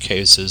in a lot of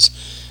cases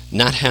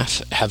not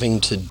having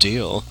to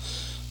deal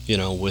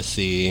with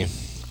the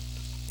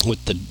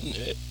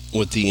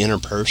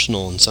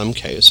interpersonal in some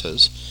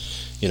cases,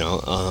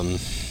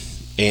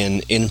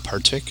 and in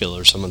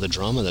particular some of the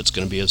drama that's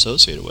going to be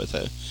associated with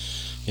it.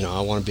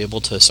 I want to be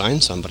able to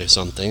assign somebody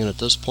something, and at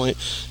this point,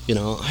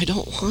 I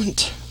don't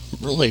want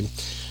really.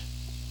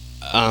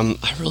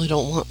 I really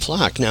don't want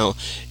flack. Now,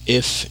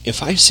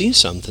 if I see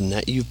something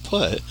that you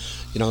put,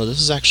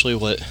 this is actually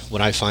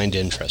what I find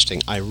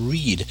interesting. I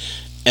read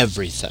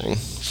everything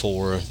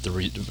for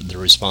the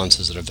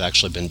responses that have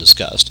actually been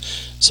discussed.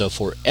 So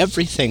for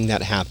everything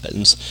that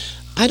happens,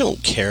 I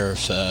don't care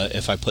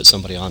if I put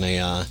somebody on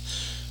a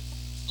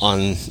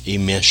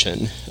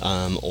mission,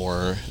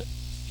 or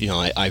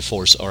I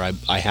force or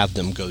I have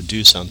them go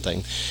do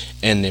something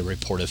and they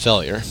report a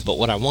failure. But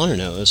what I want to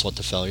know is what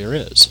the failure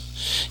is.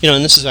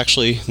 And this is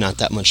actually not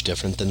that much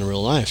different than in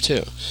real life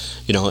too.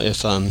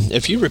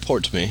 If you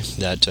report to me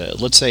that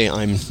let's say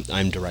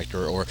I'm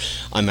director, or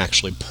I'm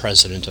actually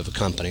president of a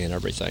company and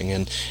everything,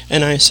 and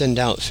I send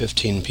out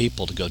 15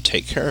 people to go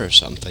take care of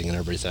something and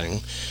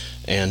everything,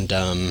 and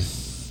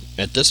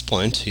at this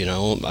point,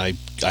 I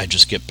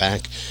just get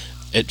back,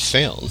 it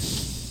failed.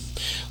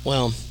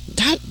 Well,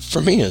 that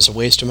for me is a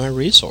waste of my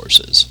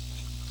resources.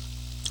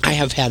 I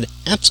have had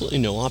absolutely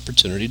no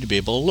opportunity to be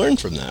able to learn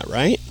from that,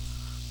 right?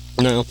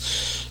 Now,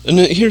 let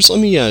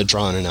me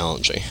draw an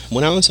analogy.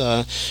 When I was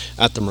at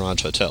the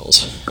Mirage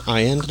Hotels,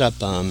 I ended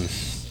up,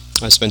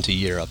 I spent a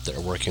year up there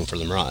working for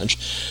the Mirage,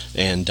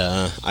 and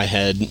I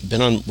had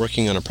been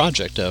working on a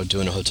project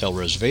doing a hotel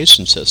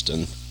reservation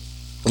system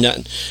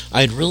that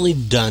I'd really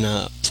done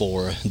up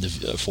for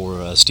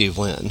Steve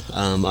Wynn.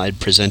 I'd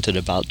presented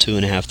about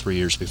 2.5, 3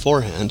 years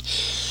beforehand,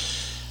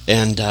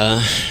 and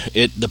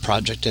the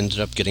project ended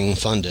up getting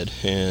funded,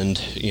 and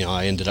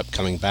I ended up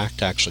coming back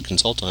to actually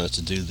consult on it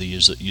to do the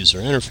user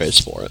interface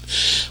for it.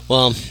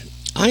 Well,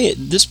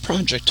 this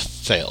project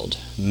failed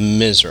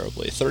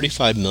miserably.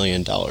 $35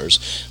 million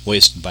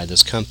wasted by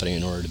this company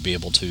in order to be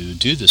able to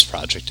do this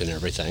project and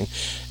everything,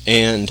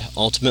 and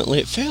ultimately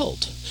it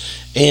failed.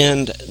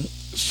 And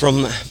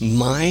from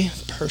my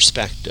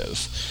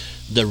perspective,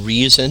 the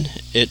reason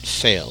it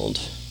failed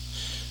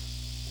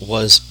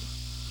was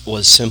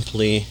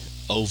simply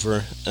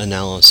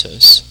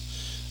over-analysis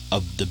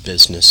of the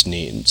business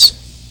needs.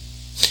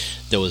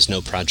 There was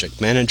no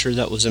project manager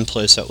that was in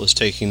place that was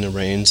taking the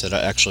reins, that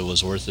actually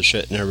was worth the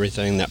shit and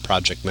everything. That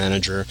project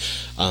manager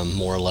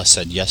more or less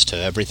said yes to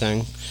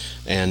everything,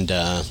 and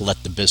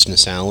let the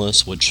business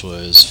analyst, which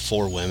was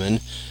 4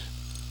 women,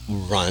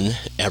 run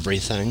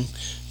everything.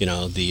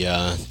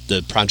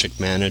 The project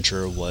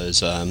manager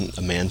was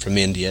a man from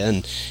India,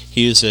 and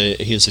he was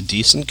a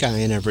decent guy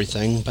and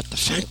everything, but the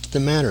fact of the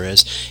matter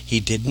is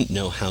he didn't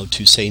know how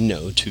to say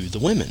no to the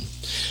women.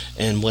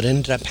 And what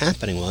ended up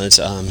happening was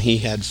he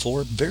had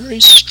 4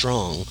 very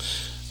strong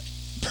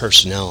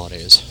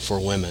personalities for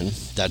women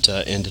that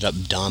ended up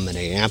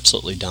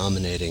absolutely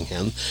dominating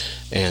him.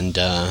 And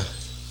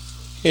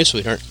hey,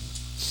 sweetheart,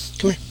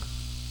 come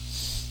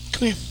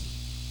here.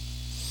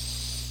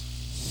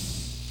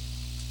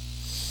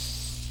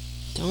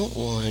 Don't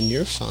whine,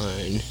 you're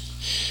fine.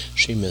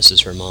 She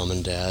misses her mom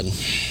and dad.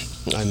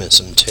 I miss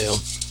them too.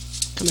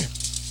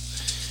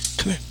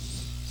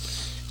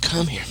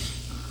 Come here.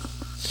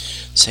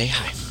 Say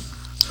hi.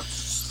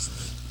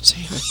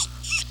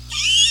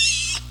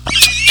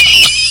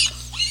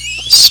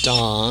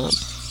 Stop.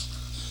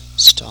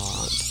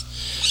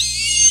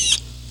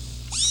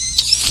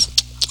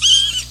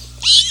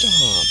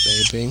 Stop,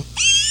 baby.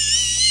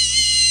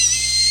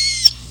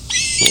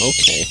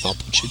 Okay, I'll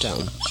put you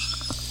down.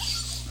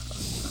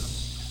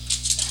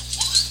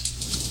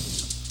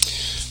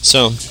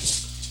 So,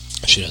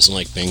 she doesn't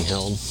like being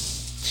held.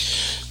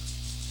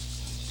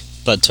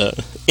 But,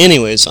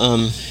 anyways,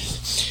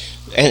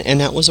 and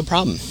that was a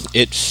problem.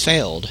 It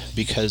failed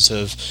because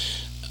of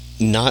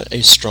not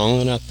a strong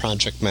enough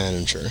project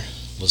manager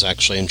was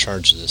actually in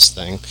charge of this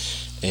thing,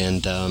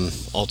 and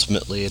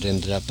ultimately it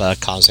ended up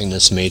causing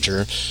this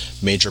major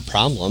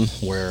problem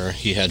where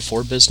he had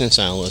 4 business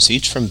analysts,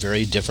 each from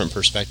very different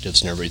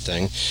perspectives and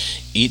everything,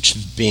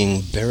 each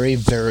being very,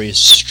 very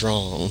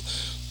strong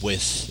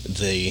with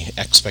the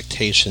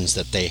expectations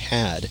that they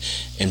had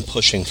and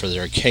pushing for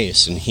their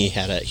case, and he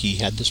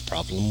had this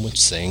problem with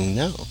saying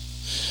no.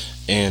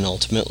 And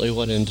ultimately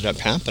what ended up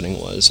happening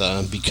was,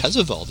 because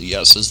of all the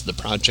yeses, the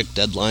project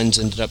deadlines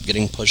ended up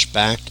getting pushed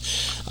back,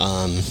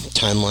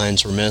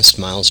 timelines were missed,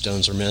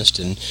 milestones were missed,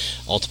 and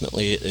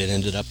ultimately it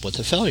ended up with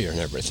a failure and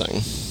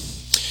everything.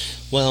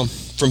 Well,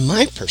 from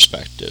my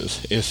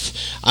perspective, if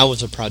I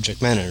was a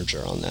project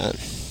manager on that,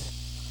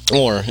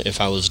 or if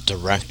I was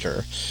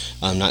director,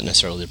 not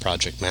necessarily the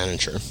project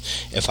manager,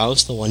 if I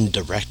was the one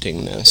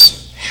directing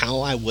this,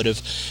 how I would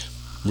have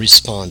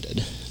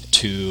responded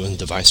to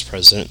the vice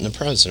president and the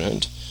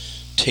president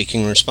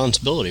taking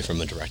responsibility from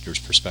a director's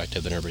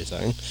perspective and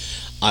everything,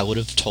 I would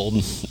have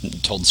told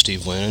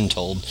Steve Wynn and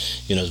told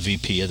the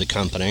VP of the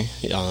company,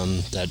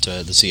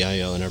 the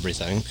CIO and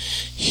everything,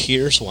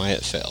 here's why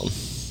it failed.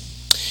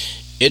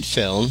 It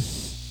failed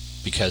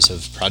because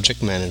of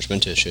project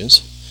management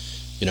issues.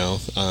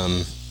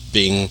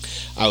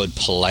 I would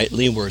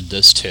politely word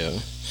this too.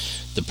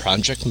 The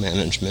project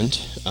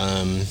management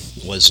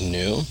was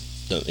new.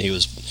 He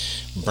was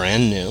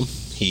brand new.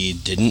 He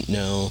didn't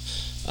know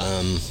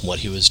what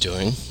he was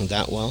doing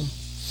that well,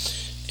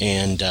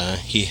 and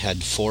he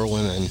had 4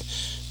 women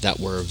that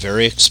were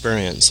very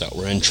experienced, that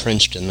were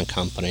entrenched in the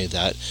company,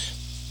 that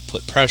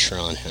put pressure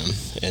on him,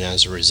 and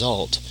as a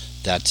result,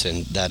 that's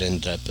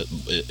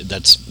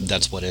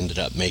what ended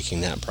up making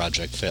that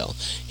project fail.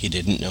 He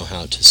didn't know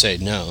how to say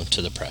no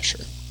to the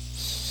pressure.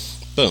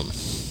 Boom.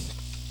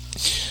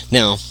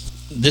 Now,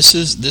 this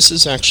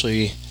is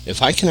actually,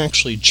 if I can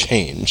actually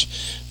change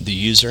the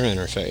user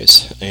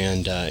interface,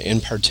 and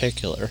in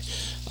particular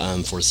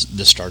for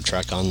the Star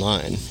Trek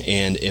Online,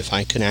 and if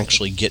I can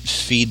actually get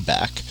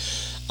feedback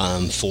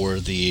for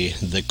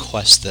the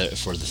quest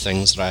for the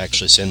things that I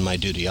actually send my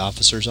duty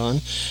officers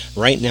on.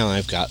 Right now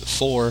I've got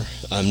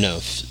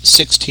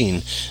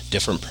 16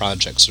 different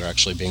projects that are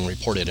actually being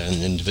reported at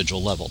an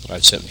individual level that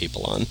I've sent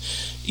people on.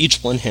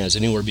 Each one has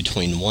anywhere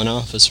between 1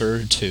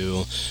 officer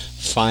to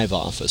 5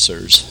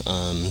 officers,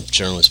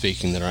 generally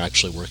speaking, that are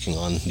actually working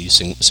on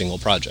these single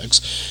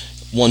projects.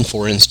 One,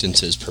 for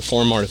instance, is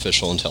perform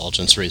artificial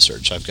intelligence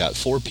research. I've got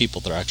 4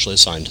 people that are actually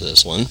assigned to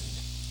this one.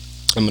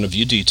 I'm going to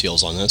view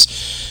details on this.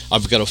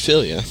 I've got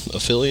Ophelia.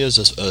 Ophelia is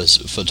a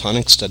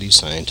photonic studies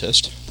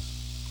scientist.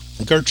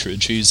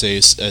 Gertrude, she's a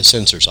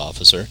sensors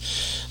officer.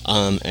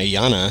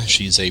 Ayana,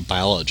 she's a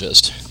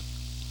biologist.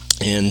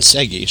 And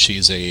Segi,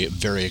 she's a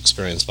very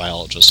experienced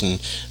biologist, and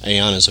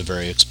Ayana is a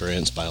very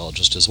experienced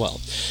biologist as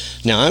well.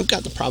 Now, I've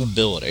got the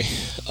probability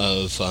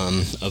of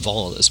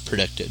all of this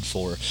predicted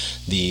for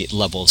the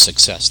level of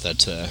success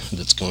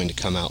that's going to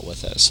come out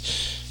with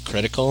this.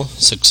 Critical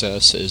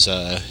success is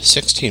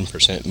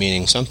 16%,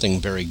 meaning something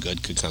very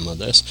good could come of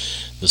this.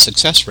 The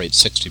success rate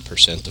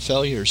 60%.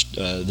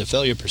 The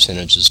failure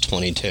percentage is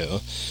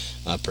 22%.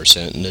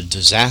 And the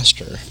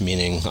disaster,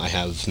 meaning I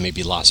have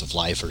maybe loss of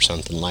life or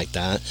something like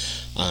that,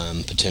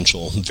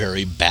 potential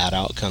very bad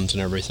outcomes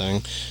and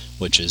everything,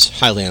 which is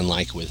highly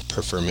unlikely with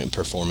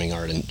performing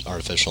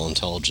artificial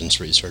intelligence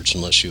research,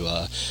 unless you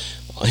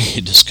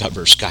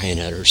discover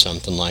Skynet or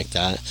something like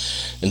that,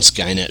 and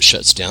Skynet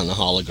shuts down the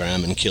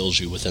hologram and kills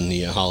you within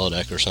the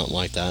holodeck or something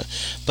like that.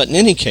 But in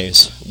any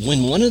case,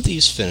 when one of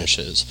these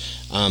finishes,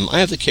 I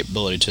have the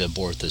capability to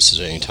abort this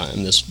at any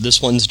time.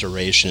 This one's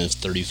duration is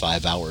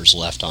 35 hours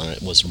left on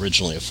it. It was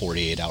originally a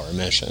 48-hour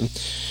mission.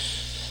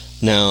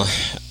 Now,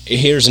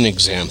 here's an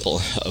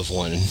example of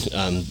one.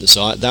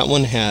 So that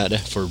one had,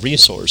 for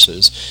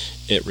resources,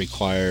 it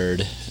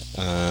required,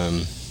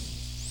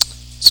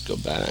 let's go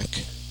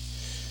back.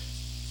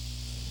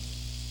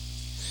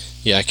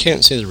 Yeah, I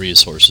can't see the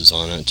resources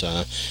on it,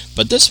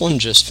 but this one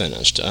just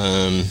finished.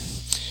 This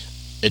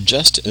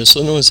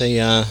one was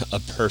a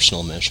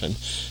personal mission,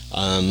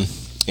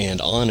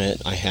 and on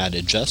it I had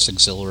adjust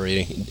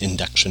auxiliary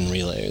induction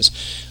relays.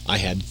 I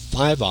had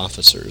 5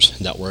 officers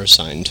that were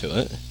assigned to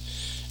it.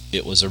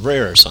 It was a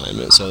rare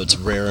assignment, so it's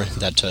rare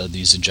that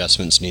these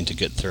adjustments need to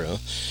get through.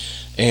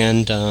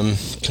 And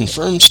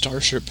confirm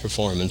starship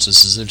performance,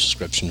 this is a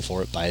description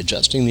for it, by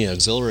adjusting the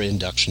auxiliary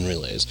induction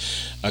relays.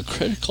 A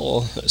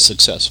critical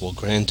success will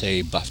grant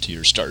a buff to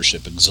your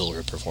starship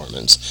auxiliary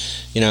performance.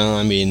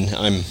 I'm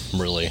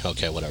really,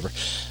 okay, whatever.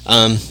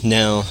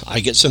 Now, I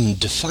get some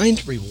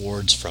defined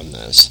rewards from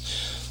this,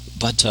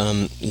 but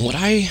what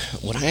I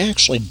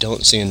actually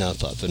don't see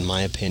enough of, in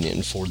my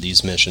opinion, for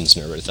these missions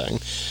and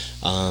everything,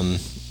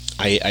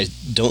 I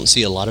don't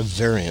see a lot of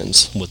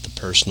variance with the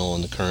personal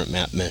and the current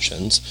map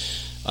missions.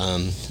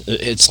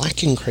 It's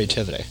lacking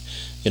creativity.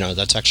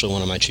 That's actually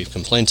one of my chief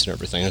complaints and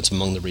everything. It's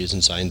among the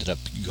reasons I ended up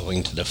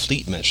going to the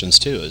fleet missions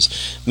too, is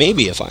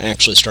maybe if I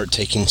actually start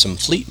taking some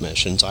fleet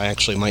missions, I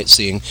actually might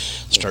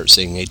start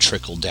seeing a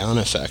trickle-down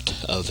effect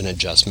of an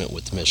adjustment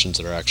with the missions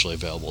that are actually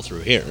available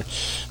through here.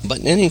 But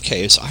in any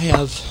case, I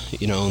have,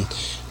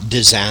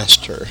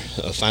 disaster.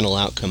 A final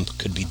outcome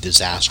could be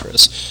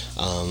disastrous,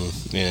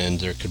 and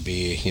there could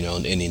be,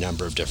 any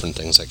number of different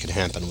things that could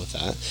happen with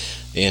that.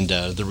 And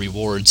the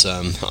rewards,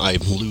 I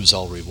lose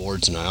all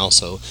rewards, and I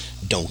also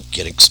don't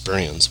get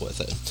experience with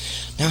it.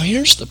 Now,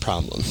 here's the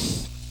problem.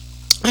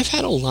 I've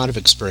had a lot of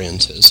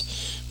experiences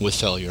with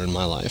failure in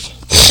my life.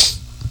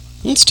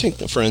 Let's take,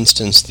 for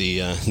instance,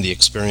 the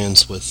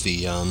experience with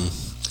the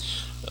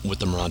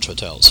Mirage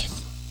Hotels.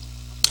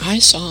 I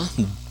saw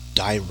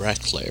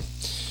directly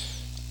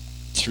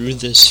through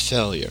this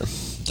failure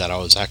that I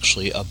was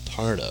actually a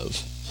part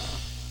of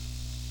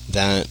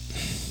that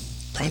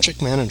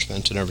project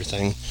management and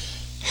everything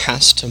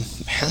has to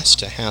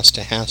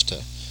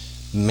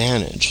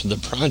manage the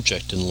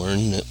project and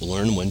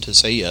learn when to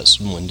say yes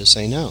and when to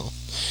say no.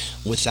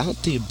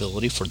 Without the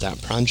ability for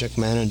that project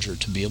manager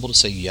to be able to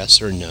say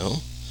yes or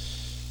no,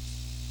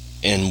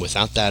 and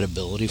without that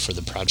ability for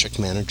the project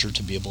manager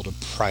to be able to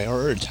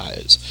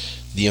prioritize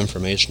the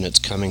information that's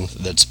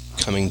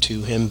coming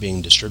to him,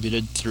 being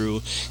distributed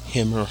through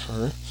him or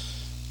her,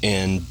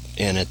 and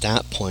at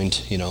that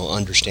point,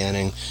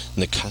 understanding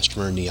the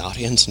customer and the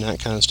audience and that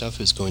kind of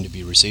stuff is going to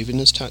be receiving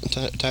this type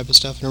of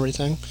stuff and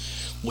everything.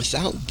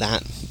 Without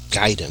that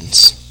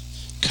guidance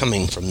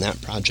coming from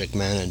that project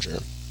manager,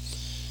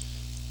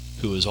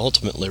 who is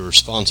ultimately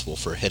responsible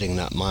for hitting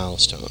that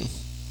milestone,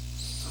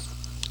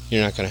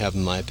 you're not going to have,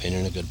 in my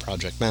opinion, a good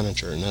project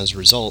manager. And as a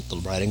result, the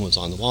writing was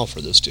on the wall for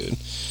this dude.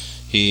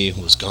 He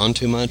was gone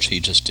too much. He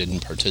just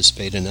didn't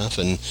participate enough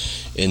in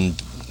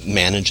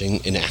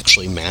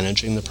actually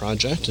managing the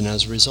project, and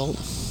as a result,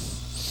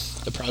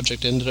 the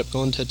project ended up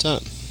going tits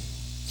up.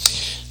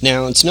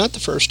 Now, it's not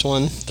the first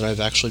one that I've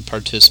actually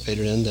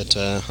participated in that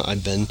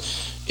I've been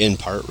in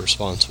part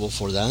responsible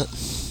for that,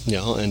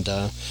 and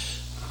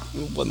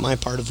what my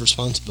part of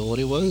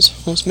responsibility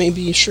was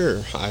maybe, sure,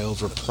 I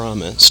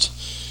overpromised,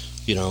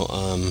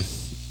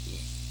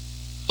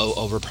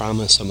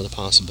 overpromised some of the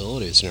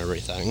possibilities and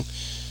everything,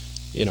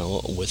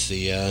 with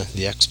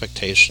the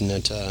expectation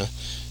that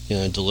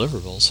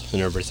deliverables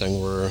and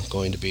everything were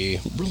going to be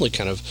really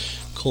kind of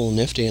cool and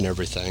nifty and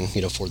everything,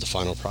 for the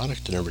final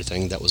product and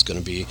everything that was going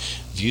to be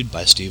viewed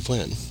by Steve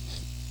Wynn.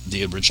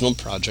 The original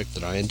project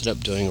that I ended up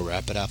doing a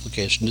rapid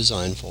application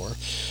design for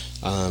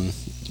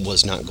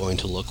was not going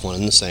to look one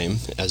and the same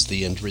as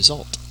the end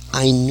result.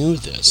 I knew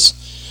this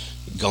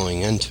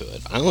going into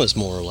it. I was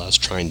more or less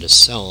trying to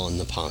sell on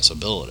the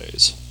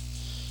possibilities.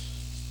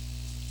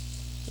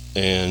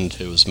 And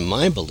it was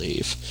my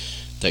belief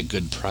that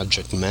good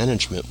project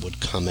management would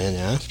come in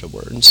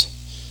afterwards,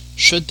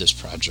 should this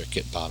project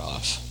get bought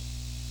off.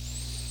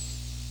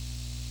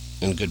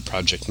 And good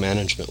project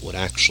management would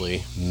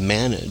actually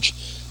manage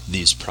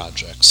these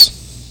projects.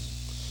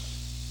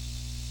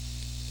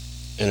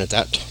 And at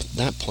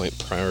that point,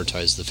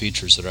 prioritize the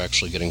features that are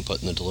actually getting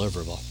put in the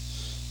deliverable.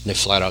 And they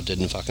flat out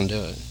didn't fucking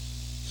do it.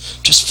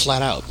 Just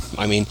flat out.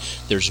 I mean,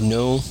 there's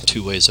no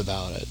two ways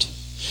about it.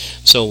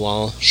 So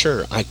while,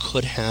 sure, I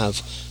could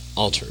have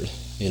altered,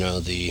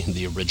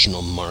 the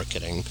original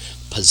marketing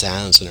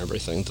pizzazz and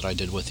everything that I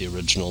did with the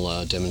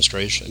original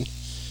demonstration,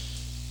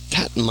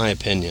 that, in my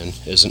opinion,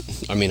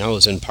 isn't... I mean, I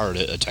was in part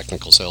a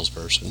technical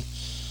salesperson,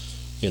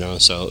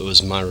 so it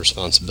was my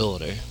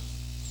responsibility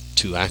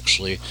to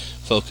actually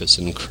focus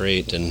and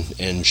create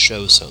and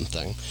show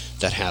something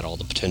that had all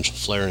the potential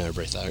flair and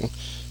everything,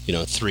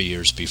 3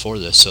 years before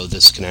this, so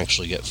this can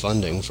actually get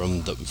funding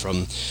from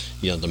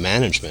the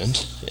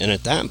management, and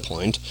at that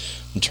point,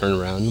 we turn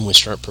around and we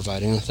start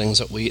providing the things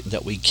that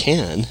we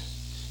can,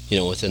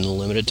 within the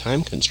limited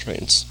time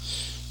constraints.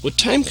 With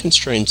time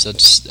constraints,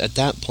 that's at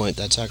that point,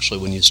 that's actually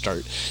when you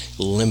start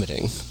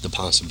limiting the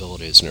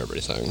possibilities and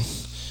everything.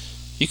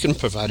 You can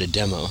provide a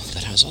demo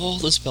that has all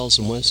the bells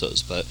and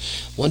whistles, but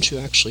once you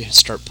actually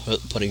start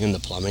putting in the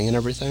plumbing and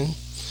everything,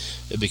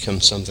 it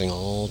becomes something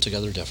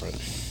altogether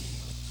different.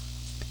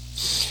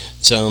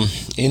 So,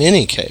 in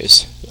any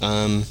case,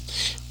 I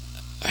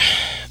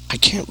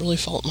can't really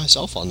fault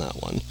myself on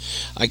that one.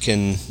 I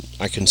can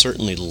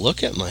certainly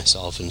look at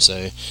myself and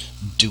say,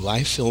 do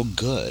I feel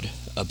good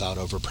about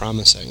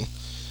overpromising,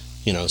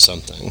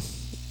 something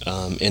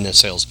in a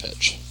sales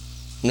pitch?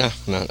 No.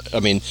 I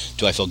mean,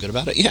 do I feel good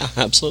about it? Yeah,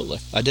 absolutely.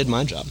 I did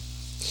my job.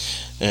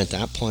 And at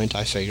that point,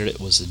 I figured it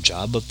was the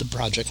job of the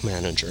project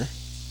manager.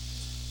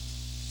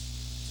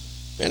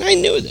 And I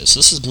knew this.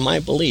 This is my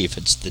belief.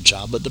 It's the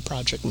job of the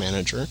project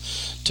manager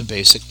to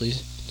basically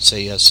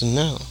say yes and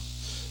no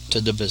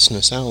to the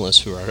business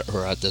analysts who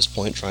are at this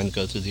point trying to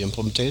go through the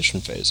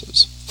implementation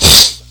phases.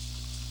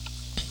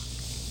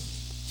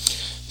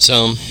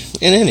 So,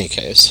 in any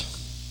case,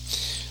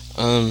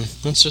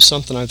 That's just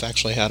something I've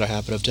actually had a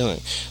habit of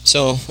doing.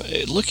 So,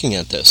 looking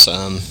at this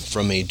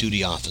from a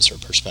duty officer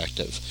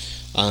perspective,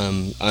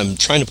 I'm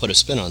trying to put a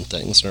spin on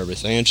things and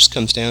everything. It just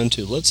comes down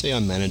to, let's say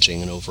I'm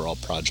managing an overall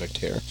project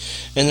here,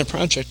 and the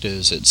project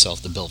is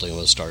itself the building of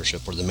a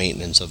starship or the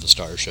maintenance of a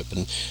starship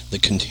and the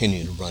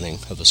continued running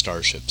of a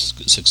starship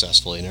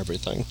successfully and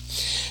everything.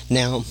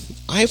 Now,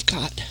 I've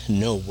got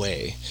no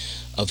way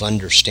of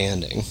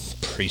understanding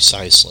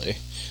precisely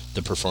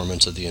the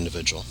performance of the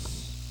individual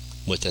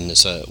within the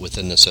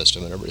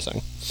system and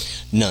everything.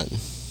 None.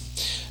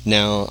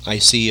 Now, I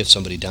see if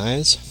somebody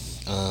dies.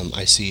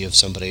 I see if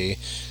somebody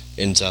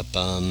ends up.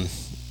 I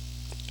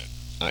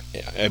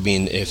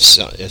mean, if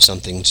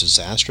something's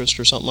disastrous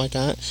or something like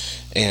that,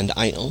 and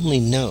I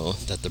only know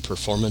that the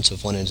performance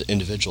of one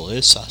individual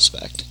is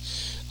suspect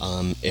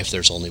if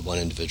there's only one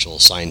individual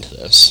assigned to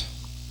this.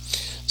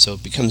 So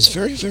it becomes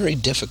very, very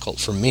difficult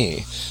for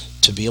me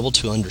to be able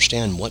to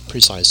understand what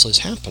precisely is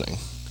happening,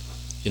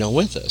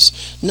 with this.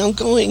 Now,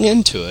 going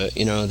into it,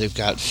 they've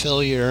got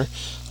failure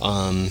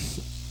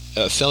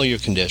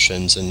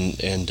conditions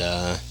and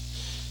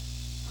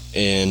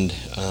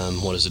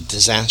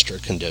disaster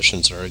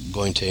conditions that are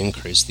going to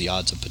increase the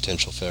odds of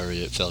potential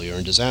failure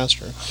and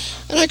disaster.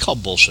 And I call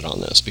bullshit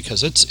on this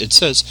because it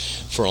says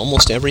for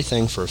almost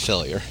everything for a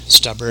failure,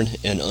 stubborn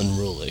and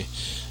unruly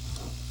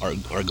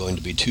are going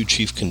to be two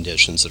chief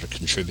conditions that are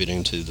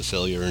contributing to the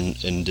failure and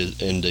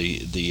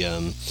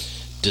the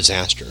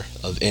disaster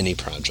of any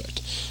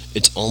project.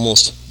 It's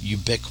almost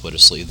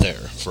ubiquitously there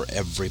for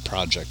every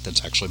project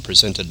that's actually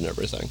presented and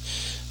everything.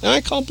 And I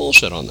call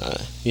bullshit on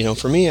that.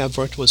 For me, I've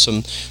worked with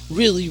some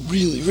really,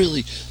 really,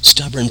 really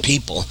stubborn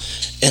people,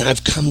 and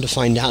I've come to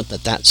find out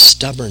that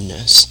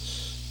stubbornness,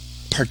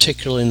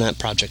 particularly in that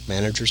project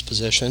manager's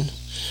position,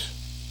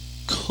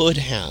 could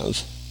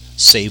have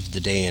saved the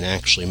day and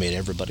actually made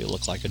everybody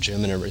look like a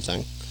gym and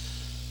everything.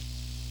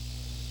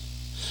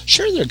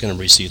 Sure, they're going to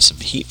receive some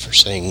heat for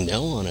saying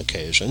no on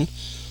occasion,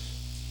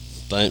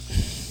 but,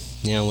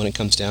 when it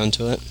comes down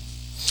to it,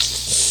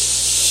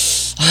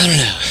 I don't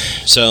know.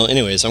 So,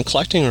 anyways, I'm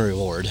collecting a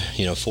reward,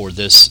 for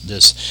this,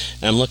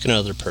 and I'm looking at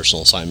other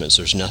personal assignments.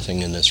 There's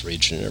nothing in this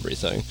region and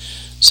everything.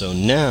 So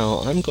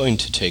now I'm going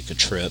to take a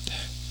trip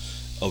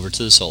over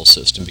to the Sol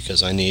system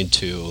because I need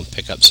to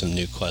pick up some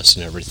new quests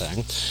and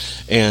everything.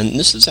 And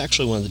this is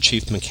actually one of the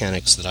chief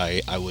mechanics that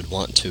I would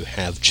want to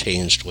have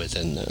changed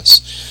within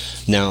this.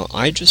 Now,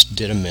 I just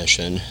did a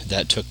mission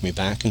that took me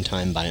back in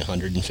time by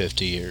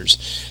 150 years,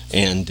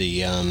 and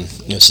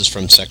this is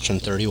from Section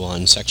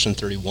 31. Section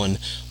 31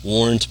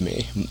 warned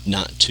me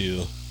not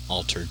to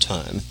alter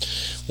time.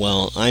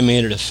 Well, I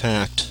made it a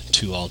fact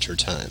to alter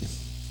time.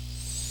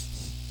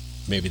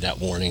 Maybe that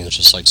warning is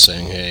just like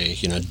saying, hey,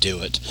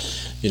 do it.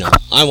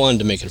 I wanted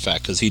to make it a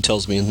fact because he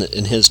tells me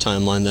in his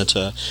timeline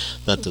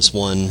that this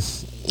one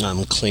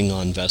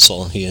Klingon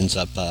vessel, he ends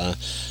up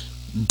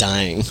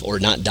dying, or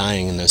not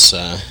dying in this,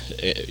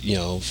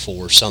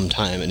 for some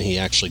time, and he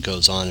actually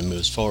goes on and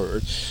moves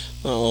forward.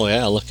 Oh,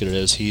 yeah, look at it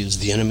as he's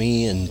the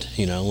enemy, and,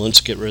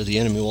 let's get rid of the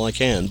enemy while I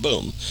can.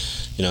 Boom.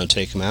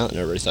 Take him out and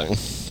everything.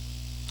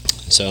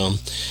 So,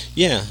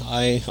 yeah,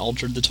 I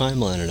altered the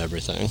timeline and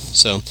everything.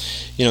 So,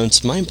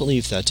 it's my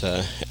belief that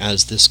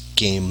as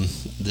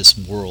this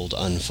world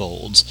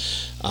unfolds,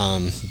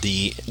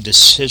 the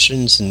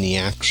decisions and the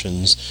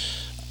actions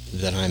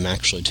that I'm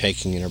actually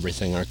taking and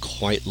everything are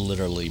quite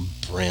literally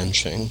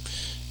branching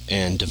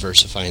and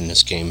diversifying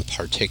this game,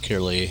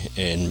 particularly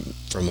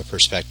from a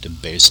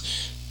perspective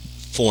base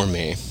for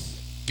me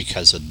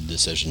because of the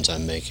decisions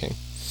I'm making.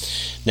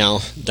 Now,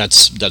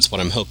 that's what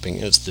I'm hoping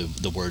is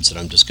the words that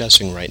I'm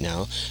discussing right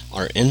now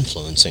are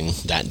influencing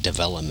that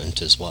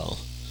development as well.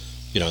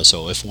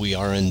 So if we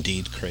are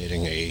indeed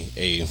creating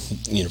a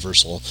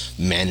universal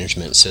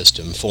management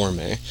system for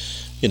me,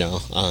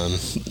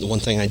 one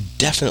thing I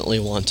definitely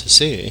want to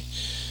see,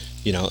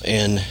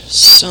 and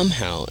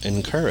somehow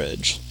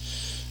encourage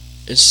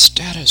is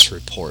status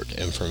report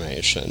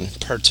information,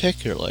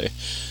 particularly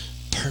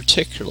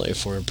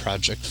for a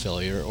project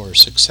failure or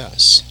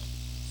success.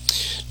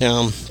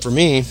 Now, for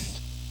me,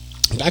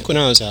 back when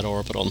I was at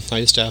Orbital, I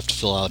used to have to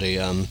fill out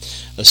a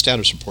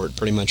status report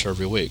pretty much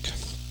every week.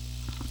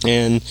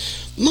 And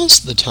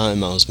most of the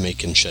time I was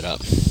making shit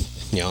up.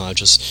 I was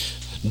just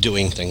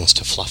doing things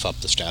to fluff up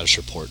the status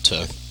report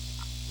to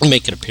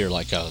make it appear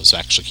like I was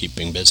actually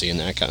keeping busy and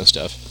that kind of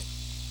stuff.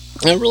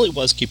 I really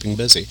was keeping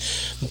busy,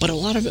 but a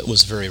lot of it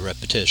was very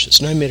repetitious,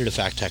 and I made it a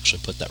fact to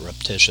actually put that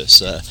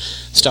repetitious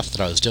stuff that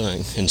I was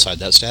doing inside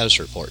that status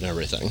report and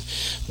everything.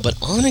 But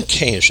on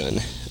occasion,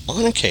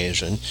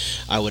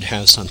 I would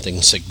have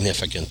something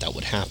significant that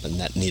would happen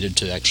that needed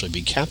to actually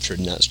be captured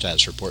in that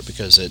status report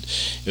because it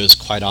was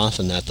quite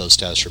often that those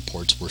status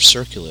reports were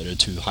circulated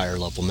to higher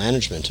level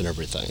management and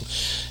everything.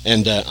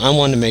 And I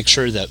wanted to make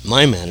sure that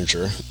my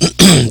manager,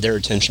 their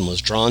attention was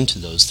drawn to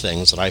those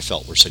things that I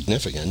felt were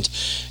significant,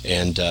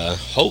 and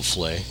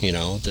hopefully,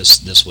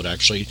 this would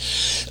actually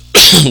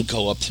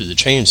go up through the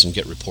chains and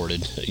get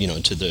reported,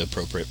 to the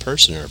appropriate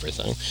person or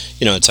everything.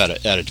 It's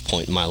at a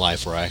point in my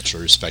life where I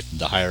actually respected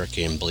the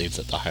hierarchy and believed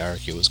that the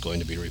hierarchy was going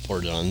to be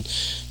reported on,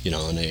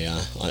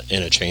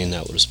 in a chain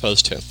that was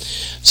supposed to.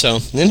 So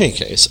in any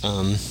case,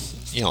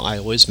 I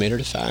always made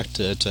it a fact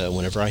that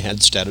whenever I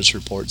had status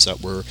reports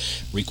that were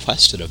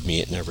requested of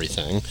me and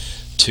everything,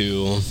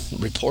 to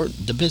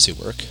report the busy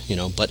work,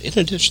 but in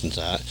addition to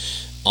that,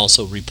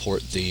 also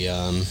report the,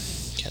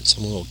 got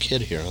some little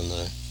kid here on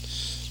the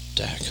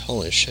deck.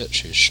 Holy shit,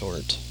 she's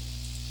short.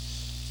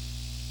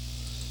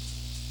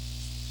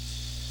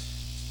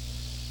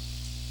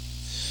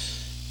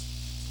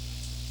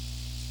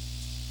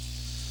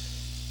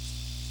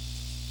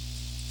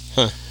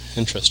 Huh,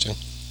 interesting.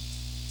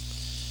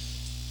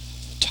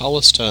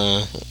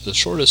 The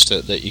shortest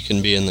that you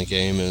can be in the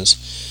game is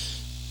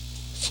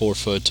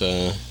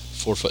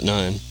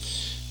 4'9",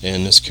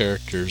 and this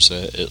character's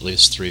at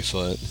least 3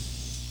 foot.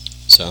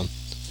 So,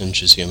 and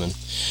she's human.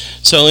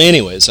 So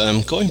anyways,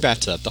 going back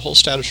to that, the whole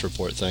status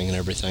report thing and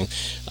everything,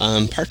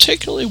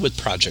 particularly with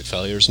project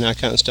failures and that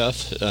kind of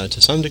stuff,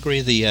 to some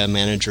degree the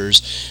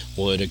managers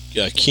would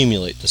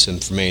accumulate this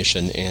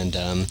information and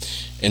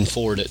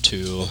forward it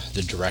to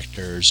the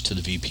directors, to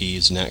the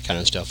VPs and that kind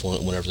of stuff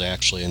whenever they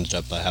actually ended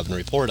up having a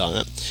report on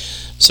it.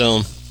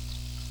 So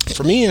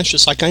for me, it's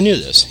just like I knew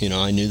this.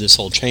 I knew this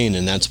whole chain,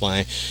 and that's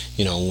why,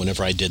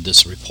 whenever I did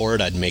this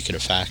report, I'd make it a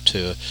fact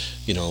to,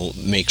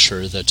 make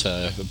sure that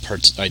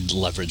I'd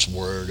leverage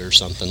Word or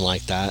something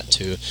like that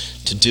to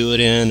do it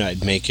in.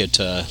 I'd make it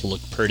look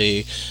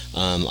pretty.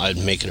 I'd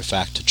make it a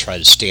fact to try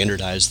to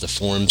standardize the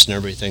forms and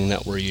everything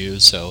that were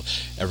used, so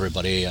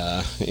everybody,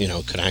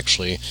 could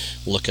actually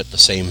look at the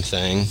same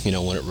thing,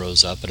 when it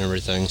rose up and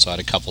everything. So I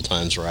had a couple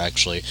times where I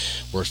actually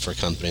worked for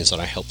companies that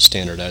I helped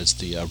standardize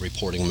the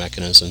reporting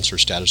mechanisms for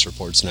status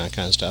reports and that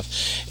kind of stuff.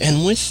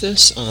 And with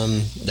this,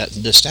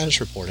 the status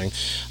reporting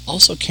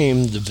also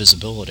came the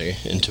visibility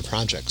into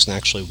projects and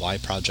actually why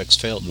projects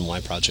failed and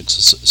why projects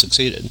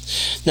succeeded.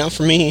 Now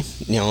for me,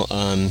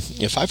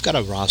 if I've got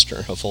a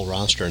full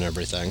roster and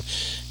everything,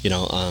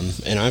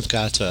 and I've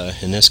got,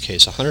 in this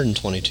case,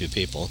 122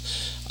 people,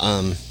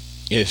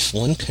 if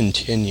one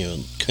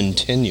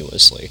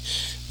continuously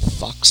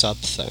fucks up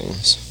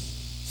things,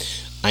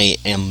 I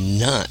am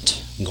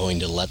not going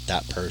to let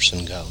that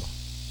person go.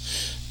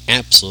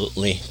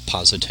 Absolutely,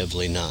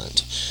 positively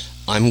not.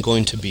 I'm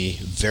going to be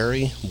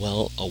very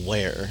well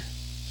aware,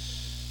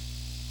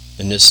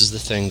 and this is the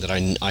thing that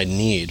I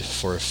need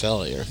for a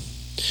failure.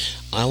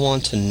 I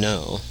want to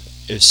know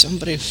if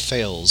somebody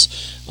fails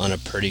on a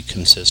pretty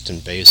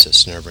consistent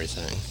basis and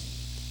everything,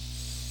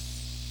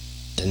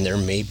 then there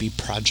may be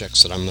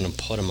projects that I'm going to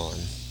put them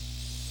on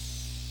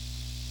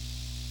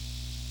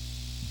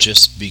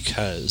just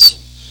because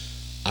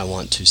I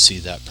want to see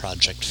that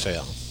project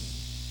fail.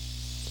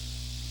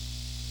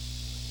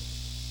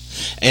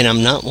 And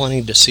I'm not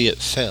wanting to see it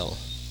fail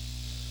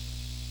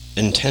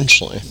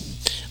intentionally.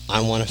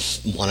 I want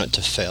it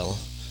to fail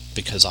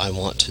because I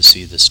want to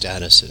see the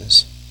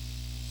statuses.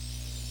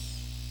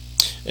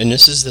 And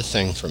this is the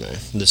thing for me.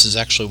 This is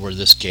actually where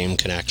this game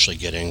can actually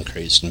get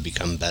increased and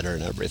become better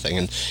and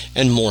everything,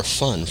 and more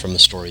fun from a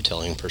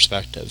storytelling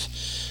perspective.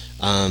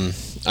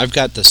 I've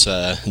got this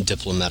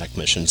diplomatic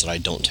missions that I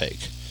don't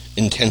take.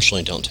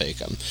 Intentionally don't take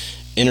them.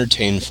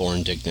 Entertain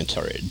foreign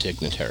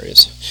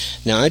dignitaries.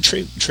 Now I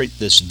treat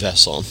this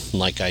vessel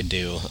like I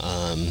do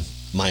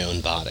my own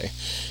body.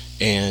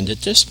 And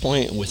at this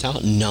point,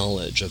 without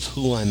knowledge of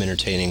who I'm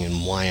entertaining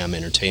and why I'm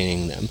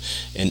entertaining them,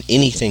 and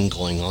anything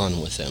going on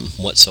with them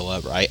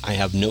whatsoever, I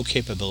have no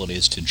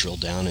capabilities to drill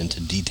down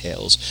into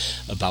details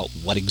about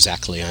what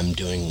exactly I'm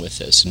doing with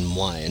this and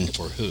why and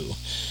for who.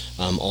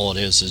 All it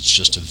is, it's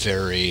just a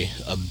very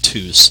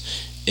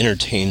obtuse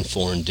entertain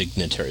foreign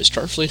dignitaries.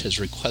 Starfleet has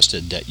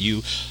requested that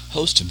you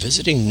host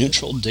visiting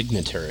neutral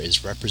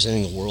dignitaries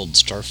representing a world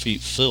Starfleet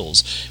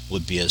feels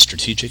would be a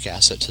strategic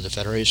asset to the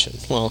Federation.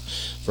 Well,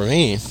 for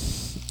me,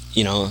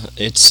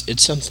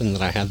 it's something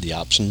that I have the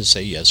option to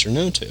say yes or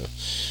no to.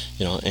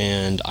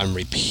 And I'm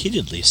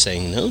repeatedly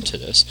saying no to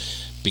this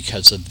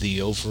because of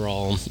the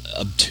overall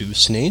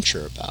obtuse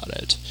nature about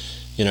it.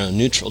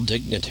 Neutral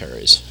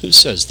dignitaries. Who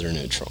says they're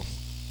neutral?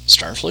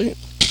 Starfleet?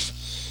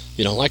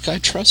 Like I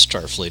trust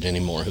Starfleet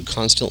anymore, who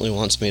constantly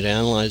wants me to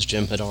analyze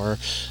Jim Hadar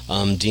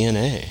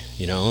DNA,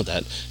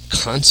 that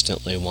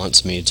constantly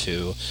wants me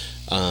to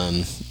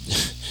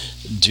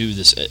do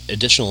this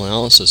additional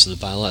analysis of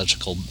the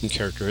biological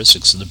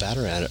characteristics of the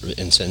batter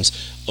incense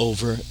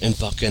over and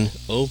fucking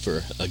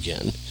over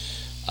again,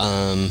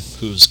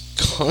 who's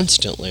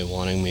constantly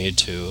wanting me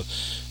to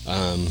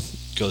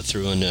go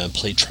through and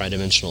play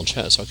tridimensional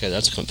chess. Okay,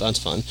 that's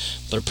fun.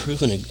 But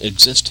approve an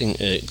existing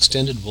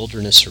extended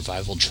wilderness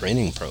survival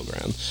training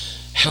program.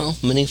 How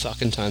many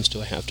fucking times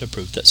do I have to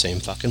approve that same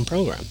fucking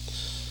program?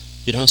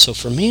 So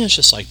for me, it's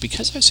just like,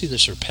 because I see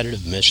this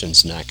repetitive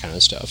missions and that kind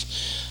of stuff,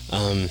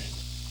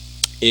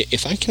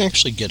 if I can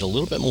actually get a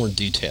little bit more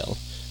detail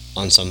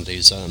on some of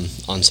these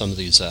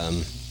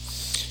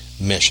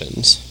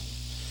missions,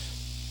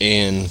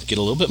 and get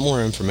a little bit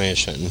more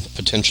information,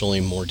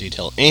 potentially more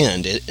detail,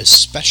 and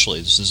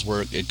especially, this is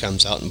where it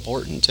comes out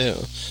important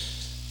too,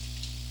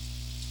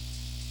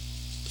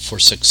 for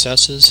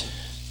successes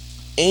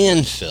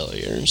and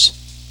failures,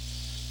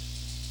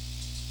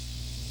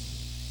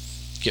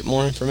 get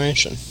more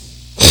information.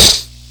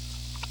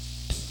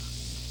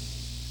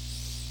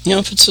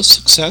 If it's a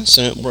success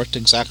and it worked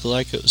exactly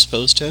like it was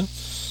supposed to,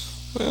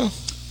 well,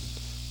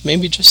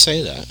 maybe just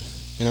say that.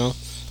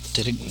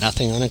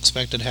 Nothing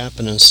unexpected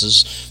happened. This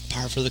is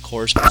par for the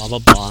course, blah, blah,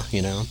 blah,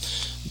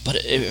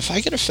 But if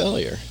I get a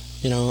failure,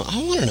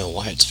 I want to know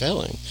why it's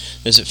failing.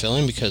 Is it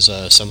failing because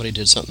somebody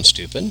did something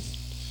stupid?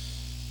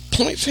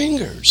 Point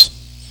fingers.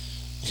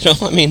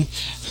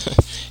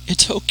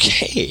 It's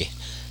okay.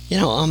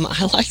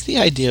 I like the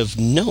idea of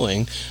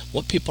knowing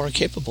what people are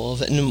capable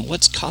of and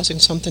what's causing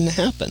something to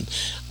happen.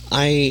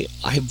 I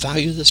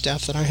value the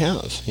staff that I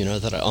have,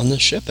 that are on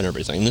this ship and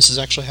everything. This is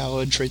actually how I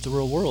would treat the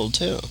real world,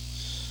 too.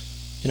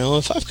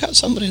 If I've got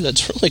somebody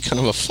that's really kind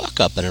of a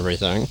fuck-up and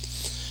everything,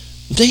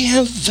 they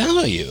have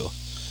value.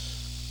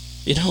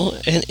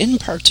 And in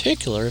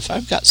particular, if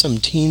I've got some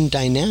team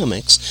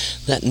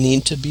dynamics that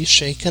need to be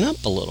shaken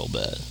up a little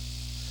bit.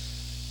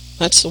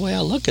 That's the way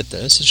I look at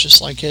this. It's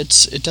just like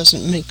it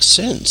doesn't make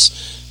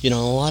sense, in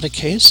a lot of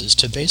cases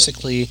to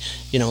basically,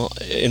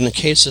 in the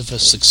case of a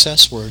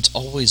success where it's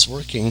always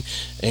working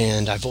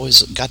and I've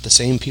always got the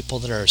same people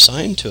that are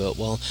assigned to it,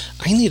 well,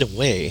 I need a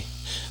way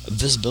of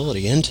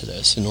visibility into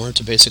this in order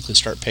to basically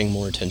start paying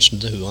more attention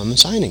to who I'm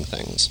assigning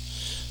things.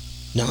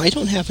 Now, I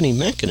don't have any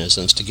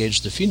mechanisms to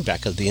gauge the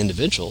feedback of the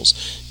individuals,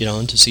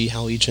 and to see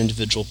how each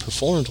individual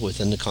performed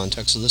within the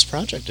context of this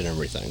project and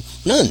everything.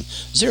 None.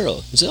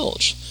 Zero.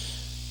 Zilch.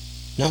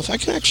 Now, if I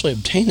can actually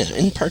obtain it,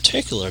 in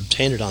particular,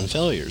 obtain it on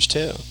failures,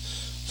 too.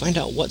 Find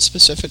out what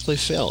specifically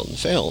failed,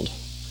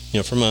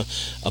 from a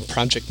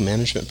project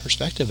management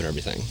perspective and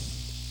everything.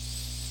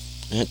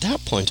 And at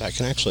that point, I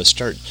can actually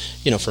start,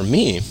 for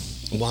me,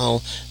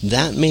 while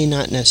that may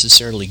not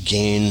necessarily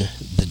gain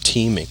the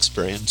team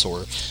experience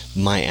or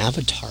my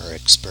avatar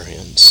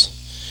experience,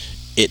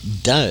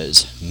 it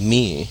does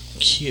me,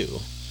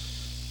 Q,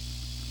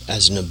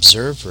 as an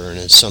observer and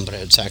as somebody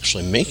that's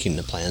actually making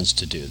the plans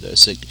to do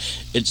this,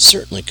 it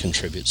certainly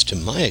contributes to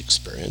my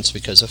experience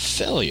because a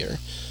failure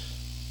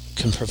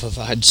can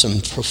provide some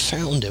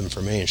profound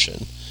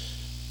information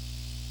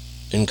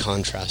in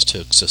contrast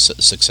to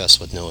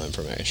success with no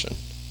information.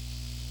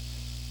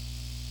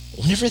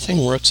 When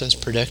everything works as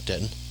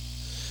predicted,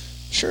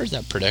 sure,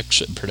 that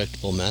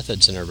predictable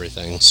methods and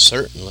everything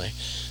certainly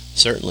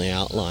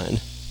outline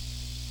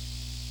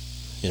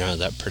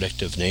that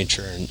predictive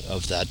nature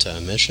of that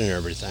mission and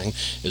everything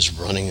is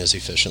running as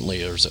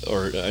efficiently, or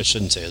I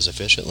shouldn't say as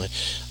efficiently,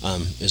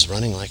 is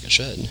running like it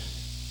should.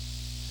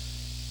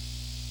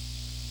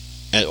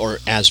 Or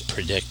as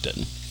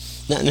predicted.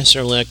 Not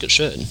necessarily like it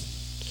should.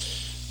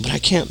 But I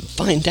can't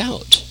find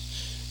out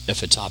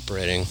if it's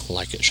operating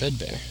like it should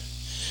be,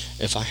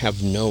 if I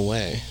have no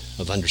way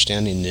of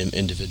understanding the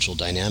individual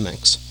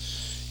dynamics,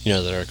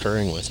 that are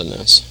occurring within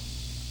this.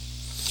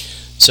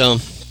 So,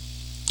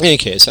 in any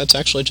case, that's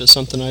actually just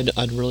something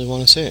I'd really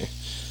want to see.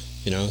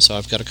 So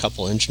I've got a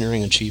couple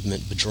engineering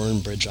achievement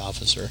Bajoran Bridge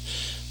Officer,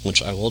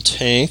 which I will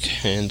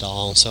take, and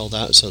I'll sell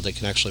that so they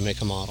can actually make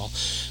a model.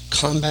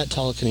 Combat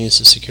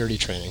telekinesis security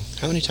training.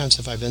 How many times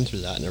have I been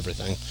through that and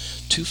everything?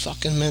 Too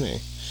fucking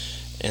many.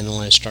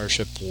 Analyze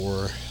Starship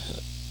War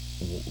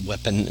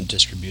weapon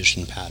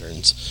distribution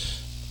patterns.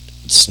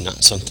 It's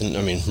not something,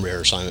 rare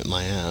assignment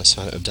my ass.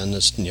 I've done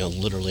this,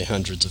 literally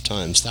hundreds of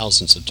times,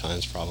 thousands of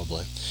times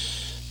probably.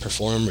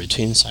 Perform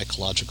routine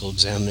psychological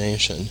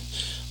examination.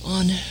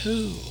 On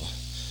who?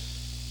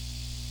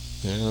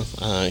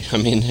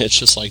 It's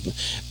just like,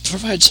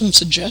 provide some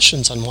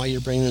suggestions on why you're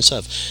bringing this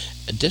up.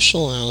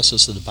 Additional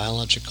analysis of the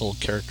biological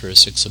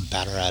characteristics of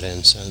Battarat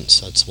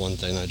incense. That's one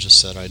thing I just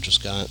said I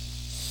just got.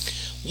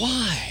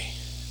 Why?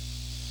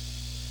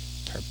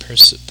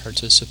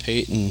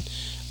 Participate in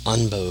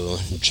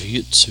Anbo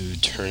Jiu-Jitsu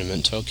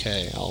tournament.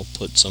 Okay, I'll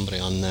put somebody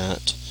on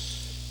that.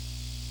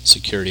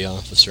 Security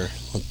officer.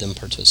 Let them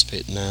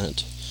participate in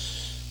that.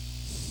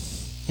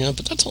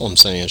 But that's all I'm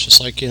saying. It's just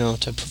like,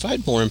 to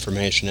provide more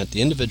information at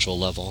the individual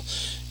level,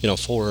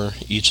 for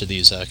each of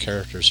these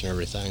characters and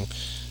everything.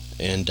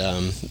 And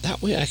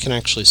that way I can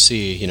actually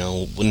see,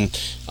 when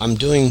I'm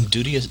doing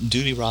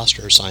duty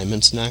roster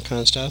assignments and that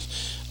kind of stuff,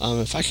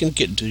 if I can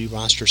get duty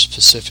roster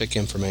specific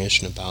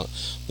information about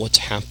what's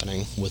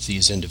happening with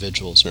these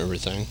individuals and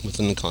everything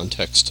within the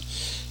context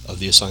of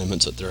the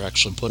assignments that they're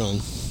actually put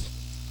on.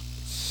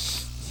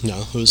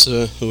 Who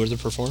are the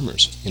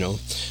performers,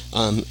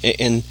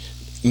 and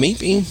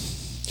maybe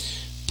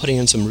putting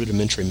in some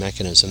rudimentary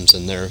mechanisms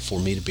in there for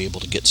me to be able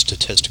to get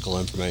statistical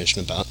information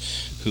about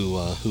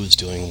who's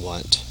doing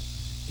what,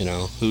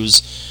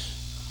 who's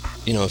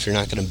if you're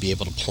not going to be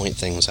able to point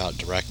things out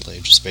directly,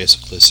 just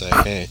basically say,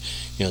 hey,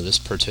 this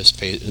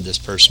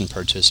person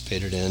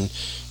participated in,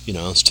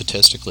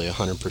 statistically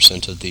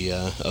 100% of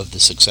the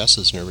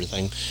successes and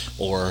everything,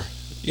 or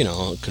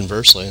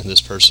conversely,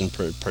 this person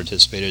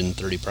participated in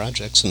 30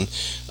 projects, and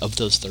of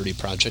those 30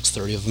 projects,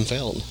 30 of them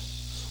failed.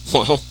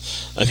 Well,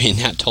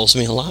 that tells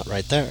me a lot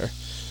right there.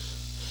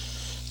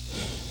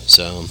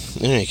 So,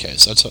 in any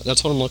case, that's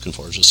what I'm looking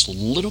for. Just a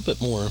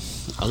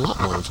lot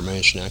more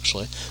information,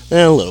 actually.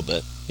 A little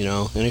bit.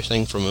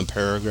 Anything from a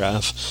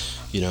paragraph.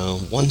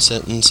 One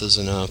sentence is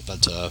enough,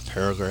 but a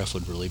paragraph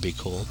would really be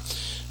cool.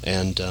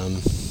 And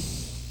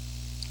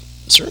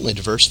certainly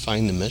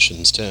diversifying the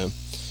missions too.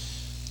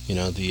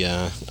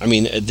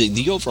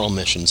 The overall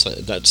missions,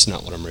 that's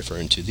not what I'm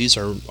referring to. These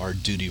are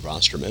duty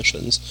roster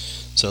missions,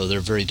 so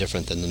they're very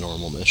different than the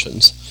normal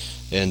missions.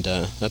 And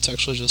that's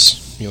actually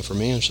just, for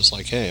me, it's just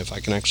like, hey, if I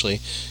can actually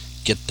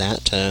get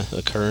that to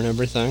occur and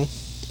everything.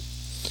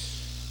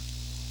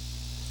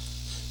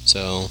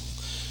 So,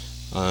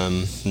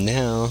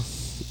 now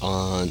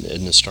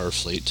in the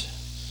Starfleet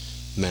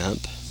map,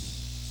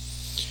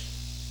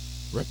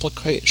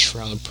 replicate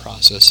shroud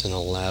process in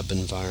a lab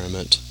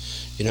environment.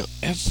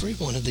 Every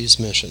one of these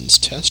missions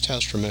test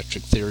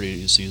astrometric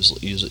theories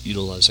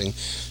utilizing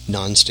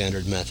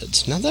non-standard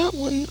methods. Now that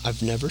one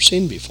I've never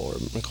seen before.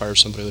 It requires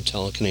somebody with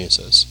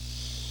telekinesis.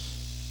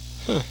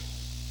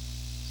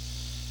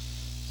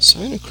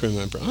 Assign a crew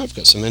member. I've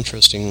got some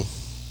interesting...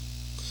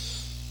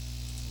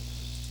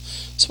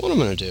 So what I'm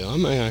going to do, I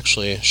might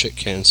actually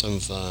shit-can some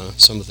of the...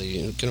 I'm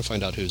going to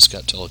find out who's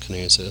got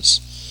telekinesis.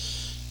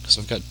 Because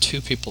I've got 2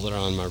 people that are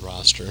on my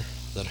roster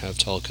that have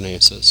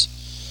telekinesis.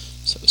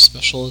 So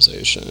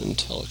specialization,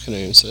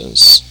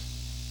 telekinesis.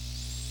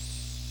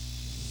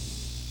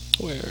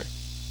 Where?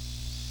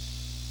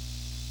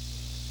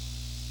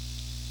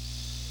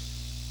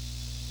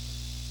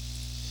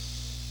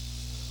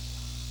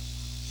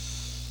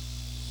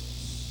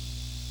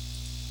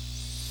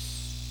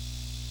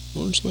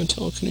 Where's my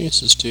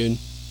telekinesis, dude?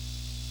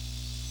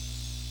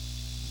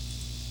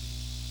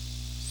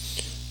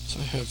 So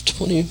I have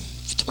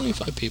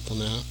 25 people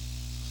now.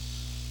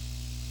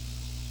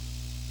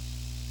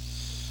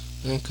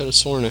 I could have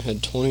sworn I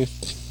had 20.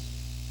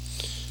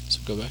 So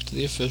go back to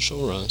the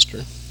official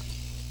roster.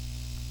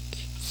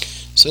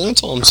 So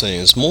that's all I'm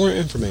saying, is more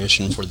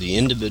information for the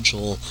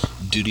individual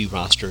duty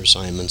roster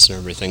assignments and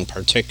everything,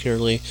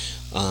 particularly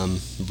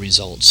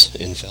results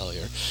in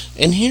failure.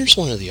 And here's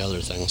one of the other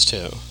things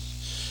too.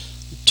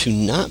 To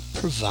not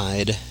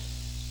provide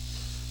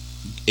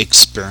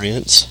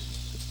experience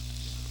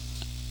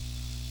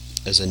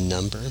as a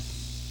number,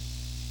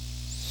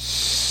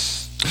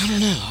 I don't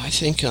know. I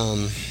think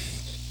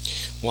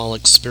while a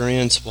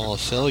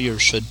failure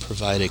should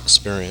provide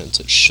experience,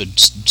 it should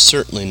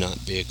certainly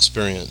not be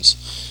experience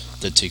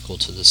that's equal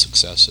to the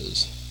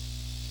successes.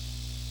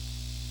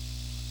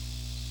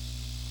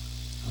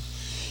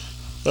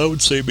 I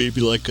would say maybe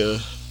like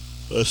a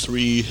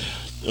 3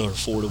 or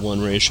 4 to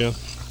 1 ratio.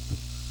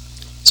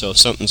 So if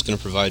something's going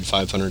to provide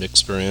 500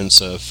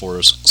 experience for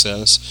a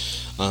success,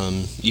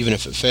 even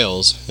if it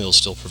fails, it'll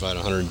still provide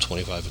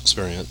 125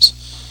 experience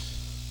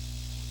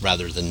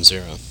rather than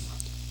 0.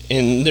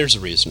 And there's a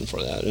reason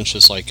for that. It's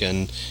just like,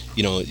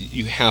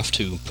 you have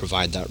to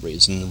provide that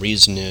reason. The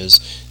reason is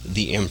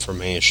the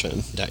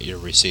information that you're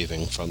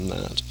receiving from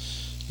that.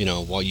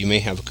 While you may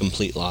have a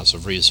complete loss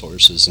of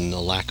resources and the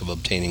lack of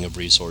obtaining of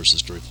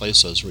resources to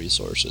replace those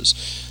resources,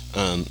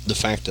 the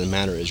fact of the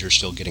matter is you're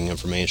still getting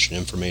information.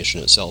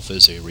 Information itself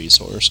is a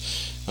resource.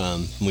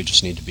 We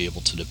just need to be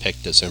able to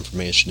depict this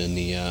information in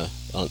the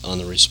on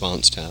the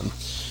response tab.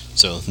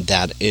 So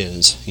that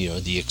is,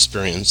 the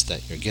experience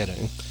that you're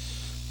getting.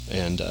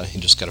 And you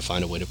just got to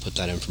find a way to put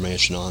that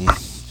information on.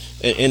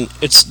 And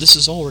this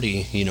is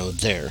already,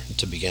 there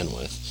to begin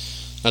with.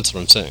 That's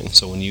what I'm saying.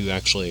 So when you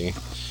actually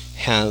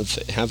have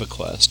a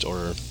quest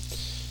or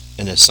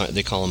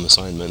they call them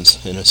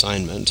assignments, an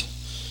assignment,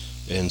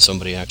 and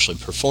somebody actually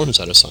performs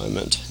that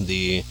assignment,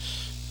 the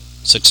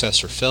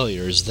success or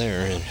failure is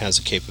there and it has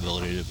a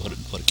capability to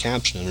put a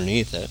caption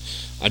underneath it.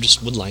 I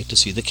just would like to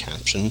see the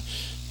caption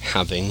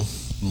having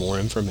more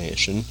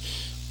information,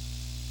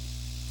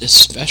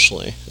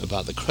 especially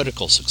about the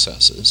critical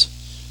successes,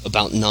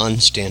 about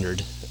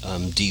non-standard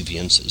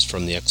deviances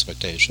from the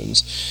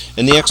expectations.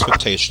 And the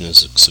expectation is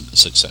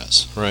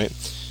success, right?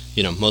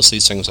 Most of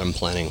these things I'm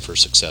planning for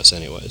success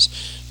anyways.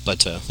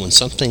 But when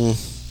something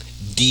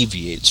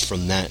deviates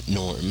from that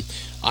norm,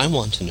 I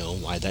want to know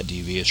why that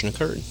deviation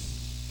occurred.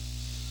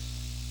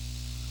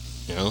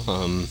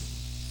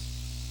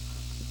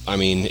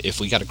 If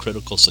we got a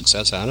critical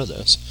success out of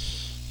this,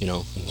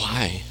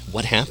 why?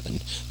 What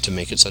happened to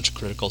make it such a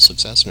critical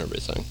success and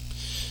everything?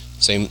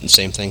 Same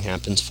thing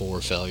happens for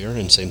failure,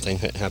 and same thing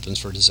happens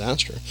for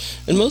disaster.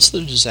 And most of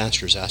the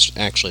disasters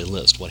actually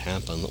list what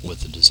happened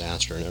with the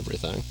disaster and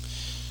everything.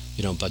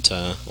 But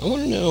I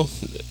want to know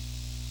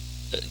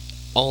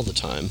all the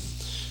time,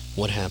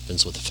 what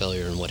happens with a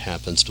failure and what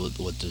happens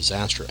with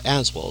disaster,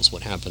 as well as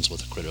what happens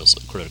with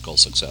a critical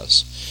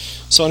success.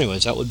 So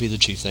anyways, that would be the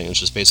chief thing. It's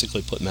just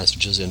basically put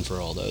messages in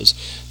for all those.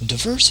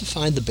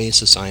 Diversify the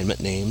base assignment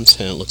names,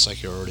 and it looks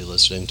like you're already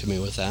listening to me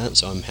with that,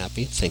 so I'm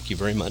happy. Thank you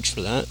very much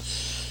for that.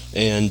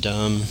 And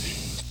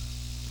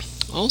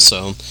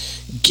also,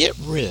 get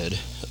rid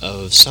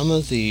of some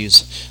of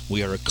these.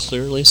 We are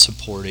clearly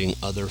supporting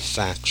other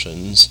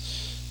factions,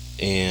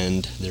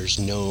 and there's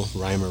no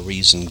rhyme or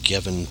reason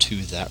given to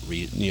that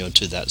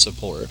to that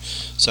support,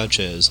 such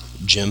as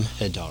Jim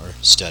Hadar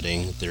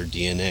studying their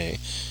DNA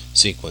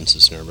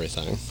sequences and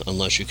everything,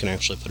 unless you can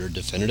actually put a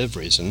definitive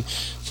reason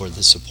for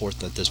the support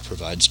that this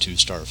provides to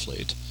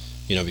Starfleet.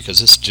 Because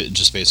this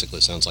just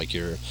basically sounds like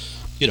you're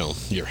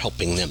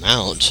helping them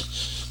out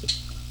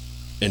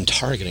and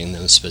targeting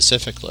them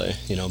specifically,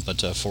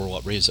 but for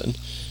what reason?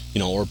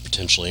 Or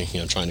potentially,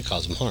 trying to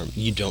cause them harm.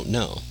 You don't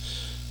know.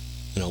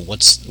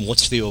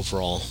 What's the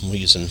overall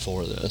reason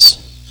for this?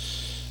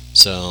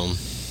 So,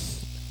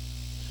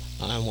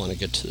 I want to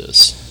get to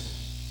this.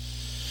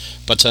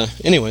 But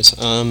anyways,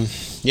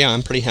 yeah,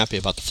 I'm pretty happy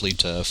about the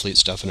fleet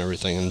stuff and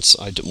everything, and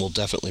I will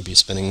definitely be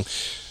spending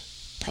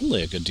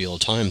probably a good deal of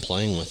time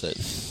playing with it.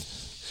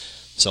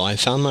 So I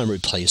found my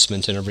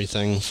replacement and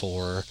everything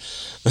for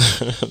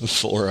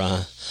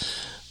for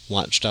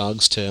Watch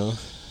Dogs 2,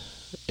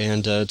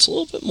 and it's a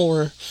little bit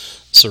more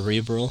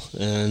cerebral,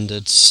 and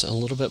it's a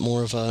little bit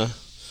more of a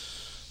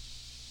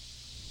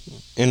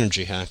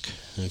energy hack,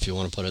 if you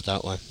want to put it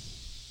that way.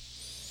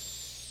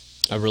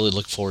 I really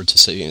look forward to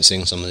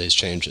seeing some of these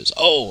changes.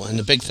 Oh, and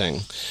the big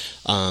thing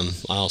I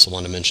also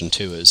want to mention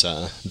too is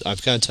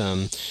I've got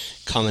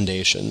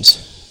commendations.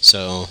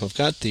 So I've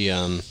got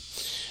the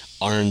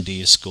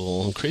R&D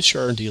school. Increase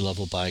your R&D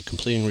level by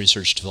completing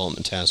research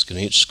development tasks in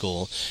each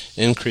school.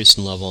 Increase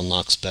in level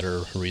unlocks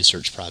better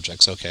research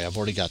projects. Okay, I've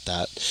already got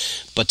that.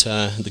 But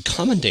the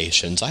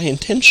commendations, I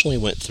intentionally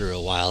went through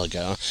a while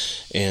ago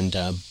and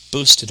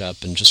boosted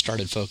up and just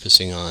started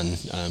focusing on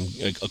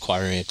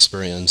acquiring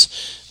experience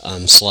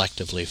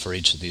selectively for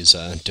each of these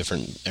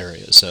different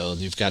areas. So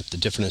you've got the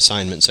different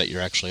assignments that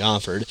you're actually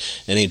offered,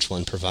 and each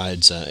one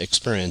provides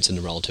experience in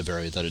the relative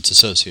area that it's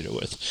associated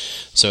with.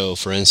 So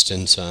for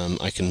instance,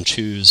 I can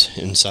choose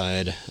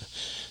inside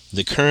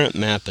the current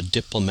map a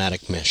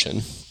diplomatic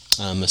mission,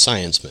 a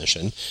science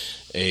mission,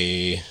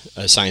 a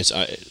science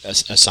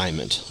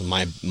assignment.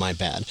 My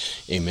bad.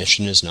 A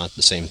mission is not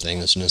the same thing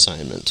as an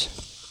assignment.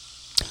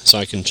 So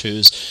I can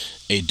choose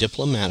a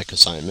diplomatic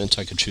assignment,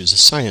 I could choose a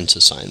science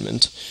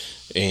assignment,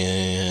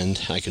 and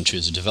I can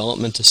choose a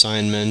development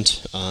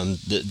assignment.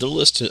 The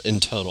list in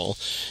total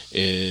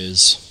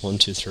is 1,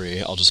 2,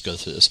 3. I'll just go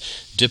through this.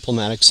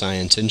 Diplomatic,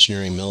 science,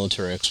 engineering,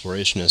 military,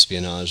 exploration,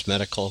 espionage,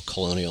 medical,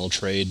 colonial,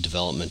 trade,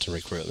 development, and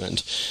recruitment.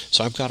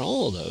 So I've got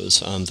all of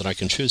those that I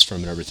can choose from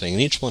and everything,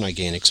 and each one I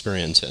gain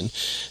experience in.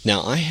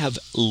 Now, I have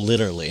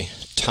literally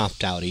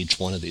topped out each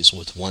one of these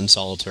with one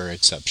solitary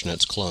exception.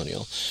 It's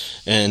colonial.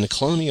 And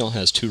colonial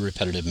has 2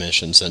 repetitive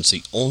missions. That's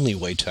the only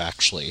way to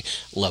actually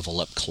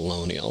level up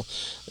colonial.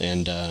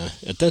 And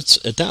at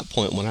that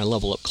point, when I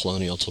level up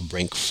colonial to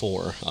rank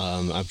 4,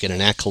 I get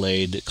an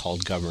accolade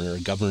called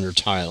governor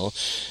title,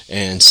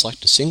 and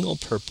select a single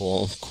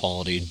purple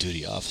quality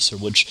duty officer,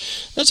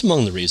 which that's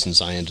among the reasons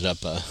I ended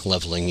up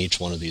leveling each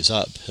one of these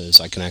up,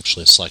 is I can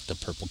actually select a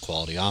purple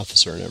quality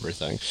officer and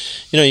everything.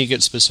 You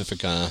get specific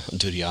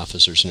duty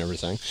officers and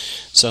everything.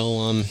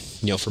 So,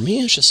 for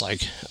me, it's just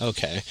like,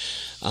 okay,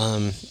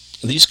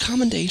 these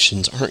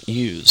commendations aren't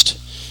used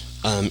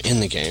in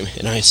the game,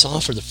 and I saw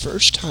for the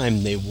first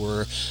time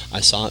I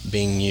saw it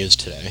being used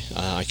today.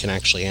 I can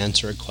actually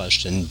answer a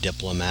question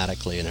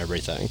diplomatically and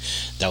everything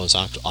that was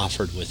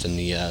offered within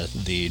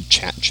the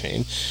chat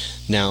chain.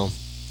 Now,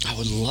 I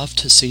would love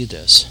to see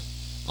this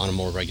on a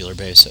more regular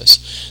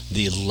basis.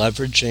 The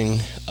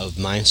leveraging of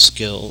my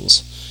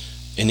skills,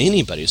 and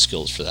anybody's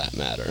skills for that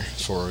matter,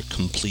 for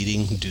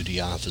completing duty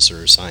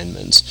officer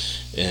assignments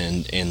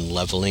and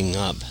leveling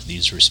up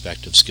these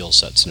respective skill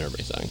sets and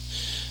everything.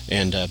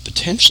 And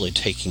potentially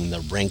taking the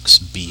ranks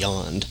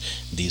beyond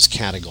these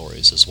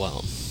categories as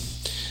well.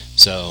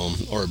 So,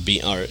 or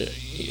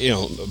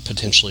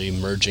potentially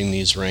merging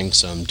these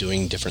ranks,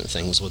 doing different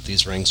things with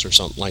these ranks or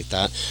something like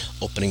that,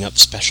 opening up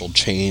special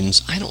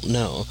chains. I don't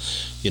know,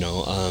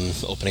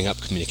 opening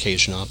up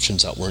communication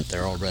options that weren't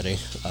there already.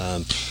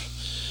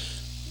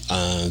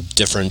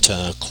 Different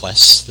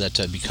quests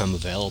that become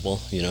available,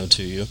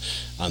 to you,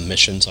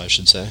 missions, I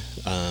should say.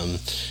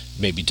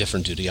 Maybe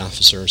different duty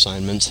officer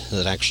assignments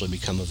that actually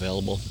become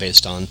available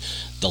based on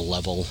the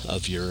level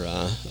of your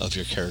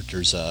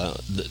character's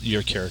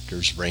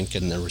rank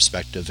in their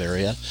respective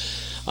area.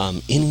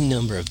 Any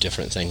number of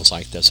different things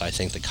like this, I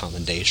think the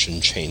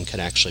commendation chain could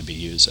actually be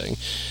using.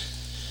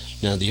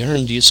 Now, the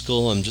R&D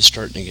school, I'm just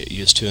starting to get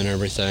used to and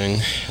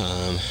everything.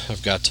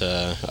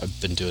 I've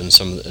been doing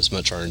as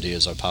much R&D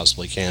as I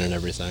possibly can and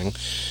everything.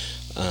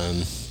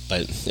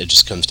 But it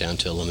just comes down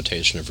to a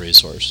limitation of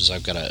resources.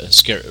 I've got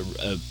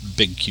a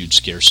big, huge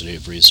scarcity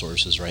of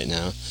resources right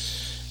now.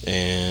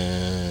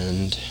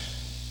 And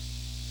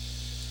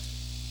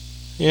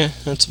yeah,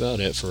 that's about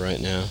it for right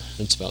now.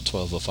 It's about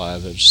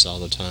 12:05. I just saw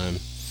the time.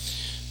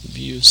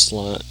 View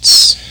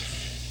slots.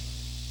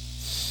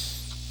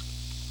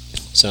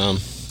 So,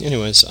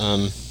 anyways,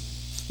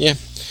 yeah,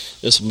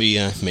 this will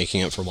be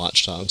making it for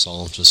Watchdogs.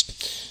 I'll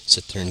just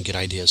sit there and get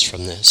ideas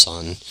from this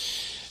on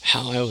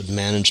how I would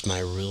manage my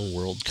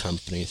real-world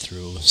company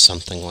through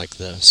something like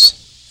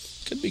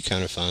this. Could be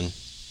kind of fun.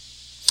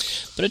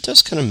 But it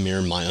does kind of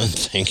mirror my own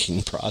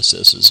thinking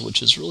processes,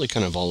 which is really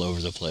kind of all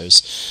over the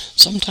place.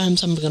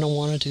 Sometimes I'm going to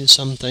want to do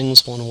some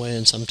things one way,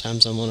 and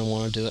sometimes I'm going to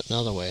want to do it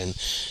another way. And,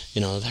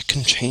 that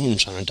can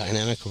change on a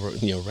dynamic,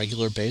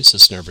 regular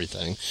basis and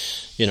everything.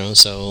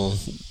 So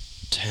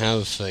to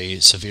have a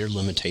severe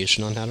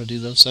limitation on how to do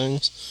those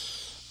things,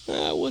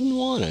 I wouldn't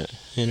want it.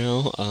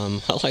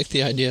 I like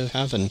the idea of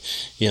having,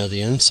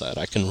 the insight.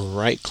 I can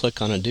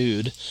right-click on a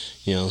dude,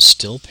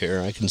 Stilp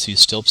here. I can see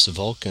Stilp's a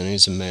Vulcan.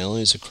 He's a male.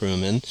 He's a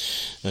crewman.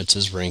 That's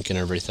his rank and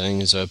everything.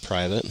 He's a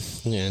private,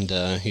 and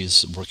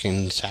he's working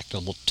in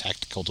the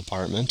tactical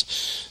department.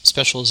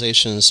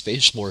 Specialization is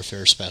space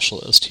warfare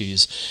specialist.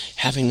 He's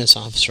having this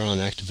officer on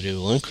activity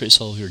will increase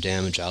all of your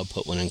damage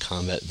output when in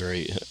combat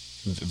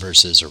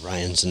versus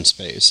Orions in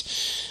space.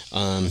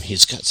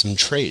 He's got some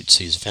traits.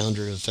 He's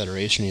founder of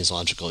Federation. He's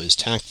logical. He's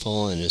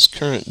tactful, and his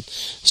current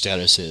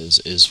status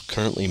is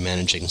currently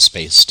managing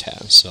space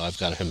tasks. So I've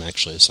got him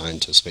actually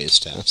assigned to space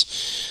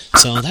tasks.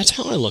 So that's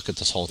how I look at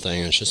this whole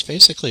thing. It's just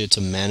basically it's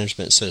a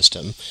management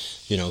system,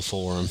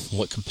 for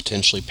what could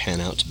potentially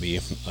pan out to be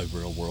a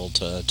real world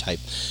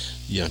type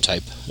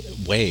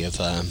way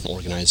of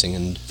organizing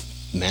and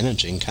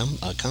managing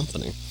a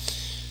company.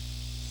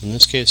 In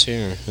this case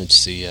here,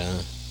 it's the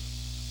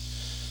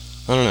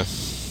I don't know.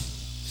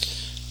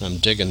 I'm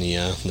digging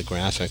the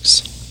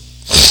graphics.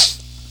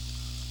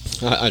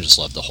 I just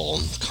love the whole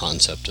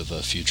concept of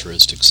a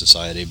futuristic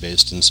society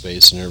based in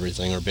space and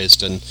everything, or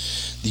based in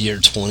the year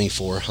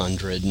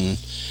 2400, and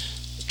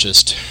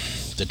just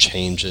the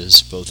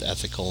changes, both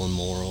ethical and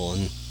moral,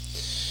 and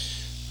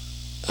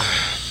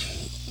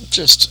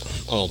just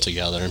all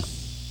together.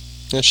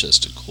 It's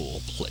just a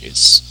cool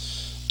place,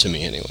 to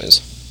me anyways.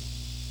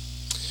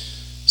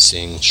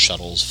 Seeing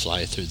shuttles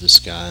fly through the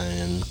sky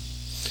and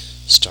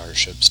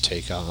starships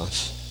take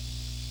off.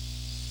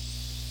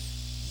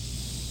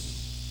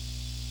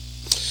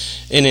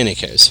 In any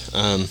case,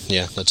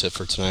 yeah, that's it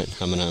for tonight.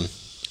 I'm going to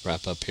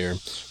wrap up here,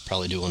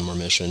 probably do one more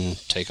mission,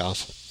 take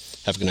off.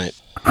 Have a good night.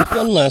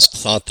 One last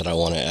thought that I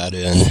want to add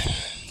in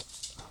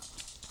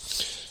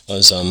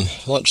was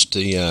watched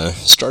the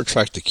Star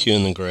Trek The Q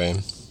and the Gray.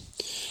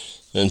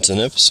 And it's an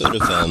episode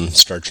of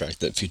Star Trek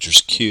that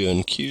features Q,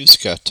 and Q's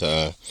got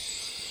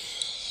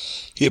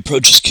he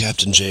approaches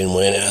Captain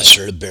Janeway and asks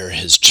her to bear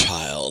his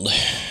child,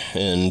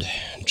 and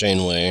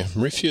Janeway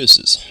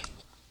refuses.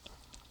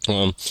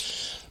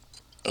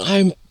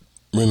 I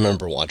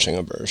remember watching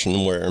a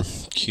version where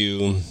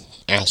Q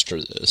asked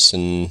her this,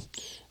 and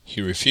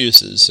he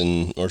refuses,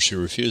 or she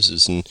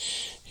refuses, and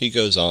he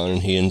goes on,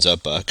 and he ends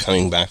up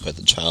coming back with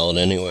the child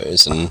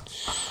anyways, and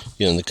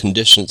the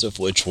conditions of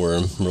which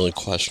were really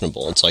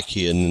questionable. It's like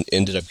he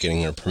ended up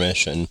getting her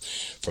permission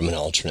from an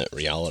alternate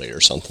reality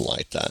or something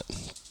like that.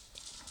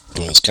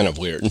 It's kind of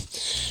weird.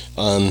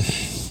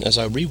 As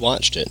I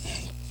rewatched it,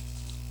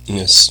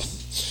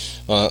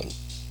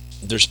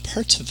 there's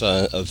parts of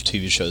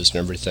TV shows and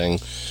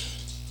everything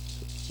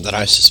that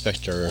I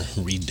suspect are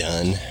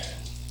redone.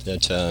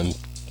 That in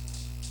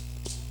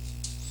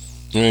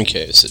any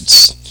case,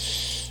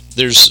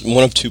 there's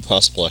one of two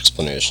possible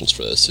explanations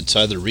for this. It's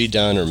either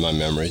redone or my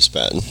memory's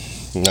bad.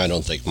 And I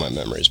don't think my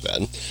memory's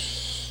bad.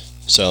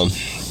 So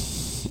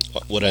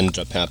what ended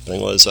up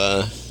happening was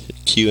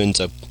Q ends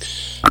up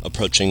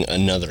approaching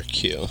another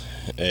Q,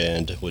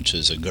 which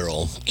is a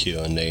girl Q,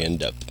 and they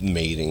end up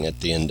mating at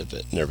the end of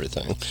it and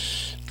everything.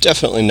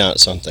 Definitely not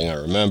something I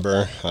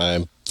remember.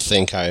 I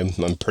think I'm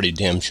pretty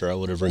damn sure I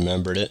would have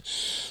remembered it.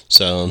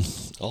 So,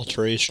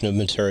 alteration of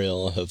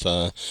material, of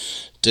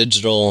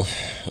digital,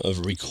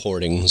 of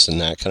recordings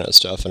and that kind of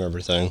stuff and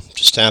everything.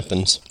 Just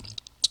happens.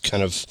 It's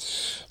kind of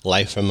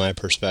life from my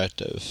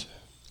perspective.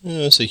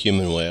 It's a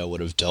human way I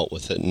would have dealt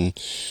with it, and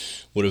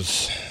would have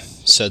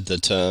said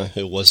that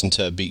it wasn't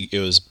it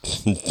was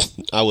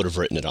I would have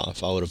written it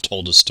off. I would have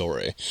told a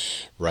story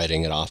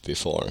writing it off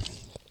before.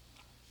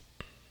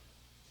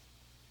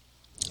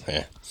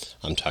 Yeah,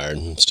 I'm tired.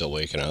 I'm still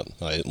waking up.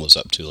 I was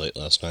up too late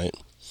last night.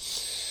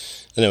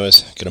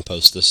 Anyways, gonna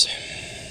post this.